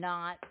is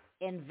not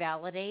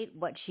invalidate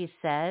what she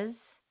says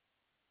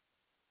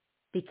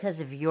because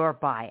of your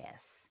bias.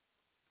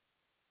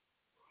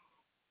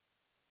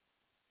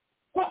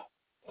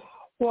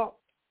 Well,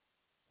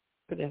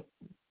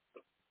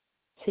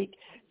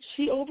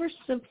 she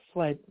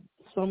oversimplified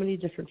so many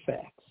different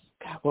facts.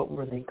 God, what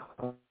were they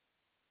called?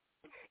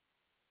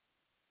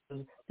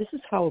 This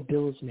is how a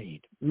bill is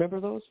made.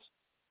 Remember those?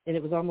 And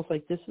it was almost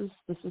like this is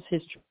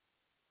history.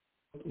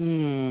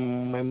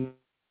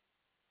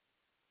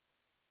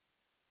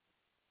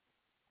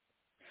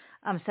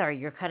 I'm sorry,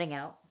 you're cutting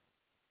out.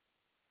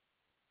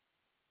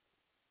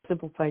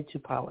 Simplified to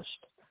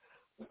polished.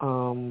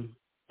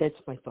 That's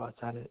my thoughts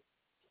on it.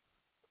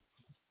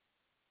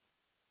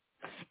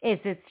 Is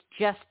it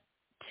just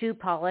too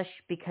polished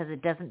because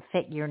it doesn't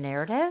fit your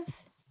narrative?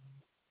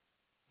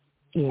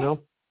 You know,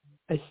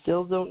 I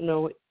still don't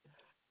know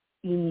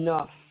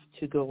enough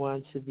to go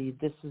on to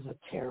this is a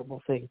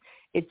terrible thing.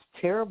 It's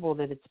terrible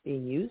that it's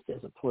being used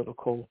as a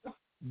political.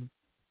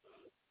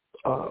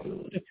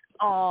 It's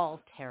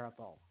all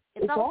terrible.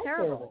 It's all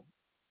terrible.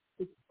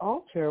 It's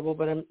all terrible,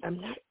 but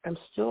I'm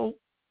still.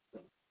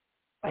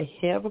 I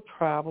have a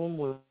problem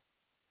with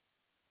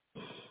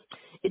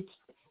it's.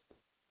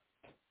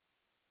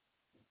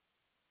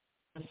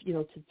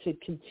 To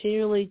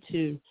continually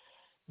to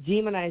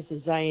demonize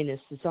the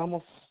Zionists is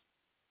almost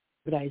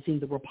demonizing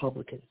the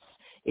Republicans.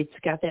 It's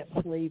got that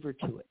flavor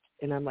to it,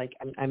 and I'm like,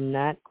 I'm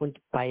not going to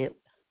buy it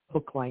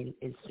hook, line,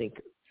 and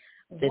sinker.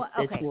 That's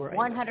okay,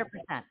 100%.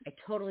 I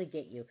totally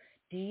get you.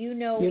 Do you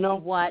know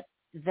what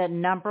the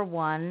number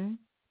one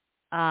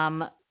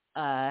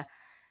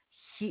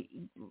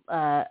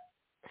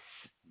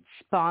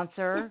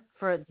sponsor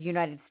for the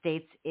United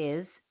States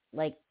is?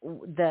 Like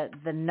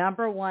the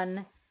number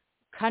one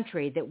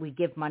country that we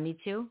give money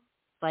to,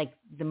 like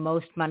the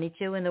most money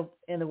to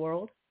in the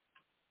world?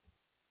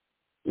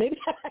 Maybe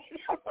I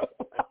don't know.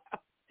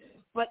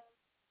 But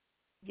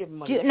give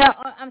money.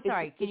 I'm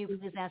sorry. Can you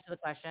please answer the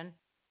question?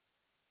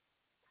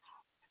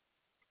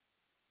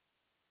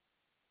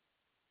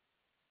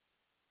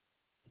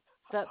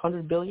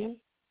 $100 billion.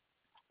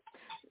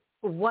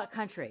 What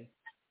country?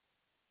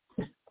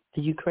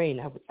 The Ukraine.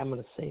 I'm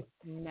going to say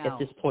no. At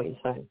this point in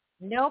time.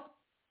 Nope.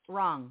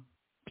 Wrong.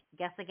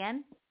 Guess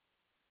again.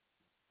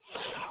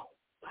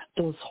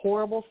 Those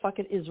horrible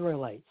fucking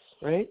Israelites,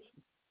 right?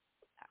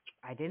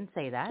 I didn't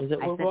say that. Is it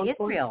I said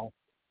Israel.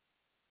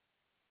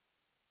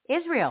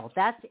 Israel.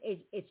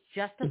 It's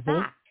just a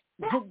fact.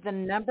 The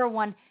number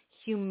one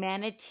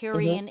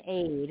humanitarian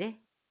aid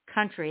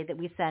country that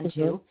we send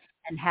to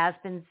and has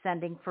been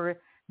sending for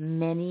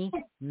many,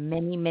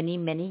 many, many,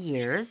 many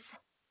years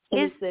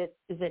is it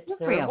Israel.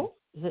 Terrible?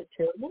 Is it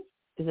terrible?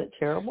 Is it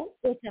terrible?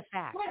 It's a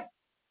fact.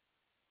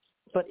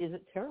 But is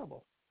it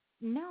terrible?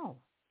 No,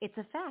 it's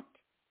a fact.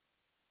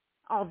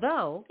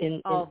 Although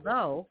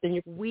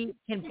we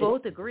can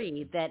both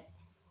agree that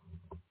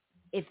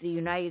if the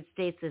United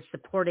States is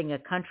supporting a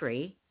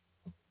country,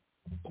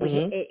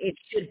 it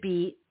should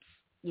be,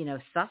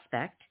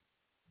 suspect.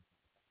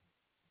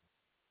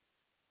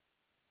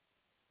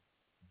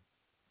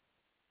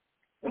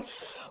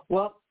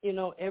 Well,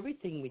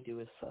 everything we do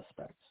is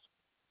suspect.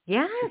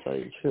 Yes. To tell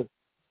you the truth.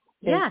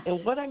 Yes.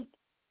 And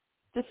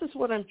this is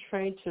what I'm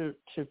trying to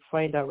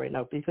find out right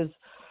now, because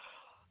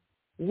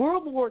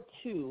World War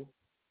II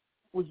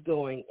was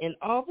going, and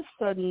all of a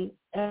sudden,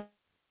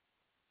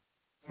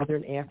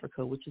 Northern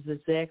Africa, which is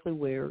exactly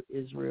where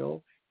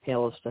Israel,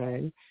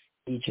 Palestine,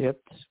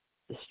 Egypt,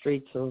 the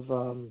Straits of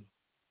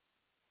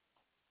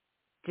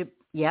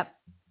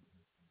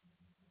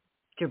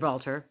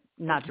Gibraltar,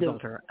 not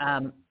Gibraltar.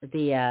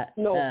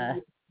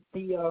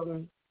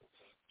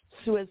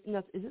 Suez. No,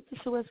 is it the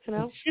Suez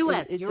Canal?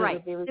 Suez. You're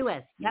right.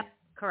 Suez. Yep.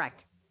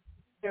 Correct.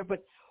 Yeah,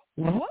 but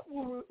what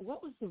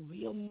was the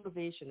real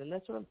motivation? And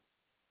that's what I'm.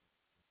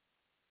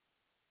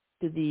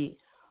 The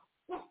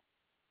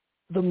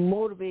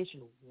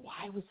motivation.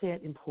 Why was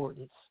that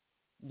important?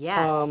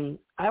 Yeah.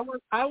 I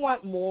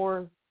want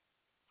more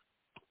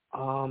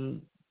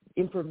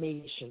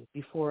information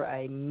before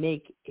I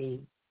make a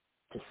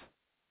decision.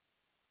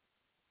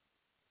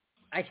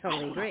 I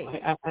totally agree.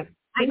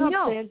 I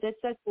know.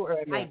 That's where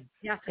I'm at. I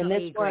definitely and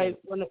that's agree. why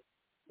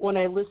when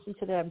I listen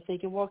to that, I'm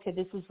thinking, well, okay,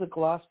 this is the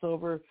glossed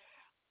over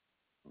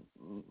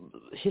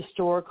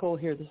historical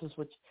here. This is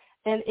what,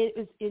 and it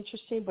was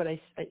interesting, but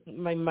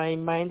my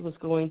mind was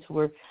going to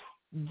where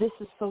this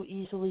is so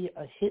easily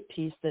a hit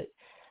piece that,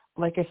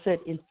 like I said,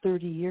 in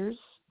 30 years,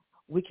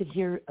 we could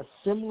hear a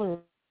similar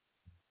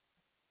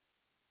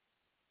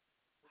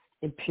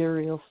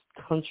imperial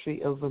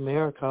country of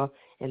America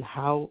and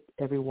how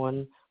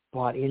everyone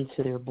bought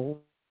into their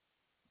bull.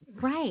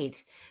 Right.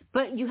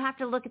 But you have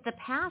to look at the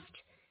past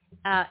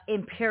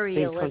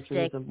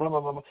imperialistic blah, blah,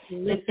 blah, blah.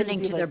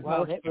 listening to their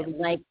bullshit.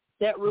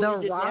 That really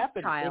the didn't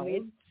happen.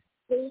 Rothschilds.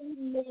 They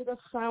made us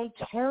sound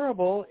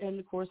terrible, and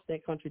of course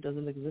that country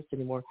doesn't exist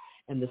anymore,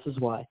 and this is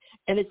why.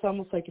 And it's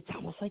almost like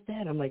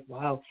that. I'm like,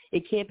 wow,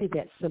 it can't be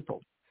that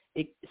simple.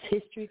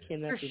 History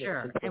cannot be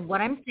that simple. And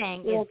what I'm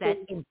saying is that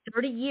in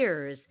 30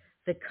 years,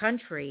 the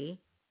country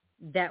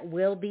that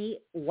will be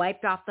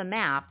wiped off the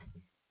map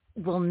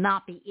will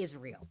not be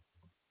Israel.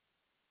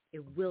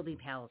 It will be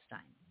Palestine.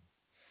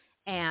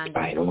 And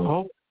I don't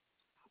know.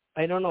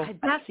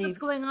 That's what's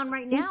going on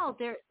right now.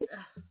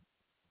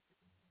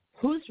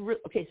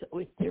 Okay, so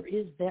if there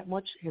is that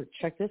much here,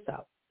 check this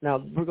out.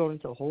 Now we're going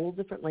to a whole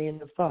different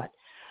land of thought.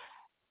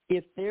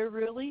 If there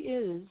really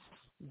is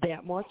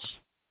that much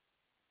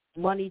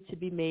money to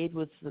be made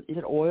with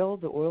the oil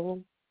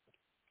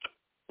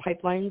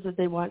pipelines that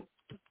they want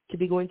to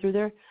be going through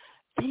there,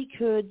 they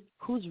could.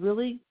 Who's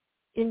really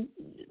in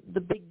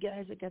the big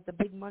guys that got the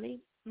big money?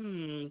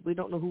 We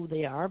don't know who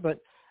they are, but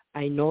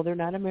I know they're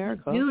not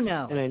America. You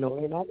know. And I know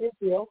they're not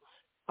Israel.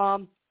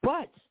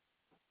 But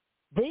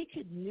they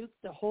could nuke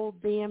the whole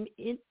damn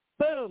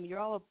boom, you're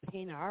all a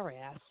pain in our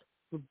ass.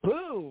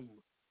 Boom.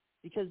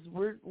 because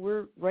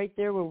we're right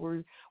there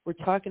where we're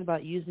talking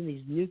about using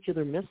these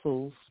nuclear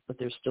missiles, but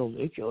they're still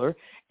nuclear,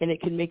 and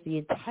it can make the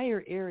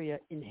entire area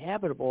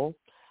inhabitable.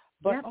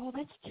 But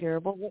that's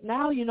terrible. But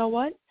now you know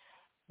what?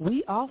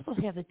 We also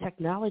have the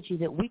technology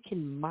that we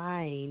can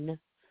mine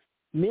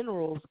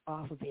minerals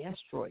off of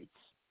asteroids.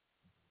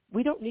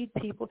 We don't need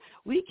people.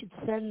 We could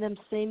send them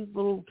same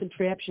little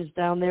contraptions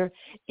down there,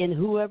 and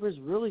whoever's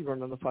really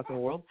running the fucking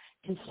world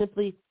can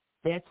simply,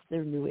 that's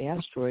their new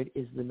asteroid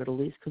is the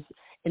Middle East.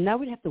 And now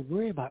we'd have to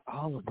worry about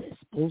all of this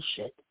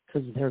bullshit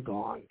because they're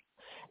gone.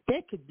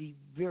 That could be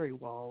very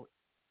well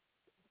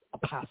a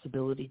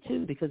possibility,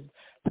 too, because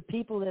the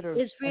people that are...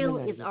 Israel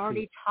is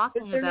already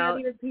talking about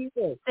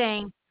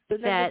saying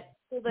that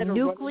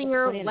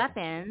nuclear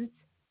weapons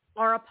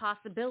are a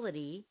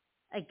possibility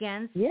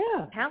against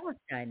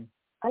Palestine.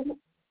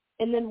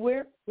 And then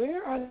where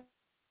are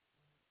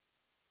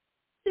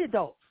the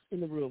adults in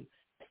the room?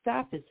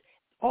 Stop this.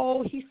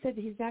 Oh, he said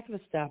he's not going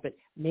to stop it.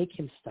 Make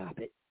him stop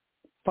it.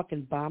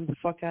 Fucking bomb the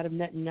fuck out of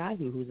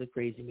Netanyahu, who's a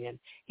crazy man.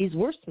 He's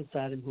worse than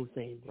Saddam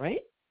Hussein,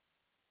 right?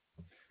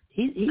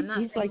 He's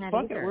like,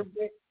 fuck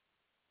it.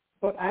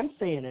 But I'm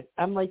saying it.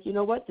 I'm like, you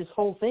know what? This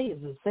whole thing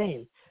is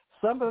insane.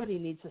 Somebody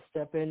needs to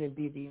step in and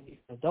be the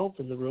adult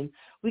in the room.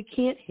 We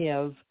can't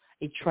have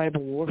a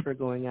tribal warfare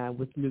going on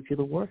with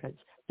nuclear warheads.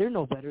 They're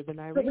no better than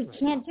Iran. But we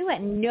can't do it.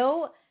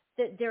 No,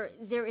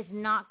 there is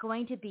not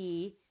going to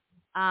be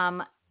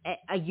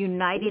a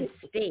United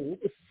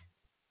States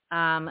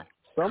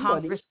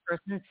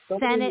congressperson,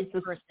 Senate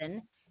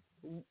person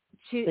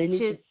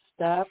to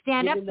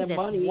stand up to this.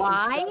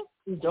 Why?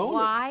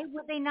 Why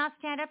would they not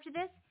stand up to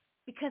this?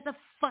 Because of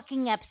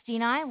fucking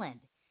Epstein Island.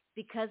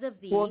 Because of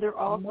the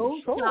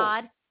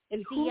Mossad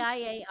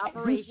CIA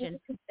operation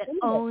that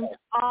owns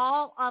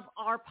all of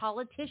our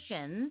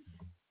politicians.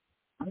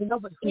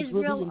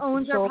 Israel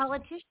owns our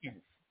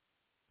politicians.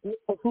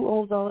 Who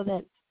owns all of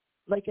that?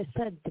 Like I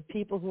said, the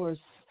people who are...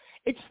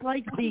 It's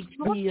like I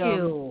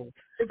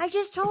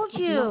just told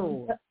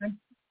you.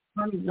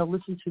 No,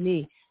 listen to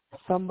me.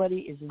 Somebody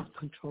is in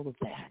control of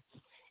that.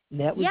 And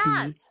that would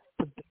be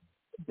the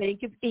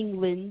Bank of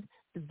England,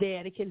 the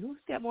Vatican. Who's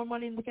got more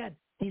money than God?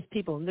 These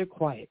people, and they're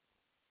quiet.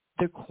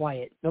 They're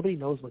quiet. Nobody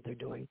knows what they're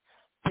doing.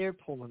 They're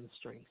pulling the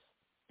strings.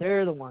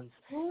 They're the ones.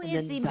 Who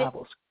is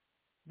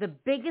the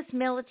biggest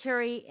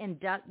military and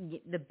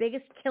the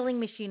biggest killing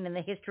machine in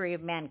the history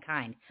of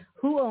mankind?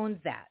 Who owns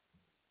that?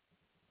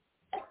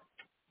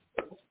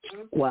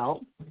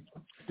 Well,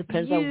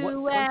 depends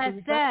on what.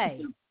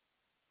 USA.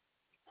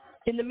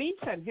 In the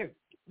meantime, here,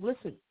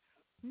 listen.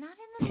 Not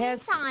in the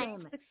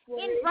meantime.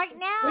 Right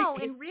now,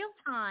 in real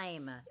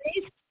time.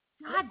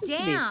 God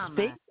damn.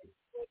 Space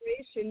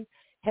exploration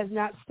has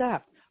not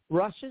stopped.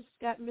 Russia's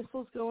got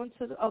missiles going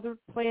to the other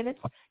planets.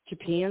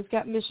 Japan's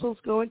got missiles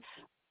going.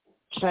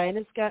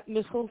 China's got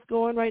missiles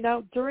going right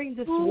now. During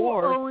this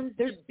war, who owns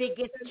the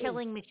biggest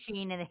killing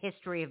machine in the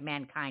history of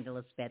mankind,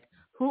 Elizabeth?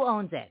 Who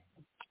owns it?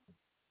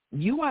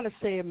 You want to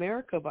say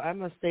America, but I'm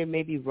going to say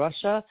maybe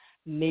Russia,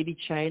 maybe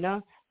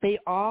China. They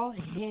all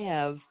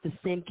have the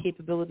same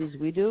capabilities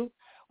we do.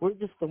 We're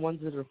just the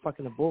ones that are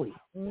fucking a bully.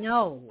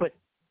 No, but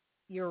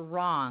you're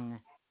wrong.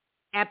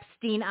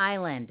 Epstein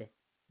Island.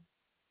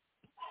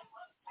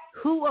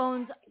 Who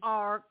owns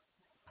our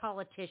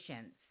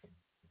politicians?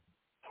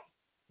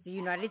 The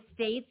United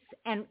States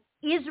and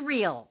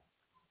Israel.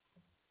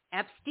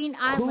 Epstein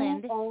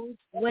Island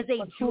was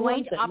a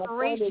joint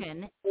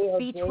operation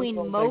between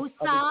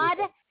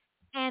Mossad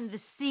and the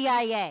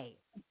CIA.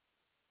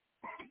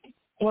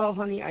 Well,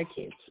 honey, I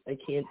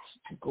can't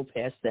go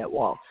past that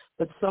wall.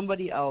 But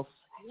somebody else.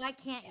 Why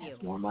can't you?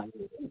 More money.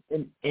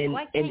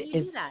 Why can't you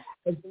do that?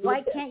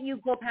 Why can't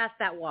you go past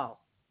that wall?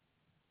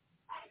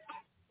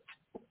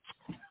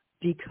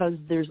 Because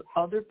there's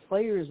other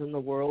players in the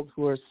world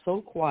who are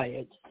so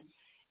quiet,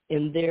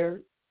 and they're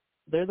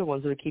the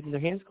ones that are keeping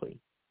their hands clean.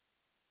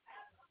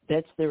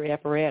 That's their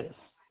apparatus.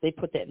 They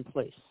put that in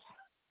place.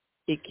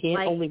 It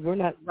can't we're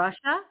not...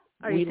 Russia?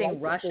 Are you saying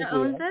Russia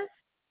owns this?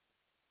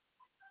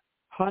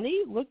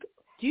 Honey, look,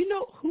 do you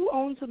know who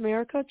owns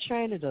America?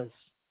 China does.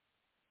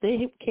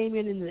 They came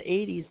in the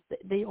 80s.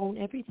 They own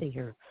everything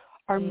here.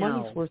 Our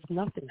money's worth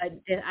nothing.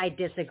 I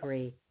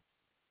disagree.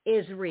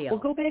 Israel. Well,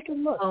 go back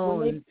and look.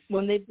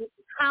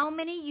 How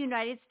many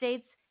United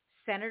States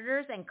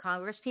senators and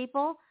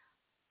congresspeople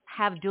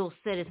have dual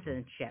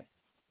citizenship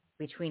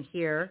between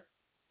here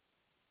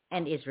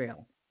and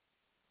Israel?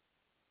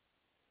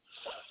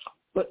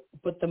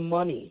 But the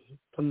money.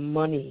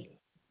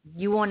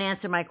 You won't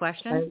answer my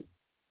question?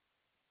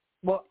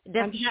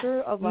 I'm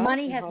sure a lot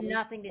money has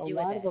nothing to do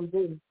with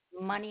it.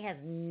 Money has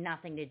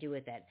nothing to do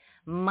with it.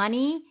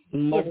 Money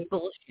is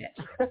bullshit.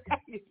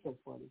 It's so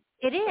funny.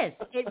 It is.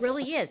 It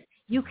really is.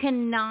 You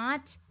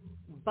cannot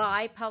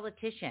buy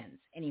politicians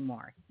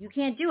anymore. You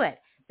can't do it.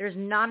 There's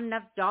not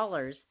enough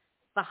dollars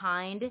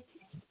behind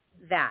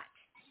that,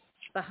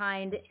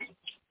 behind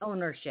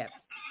ownership.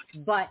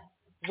 But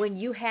when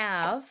you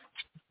have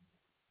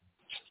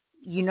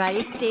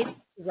United States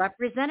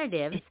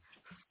representatives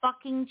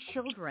fucking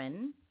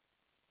children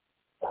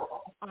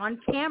on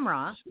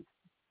camera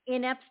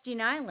in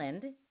Epstein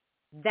Island,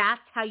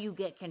 that's how you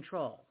get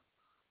control.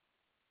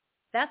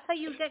 That's how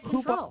you get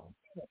control.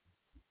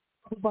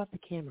 Who bought the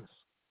cameras?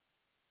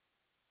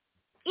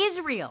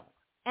 Israel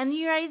and the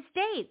United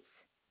States.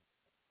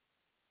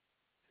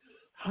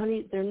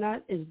 Honey, they're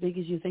not as big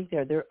as you think they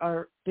are. There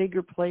are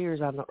bigger players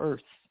on the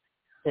earth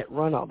that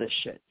run all this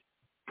shit.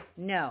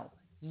 No.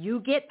 You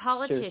get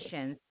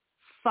politicians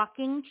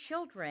fucking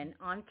children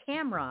on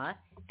camera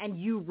and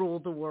you rule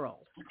the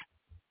world.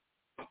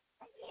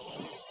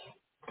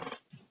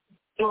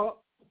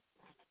 Well,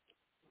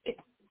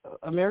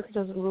 America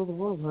doesn't rule the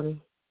world,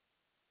 honey.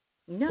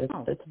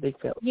 No. That's a big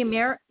fail.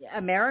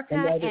 America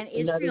and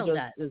Israel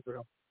does.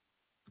 Israel.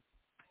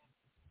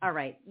 All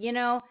right.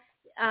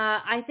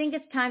 I think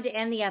it's time to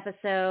end the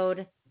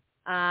episode.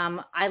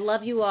 I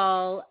love you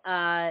all.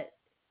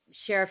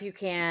 Share if you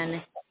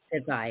can.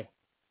 Goodbye.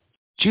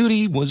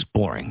 Judy was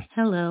boring.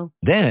 Hello.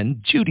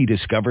 Then Judy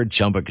discovered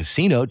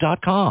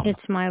ChumbaCasino.com.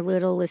 It's my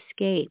little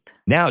escape.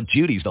 Now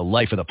Judy's the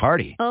life of the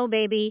party. Oh,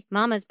 baby,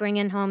 mama's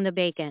bringing home the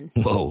bacon.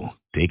 Whoa,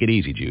 take it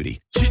easy, Judy.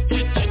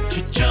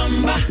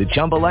 The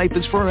Chumba life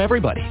is for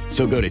everybody.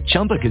 So go to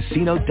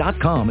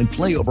ChumbaCasino.com and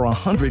play over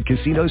 100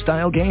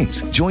 casino-style games.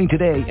 Join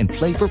today and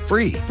play for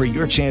free for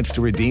your chance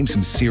to redeem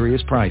some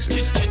serious prizes.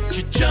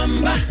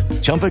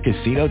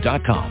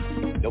 ChumbaCasino.com.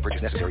 No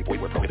purchase necessary.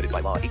 Void where prohibited by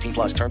law. 18+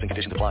 terms and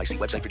conditions apply. See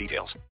website for details.